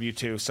making fun of you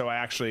too, so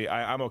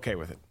I'm okay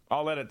with it.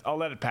 I'll let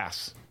it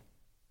pass.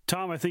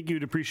 Tom, I think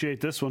you'd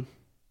appreciate this one.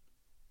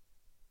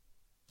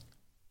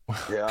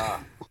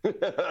 Yeah.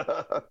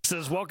 It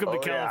says, welcome to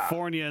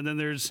California, and then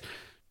there's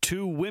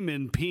 2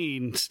 women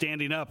peeing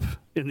standing up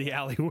in the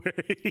alleyway.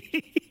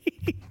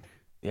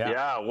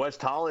 Yeah,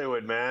 West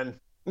Hollywood, man.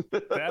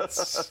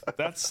 That's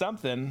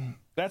something.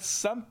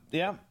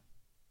 Yeah.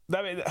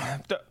 I mean,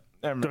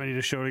 do I need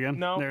to show it again?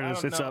 No, there it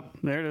is. It's up.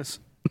 There it is.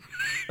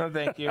 No,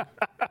 thank you.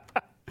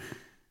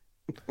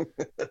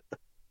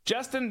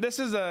 Justin, this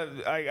is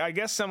I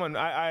guess someone,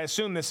 I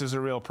assume this is a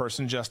real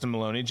person, Justin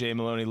Maloney, J.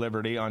 Maloney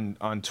Liberty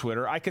on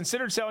Twitter. I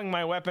considered selling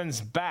my weapons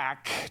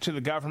back to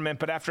the government,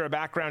 but after a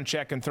background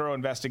check and thorough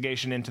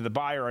investigation into the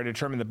buyer, I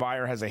determined the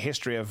buyer has a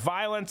history of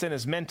violence and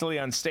is mentally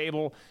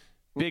unstable.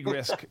 Big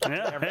risk to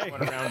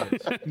everyone around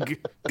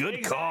it.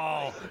 Good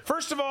call.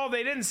 First of all,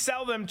 they didn't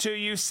sell them to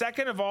you.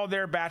 Second of all,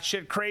 they're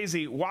batshit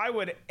crazy. Why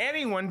would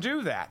anyone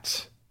do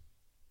that?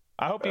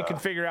 I hope you can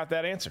figure out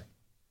that answer.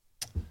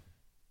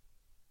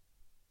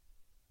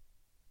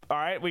 All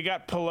right, we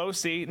got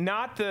Pelosi,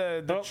 not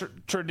the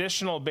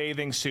traditional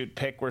bathing suit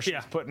pic where she's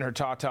putting her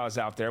tatas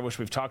out there, which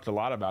we've talked a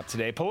lot about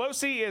today.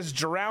 Pelosi is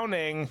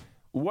drowning.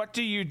 What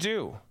do you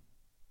do?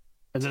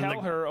 And then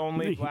tell her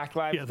only Black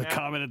Lives Matter. Yeah, the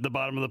comment at the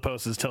bottom of the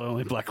post is tell her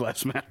only Black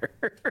Lives Matter.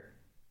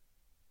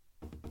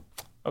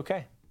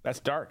 Okay, that's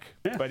dark.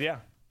 Yeah. But yeah.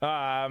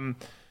 I'm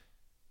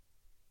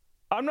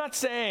not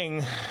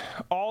saying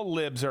all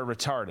libs are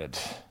retarded,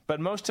 but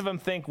most of them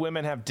think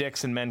women have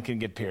dicks and men can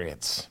get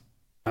periods.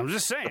 I'm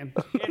just saying.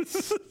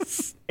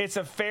 It's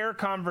a fair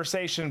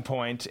conversation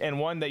point and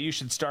one that you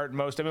should start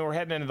most. I mean, we're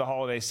heading into the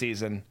holiday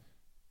season.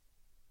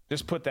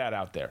 Just put that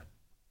out there.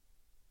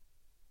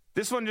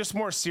 This one just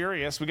more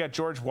serious. We got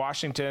George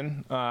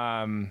Washington.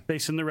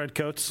 Facing the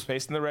Redcoats.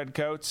 Facing the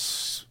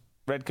Redcoats.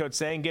 Redcoats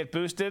saying get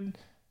boosted.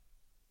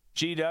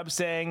 G-Dub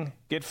saying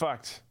get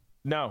fucked.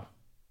 No.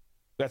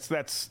 That's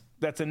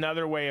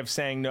another way of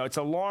saying no. It's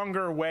a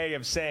longer way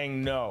of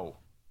saying no.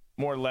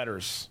 More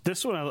letters.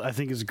 This one I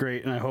think is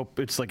great, and I hope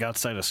it's like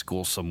outside of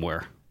school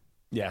somewhere.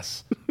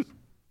 Yes.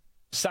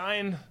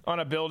 Sign on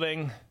a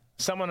building,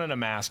 someone in a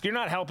mask. You're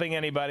not helping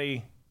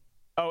anybody.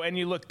 Oh, and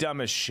you look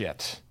dumb as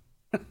shit.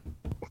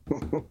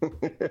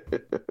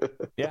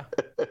 Yeah.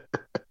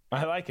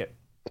 I like it.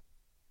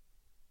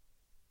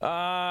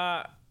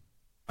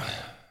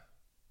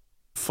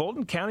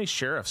 Fulton County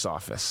Sheriff's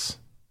Office.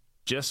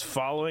 Just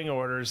following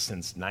orders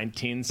since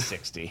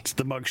 1960. It's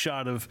the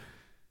mugshot of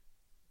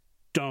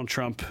Donald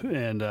Trump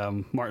and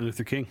Martin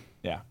Luther King.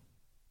 Yeah.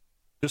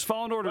 Just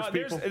following orders,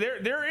 people.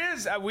 There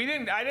is. I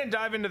didn't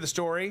dive into the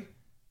story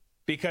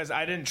because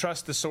I didn't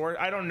trust the source.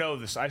 I don't know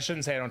this. I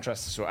shouldn't say I don't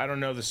trust the source. I don't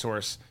know the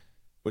source,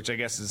 which I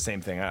guess is the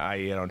same thing.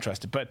 I don't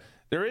trust it. But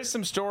there is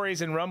some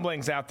stories and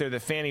rumblings out there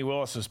that Fannie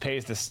Willis was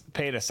paid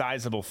a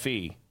sizable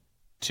fee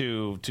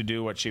to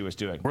do what she was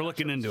doing. We're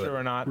looking into it. Sure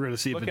or not. We're going to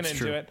see if it's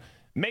true. It.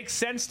 Makes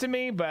sense to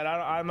me, but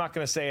I'm not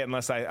going to say it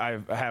unless I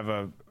have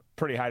a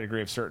pretty high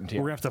degree of certainty.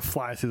 We're going to have to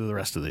fly through the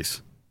rest of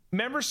these.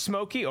 Remember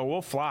Smokey? Oh,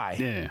 we'll fly.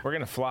 Yeah. We're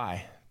going to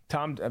fly.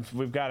 Tom,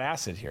 we've got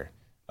acid here.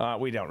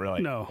 We don't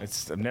really. No.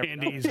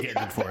 Andy's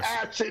getting it for us.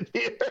 Acid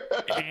here.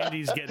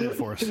 Andy's getting it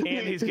for us.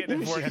 Andy's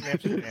getting it for us.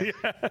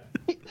 Yeah.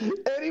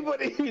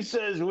 Anybody who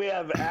says we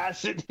have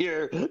acid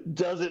here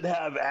doesn't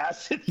have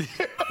acid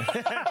here.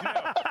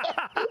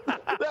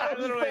 That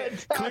was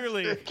fantastic.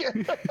 Clearly.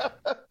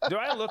 Do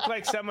I look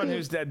like someone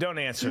who's dead? Don't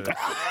answer that.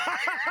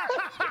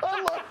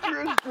 I love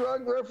your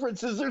drug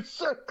references. They're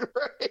so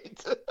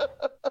great.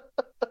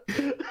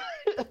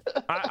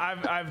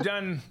 I've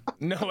done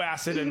no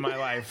acid in my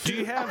life. Do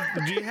you have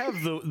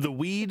the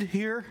weed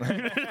here?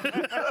 Hey,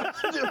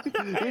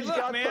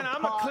 look, man,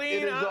 I'm a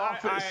clean.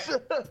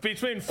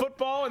 Between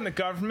football and the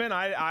government,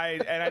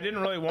 I didn't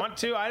really want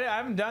to. I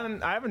haven't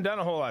done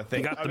a whole lot of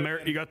things.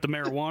 You got the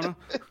marijuana.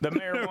 The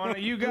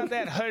marijuana. You got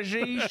that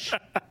hashish.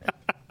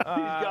 He's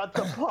got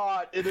the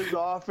pot in his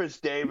office,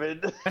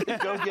 David.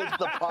 Go get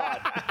the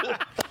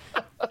pot.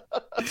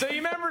 So you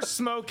remember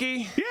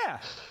Smokey? Yeah.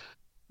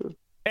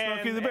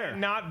 Smokey the Bear.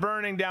 And not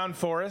burning down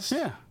forests.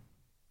 Yeah.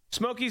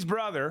 Smokey's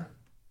brother,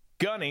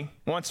 Gunny,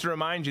 wants to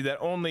remind you that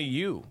only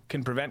you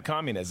can prevent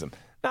communism.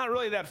 Not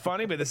really that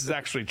funny, but this is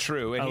actually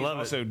true. And he's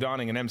also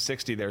donning an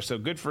M60 there, so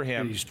good for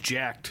him. And he's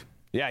jacked.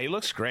 Yeah, he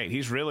looks great.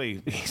 He's really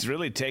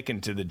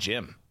taken to the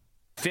gym.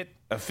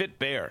 A fit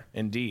bear,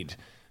 indeed.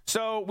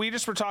 So we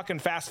just were talking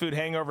fast food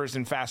hangovers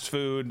and fast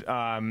food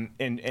and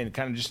kind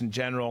of just in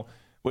general,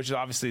 which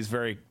obviously is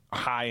very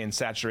high in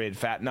saturated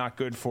fat, not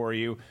good for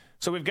you.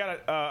 So we've got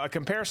a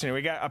comparison here.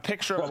 We got a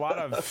picture of a lot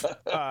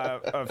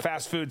of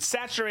fast food,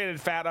 saturated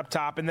fat up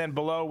top, and then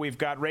below we've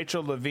got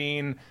Rachel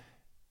Levine,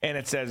 and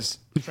it says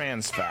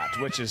trans fat,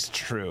 which is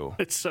true.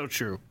 It's so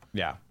true.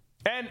 Yeah.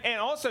 And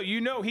also,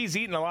 he's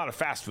eaten a lot of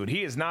fast food.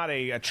 He is not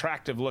a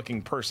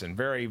attractive-looking person.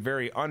 Very,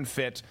 very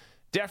unfit.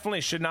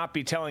 Definitely should not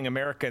be telling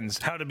Americans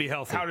how to be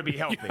healthy.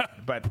 Yeah.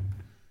 But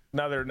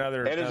Another.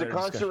 And as a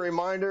constant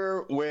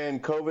reminder, when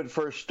COVID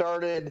first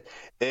started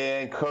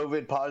and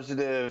COVID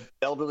positive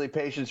elderly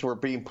patients were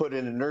being put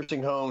into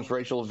nursing homes,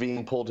 Rachel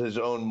Levine pulled his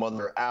own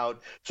mother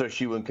out so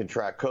she wouldn't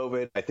contract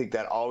COVID. I think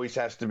that always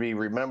has to be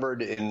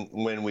remembered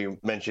when we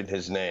mention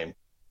his name.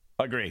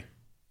 Agree.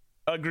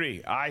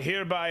 I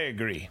hereby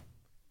agree.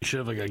 You should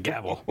have like a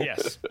gavel.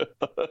 Yes.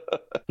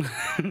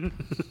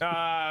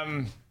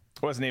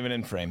 Wasn't even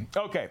in frame.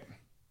 Okay.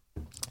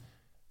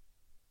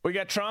 We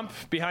got Trump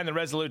behind the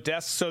Resolute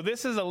desk. So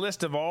this is a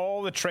list of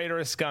all the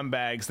traitorous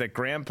scumbags that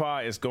Grandpa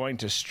is going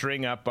to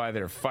string up by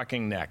their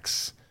fucking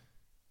necks.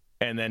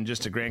 And then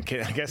just a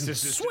grandkid, I guess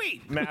this is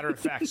sweet. Matter of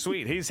fact,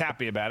 sweet. He's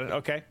happy about it.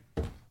 Okay.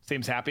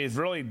 Seems happy. It's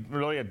really,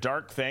 really a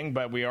dark thing,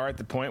 but we are at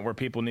the point where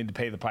people need to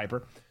pay the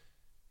piper.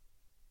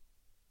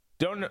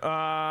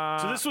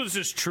 So this was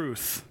just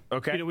truth.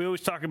 Okay. You know, we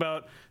always talk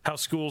about how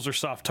schools are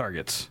soft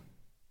targets.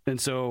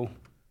 And so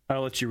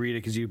I'll let you read it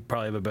because you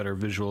probably have a better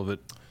visual of it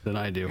than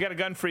I do. We got a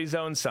gun-free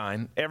zone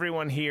sign.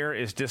 Everyone here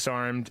is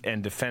disarmed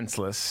and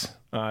defenseless.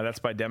 That's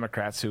by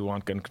Democrats who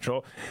want gun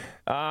control.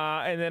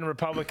 And then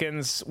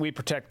Republicans, we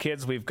protect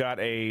kids. We've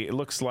got it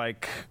looks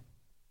like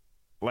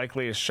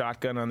likely a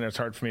shotgun on there. It's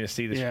hard for me to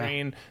see the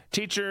screen.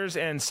 Teachers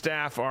and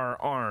staff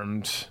are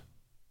armed.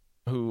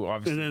 Who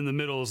obviously, and then in the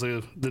middle is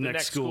the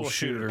next school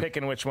shooter.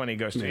 Picking which one he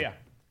goes to. Yeah.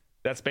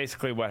 That's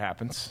basically what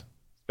happens.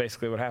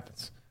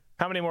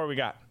 How many more we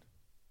got?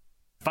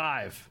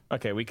 5.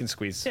 Okay, we can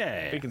squeeze.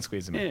 Yeah. We can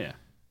squeeze them in. Yeah.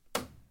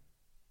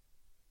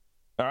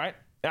 All right.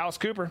 Alice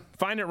Cooper,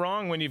 find it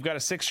wrong when you've got a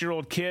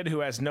 6-year-old kid who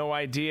has no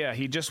idea.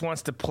 He just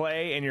wants to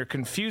play, and you're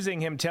confusing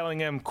him, telling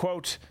him,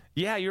 quote,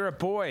 yeah, you're a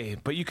boy,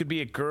 but you could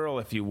be a girl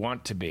if you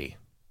want to be.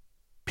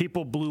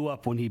 People blew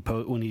up when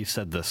he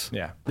said this.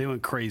 Yeah. They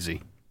went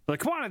crazy. Like,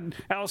 come on,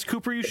 Alice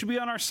Cooper, you should be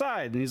on our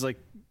side. And he's like,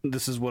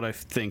 this is what I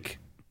think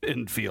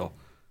and feel.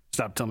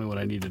 Stop telling me what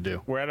I need to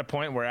do. We're at a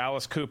point where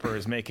Alice Cooper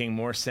is making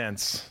more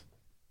sense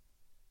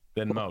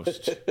than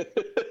most.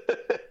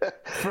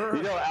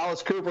 You know,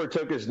 Alice Cooper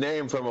took his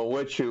name from a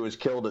witch who was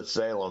killed at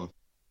Salem.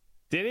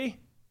 Did he?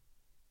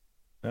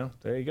 Well,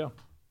 there you go.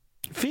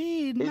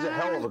 He's a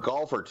hell of a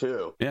golfer,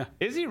 too. Yeah.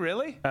 Is he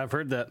really? I've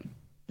heard that.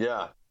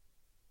 Yeah.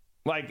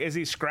 Like, is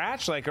he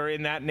scratch, like, or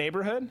in that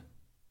neighborhood?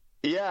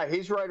 Yeah,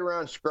 he's right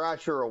around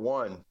scratch or a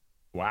 1.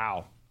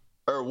 Wow.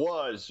 Or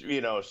was,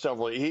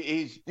 several.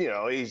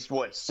 He's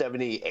what,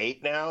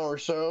 78 now or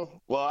so?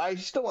 Well,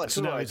 he's still on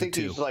tour. I think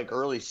he's like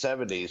early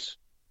 70s.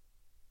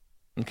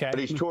 Okay. But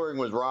he's touring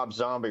with Rob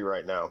Zombie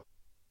right now.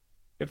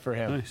 Good for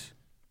him. Nice.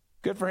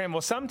 Good for him.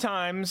 Well,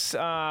 sometimes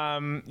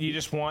you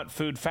just want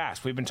food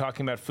fast. We've been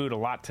talking about food a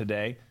lot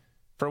today.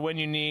 For when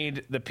you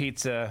need the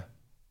pizza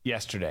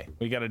yesterday.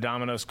 We got a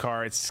Domino's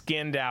car. It's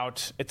skinned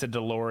out. It's a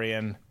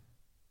DeLorean.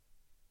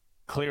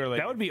 Clearly.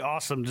 That would be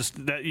awesome.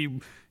 Just that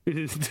you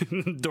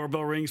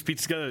doorbell rings,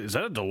 pizza. Is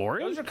that a DeLorean?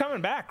 Those are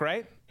coming back,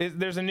 right?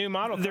 There's a new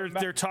model.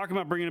 They're talking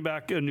about bringing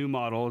back a new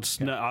model. It's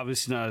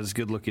obviously not as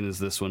good looking as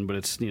this one, but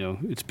it's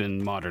it's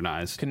been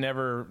modernized. Can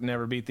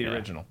never beat the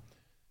original.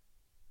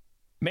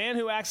 Man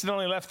who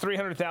accidentally left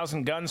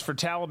 300,000 guns for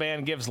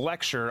Taliban gives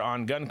lecture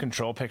on gun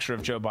control. Picture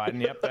of Joe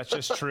Biden. Yep, that's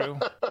just true.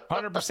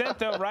 100%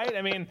 though, right?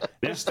 I mean,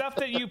 the stuff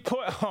that you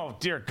put. Oh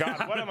dear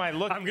God, what am I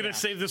looking? I'm going to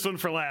save this one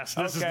for last.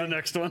 This is the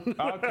next one.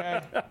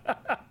 Okay.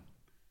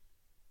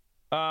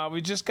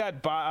 We just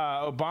got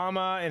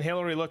Obama and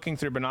Hillary looking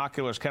through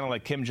binoculars, kind of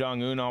like Kim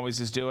Jong-un always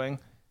is doing.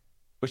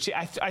 Which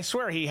I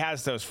swear he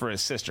has those for his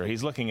sister.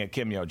 He's looking at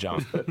Kim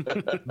Yo-jong.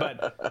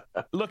 But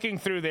looking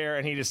through there,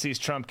 and he just sees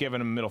Trump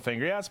giving him a middle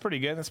finger. Yeah, that's pretty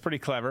good. That's pretty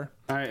clever.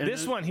 All right,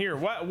 this one here,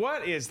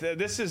 what is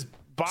this? Is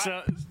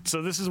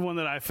so this is one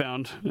that I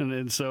found.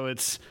 And so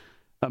it's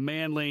a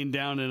man laying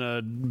down in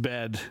a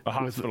bed. A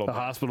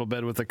hospital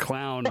bed with a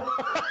clown.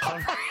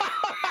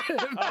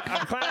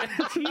 A clown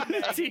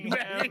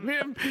teabagging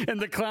him, and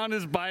the clown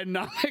is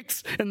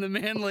Bidenomics, and the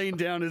man laying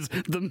down is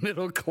the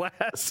middle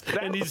class,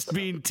 and he's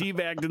being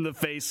teabagged in the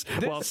face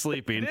while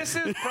sleeping. This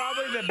is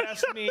probably the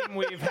best meme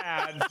we've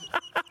had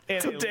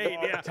to date.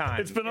 Long time.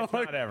 It's been a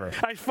long ever.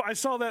 I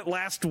saw that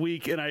last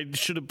week, and I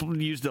should have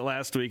used it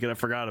last week, and I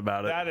forgot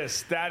about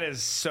it. That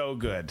is so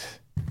good.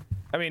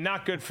 I mean,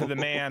 not good for the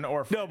man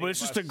or for but it's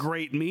just a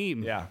great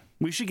meme. Yeah,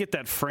 we should get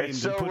that framed.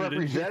 It's so and put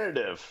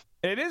representative.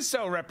 It is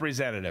so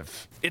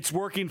representative. It's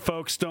working,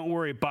 folks. Don't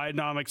worry.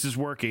 Bidenomics is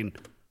working.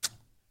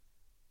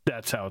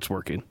 That's how it's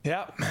working.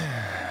 Yep.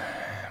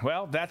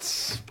 Well,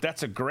 that's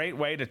a great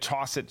way to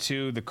toss it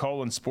to the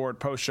Colin Sport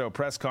post-show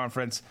press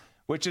conference,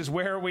 which is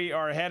where we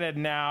are headed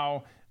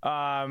now.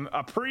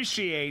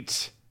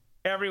 Appreciate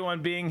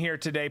everyone being here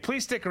today.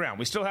 Please stick around.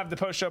 We still have the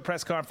post-show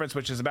press conference,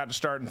 which is about to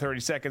start in 30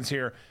 seconds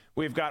here.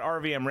 We've got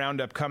RVM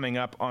Roundup coming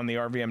up on the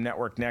RVM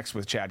Network next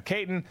with Chad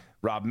Caton,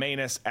 Rob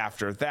Maness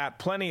after that.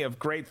 Plenty of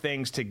great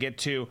things to get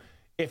to.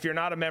 If you're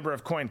not a member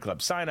of Coin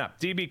Club, sign up.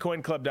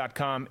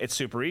 dbcoinclub.com. It's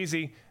super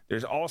easy.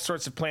 There's all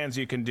sorts of plans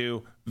you can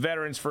do.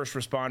 Veterans, first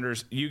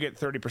responders, you get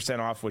 30%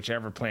 off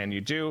whichever plan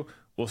you do.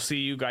 We'll see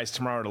you guys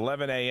tomorrow at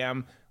 11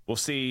 a.m. We'll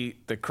see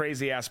the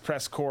crazy-ass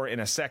press corps in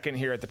a second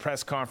here at the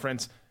press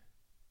conference.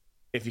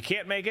 If you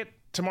can't make it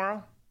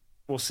tomorrow,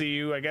 we'll see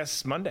you, I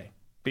guess, Monday.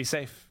 Be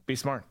safe, be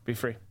smart, be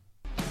free.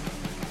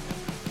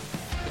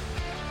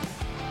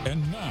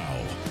 And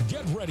now,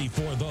 get ready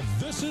for the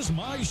This Is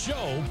My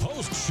Show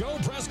post-show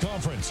press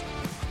conference.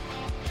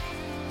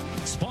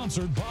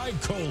 Sponsored by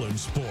Colon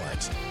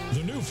Sport,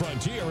 the new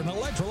frontier in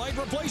electrolyte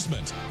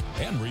replacement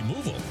and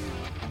removal.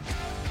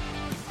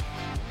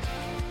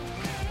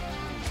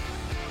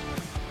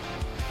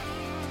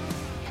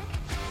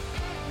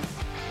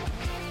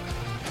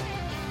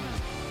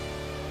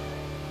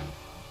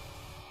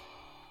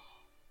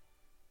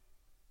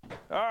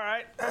 All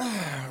right,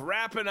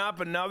 wrapping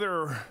up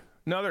another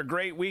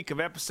great week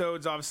of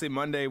episodes. Obviously,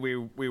 Monday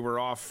we were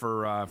off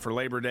for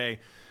Labor Day,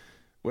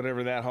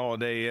 whatever that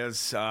holiday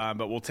is.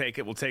 But we'll take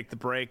it. We'll take the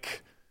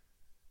break.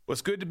 Well,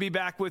 it's good to be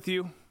back with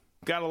you.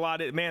 Got a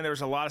lot of there's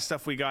a lot of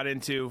stuff we got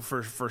into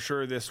for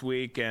sure this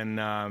week,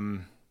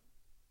 and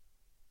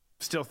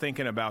still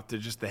thinking about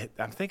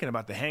I'm thinking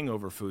about the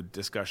hangover food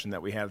discussion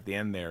that we had at the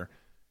end there.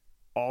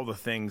 All the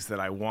things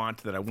that I want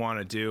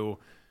to do.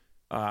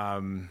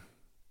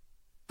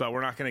 But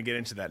we're not going to get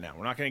into that now.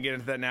 We're not going to get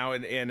into that now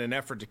in an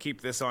effort to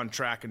keep this on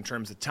track in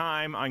terms of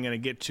time. I'm going to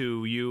get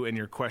to you and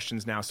your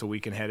questions now so we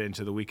can head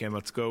into the weekend.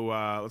 Let's go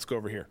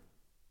over here.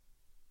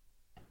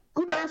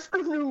 Good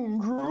afternoon,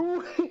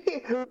 Drew.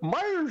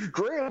 Myers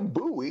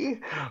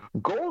Drambuie,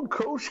 Gold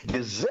Coast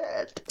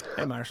Gazette.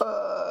 Hey, Myers.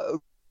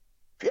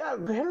 Yeah,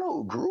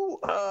 hello, Drew.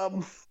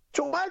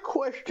 So my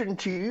question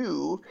to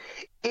you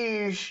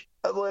is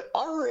about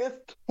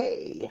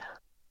RFK.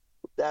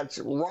 That's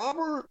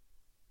Robert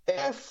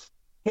F.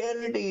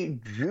 Kennedy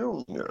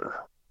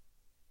Jr.,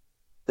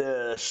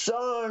 the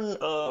son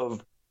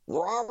of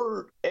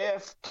Robert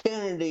F.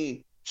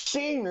 Kennedy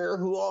Sr.,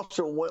 who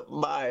also went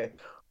by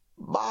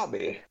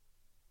Bobby,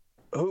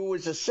 who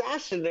was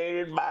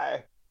assassinated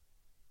by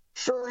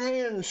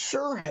Sirhan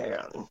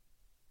Sirhan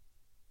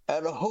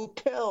at a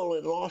hotel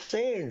in Los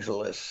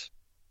Angeles,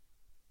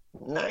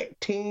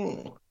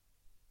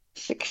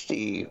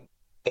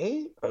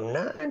 1968 or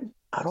 9?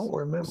 I don't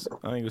remember.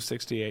 I think it was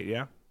 68,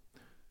 yeah.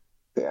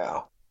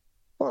 Yeah.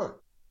 Huh.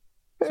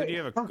 So do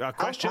you have a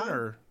question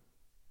or?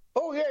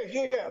 Oh,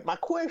 yeah. My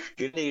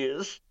question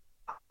is,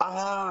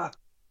 so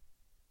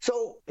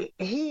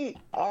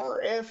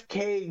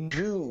RFK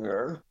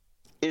Jr.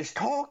 is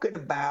talking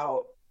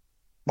about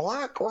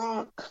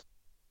BlackRock,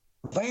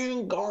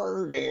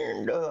 Vanguard,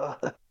 and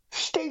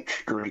State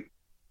Street.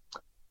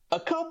 A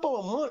couple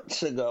of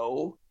months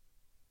ago,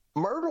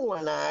 Myrtle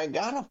and I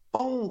got a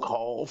phone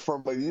call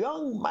from a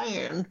young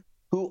man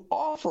who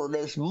offered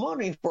us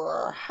money for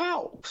our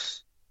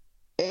house.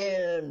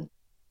 And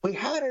we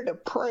had it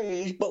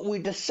appraised, but we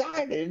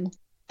decided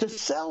to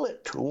sell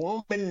it to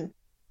him. And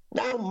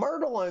now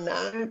Myrtle and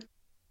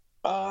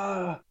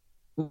I,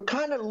 we're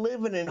kind of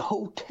living in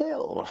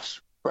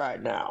hotels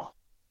right now.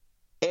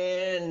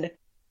 And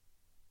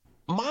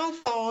my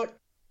thought,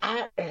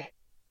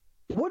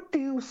 what do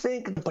you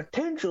think the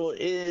potential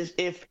is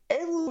if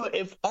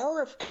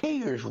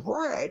RFK is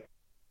right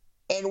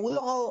and we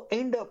all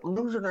end up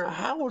losing our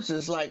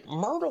houses like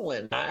Myrtle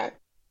and I?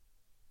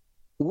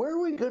 Where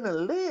are we going to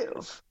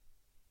live?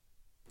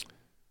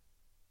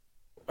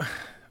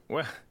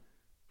 Well,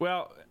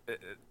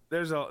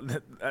 there's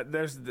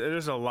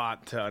a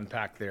lot to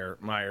unpack there,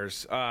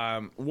 Myers.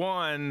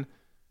 One,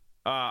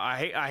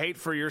 I hate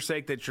for your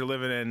sake that you're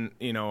living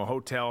in a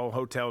hotel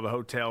to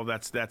hotel.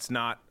 That's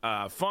not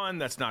fun.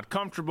 That's not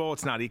comfortable.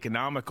 It's not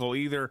economical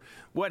either.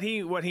 What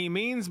he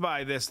means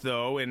by this,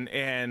 though,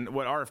 and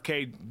what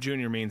RFK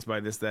Jr. means by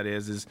this, that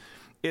is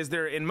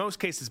they're in most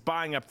cases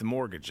buying up the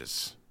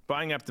mortgages.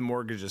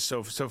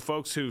 So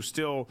folks who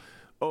still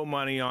owe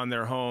money on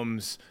their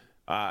homes,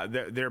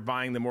 they're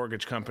buying the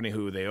mortgage company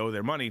who they owe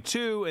their money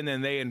to, and then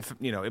they,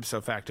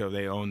 ipso facto,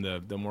 they own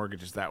the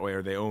mortgages that way,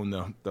 or they own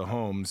the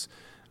homes.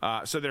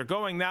 So they're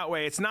going that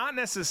way. It's not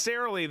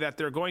necessarily that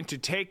they're going to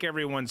take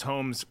everyone's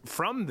homes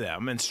from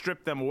them and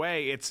strip them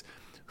away. It's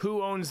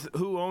who owns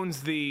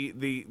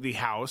the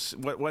house,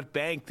 what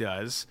bank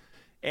does,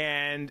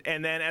 and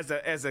then as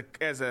a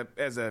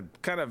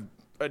kind of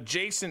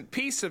adjacent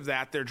piece of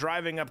that, they're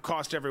driving up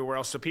cost everywhere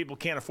else, so people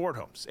can't afford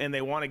homes, and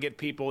they want to get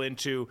people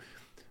into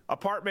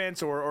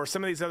apartments or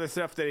some of these other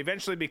stuff that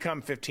eventually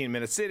become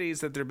 15-minute cities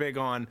that they're big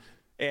on,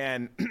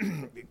 and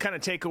kind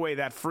of take away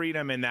that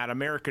freedom and that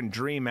American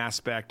dream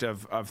aspect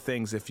of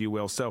things, if you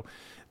will. So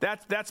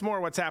that's more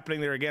what's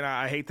happening there. Again,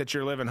 I hate that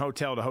you're living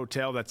hotel to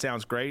hotel. That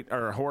sounds great,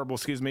 or horrible,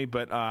 excuse me,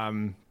 but I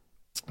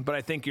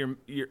think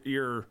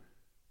you're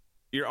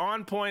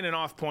on point and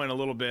off point a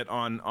little bit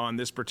on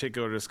this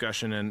particular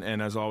discussion,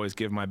 and as always,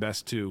 give my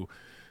best to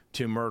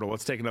Myrtle.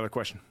 Let's take another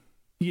question.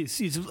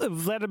 Yes, it's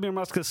Vladimir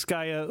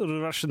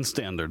Moskowskaya, Russian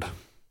Standard.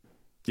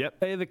 Yep.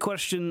 I have a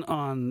question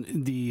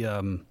on the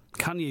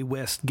Kanye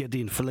West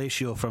getting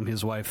fellatio from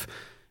his wife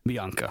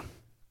Bianca.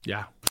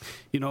 Yeah.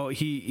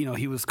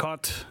 He was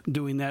caught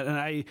doing that,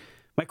 and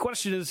my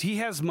question is, he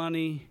has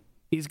money.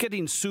 He's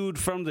getting sued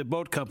from the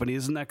boat company,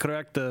 isn't that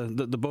correct?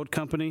 The boat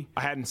company.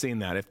 I hadn't seen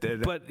that.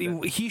 But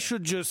he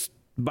should just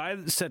buy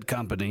said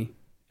company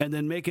and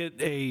then make it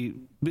a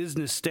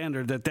business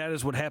standard that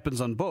is what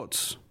happens on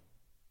boats.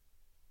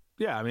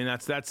 Yeah, I mean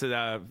that's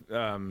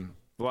an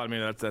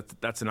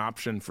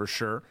option for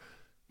sure.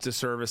 It's a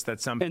service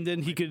that some and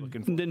then he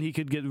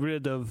could get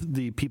rid of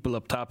the people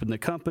up top in the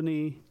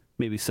company,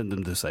 maybe send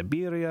them to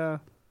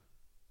Siberia.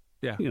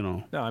 Yeah,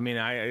 No, I mean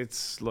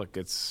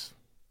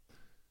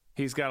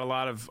he's got a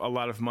lot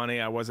of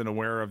money. I wasn't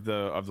aware of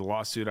the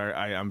lawsuit.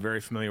 I'm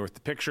very familiar with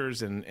the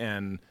pictures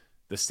and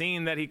the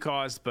scene that he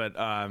caused, but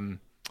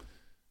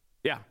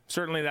yeah,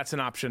 certainly that's an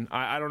option.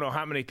 I don't know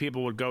how many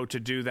people would go to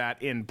do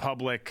that in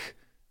public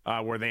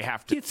where they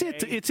have to. It's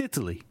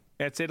Italy.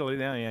 It's Italy.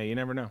 Yeah, you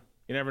never know.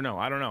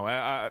 I don't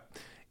know.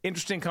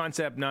 Interesting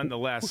concept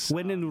nonetheless.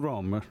 When in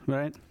Rome,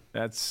 right?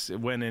 That's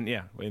when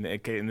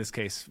in this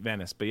case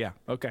Venice. But yeah,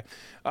 okay.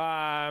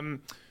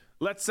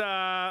 Let's.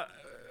 I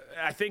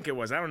think it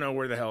was. I don't know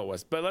where the hell it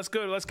was. But let's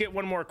go. Let's get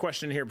one more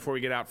question here before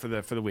we get out for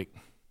the week.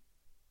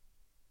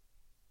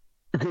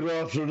 Good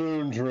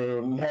afternoon,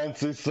 Drew.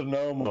 Nancy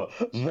Sonoma,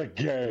 the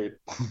gate.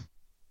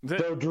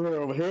 So,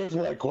 Drew, here's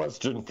my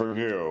question for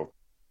you.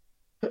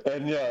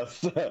 And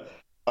yes,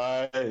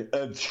 I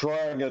am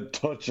trying a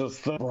touch of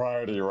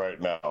sobriety right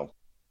now.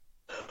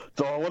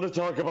 So I want to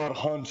talk about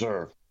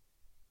Hunter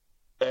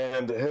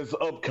and his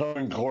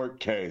upcoming court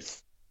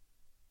case.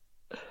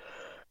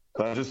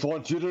 I just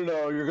want you to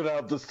know you're going to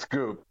have the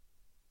scoop.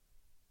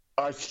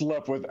 I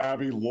slept with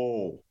Abby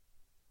Lowell.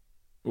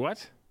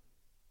 What?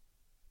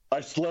 I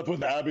slept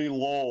with Abby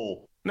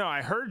Lowell. No,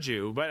 I heard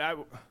you, but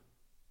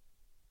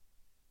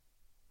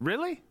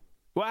Really?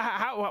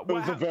 Well, it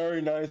was a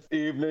very nice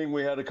evening.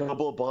 We had a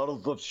couple of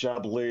bottles of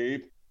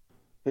Chablis.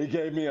 He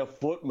gave me a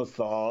foot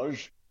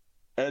massage,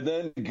 and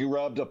then he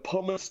grabbed a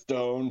pumice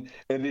stone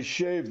and he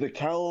shaved the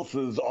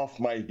calluses off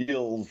my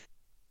heels.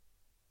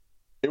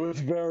 It was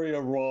very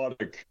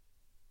erotic.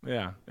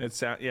 Yeah, it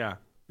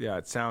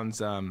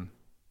sounds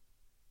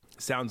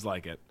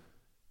like it.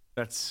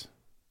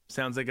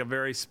 Sounds like a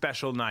very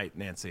special night,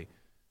 Nancy.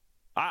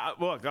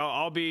 Look,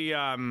 I'll be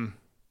honest.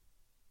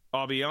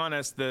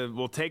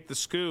 We'll take the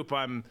scoop.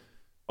 I'm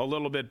a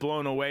little bit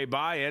blown away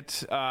by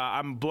it.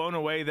 I'm blown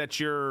away that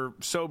you're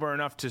sober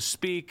enough to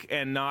speak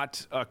and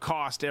not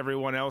accost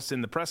everyone else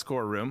in the press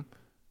corps room.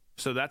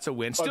 So that's a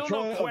win. Still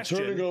no question.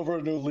 I'm turning over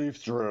a new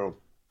leaf, Drew.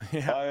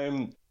 Yeah.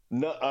 I'm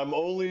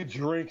only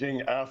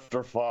drinking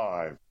after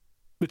 5.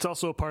 It's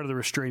also a part of the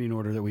restraining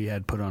order that we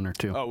had put on her,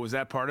 too. Oh, was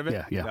that part of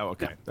it? Yeah. Oh,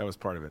 okay. Yeah. That was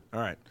part of it. All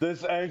right.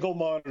 This ankle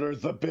monitor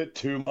is a bit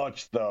too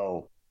much,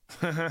 though.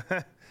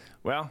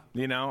 Well,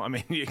 I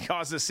mean, you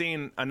cause a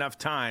scene enough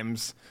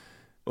times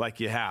like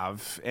you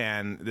have,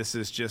 and this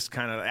is just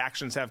kind of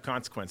actions have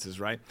consequences,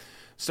 right?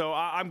 So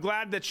I'm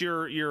glad that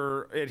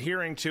you're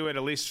adhering to it,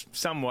 at least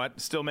somewhat,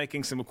 still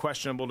making some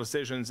questionable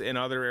decisions in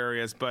other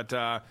areas, but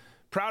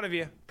proud of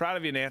you,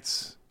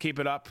 Nance. Keep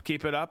it up,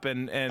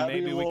 and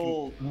maybe we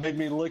can make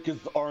me lick his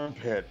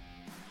armpit.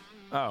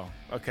 Oh,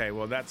 okay.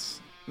 Well, that's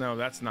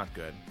not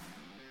good.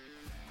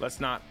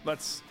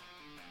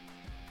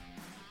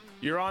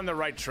 You're on the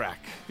right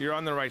track.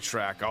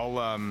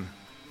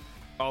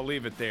 I'll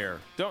leave it there.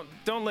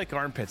 Don't lick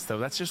armpits though.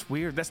 That's just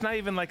weird. That's not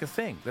even like a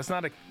thing. That's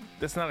not a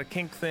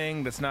kink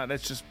thing.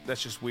 That's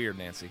just weird,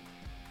 Nancy.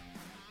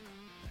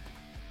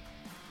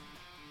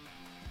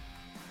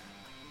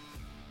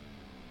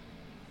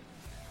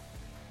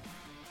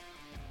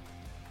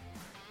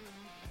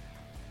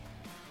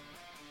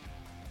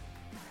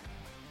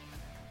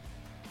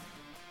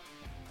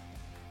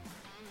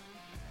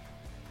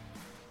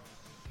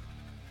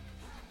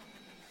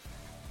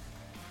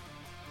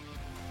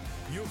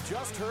 You've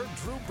just heard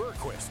Drew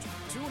Berquist.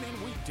 Tune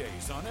in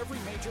weekdays on every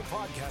major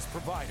podcast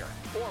provider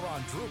or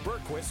on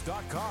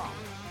drewberquist.com.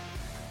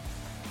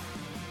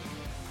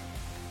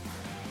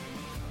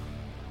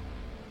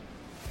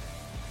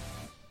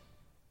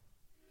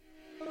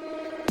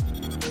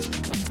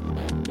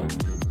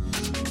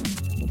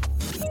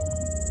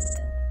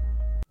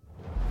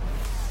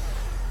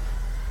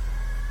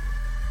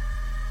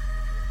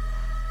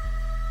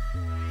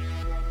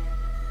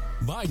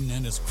 Biden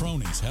and his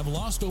cronies have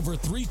lost over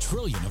 $3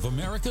 trillion of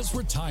America's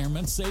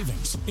retirement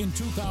savings in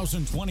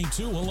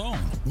 2022 alone.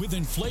 With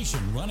inflation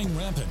running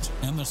rampant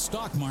and the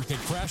stock market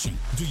crashing,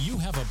 do you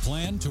have a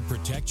plan to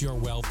protect your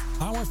wealth?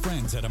 Our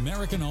friends at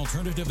American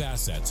Alternative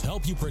Assets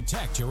help you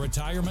protect your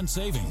retirement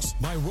savings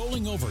by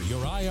rolling over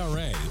your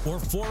IRA or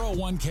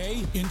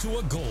 401k into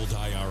a gold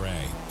IRA.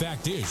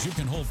 Fact is, you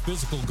can hold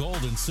physical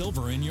gold and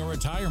silver in your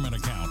retirement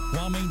account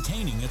while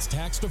maintaining its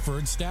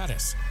tax-deferred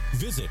status.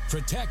 Visit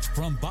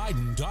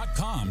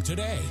protectfrombiden.com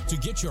today to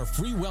get your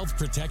free wealth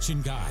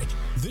protection guide.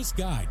 This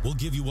guide will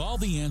give you all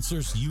the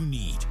answers you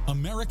need.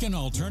 American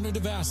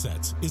Alternative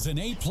Assets is an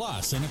A+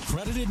 and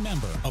accredited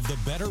member of the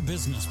Better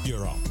Business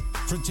Bureau.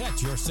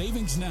 Protect your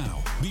savings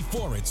now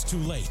before it's too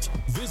late.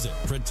 Visit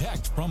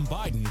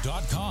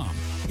protectfrombiden.com.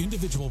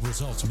 Individual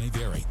results may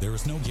vary. There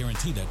is no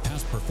guarantee that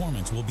past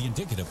performance will be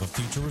indicative of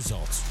future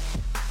results.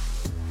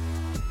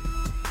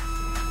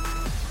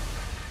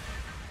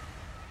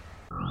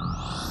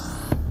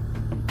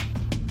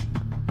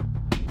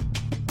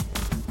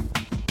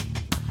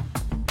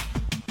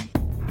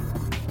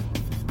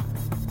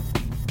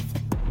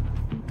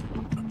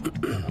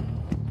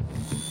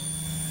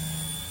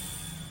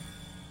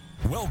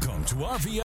 Welcome to RVM